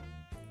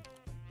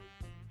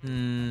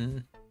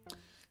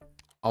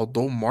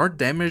 Although more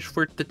damage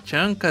for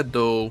Tachanka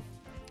though.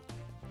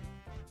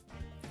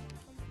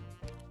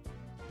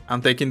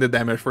 I'm taking the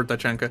damage for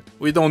Tachanka.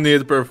 We don't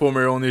need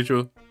Perfumer, only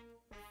 2.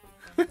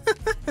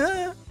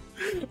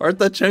 Or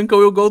Tachanka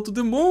will go to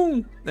the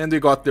moon. And we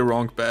got the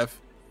wrong path.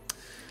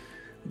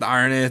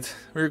 Darn it.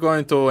 We're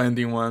going to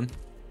ending 1.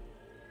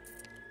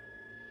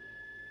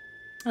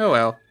 Oh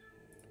well.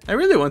 I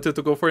really wanted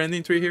to go for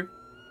ending 3 here.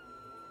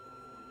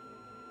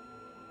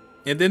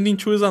 And ending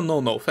 2 is a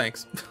no,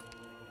 thanks.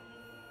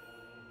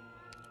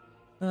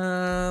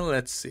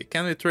 Let's see.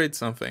 Can we trade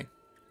something?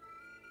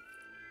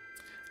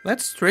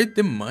 Let's trade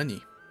the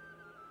money.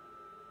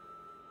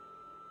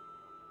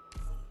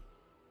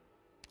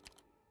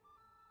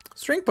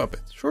 String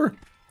Puppet, sure.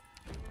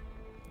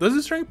 Does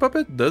the String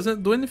Puppet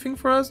doesn't do anything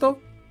for us though?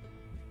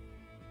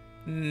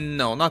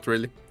 No, not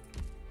really.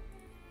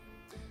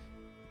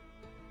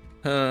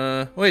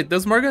 Wait,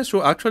 does Morgan's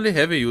Shoe actually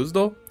have a use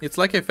though? It's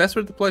like a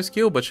faster deploy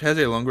skill, but she has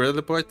a longer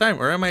deploy time,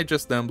 or am I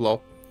just dumb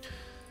lol?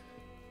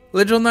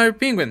 Legionary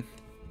Penguin.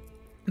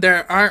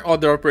 There are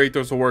other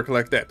operators who work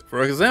like that.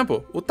 For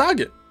example,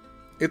 Utage.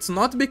 It's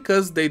not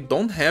because they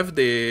don't have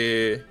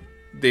the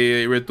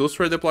reduced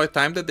for deploy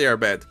time that they are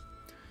bad.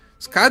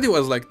 Skadi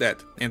was like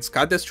that, and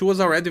Skadi's 2 was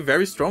already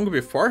very strong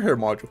before her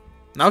module.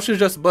 Now she's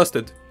just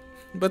busted.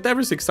 But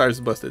every 6 star is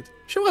busted.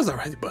 She was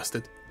already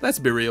busted. Let's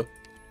be real.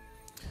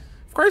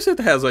 Of course it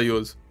has a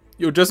use.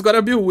 You just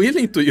gotta be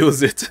willing to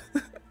use it.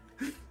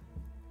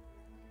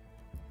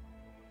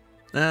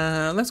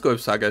 Let's go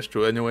with Saga's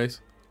 2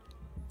 anyways.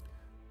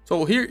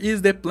 So here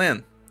is the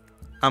plan.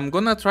 I'm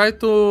gonna try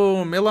to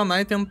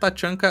Melanite and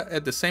Tachanka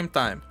at the same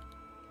time.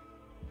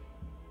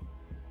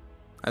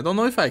 I don't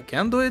know if I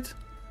can do it,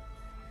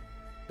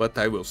 but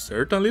I will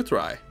certainly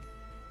try.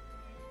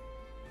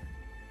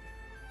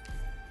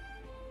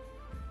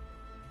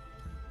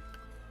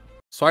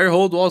 Sawyer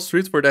hold Wall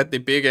Street for that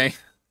DP gang.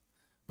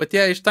 But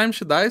yeah, each time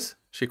she dies,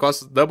 she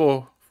costs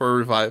double for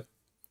revive.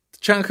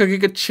 Tachanka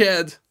Giga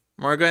Chad.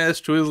 Morgan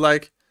S2 is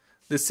like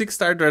the 6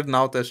 star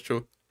Dreadnought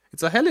S2.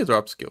 It's a heli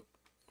drop skill,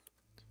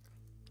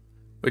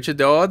 which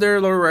the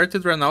other lower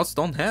rated Dreadnoughts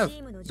don't have.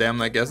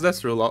 Damn, I guess that's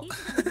true lol.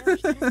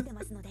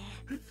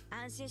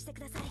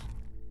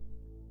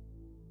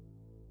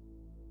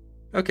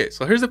 Okay,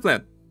 so here's the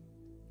plan.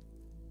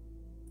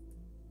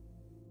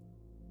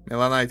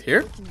 Melanite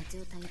here.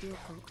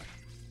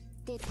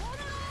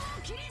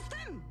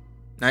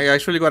 I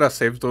actually gotta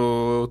save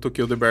to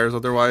kill the bears,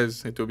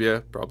 otherwise it will be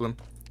a problem.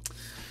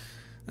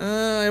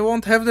 I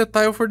won't have the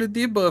tile for the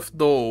debuff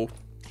though.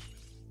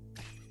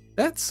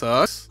 That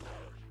sucks.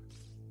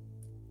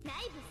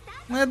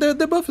 The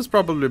debuff is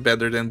probably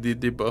better than the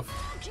debuff.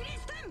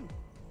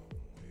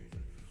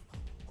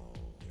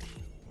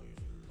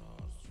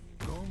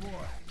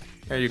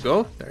 There you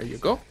go, there you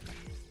go.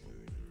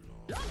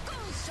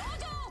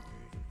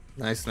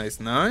 Nice, nice,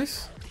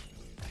 nice.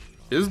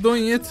 She's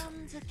doing it.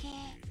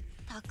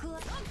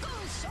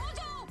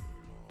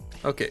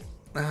 Okay,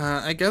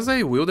 I guess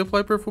I will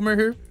deploy Perfumer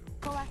here,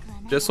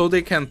 just so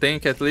they can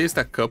tank at least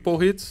a couple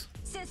hits.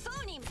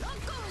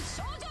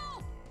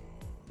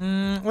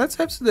 Let's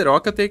have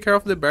Sideroka take care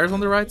of the bears on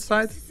the right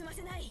side.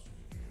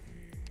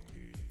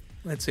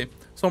 Let's see.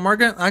 So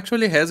Morgan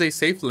actually has a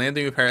safe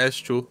landing with her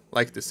S2,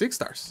 like the 6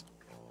 stars.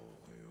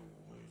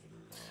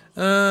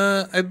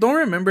 I don't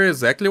remember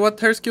exactly what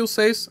her skill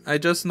says, I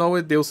just know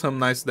it deals some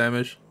nice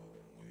damage.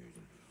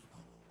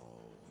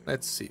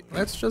 Let's see,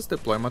 let's just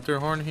deploy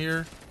Matterhorn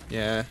here.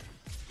 Yeah,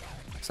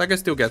 Saga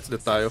still gets the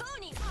tile.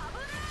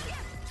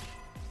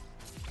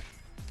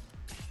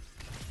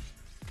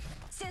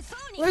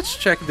 Let's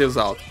check this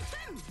out.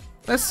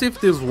 Let's see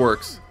if this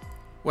works.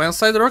 When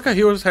Sideroka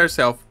heals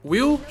herself,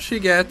 will she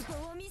get...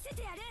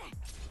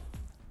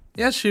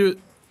 Yeah, she...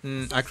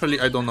 actually,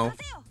 I don't know.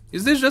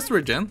 Is this just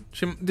regen?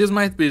 This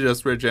might be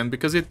just regen,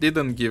 because it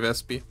didn't give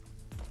SP.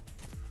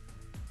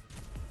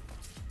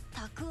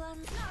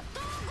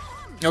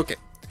 Okay,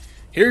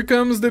 here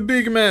comes the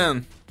big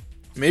man.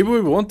 Maybe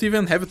we won't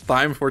even have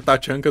time for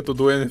Tachanka to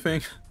do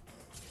anything.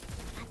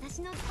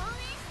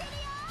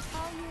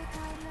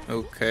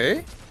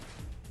 Okay.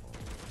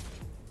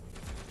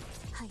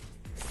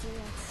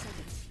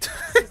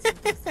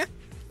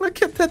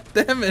 Look at that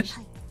damage.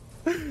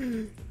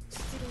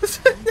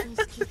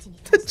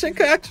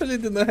 Tachanka actually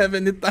didn't have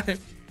any time.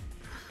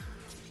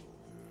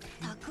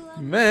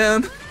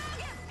 Man.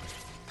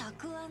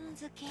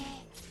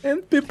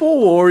 And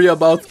people worry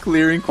about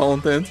clearing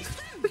content.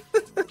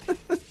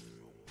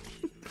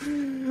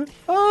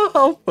 Oh,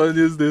 how fun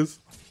is this?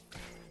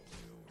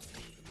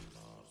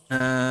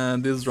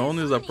 This drone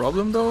is a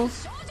problem though.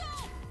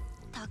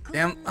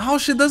 Damn, oh,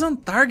 she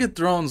doesn't target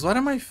drones. What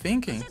am I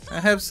thinking? I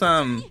have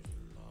some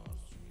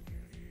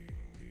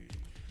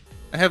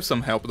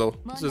help though.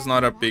 This is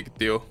not a big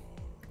deal.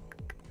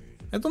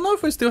 I don't know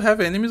if we still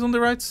have enemies on the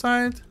right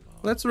side.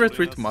 Let's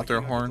retreat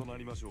Matterhorn.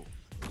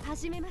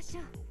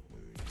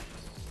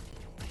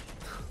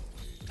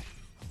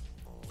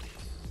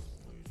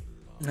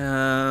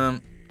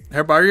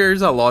 Her barrier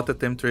is a lot at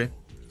M3.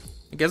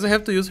 I guess I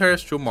have to use her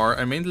S2 more.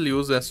 I mainly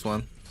use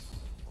S1.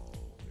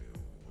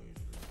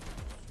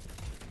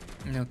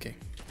 Okay.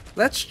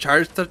 Let's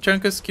charge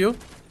Tachanka's skill.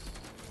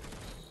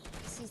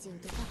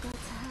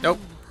 Nope.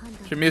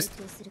 She missed.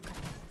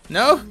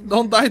 No!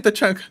 Don't die,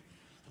 Tachanka!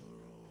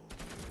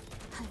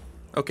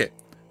 Okay.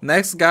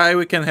 Next guy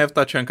we can have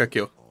Tachanka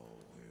kill.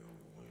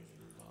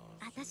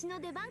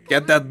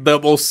 Get that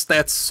double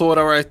stat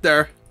Sora right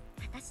there.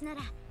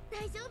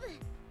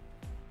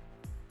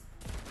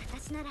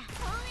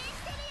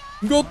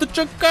 Go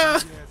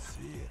Tachanka!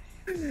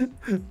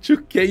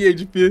 2k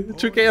HP,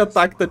 2k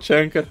attack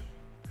Tachanka.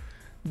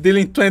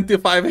 Dealing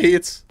 25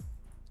 hits.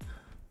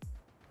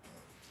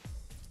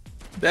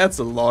 That's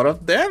a lot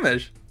of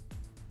damage.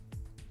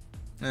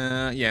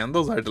 Yeah, and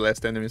those are the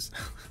last enemies.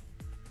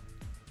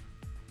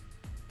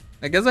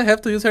 I guess I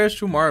have to use her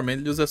S2 more,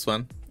 mainly use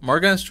S1.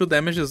 Morgan's 2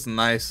 damage is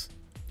nice.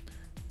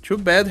 Too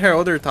bad her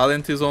other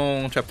talent is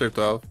on chapter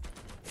 12.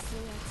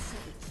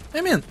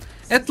 I mean,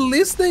 at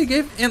least they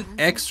gave an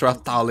extra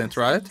talent,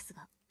 right?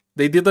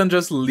 They didn't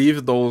just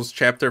leave those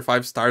chapter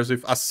 5 stars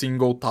with a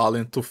single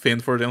talent to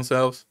fend for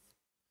themselves.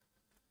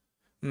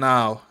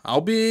 Now,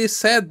 I'll be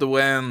sad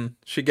when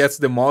she gets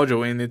the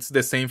module and it's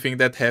the same thing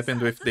that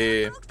happened with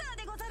the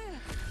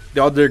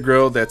other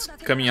girl that's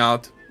coming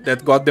out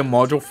that got the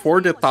module for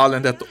the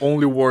talent that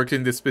only worked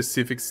in the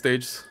specific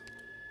stages.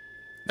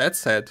 That's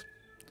sad.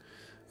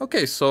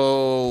 Okay,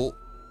 so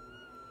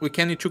we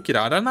can need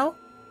Kirara now.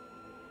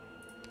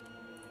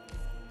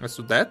 Let's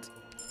do that.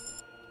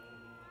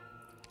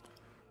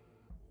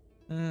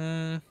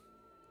 And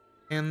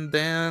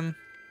then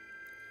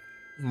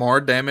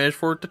more damage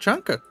for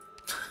Tachanka.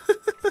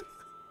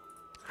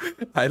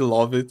 I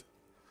love it.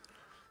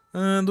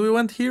 Do we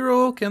want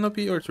hero,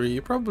 canopy, or tree?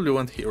 You probably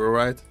want hero,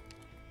 right?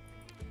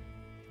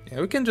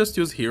 Yeah, we can just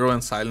use hero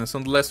and silence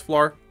on the last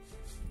floor.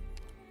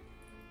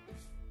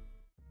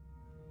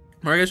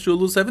 Margaret should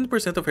lose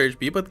 70% of her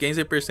HP, but gains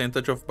a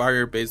percentage of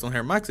barrier based on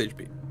her max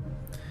HP.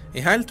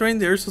 A highly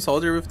trained Ursu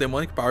soldier with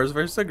demonic powers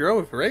versus a girl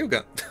with a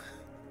railgun.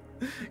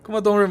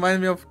 Come don't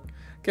remind me of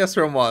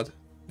Castro mod.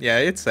 Yeah,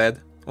 it's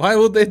sad. Why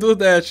would they do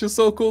that? She's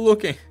so cool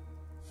looking.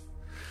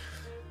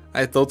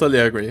 I totally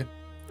agree.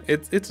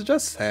 It's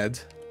just sad.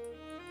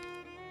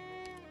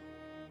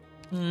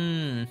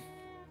 We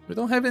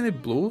don't have any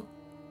blue.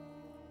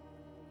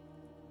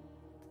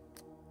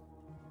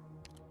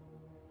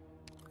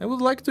 I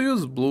would like to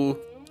use blue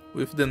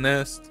with the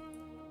nest.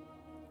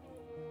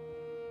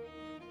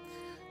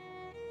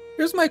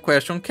 Here's my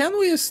question. Can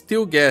we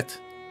still get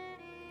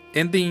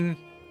ending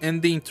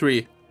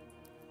 3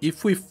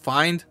 if we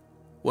find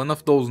one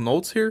of those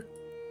notes here?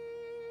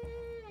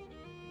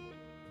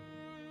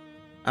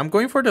 I'm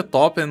going for the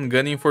top and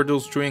gunning for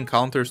those 2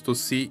 encounters to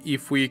see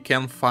if we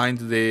can find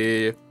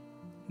the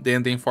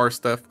ending 4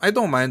 stuff. I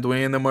don't mind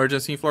doing an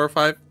emergency in floor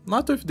 5,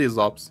 not with these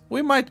ops.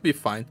 We might be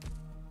fine.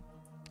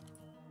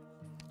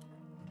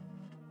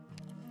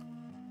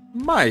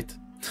 Might.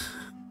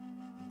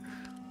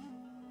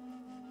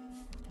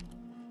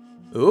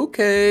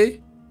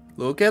 Okay,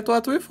 look at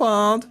what we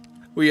found.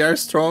 We are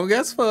strong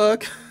as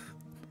fuck.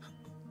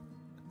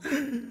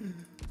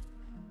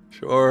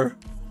 Sure,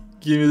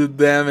 give me the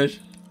damage.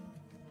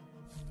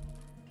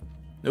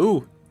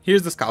 Ooh,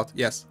 here's the scout.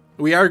 Yes,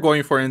 we are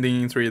going for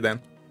ending in 3 then.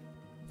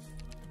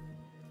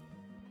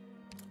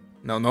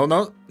 No,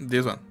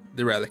 this one,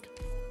 the relic.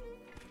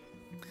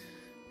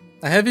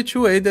 I have it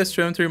 2A the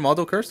Stream 3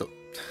 model cursor.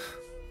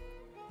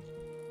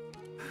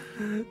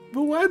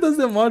 But why does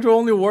the module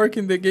only work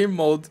in the game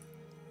mode?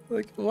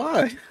 Like,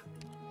 why?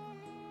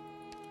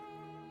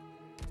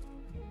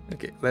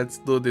 Okay, let's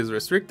do this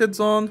restricted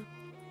zone.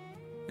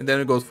 And then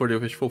we go for the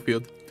wish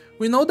fulfilled.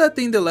 We know that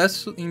in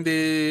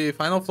the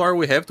final floor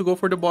we have to go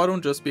for the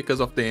bottom just because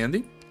of the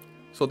ending.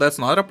 So that's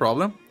not a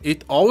problem.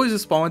 It always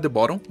spawns at the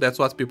bottom. That's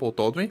what people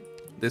told me.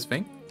 This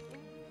thing.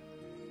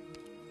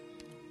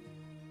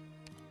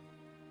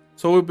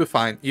 So we'll be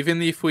fine.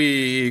 Even if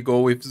we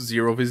go with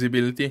 0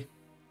 visibility.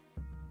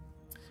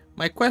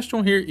 My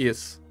question here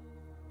is,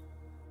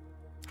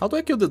 how do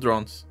I kill the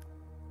drones?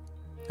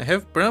 I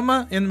have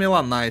Brahma and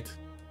Melanite,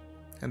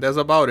 and that's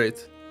about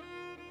it.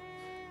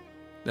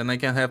 Then I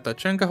can have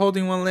Tachanka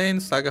holding one lane,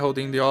 Saga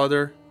holding the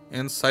other,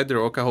 and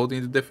Sideroka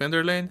holding the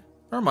defender lane,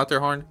 or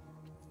Matterhorn.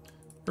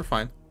 We're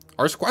fine.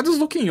 Our squad is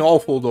looking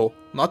awful though.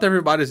 Not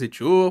everybody's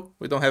E2,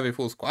 we don't have a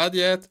full squad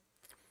yet.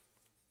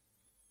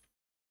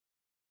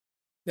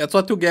 That's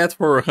what you get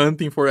for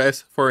hunting for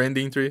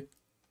ending 3.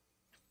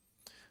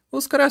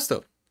 Who's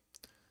Crasto?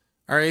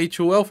 Our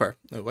A2 welfare.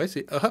 Oh, I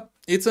see.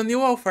 It's a new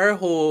welfare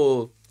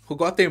who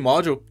got a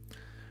module.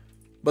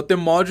 But the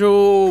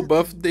module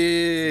buffed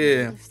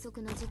the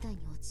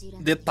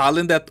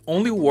talent that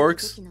only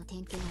works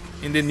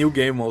in the new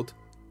game mode.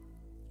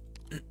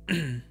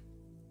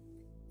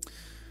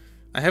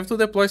 I have to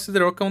deploy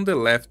Sideroka on the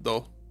left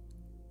though.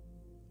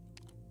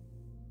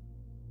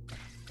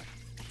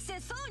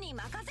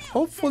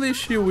 Hopefully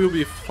she will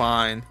be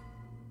fine.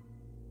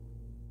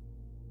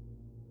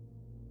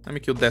 Let me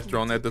kill that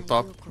drone at the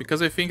top,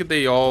 because I think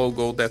they all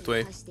go that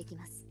way.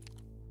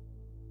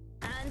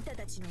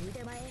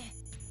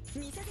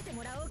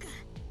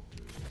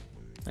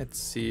 Let's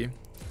see. I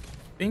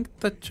think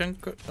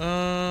Tachanka...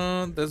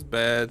 that's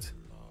bad.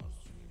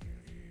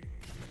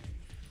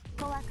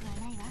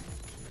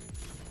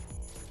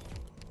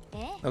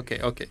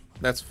 Okay,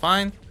 that's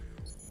fine.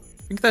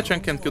 I think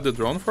Tachanka can kill the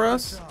drone for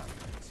us.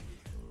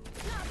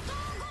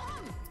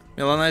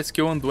 Melanite's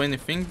skill won't do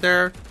anything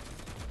there.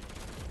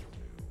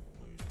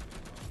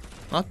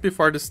 Not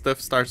before the stuff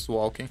starts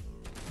walking.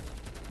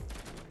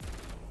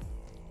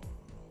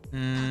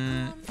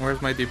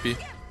 Where's my DP?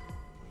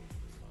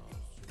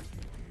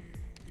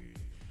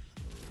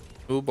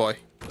 Oh boy.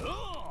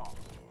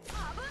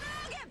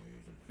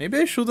 Maybe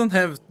I shouldn't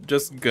have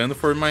just gunned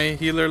for my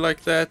healer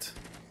like that.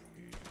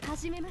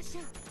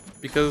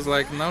 Because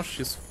like now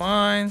she's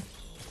fine.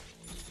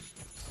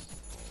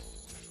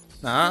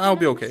 Nah, I'll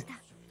be okay.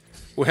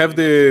 We have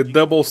the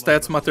double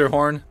stats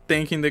Matterhorn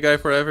tanking the guy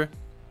forever.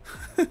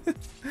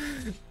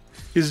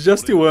 He's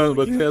just T1,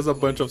 but he has a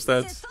bunch of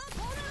stats.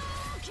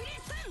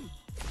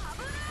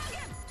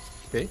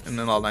 Okay, and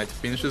then All Knight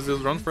finishes this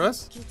run for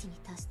us.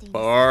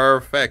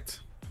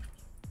 Perfect.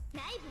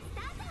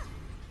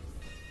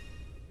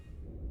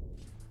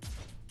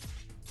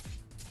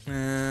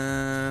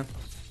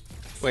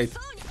 Wait.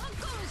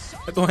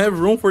 I don't have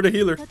room for the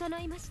healer.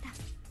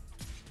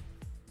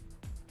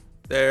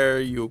 There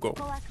you go.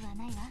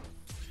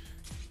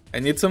 I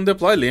need some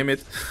deploy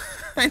limit.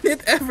 I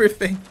need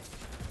everything.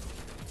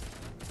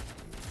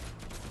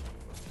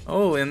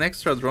 Oh, an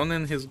extra drone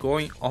and he's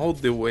going all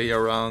the way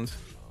around.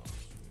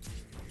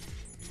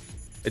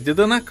 I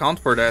didn't account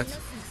for that.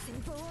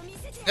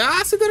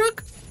 Ah,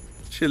 Sideruk!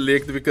 She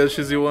leaked because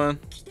she's E1.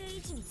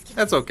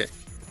 That's okay.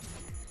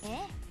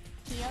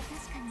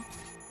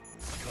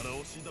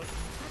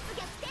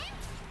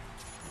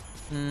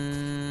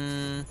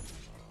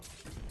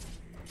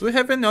 Do we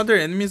have any other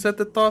enemies at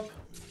the top?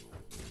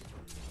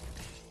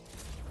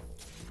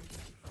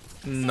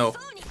 No,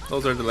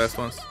 those are the last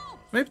ones.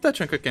 Maybe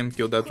Tachanka can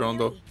kill that drone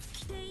though.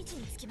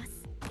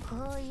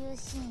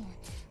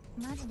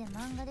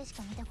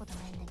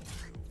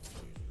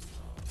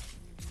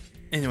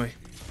 Anyway.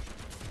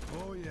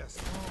 Oh yes.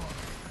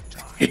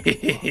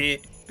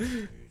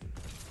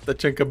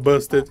 Tachanka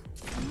busted.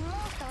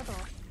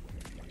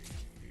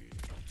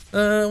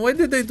 Why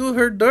did they do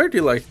her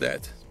dirty like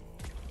that?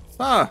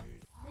 Ah,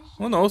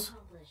 who knows?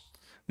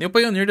 New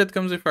Pioneer that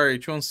comes with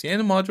RH on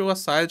CN module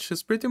aside,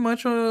 she's pretty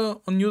much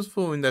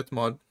unuseful in that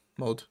mode.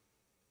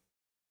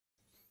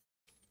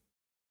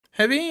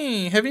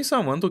 Having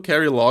someone to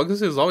carry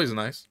logs is always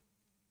nice.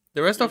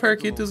 The rest of her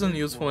kit is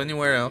unuseful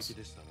anywhere else.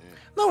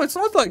 No, it's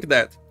not like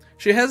that.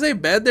 She has a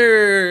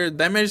better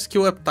damage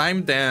skill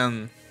uptime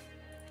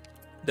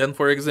than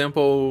for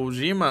example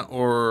Jima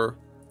or...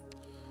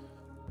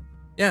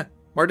 Yeah,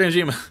 more than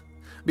Jima.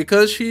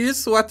 Because she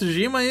is what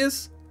Jima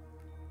is.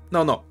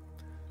 No.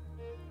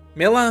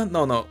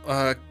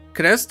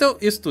 Crestel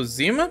is to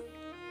Zima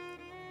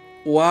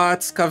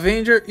what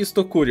Scavenger is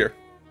to Courier.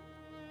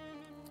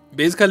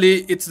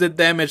 Basically, it's the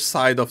damage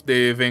side of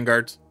the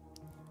Vanguard.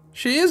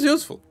 She is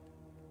useful.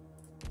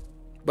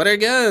 But I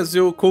guess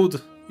you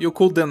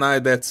could deny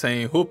that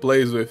saying who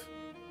plays with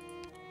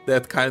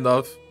that kind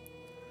of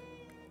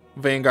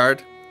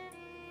Vanguard.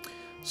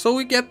 So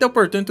we get the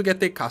opportunity to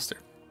get a caster.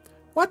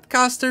 What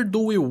caster do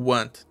we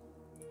want?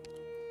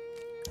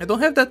 I don't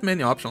have that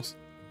many options.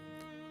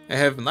 I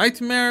have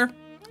Nightmare,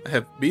 I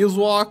have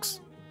Beeswax,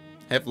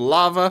 I have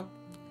Lava,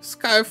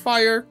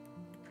 Skyfire.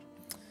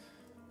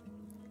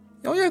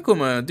 Oh yeah,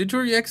 Kuma, did you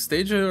react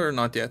stage or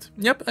not yet?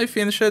 Yep, I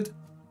finished it.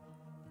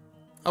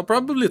 I'll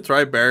probably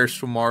try Bears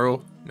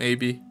tomorrow,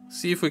 maybe.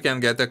 See if we can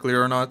get that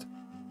clear or not.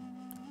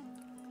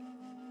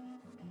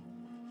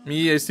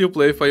 Me, I still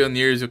play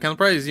Pioneers. You can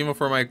prize Zima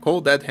for my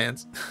cold dead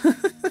hands.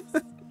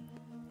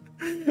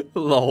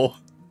 Lol.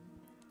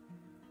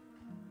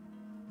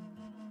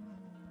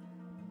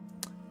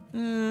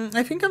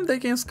 I think I'm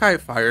taking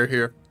Skyfire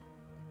here.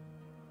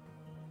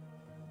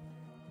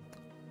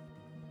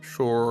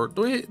 Sure.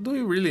 Do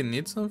we really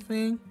need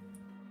something?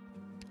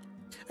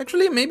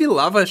 Actually, maybe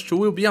Lava 2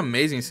 will be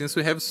amazing since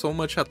we have so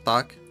much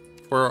attack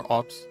for our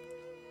ops.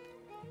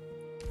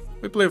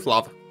 We play with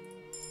Lava.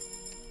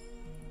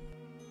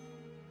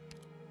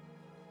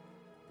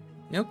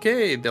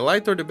 Okay, the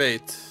light or the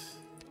bait.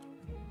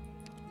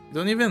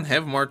 Don't even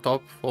have more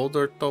top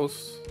folder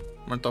toes,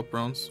 more top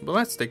rounds, but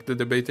let's take the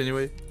debate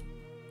anyway.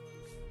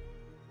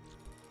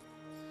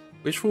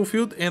 Wish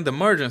fulfilled and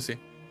emergency.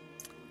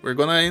 We're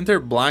gonna enter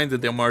blind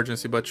the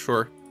emergency, but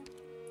sure.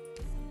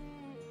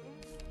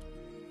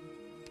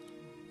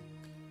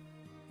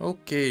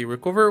 Okay,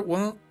 recover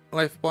 1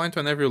 life point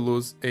whenever you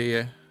lose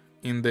a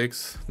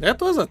index.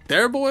 That was a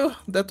terrible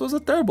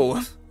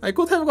one. I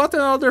could have gotten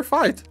another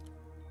fight.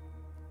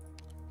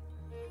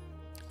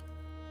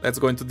 Let's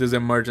go into this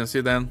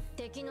emergency then.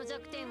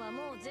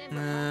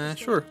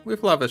 Sure,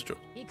 with Lava 2.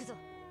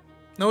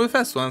 No, with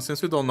S1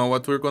 since we don't know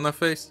what we're gonna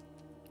face.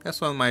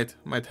 S1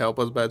 might help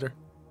us better.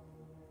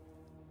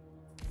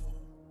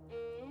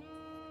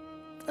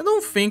 I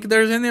don't think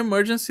there's any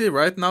emergency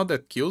right now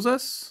that kills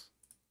us.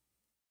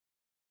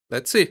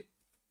 Let's see.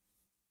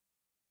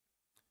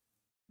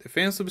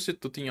 Defense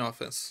substituting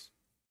offense.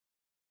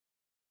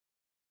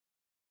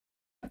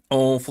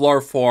 On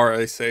floor 4,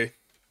 I say.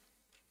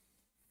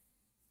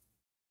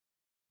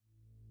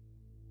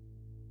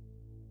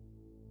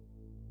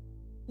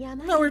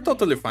 No, we're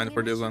totally fine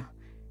for this one.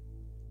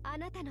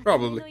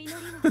 Probably.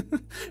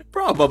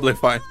 Probably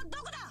fine.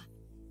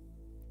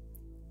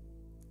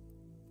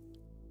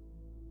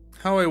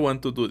 How I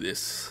want to do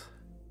this?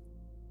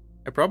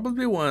 I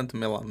probably want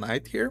Mela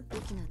Knight here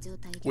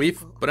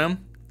with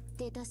Bram.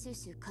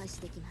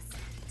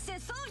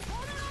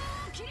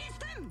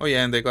 Oh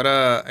yeah, and I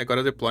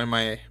gotta deploy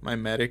my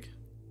medic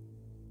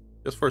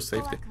just for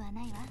safety.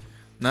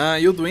 Nah,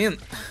 you'd win.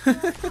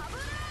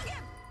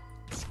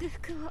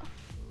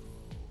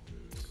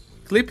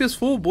 Clip is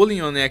full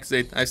bullying on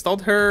X8. I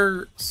stalled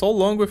her so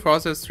long with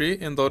Frost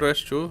S3 and Dodo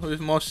S2 with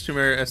most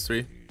Shimmer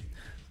S3.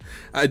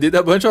 I did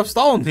a bunch of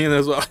stall on him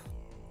as well.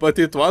 But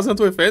it wasn't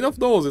with any of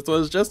those, it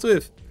was just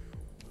with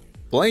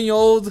plain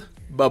old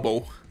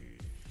Bubble.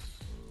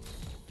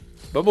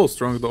 Bubble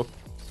strong though.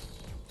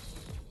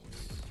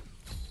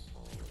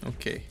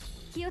 Okay.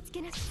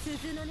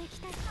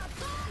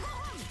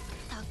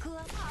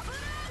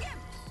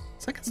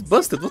 It's like it's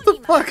busted, what the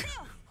fuck?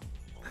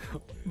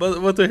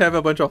 But we have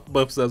a bunch of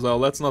buffs as well,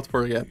 let's not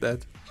forget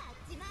that.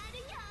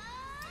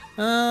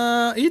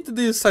 Eat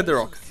this side the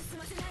rock.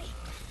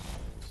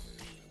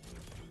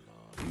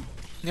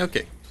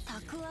 Okay.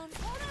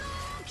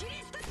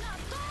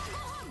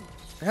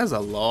 It has a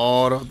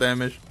lot of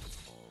damage.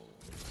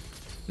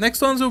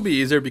 Next ones will be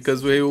easier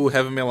because we will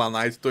have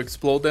Melanite to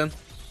explode then.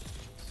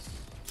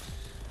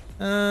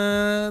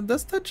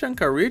 Does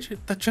Tachanka reach?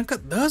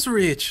 Tachanka does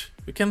reach!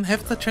 We can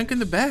have Tachanka in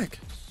the back.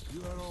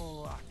 You are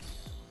all lucky.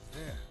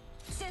 There.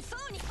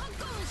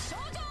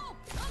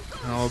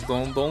 No,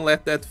 don't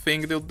let that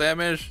thing deal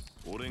damage.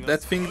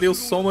 That thing deals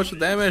so much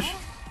damage.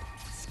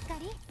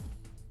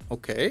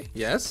 Okay,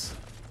 yes.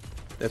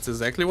 That's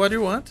exactly what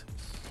you want.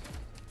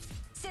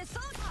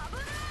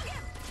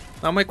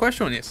 Now my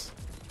question is,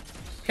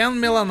 can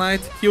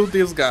Melanite kill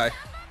this guy?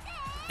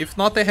 If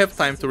not, I have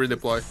time to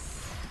redeploy.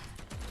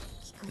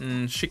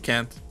 She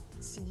can't.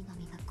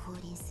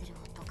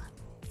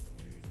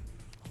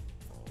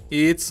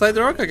 It's Side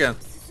Rock again.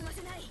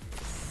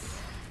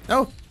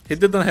 Oh, he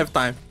didn't have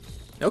time.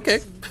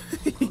 Okay.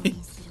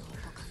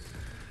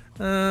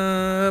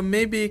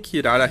 Maybe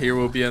Kirara here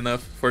will be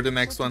enough for the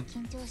next one.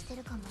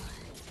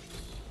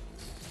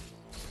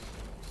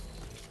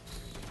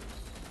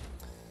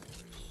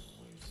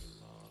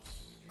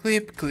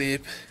 Clip,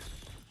 Clip.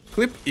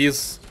 Clip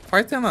is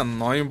quite an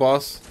annoying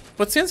boss,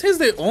 but since he's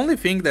the only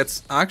thing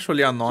that's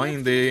actually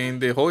annoying in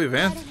the whole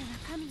event,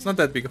 it's not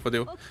that big of a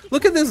deal.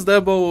 Look at this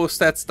double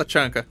stats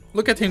Tachanka.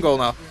 Look at him go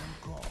now.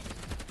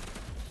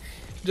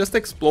 Just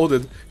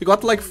exploded. He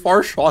got like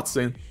 4 shots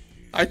in.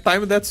 I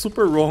timed that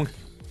super wrong.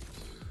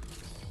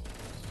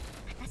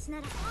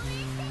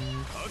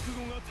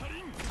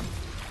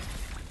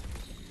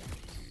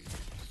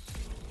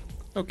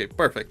 Okay,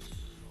 perfect.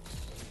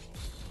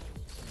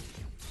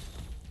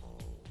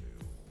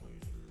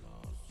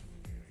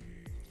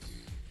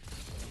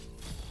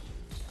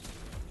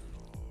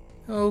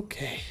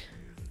 Okay.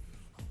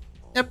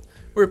 Yep,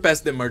 we're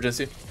past the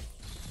emergency.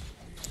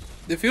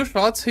 The few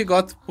shots he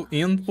got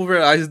in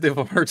pulverized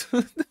devoured.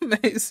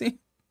 Amazing.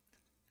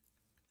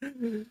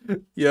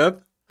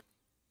 Yep.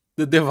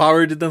 The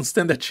devourer didn't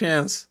stand a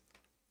chance.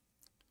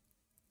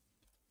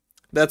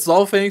 That's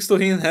all thanks to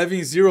him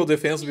having 0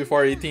 defense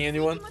before eating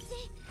anyone.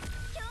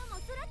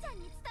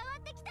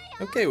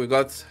 Okay, we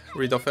got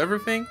rid of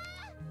everything.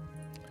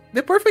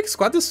 The perfect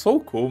squad is so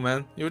cool,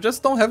 man. You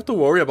just don't have to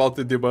worry about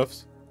the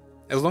debuffs.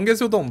 As long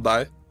as you don't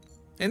die.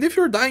 And if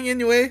you're dying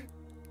anyway,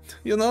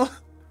 you know.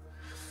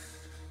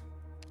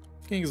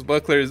 King's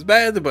Buckler is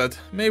bad, but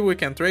maybe we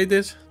can trade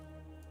it.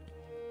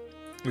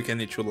 We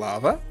can eat you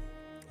lava.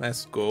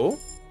 Let's go.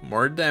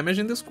 More damage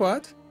in the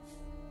squad.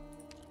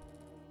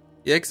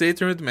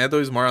 EX8 with medal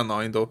is more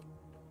annoying though.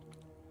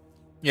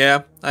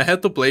 Yeah, I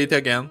had to play it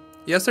again.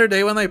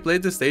 Yesterday when I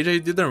played the stage I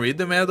didn't read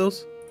the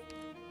medals.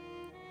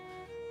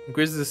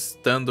 Increase the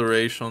stun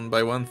duration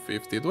by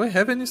 150. Do I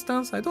have any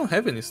stuns? I don't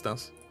have any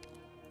stuns.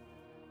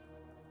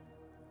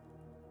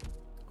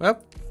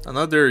 Well,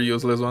 another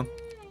useless one.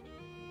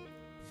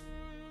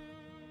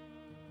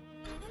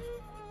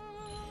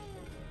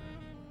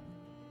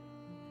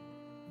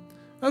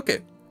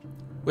 Okay,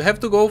 we have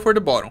to go for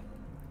the bottom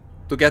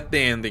to get the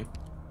ending.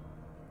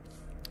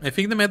 I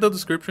think the meta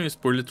description is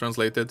poorly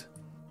translated.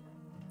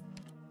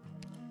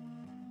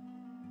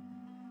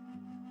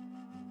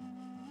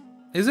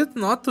 Is it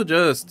not to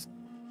just...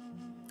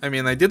 I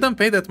mean, I didn't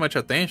pay that much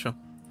attention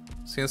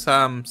since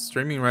I'm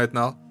streaming right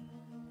now.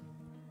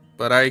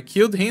 But I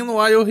killed him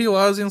while he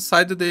was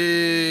inside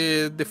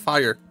the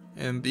fire,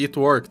 and it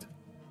worked.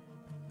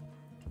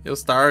 You'll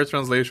start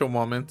translation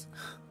moment.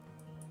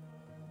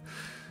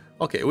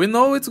 Okay, we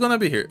know it's gonna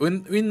be here.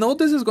 We know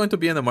this is going to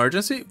be an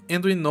emergency,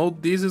 and we know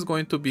this is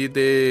going to be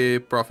the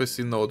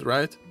prophecy node,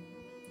 right?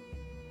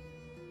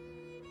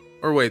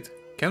 Or wait,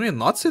 can we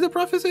not see the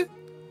prophecy?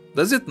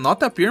 Does it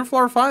not appear in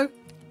floor 5?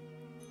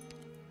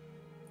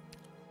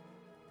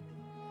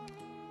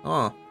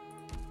 Oh.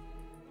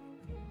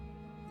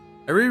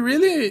 Are we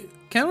really...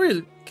 Can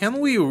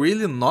we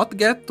really not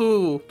get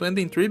to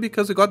ending 3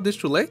 because we got this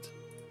too late?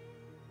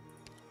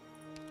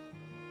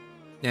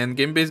 And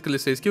game basically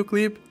says kill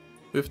clip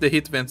with the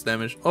hit vents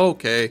damage.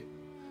 Okay.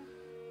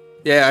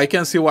 Yeah, I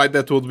can see why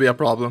that would be a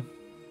problem.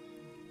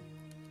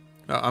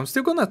 I'm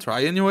still gonna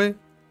try anyway,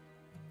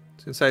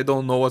 since I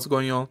don't know what's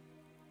going on.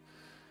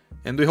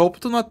 And we hope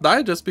to not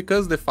die just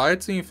because the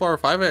fights in 4 or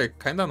 5 are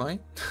kinda annoying.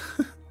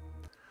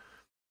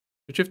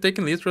 Which if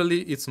taken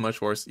literally, it's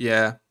much worse.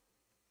 Yeah.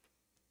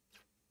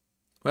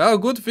 Well,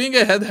 good thing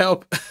I had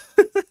help.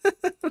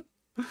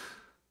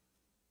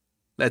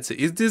 Let's see,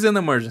 is this an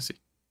emergency?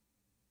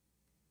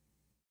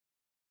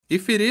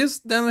 If it is,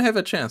 then we have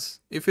a chance.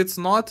 If it's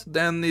not,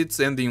 then it's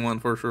ending 1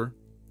 for sure.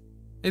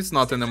 It's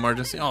not an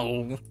emergency.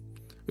 Oh,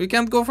 we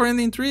can't go for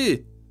ending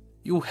 3.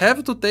 You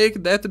have to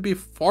take that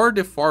before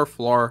the 4th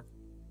floor.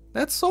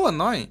 That's so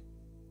annoying.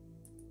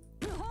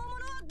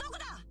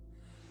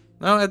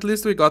 No, at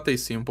least we got a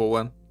simple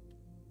one.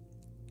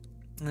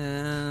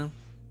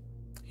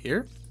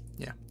 Here?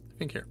 Yeah, I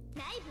think here.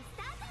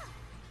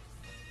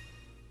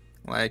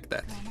 Like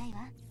that.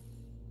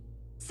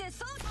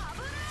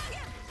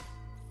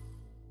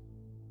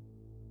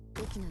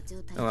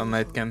 Ela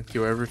Knight can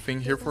kill everything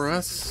here for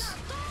us.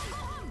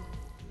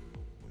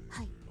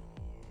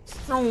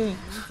 No,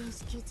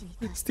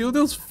 it still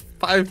does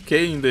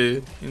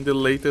 5k in the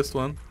latest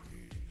one.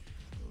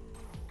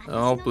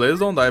 Oh, please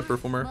don't die,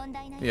 Perfumer.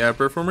 Yeah,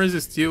 Perfumer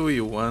is still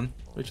E1,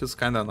 which is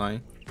kinda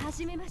annoying.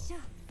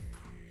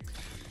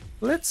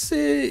 Let's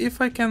see if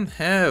I can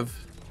have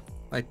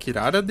like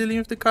Kirara dealing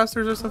with the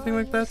casters or something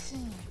like that.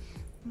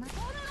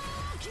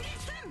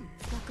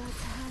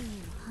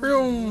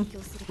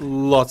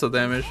 Lots of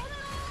damage.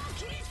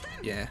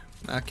 Yeah,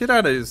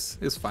 Kirara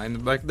is fine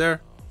back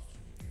there.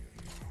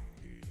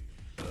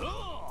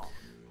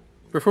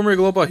 Perfumer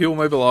Global Heal,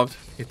 my beloved.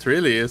 It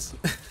really is.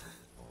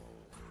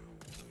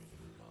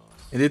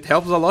 And it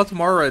helps a lot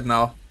more right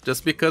now,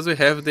 just because we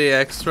have the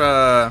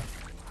extra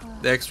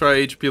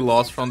HP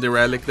loss from the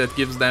relic that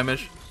gives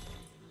damage.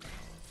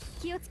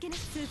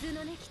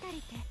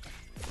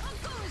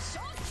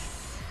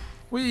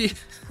 We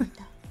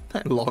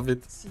I love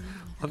it.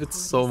 Love it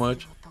so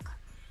much.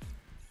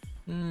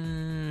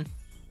 You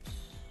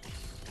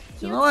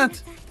know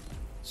what?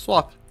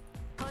 Swap.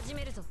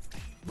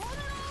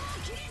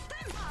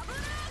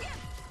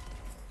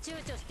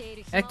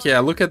 Heck yeah,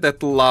 look at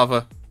that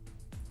lava.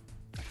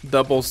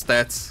 Double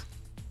stats.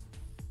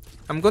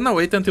 I'm gonna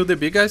wait until the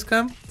big guys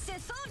come.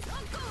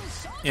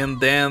 And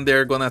then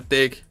they're gonna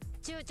take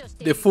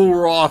the full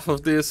wrath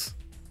of this.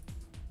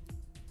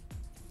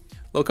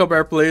 Local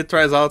bear play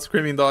tries out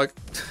Screaming Dog.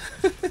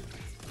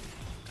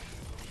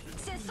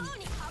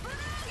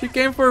 She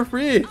came for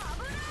free.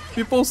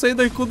 People say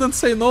they couldn't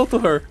say no to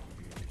her.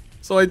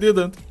 So I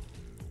didn't.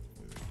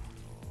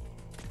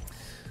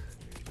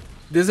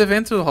 This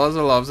event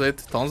Rosa loves it.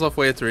 Tons of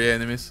way 3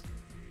 enemies.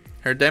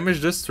 Her damage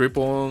just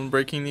triple on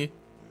Breaking Knee.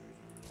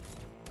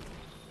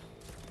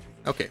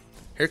 Okay,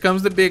 here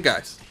comes the big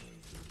guys.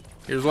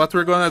 Here's what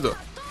we're gonna do.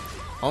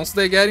 Once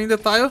they get in the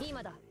tile,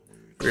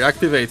 we're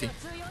activating.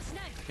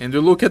 And you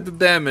look at the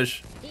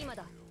damage.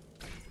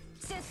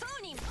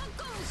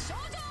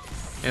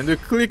 And you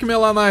click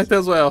Mela Knight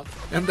as well.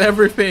 And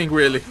everything,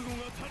 really.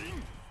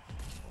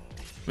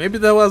 Maybe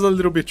that was a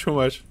little bit too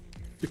much.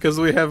 Because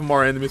we have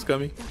more enemies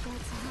coming.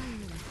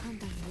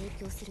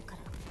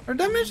 Our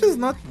damage is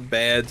not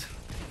bad.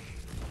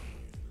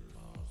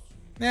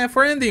 Yeah,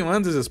 for ending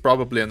one, this is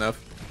probably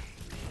enough.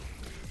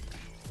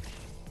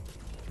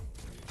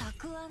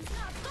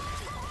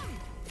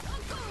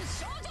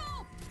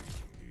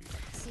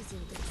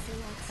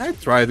 I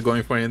tried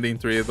going for ending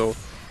 3 though.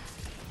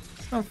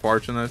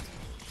 Unfortunate.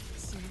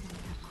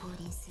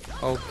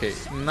 Okay,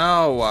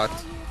 now what?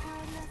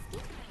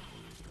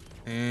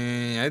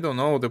 I don't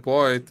know,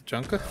 deploy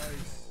Tachanka?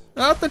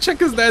 Ah,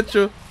 Tachanka is dead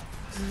too.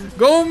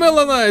 Go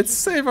Mela Knight,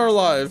 save our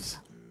lives.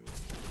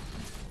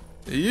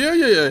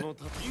 Yeah.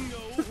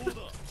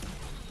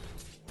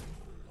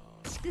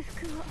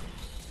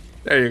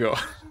 There you go.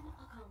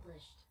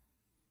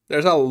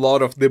 There's a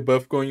lot of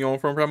debuff going on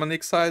from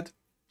Ramanik's side.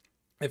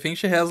 I think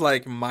she has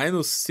like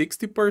minus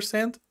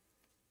 60%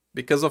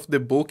 because of the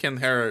book and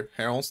her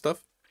own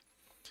stuff.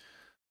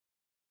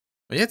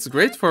 But yeah, it's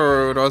great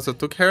for Rosa.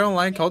 Took her on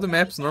like all the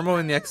maps normal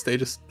in the X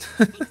stages.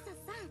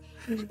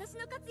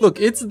 Look,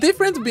 it's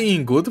different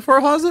being good for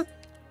Rosa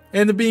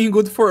and being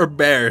good for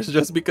bears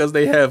just because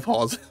they have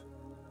Rosa.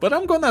 But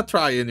I'm gonna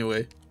try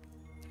anyway.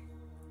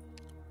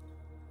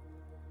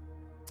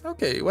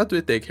 Okay, what do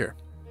we take here?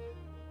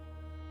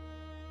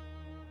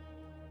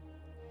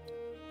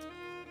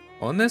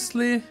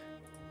 Honestly,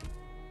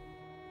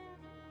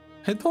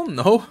 I don't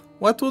know.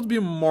 What would be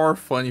more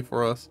funny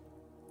for us?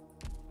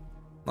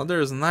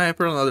 Another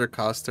sniper, another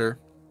caster.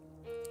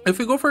 If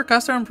we go for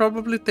caster, I'm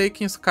probably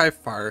taking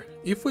Skyfire.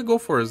 If we go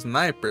for a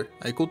sniper,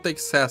 I could take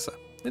Sessa.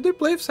 Did we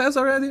play with Sessa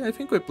already? I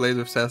think we played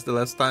with Sessa the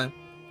last time.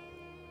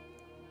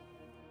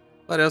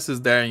 What else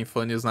is there in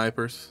funny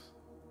snipers?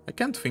 I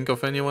can't think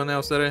of anyone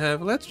else that I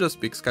have. Let's just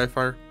pick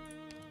Skyfire.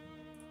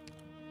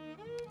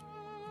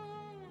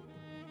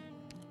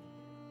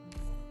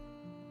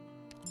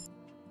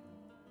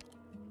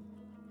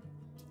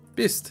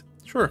 Beast.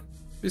 Sure.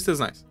 Beast is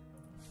nice.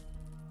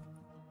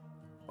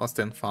 Lost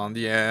and found.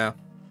 Yeah.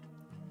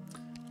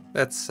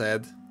 That's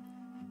sad.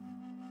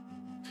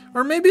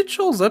 Or maybe it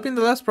shows up in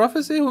the last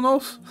prophecy. Who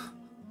knows?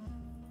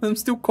 I'm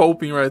still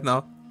coping right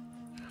now.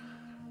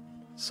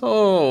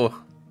 So...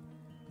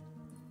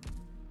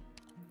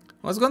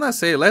 I was gonna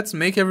say, let's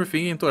make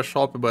everything into a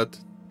shop, but...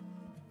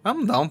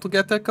 I'm down to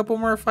get a couple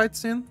more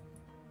fights in.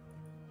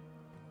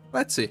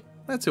 Let's see.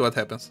 Let's see what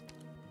happens.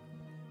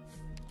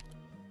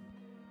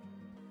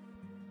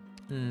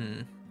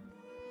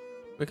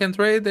 We can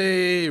trade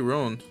a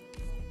rune.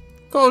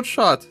 Cold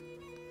shot.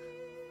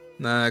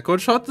 Nah,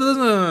 cold shot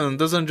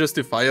doesn't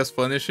justify as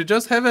punish. You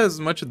just have as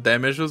much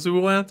damage as you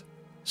want.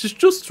 She's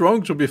too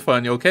strong to be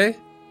funny, okay?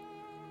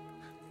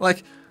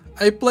 Like,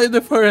 I played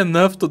with her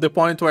enough to the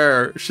point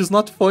where she's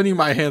not funny in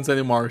my hands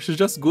anymore. She's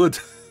just good.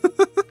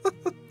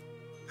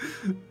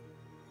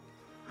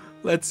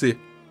 Let's see.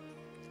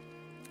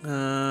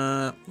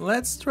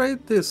 Let's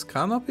trade this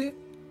canopy.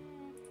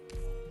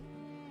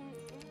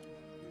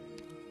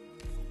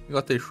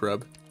 Got a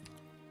shrub.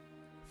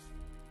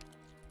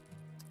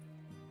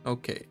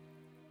 Okay.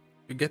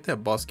 We get a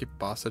bosky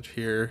passage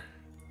here.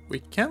 We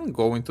can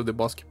go into the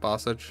bosky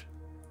passage,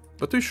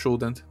 but we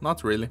shouldn't.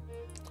 Not really.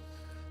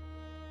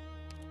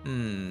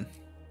 The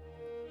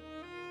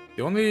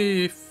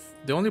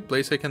only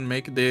place I can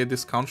make the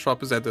discount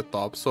shop is at the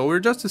top, so we're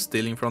just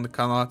stealing from the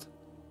Canot.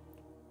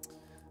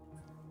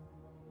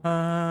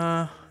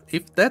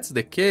 If that's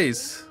the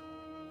case,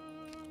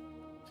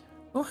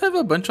 I don't have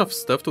a bunch of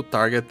stuff to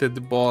target at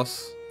the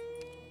boss.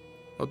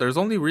 Oh, there's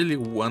only really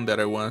one that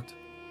I want.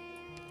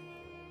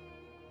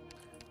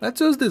 Let's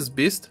use this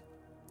beast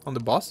on the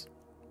boss.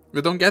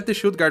 We don't get the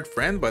shield guard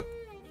friend, but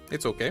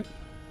it's okay.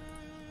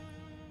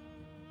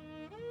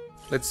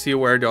 Let's see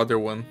where the other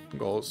one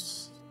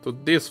goes. To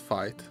this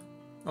fight.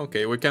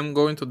 Okay, we can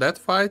go into that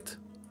fight.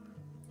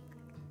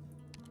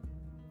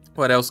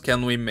 What else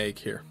can we make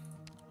here?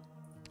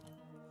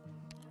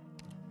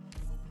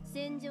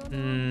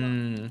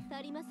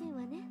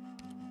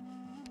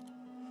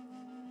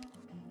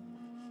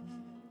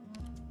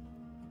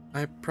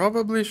 I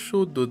probably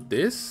should do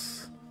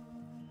this.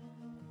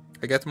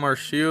 I get more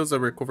shields, I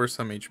recover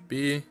some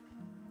HP.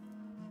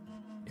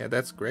 Yeah,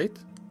 that's great.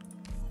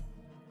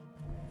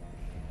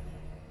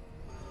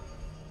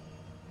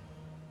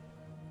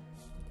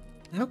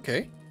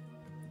 Okay.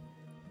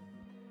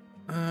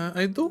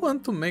 I do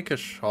want to make a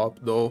shop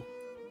though.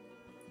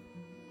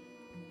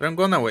 But I'm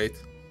gonna wait.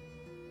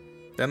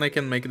 Then I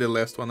can make the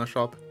last one a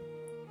shop.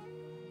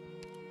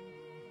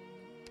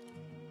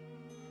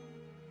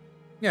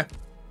 Yeah.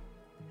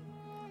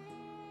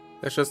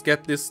 Let's just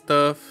get this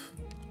stuff.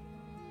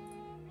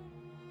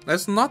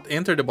 Let's not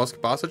enter the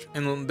bosky passage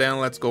and then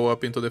let's go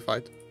up into the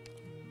fight.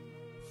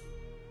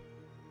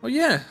 Oh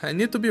yeah, I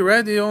need to be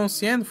ready on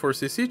CN for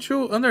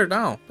CC2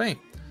 Underdown. Bang.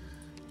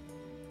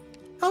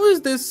 How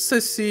is this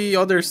CC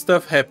other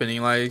stuff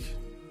happening? Like,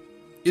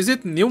 is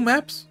it new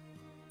maps?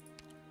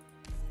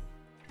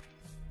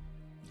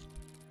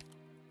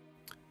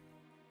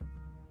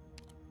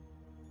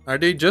 Are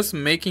they just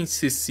making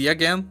CC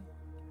again?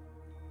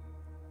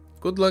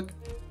 Good luck.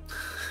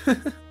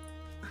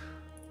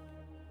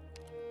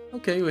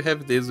 Okay, we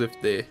have this with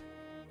the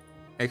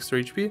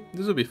extra HP.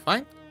 This will be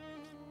fine.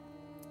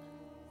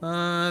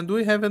 Do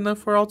we have enough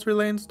for all 3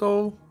 lanes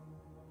though?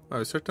 Oh,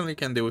 we certainly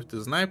can deal with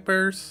the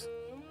snipers.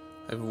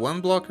 I have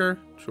 1 blocker,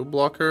 2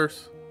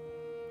 blockers.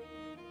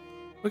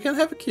 We can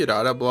have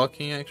Kirara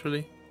blocking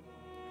actually.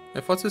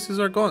 I thought CCs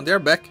are gone. They're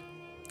back.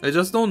 I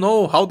just don't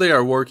know how they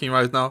are working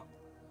right now.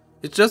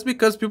 It's just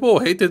because people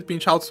hated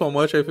pinch out so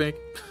much, I think.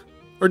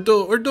 or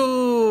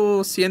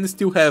do CN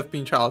still have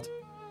pinch out?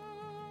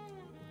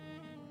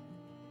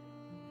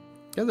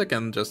 Guess I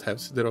can just have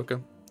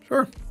Sideroka.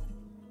 Sure.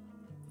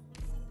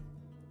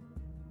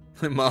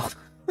 I'm out.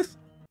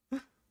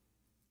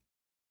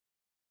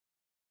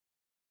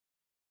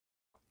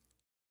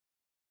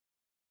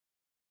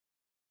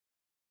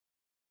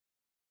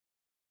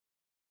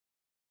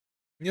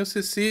 New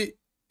CC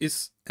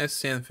is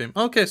SCN theme.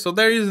 Okay, so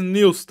there is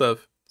new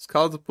stuff. It's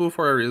called the pool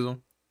for a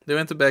reason. They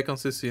went back on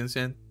CC and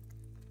CN.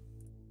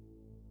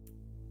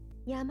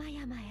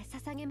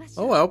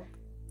 Oh well.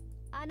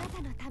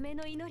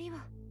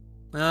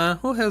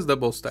 Who has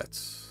double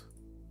stats?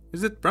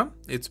 Is it Bram?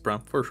 It's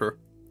Bram, for sure.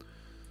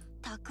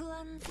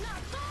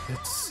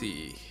 Let's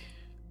see.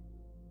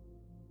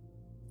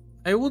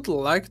 I would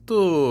like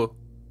to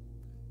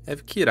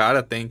have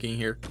Kirara tanking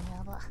here.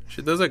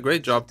 She does a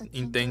great job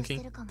in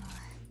tanking.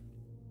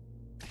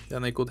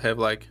 Then I could have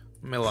like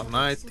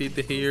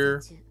Melanite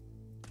here.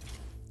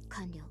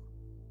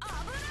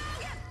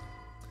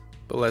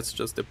 But let's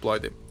just deploy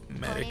the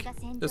medic,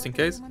 just in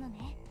case.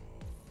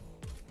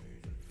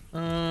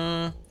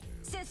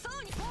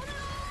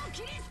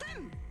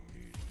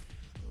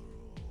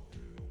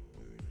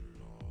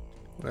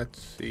 Let's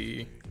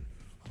see.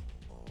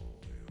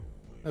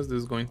 How's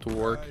this going to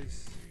work?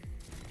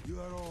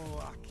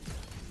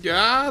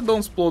 Yeah, don't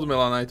explode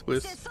Melanite,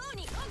 please.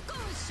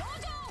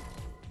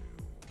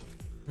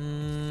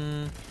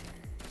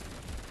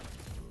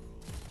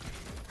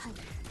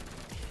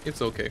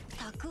 It's okay.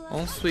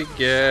 Once we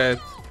get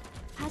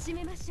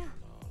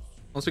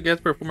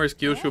Perfumer's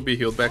skill, she'll be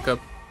healed back up.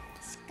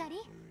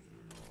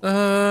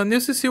 New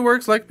CC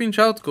works like pinch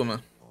out,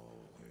 Kuma.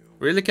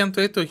 Really can't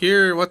wait to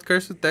hear what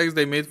cursed tags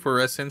they made for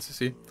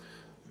SNCC.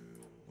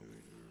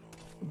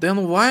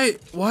 Then why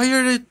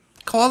are they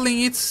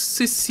calling it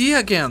CC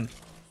again?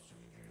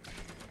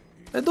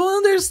 I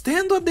don't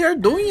understand what they are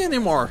doing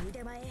anymore.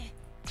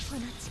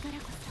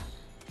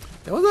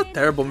 That was a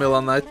terrible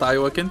Melanite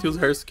tile. I can't use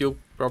her skill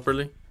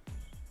properly.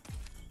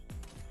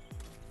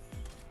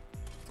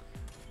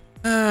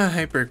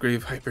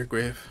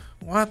 Hypergrave.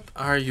 What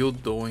are you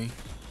doing?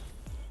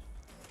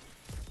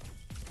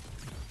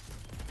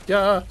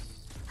 Yeah.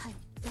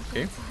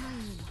 Okay.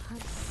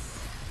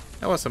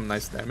 That was some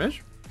nice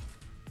damage.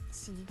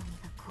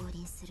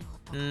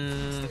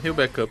 Heal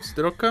back up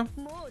Stroka.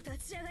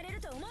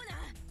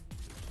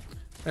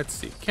 Let's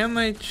see. Can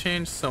I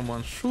change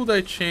someone? Should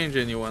I change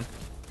anyone?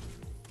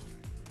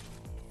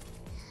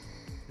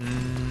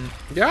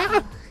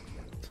 Yeah.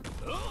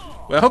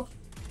 Well,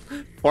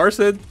 force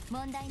it.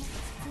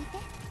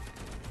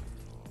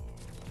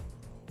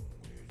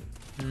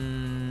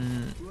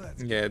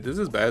 Yeah, this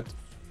is bad.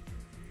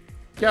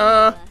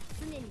 Yeah.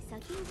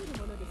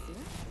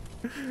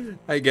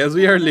 I guess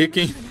we are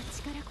leaking.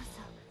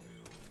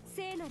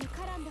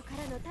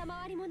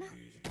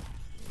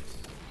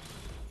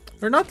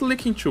 We're not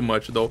leaking too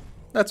much though.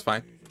 That's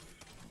fine.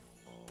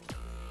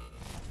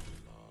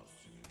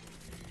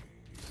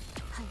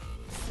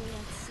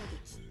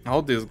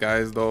 All these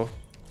guys though.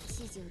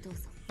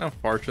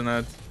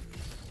 Unfortunate.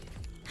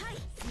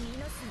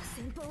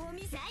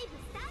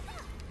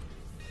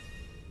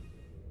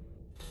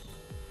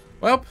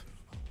 Well,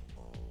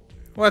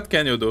 what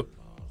can you do?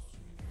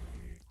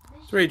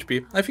 3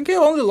 HP. I think I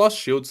only lost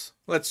shields.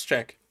 Let's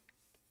check.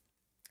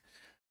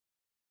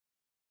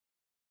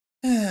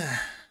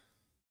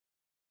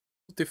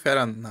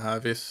 Multifera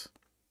naves.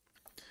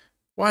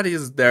 What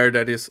is there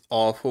that is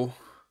awful?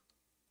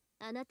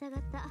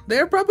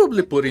 They're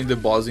probably putting the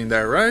boss in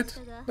there, right?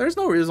 There's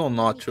no reason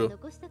not to.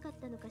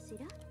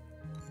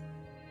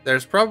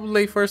 There's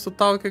probably first to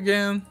talk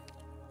again.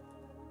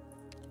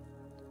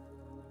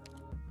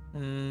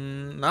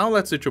 Now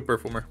let's see to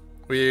Perfumer.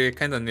 We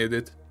kinda need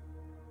it.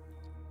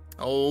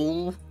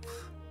 Oh,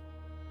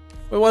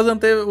 we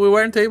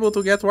weren't able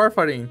to get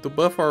Warfarin to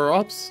buff our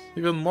ops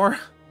even more.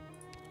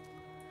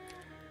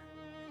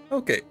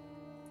 Okay.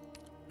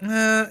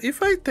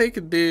 If I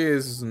take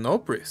this Snow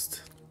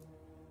Priest,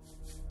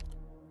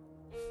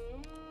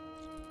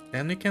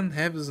 then we can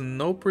have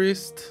Snow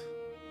Priest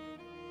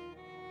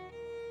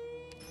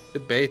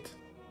debate.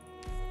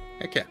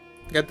 Heck yeah,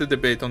 get the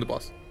debate on the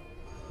boss.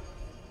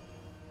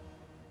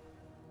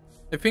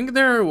 I think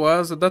there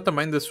was a data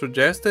mine that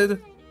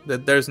suggested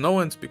that there's no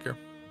end speaker.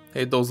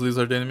 Hate those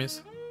lizard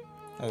enemies.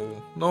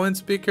 Oh, no end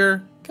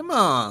speaker? Come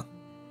on!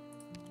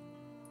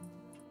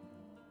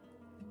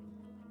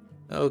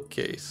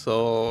 Okay,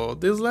 so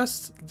this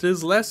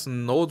last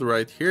node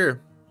right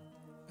here,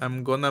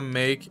 I'm gonna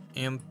make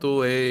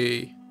into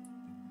a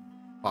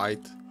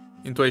fight,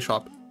 into a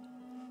shop.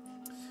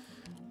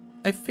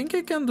 I think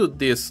I can do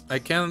this. I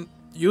can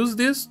use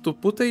this to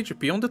put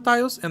HP on the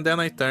tiles and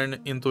then I turn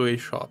into a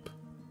shop.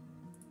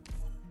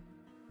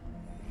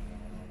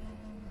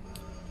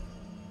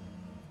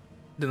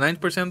 The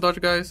 9%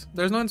 dodge, guys.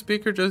 There's no end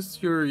speaker,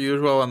 just your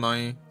usual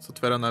annoying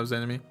Sotfera Knives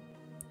enemy.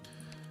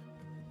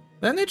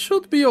 Then it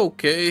should be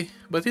okay,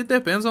 but it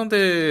depends on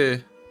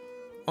the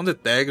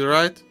tags,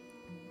 right?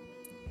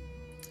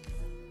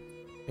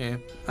 Yeah,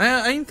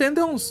 I intend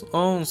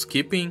on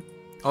skipping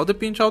all the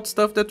pinch out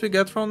stuff that we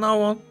get from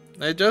now on.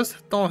 I just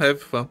don't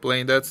have fun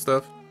playing that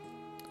stuff.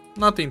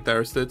 Not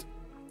interested.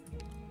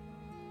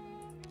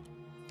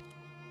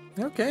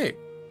 Okay.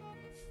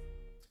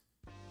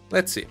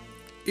 Let's see.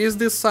 Is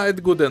this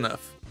side good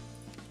enough?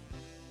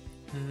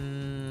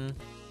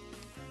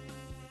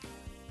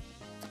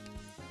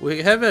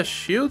 We have a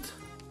shield.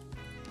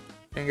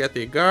 Can get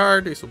a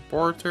guard, a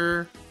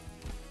supporter.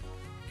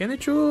 Can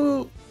it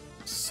do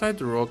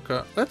side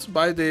roca? Let's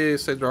buy the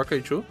side roca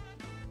too.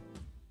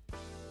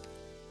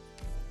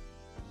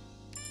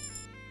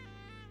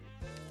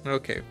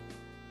 Okay.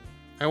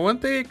 I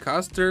want a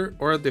caster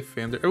or a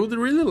defender. I would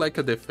really like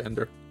a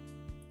defender.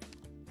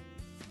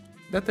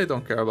 That I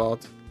don't care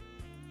about.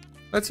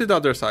 Let's see the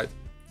other side.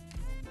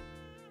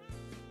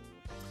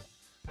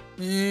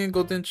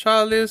 Golden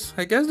Chalice.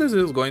 I guess this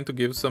is going to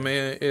give some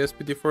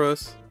ASPD for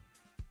us.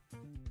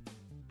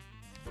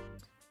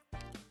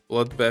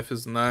 Bloodbath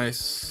is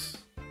nice.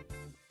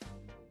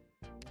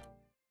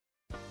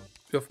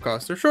 Of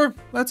caster. Sure,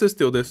 let's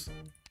steal this.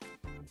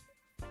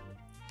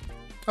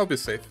 I'll be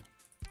safe.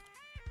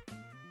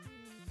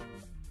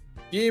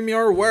 Give me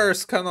your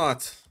worst,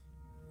 cannot.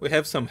 We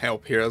have some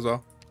help here as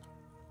well.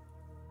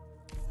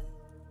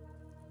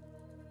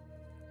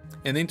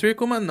 And in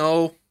Tricuma,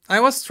 no. I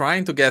was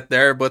trying to get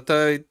there, but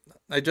I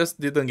just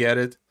didn't get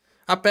it.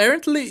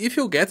 Apparently, if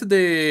you get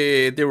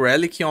the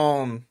relic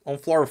on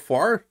floor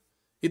 4,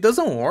 it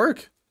doesn't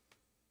work.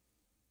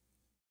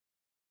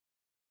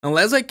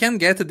 Unless I can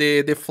get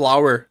the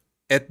flower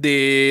at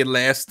the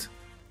last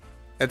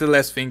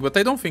thing, but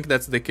I don't think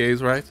that's the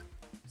case, right?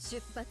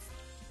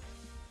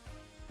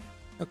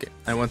 Okay,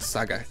 I want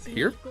Saga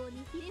here.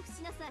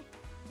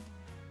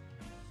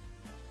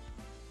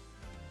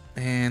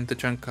 And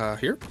Tachanka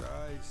here.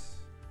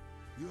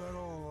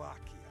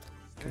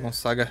 Come on,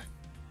 Saga.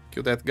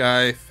 Kill that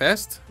guy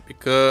fast,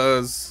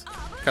 because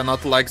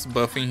Cannot likes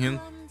buffing him.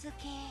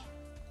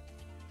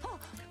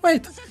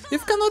 Wait,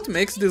 if Cannot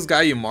makes this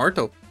guy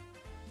immortal,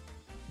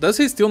 does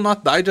he still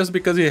not die just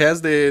because he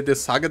has the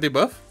Saga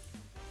debuff?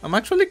 I'm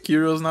actually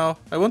curious now.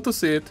 I want to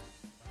see it.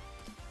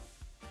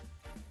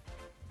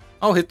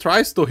 Oh, he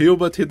tries to heal,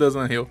 but he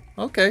doesn't heal.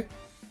 Okay.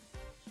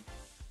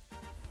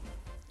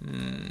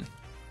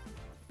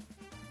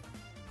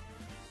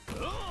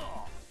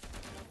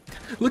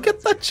 Look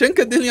at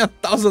Tachanka dealing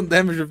 1000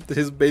 damage with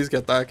his basic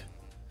attack.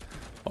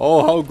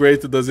 Oh, how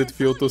great does it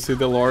feel to see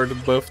the Lord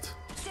buffed.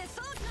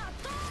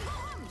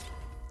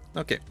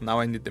 Okay, now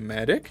I need the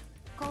medic.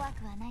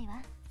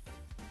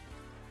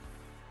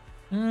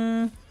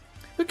 We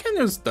can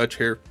use touch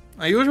here.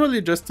 I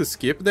usually just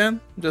skip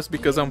then, just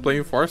because I'm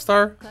playing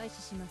 4-star.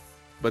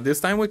 But this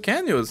time we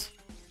can use.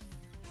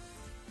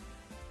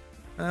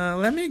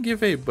 Let me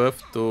give a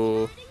buff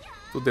to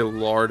the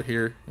Lord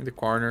here in the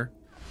corner.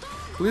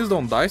 Please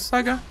don't die,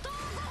 Saga.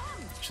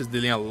 She's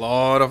dealing a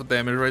lot of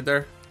damage right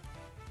there.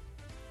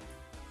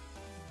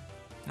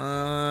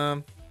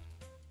 Can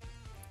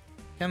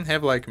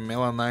have like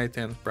Melanite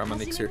and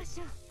Pramanix here.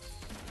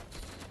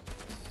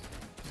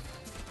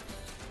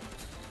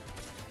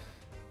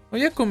 Oh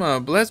yeah, Kuma,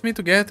 bless me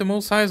to get the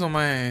most size on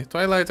my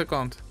Twilight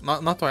account.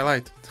 Not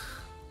Twilight.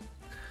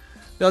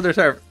 The other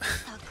server.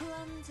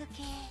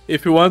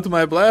 If you want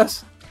my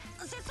bless,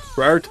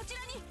 Sword,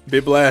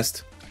 be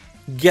blessed.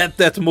 Get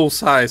that most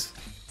size.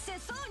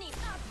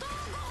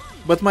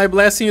 But my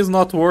blessing is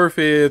not worth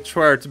it,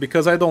 Schwartz,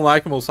 because I don't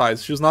like most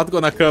size. She's not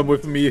gonna come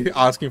with me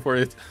asking for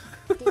it.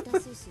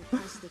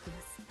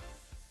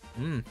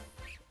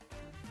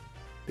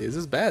 This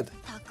is bad.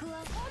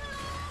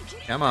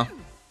 Come on.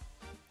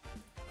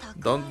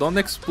 Don't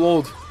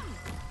explode.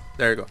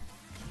 There you go.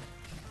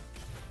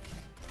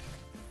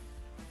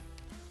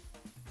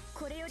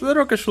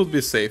 Todoroka should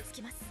be safe.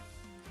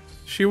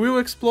 She will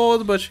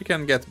explode, but she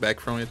can get back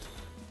from it.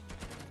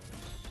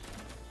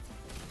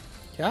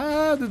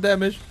 Yeah, the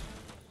damage.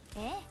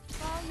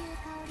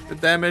 The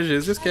damage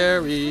is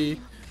scary.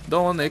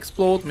 Don't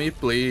explode me,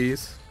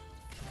 please.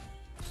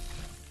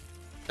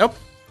 Yep.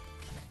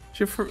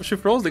 She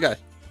froze the guy.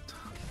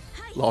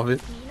 Love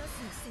it.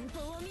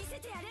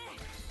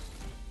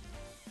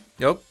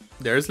 Yep,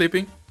 they're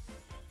sleeping.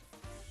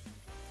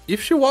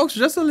 If she walks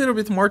just a little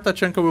bit more,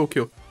 Tachanka will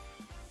kill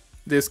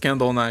this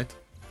Candle Knight.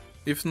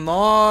 If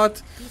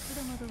not...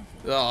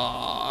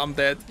 Oh, I'm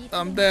dead.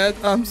 I'm dead.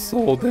 I'm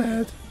so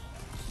dead.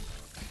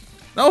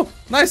 No!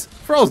 Nice!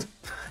 Froze!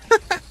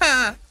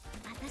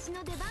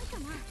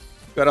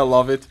 Gotta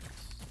love it.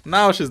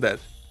 Now she's dead.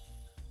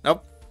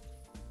 Nope.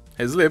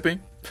 He's sleeping.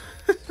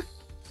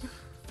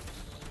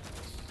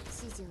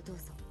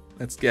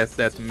 Let's get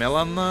that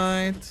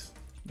Melanite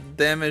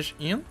damage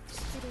in.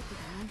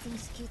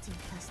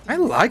 I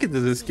like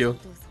this skill.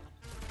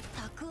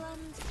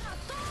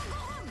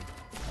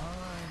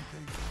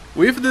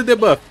 With the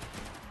debuff,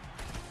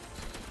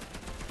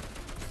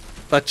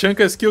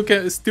 Tachanka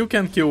still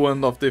can kill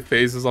one of the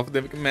phases of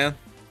the man.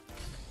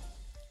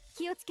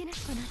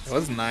 That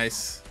was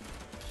nice.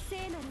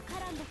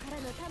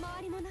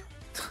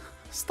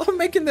 Stop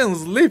making them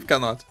sleep,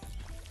 cannot.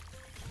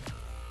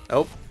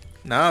 Oh,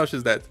 now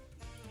she's dead.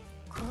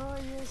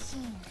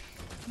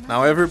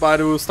 Now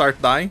everybody will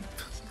start dying.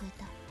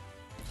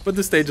 But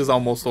the stage is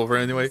almost over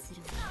anyway.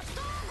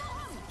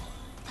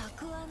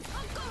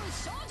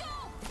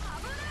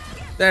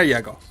 There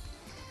you go.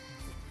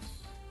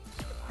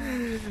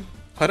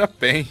 What a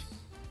pain.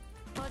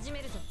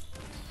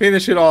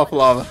 Finish it off,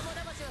 Lava.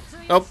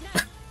 Nope.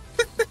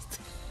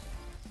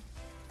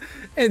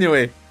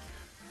 Anyway,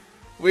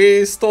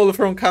 we stole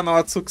from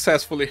Kanot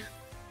successfully.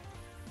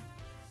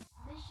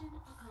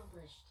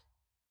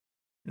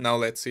 Now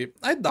let's see.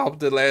 I doubt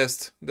the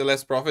last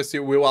prophecy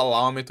will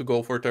allow me to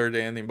go for third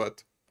ending,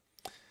 but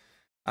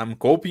I'm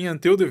coping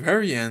until the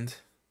very end.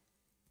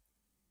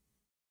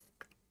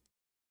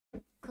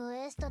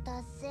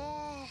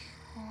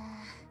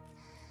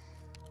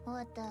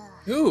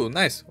 Ooh,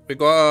 nice. We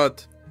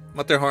got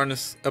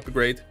Matterhorn's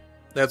upgrade.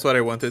 That's what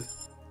I wanted.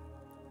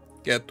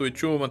 Get to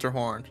 2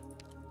 Matterhorn.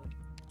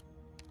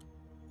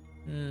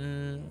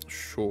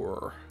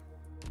 Sure.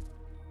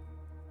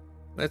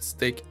 Let's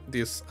take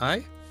this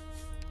eye.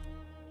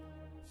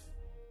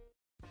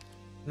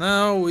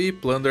 Now we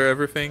plunder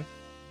everything.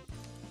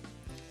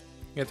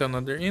 Get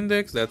another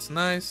index, that's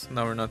nice.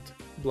 Now we're not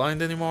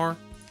blind anymore.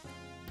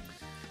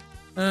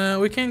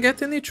 We can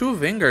get any 2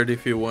 Vanguard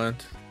if you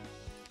want.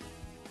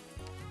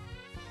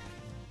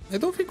 I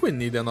don't think we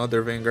need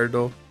another Vanguard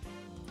though.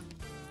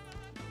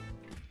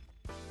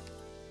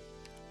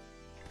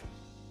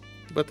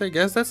 But I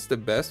guess that's the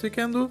best we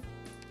can do.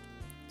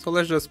 So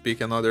let's just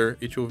pick another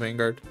E2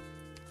 Vanguard.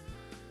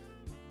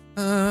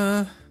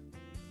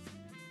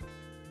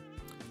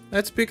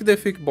 Let's pick the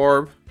thick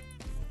Barb.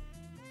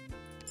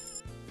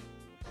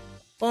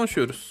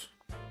 Bonjours.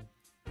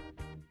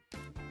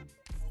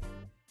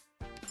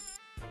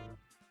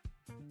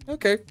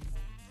 Okay.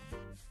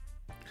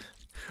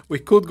 We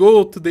could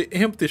go to the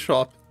empty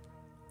shop.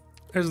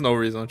 There's no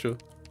reason to.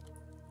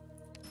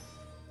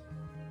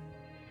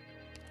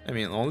 I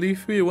mean, only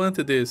if we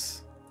wanted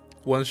this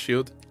one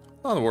shield.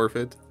 Not worth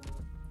it.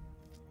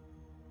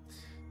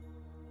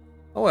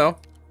 Oh well.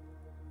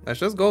 Let's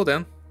just go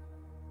then.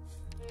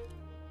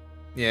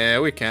 Yeah,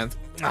 we can't.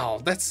 Oh,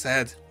 that's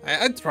sad.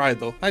 I tried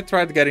though. I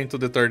tried getting to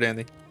the third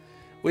ending.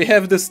 We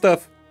have this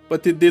stuff,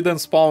 but it didn't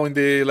spawn in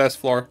the last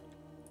floor.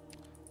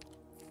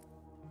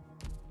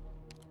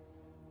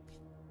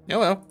 Yeah,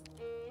 well.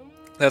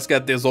 Let's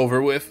get this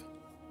over with.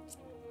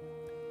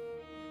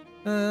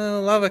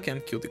 Lava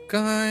can kill the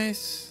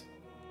guys.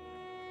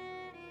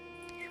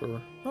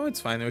 Sure. No,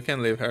 it's fine. We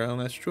can leave her on,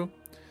 that's true.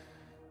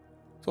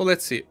 So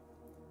let's see.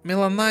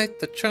 Melanite,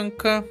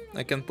 Tachanka.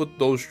 I can put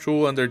those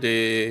two under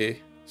the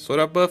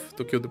Sora buff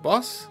to kill the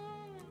boss.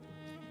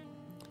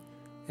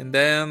 And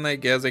then I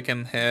guess I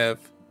can have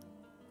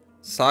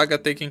Saga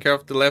taking care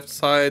of the left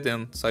side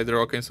and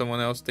Siderock and someone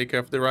else take care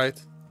of the right.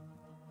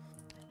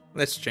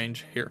 Let's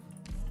change here.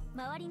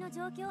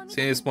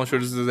 Since Monsieur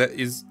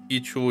is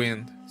Ichu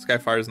and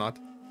Skyfire is not.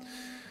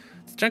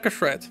 Tachanka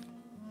Shred.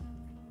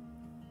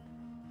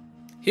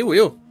 He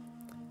will.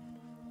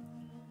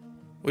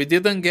 We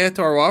didn't get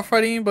our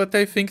offering, but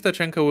I think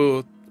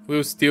Tachanka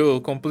will still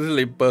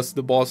completely bust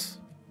the boss.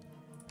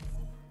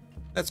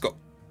 Let's go.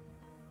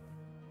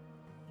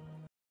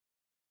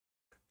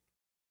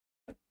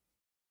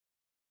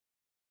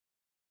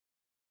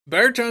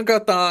 Bear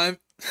Chanka time!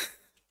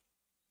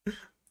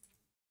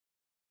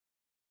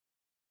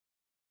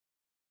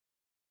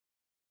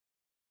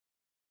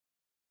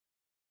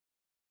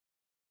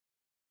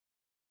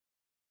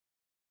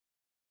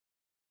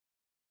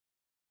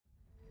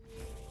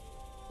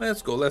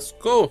 Let's go, let's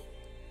go!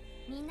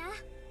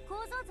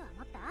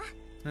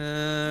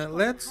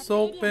 Let's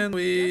open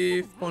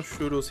with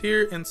Ponshuros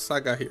here and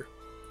Saga here.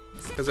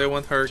 Because I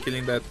want her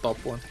killing that top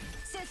one.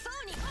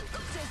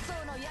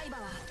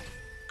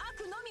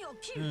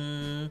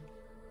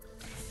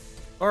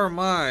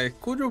 Ormai,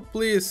 could you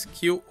please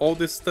kill all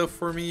this stuff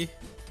for me?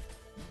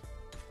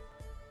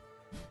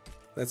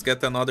 Let's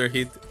get another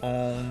hit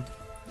on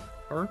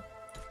her.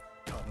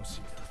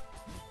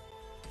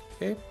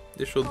 Okay,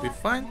 this should be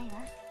fine.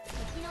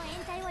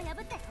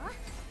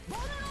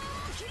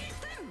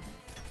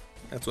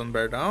 That's one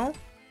bear down.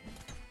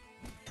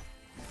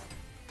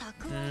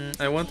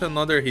 I want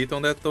another hit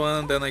on that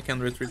one, then I can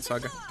retreat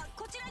Saga.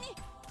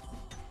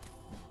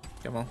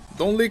 Come on,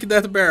 don't lick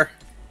that bear.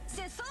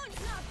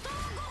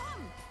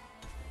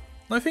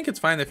 No, I think it's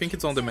fine. I think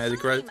it's on the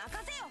medic, right?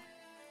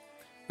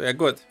 So yeah,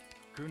 good.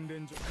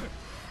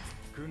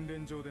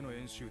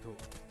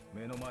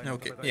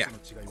 Okay, yeah.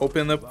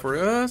 Open up for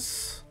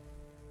us.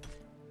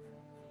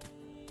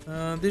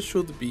 This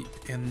should be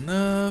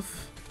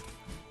enough.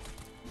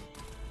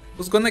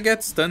 Who's gonna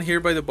get stunned here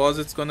by the boss?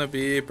 It's gonna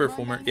be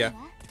Perfumer. Yeah.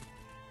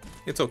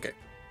 It's okay.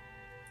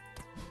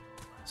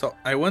 So,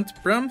 I want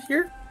Bram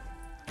here.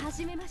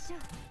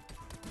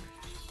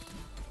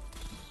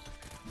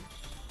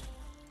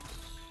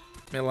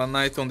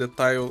 Melanite on the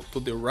tile to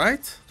the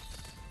right.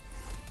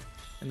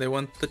 And I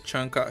want the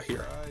Tachanka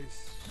here.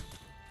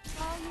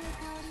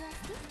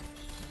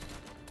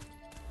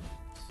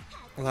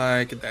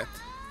 Like that.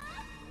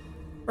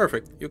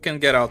 Perfect. You can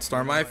get out,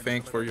 Stormeye.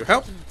 Thanks for your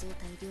help.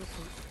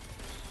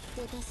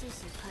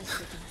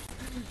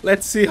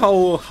 Let's see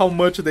how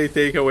much they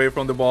take away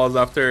from the boss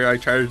after I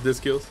charge the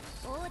skills.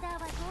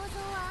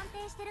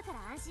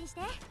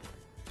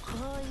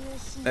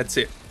 Let's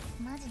see.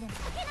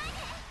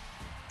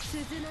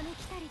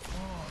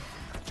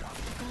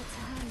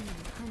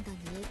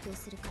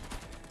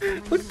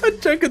 Look at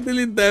Tachanka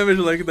dealing damage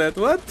like that.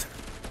 What?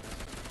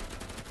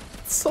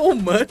 So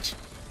much.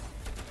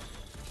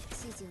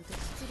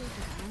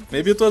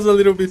 Maybe it was a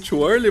little bit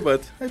too early,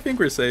 but I think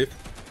we're safe.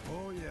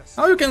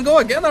 Oh, you can go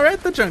again? Alright,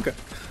 Tachanka.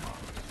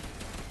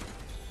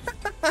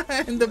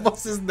 And the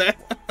boss is dead.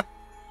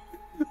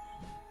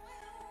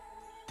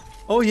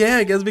 Oh yeah,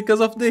 I guess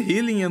because of the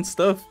healing and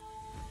stuff.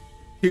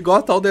 He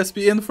got all the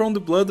SP and from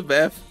the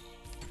bloodbath.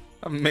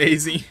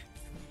 Amazing.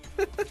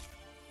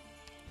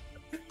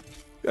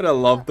 Gotta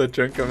love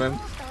Tachanka, man.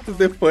 It's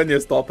the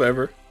funniest top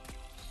ever.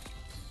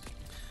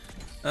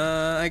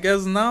 I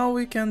guess now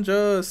we can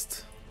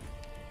just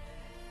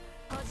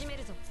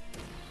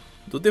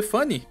do the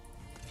funny.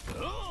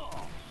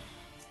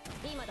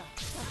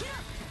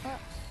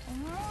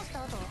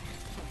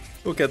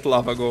 Look at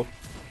Lava go.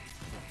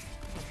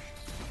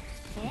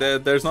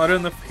 There's not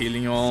enough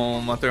healing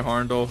on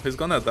Matterhorn though. He's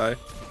gonna die.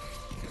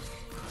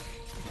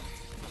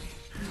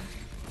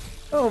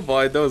 Oh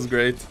boy, that was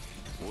great.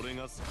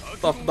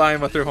 Stop dying,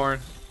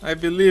 Matterhorn. I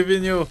believe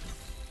in you.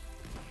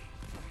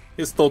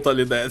 He's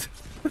totally dead.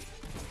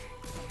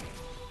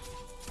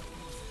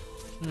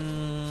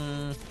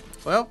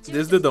 Well,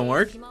 this didn't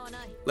work.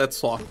 Let's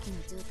swap.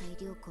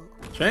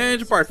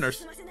 Change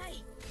partners.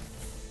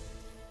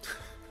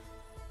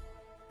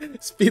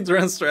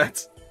 Speedrun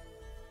strats.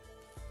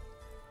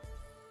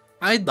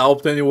 I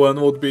doubt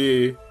anyone would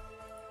be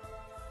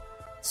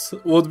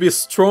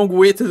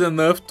strong-witted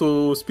enough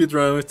to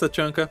speedrun with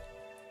Tachanka.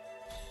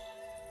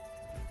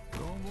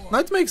 Now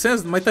it makes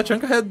sense. My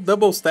Tachanka had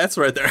double stats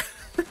right there.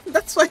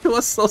 That's why he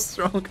was so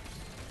strong.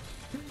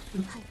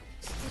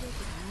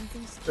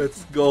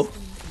 Let's go.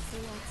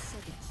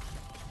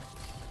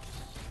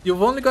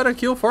 You've only gotta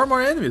kill 4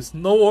 more enemies.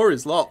 No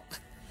worries, lol.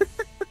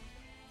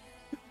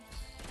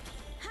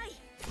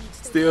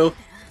 Still,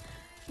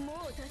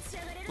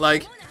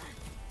 like,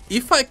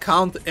 if I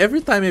count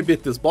every time I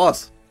beat this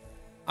boss,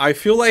 I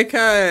feel like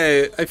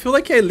I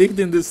leaked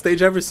in this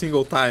stage every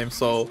single time.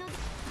 So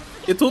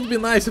It would be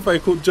nice if I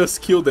could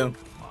just kill them.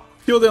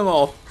 Kill them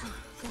all.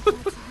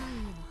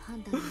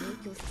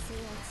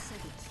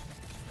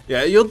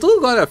 Yeah, you do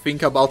gotta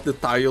think about the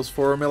tiles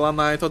for Mela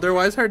Knight,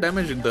 otherwise her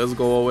damage does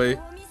go away.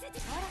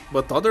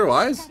 But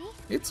otherwise,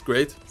 it's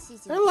great.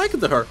 I like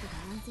her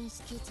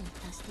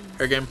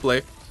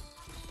gameplay.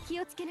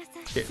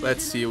 Okay,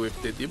 let's see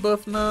with the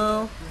debuff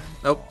now.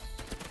 Nope.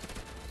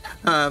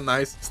 Ah,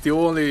 nice.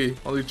 Still only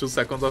 2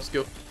 seconds of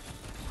skill.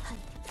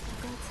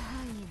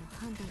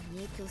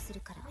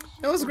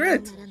 That was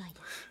great.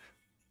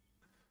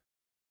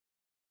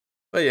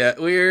 But yeah,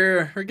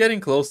 we're getting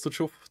close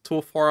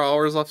to 4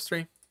 hours of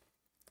stream.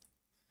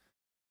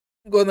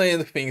 I'm gonna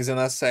end things in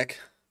a sec.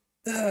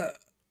 That's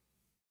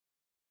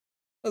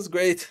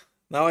great.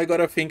 Now I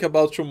gotta think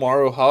about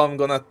tomorrow how I'm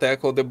gonna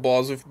tackle the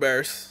boss with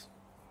bears.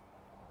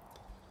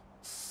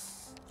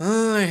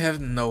 I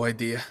have no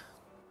idea.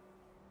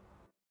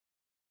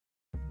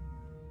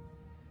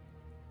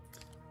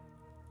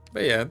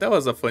 But yeah, that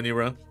was a funny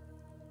run.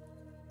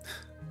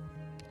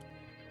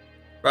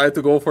 Tried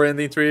to go for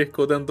ending 3,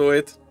 couldn't do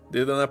it,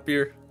 didn't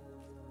appear.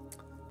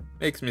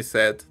 Makes me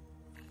sad.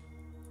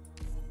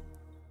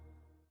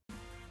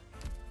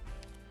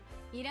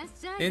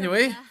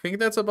 Anyway, I think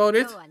that's about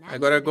it. I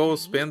gotta go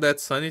spend that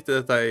sanity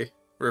that I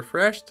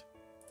refreshed.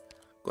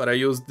 Gotta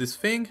use this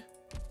thing.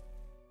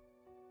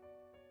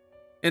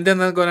 And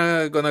then I'm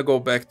gonna go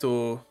back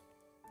to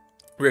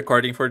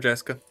recording for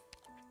Jessica.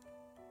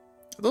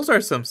 Those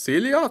are some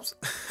silly ops.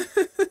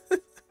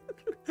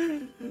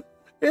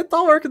 It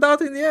all worked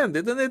out in the end,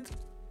 didn't it?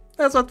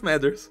 That's what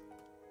matters.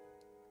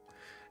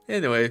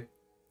 Anyway,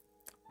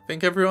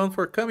 thank everyone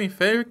for coming.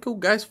 Thank you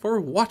guys for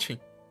watching.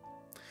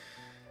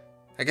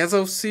 I guess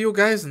I'll see you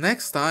guys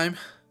next time.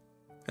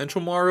 And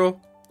tomorrow,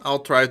 I'll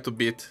try to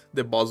beat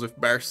the boss with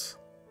bears.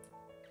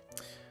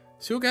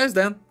 See you guys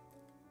then.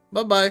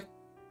 Bye bye.